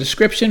 link in the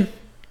description.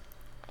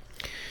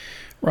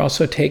 We're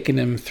also taking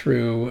them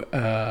through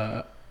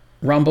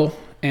Rumble,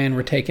 and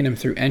we're taking them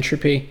through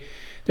Entropy.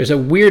 There's a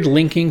weird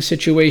linking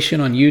situation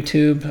on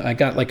YouTube. I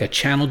got like a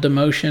channel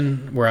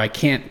demotion where I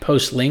can't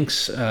post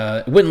links.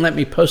 It wouldn't let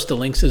me post the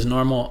links as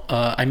normal.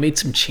 I made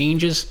some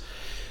changes.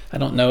 I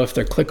don't know if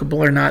they're clickable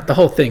or not. The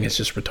whole thing is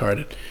just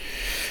retarded.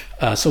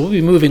 So we'll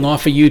be moving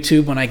off of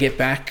YouTube when I get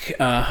back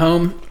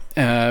home.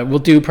 We'll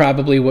do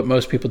probably what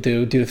most people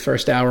do the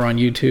first hour on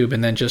YouTube,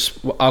 and then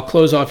I'll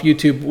close off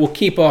YouTube. We'll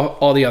keep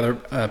all the other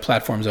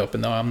platforms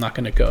open, though. I'm not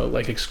going to go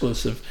like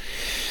exclusive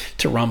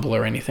to Rumble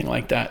or anything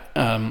like that.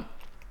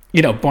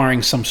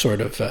 Barring some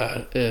sort of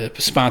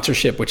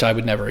sponsorship, which I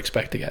would never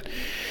expect to get.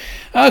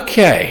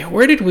 Okay,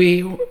 where did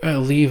we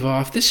leave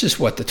off? This is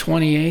what, the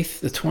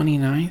 28th, the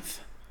 29th?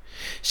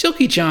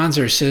 Silky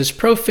Johnser says,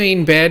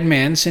 profane bad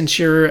man, since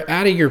you're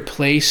out of your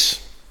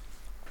place,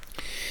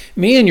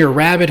 me and your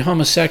rabid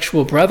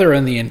homosexual brother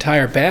and the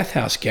entire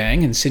bathhouse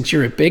gang, and since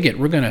you're a bigot,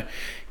 we're going to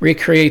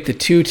recreate the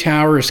Two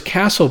Towers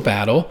castle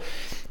battle,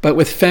 but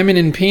with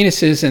feminine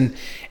penises and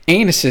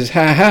anuses.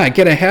 Ha ha,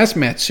 get a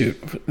hazmat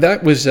suit.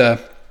 That was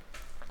that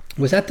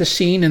the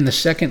scene in the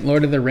second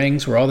Lord of the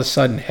Rings where all of a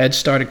sudden heads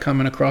started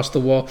coming across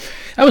the wall?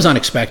 That was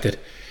unexpected.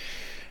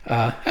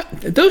 I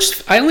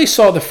only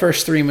saw the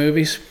first three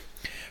movies.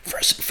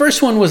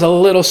 First one was a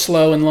little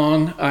slow and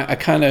long. I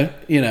kind of,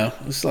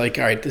 was like,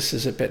 all right, this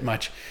is a bit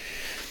much.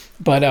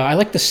 But I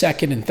like the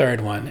second and third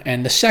one.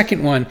 And the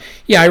second one,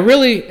 yeah, I've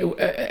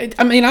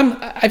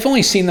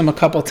only seen them a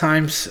couple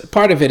times.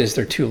 Part of it is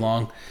they're too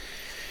long.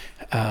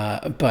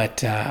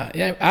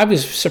 Yeah, I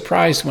was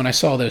surprised when I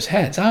saw those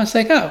heads. I was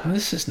like, oh,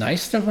 this is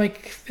nice. They're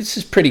like, this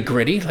is pretty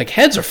gritty. Like,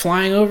 heads are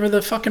flying over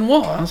the fucking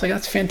wall. I was like,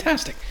 that's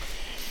fantastic.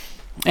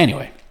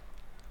 Anyway.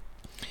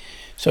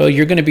 So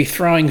you're going to be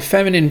throwing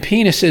feminine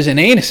penises and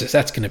anuses.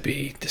 That's going to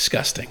be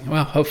disgusting.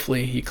 Well,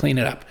 hopefully you clean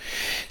it up.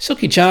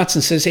 Silky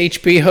Johnson says,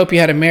 HB, hope you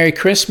had a Merry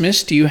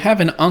Christmas. Do you have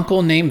an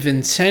uncle named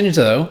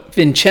Vincenzo,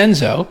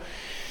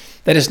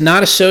 that is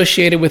not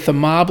associated with the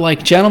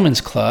mob-like Gentlemen's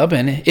Club?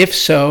 And if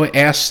so,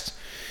 asked,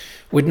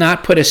 would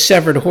not put a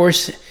severed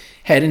horse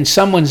head in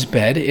someone's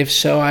bed? If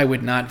so, I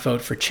would not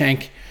vote for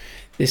Cenk.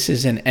 This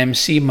is an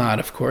MC mod,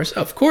 of course.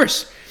 Of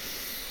course.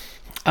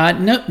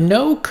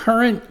 No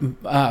current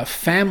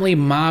family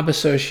mob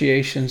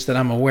associations that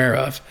I'm aware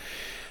of.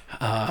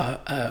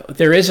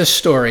 There is a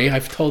story.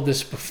 I've told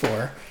this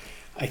before.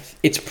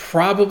 It's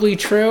probably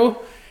true.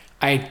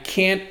 I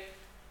can't,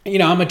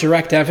 I'm a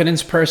direct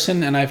evidence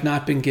person, and I've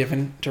not been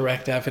given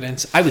direct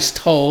evidence. I was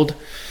told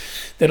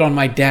that on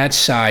my dad's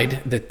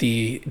side that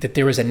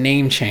there was a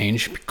name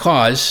change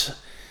because,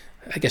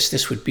 I guess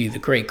this would be the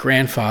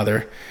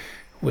great-grandfather,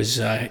 was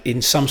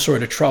in some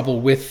sort of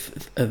trouble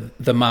with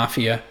the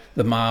mafia,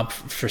 the mob,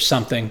 for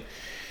something,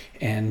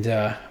 and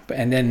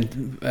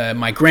then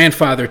my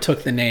grandfather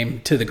took the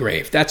name to the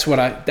grave. That's what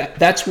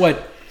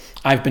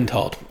I've been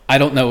told. I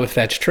don't know if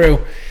that's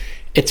true.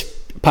 It's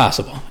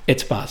possible.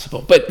 It's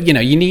possible. But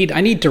I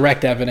need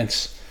direct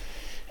evidence,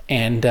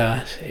 and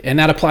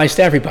that applies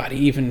to everybody,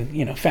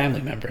 even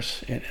family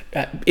members.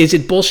 Is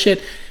it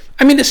bullshit?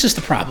 I mean, this is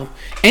the problem.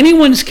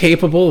 Anyone's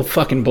capable of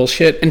fucking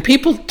bullshit, and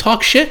people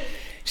talk shit.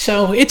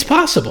 So it's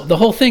possible. The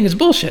whole thing is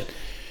bullshit.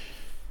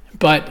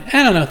 But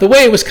I don't know. The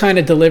way it was kind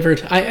of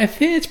delivered, I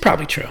think it's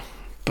probably true.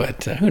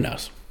 But who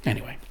knows?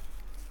 Anyway.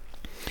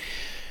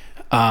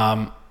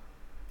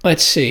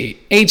 Let's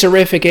see.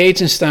 AIDS-erific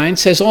Aidenstein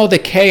says all the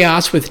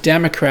chaos with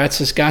Democrats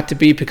has got to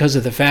be because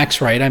of the vax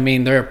right. I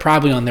mean, they're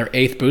probably on their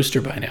 8th booster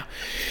by now.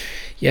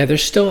 Yeah,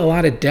 there's still a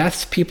lot of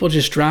deaths. People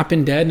just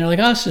dropping dead, and they're like,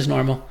 oh, this is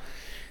normal.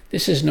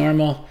 This is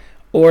normal.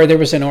 Or there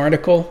was an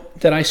article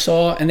that I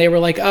saw, and they were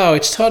like, oh,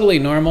 it's totally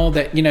normal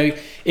that,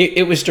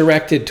 it was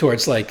directed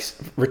towards, like,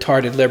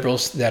 retarded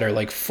liberals that are,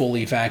 like,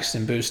 fully vaxxed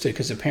and boosted,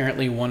 because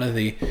apparently one of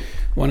the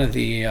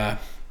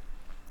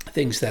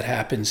things that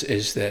happens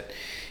is that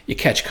you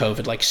catch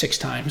COVID like 6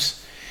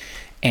 times,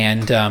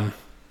 and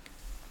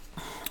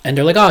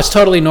they're like, oh, it's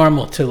totally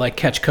normal to like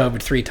catch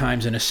COVID 3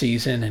 times in a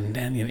season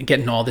and you know,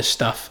 getting all this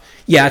stuff.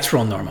 Yeah, it's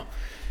real normal.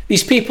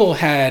 These people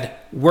had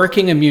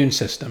working immune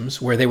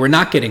systems where they were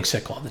not getting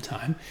sick all the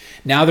time.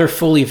 Now they're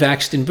fully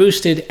vaxxed and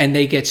boosted, and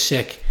they get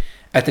sick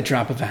at the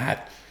drop of a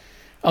hat.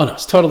 Oh no,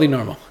 it's totally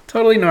normal.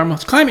 Totally normal.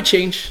 It's climate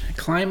change.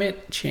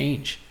 Climate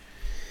change.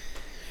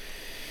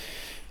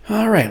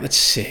 All right, let's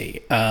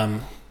see.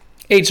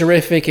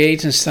 AIDS-erific,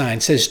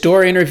 Aidenstein says,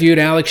 Dora interviewed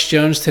Alex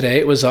Jones today.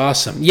 It was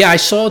awesome. Yeah, I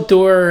saw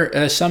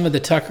Dora, some of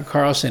the Tucker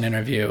Carlson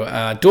interview.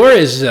 Dora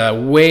is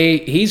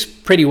he's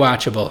pretty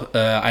watchable.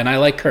 And I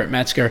like Kurt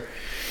Metzger.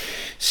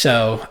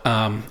 So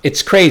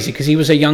it's crazy because he was a young